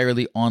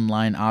entirely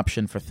online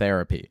option for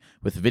therapy,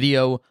 with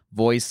video,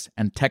 voice,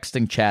 and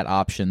texting chat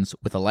options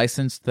with a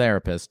licensed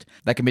therapist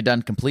that can be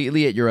done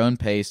completely at your own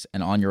pace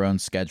and on your own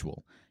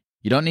schedule.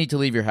 You don't need to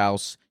leave your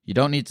house. You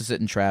don't need to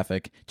sit in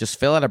traffic. Just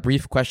fill out a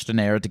brief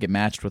questionnaire to get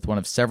matched with one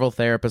of several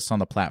therapists on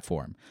the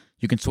platform.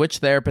 You can switch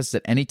therapists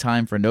at any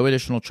time for no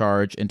additional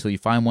charge until you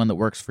find one that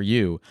works for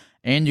you,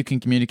 and you can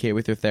communicate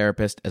with your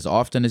therapist as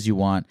often as you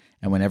want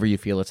and whenever you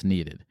feel it's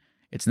needed.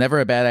 It's never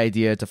a bad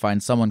idea to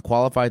find someone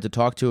qualified to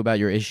talk to about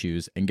your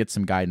issues and get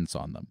some guidance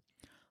on them.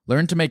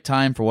 Learn to make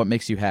time for what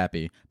makes you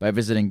happy by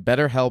visiting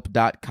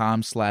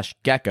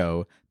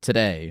betterhelp.com/gecko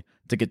today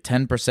to get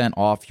 10%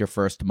 off your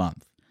first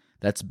month.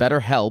 That's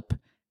BetterHelp,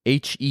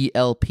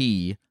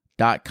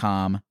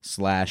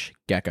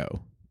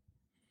 HELP.com/gecko.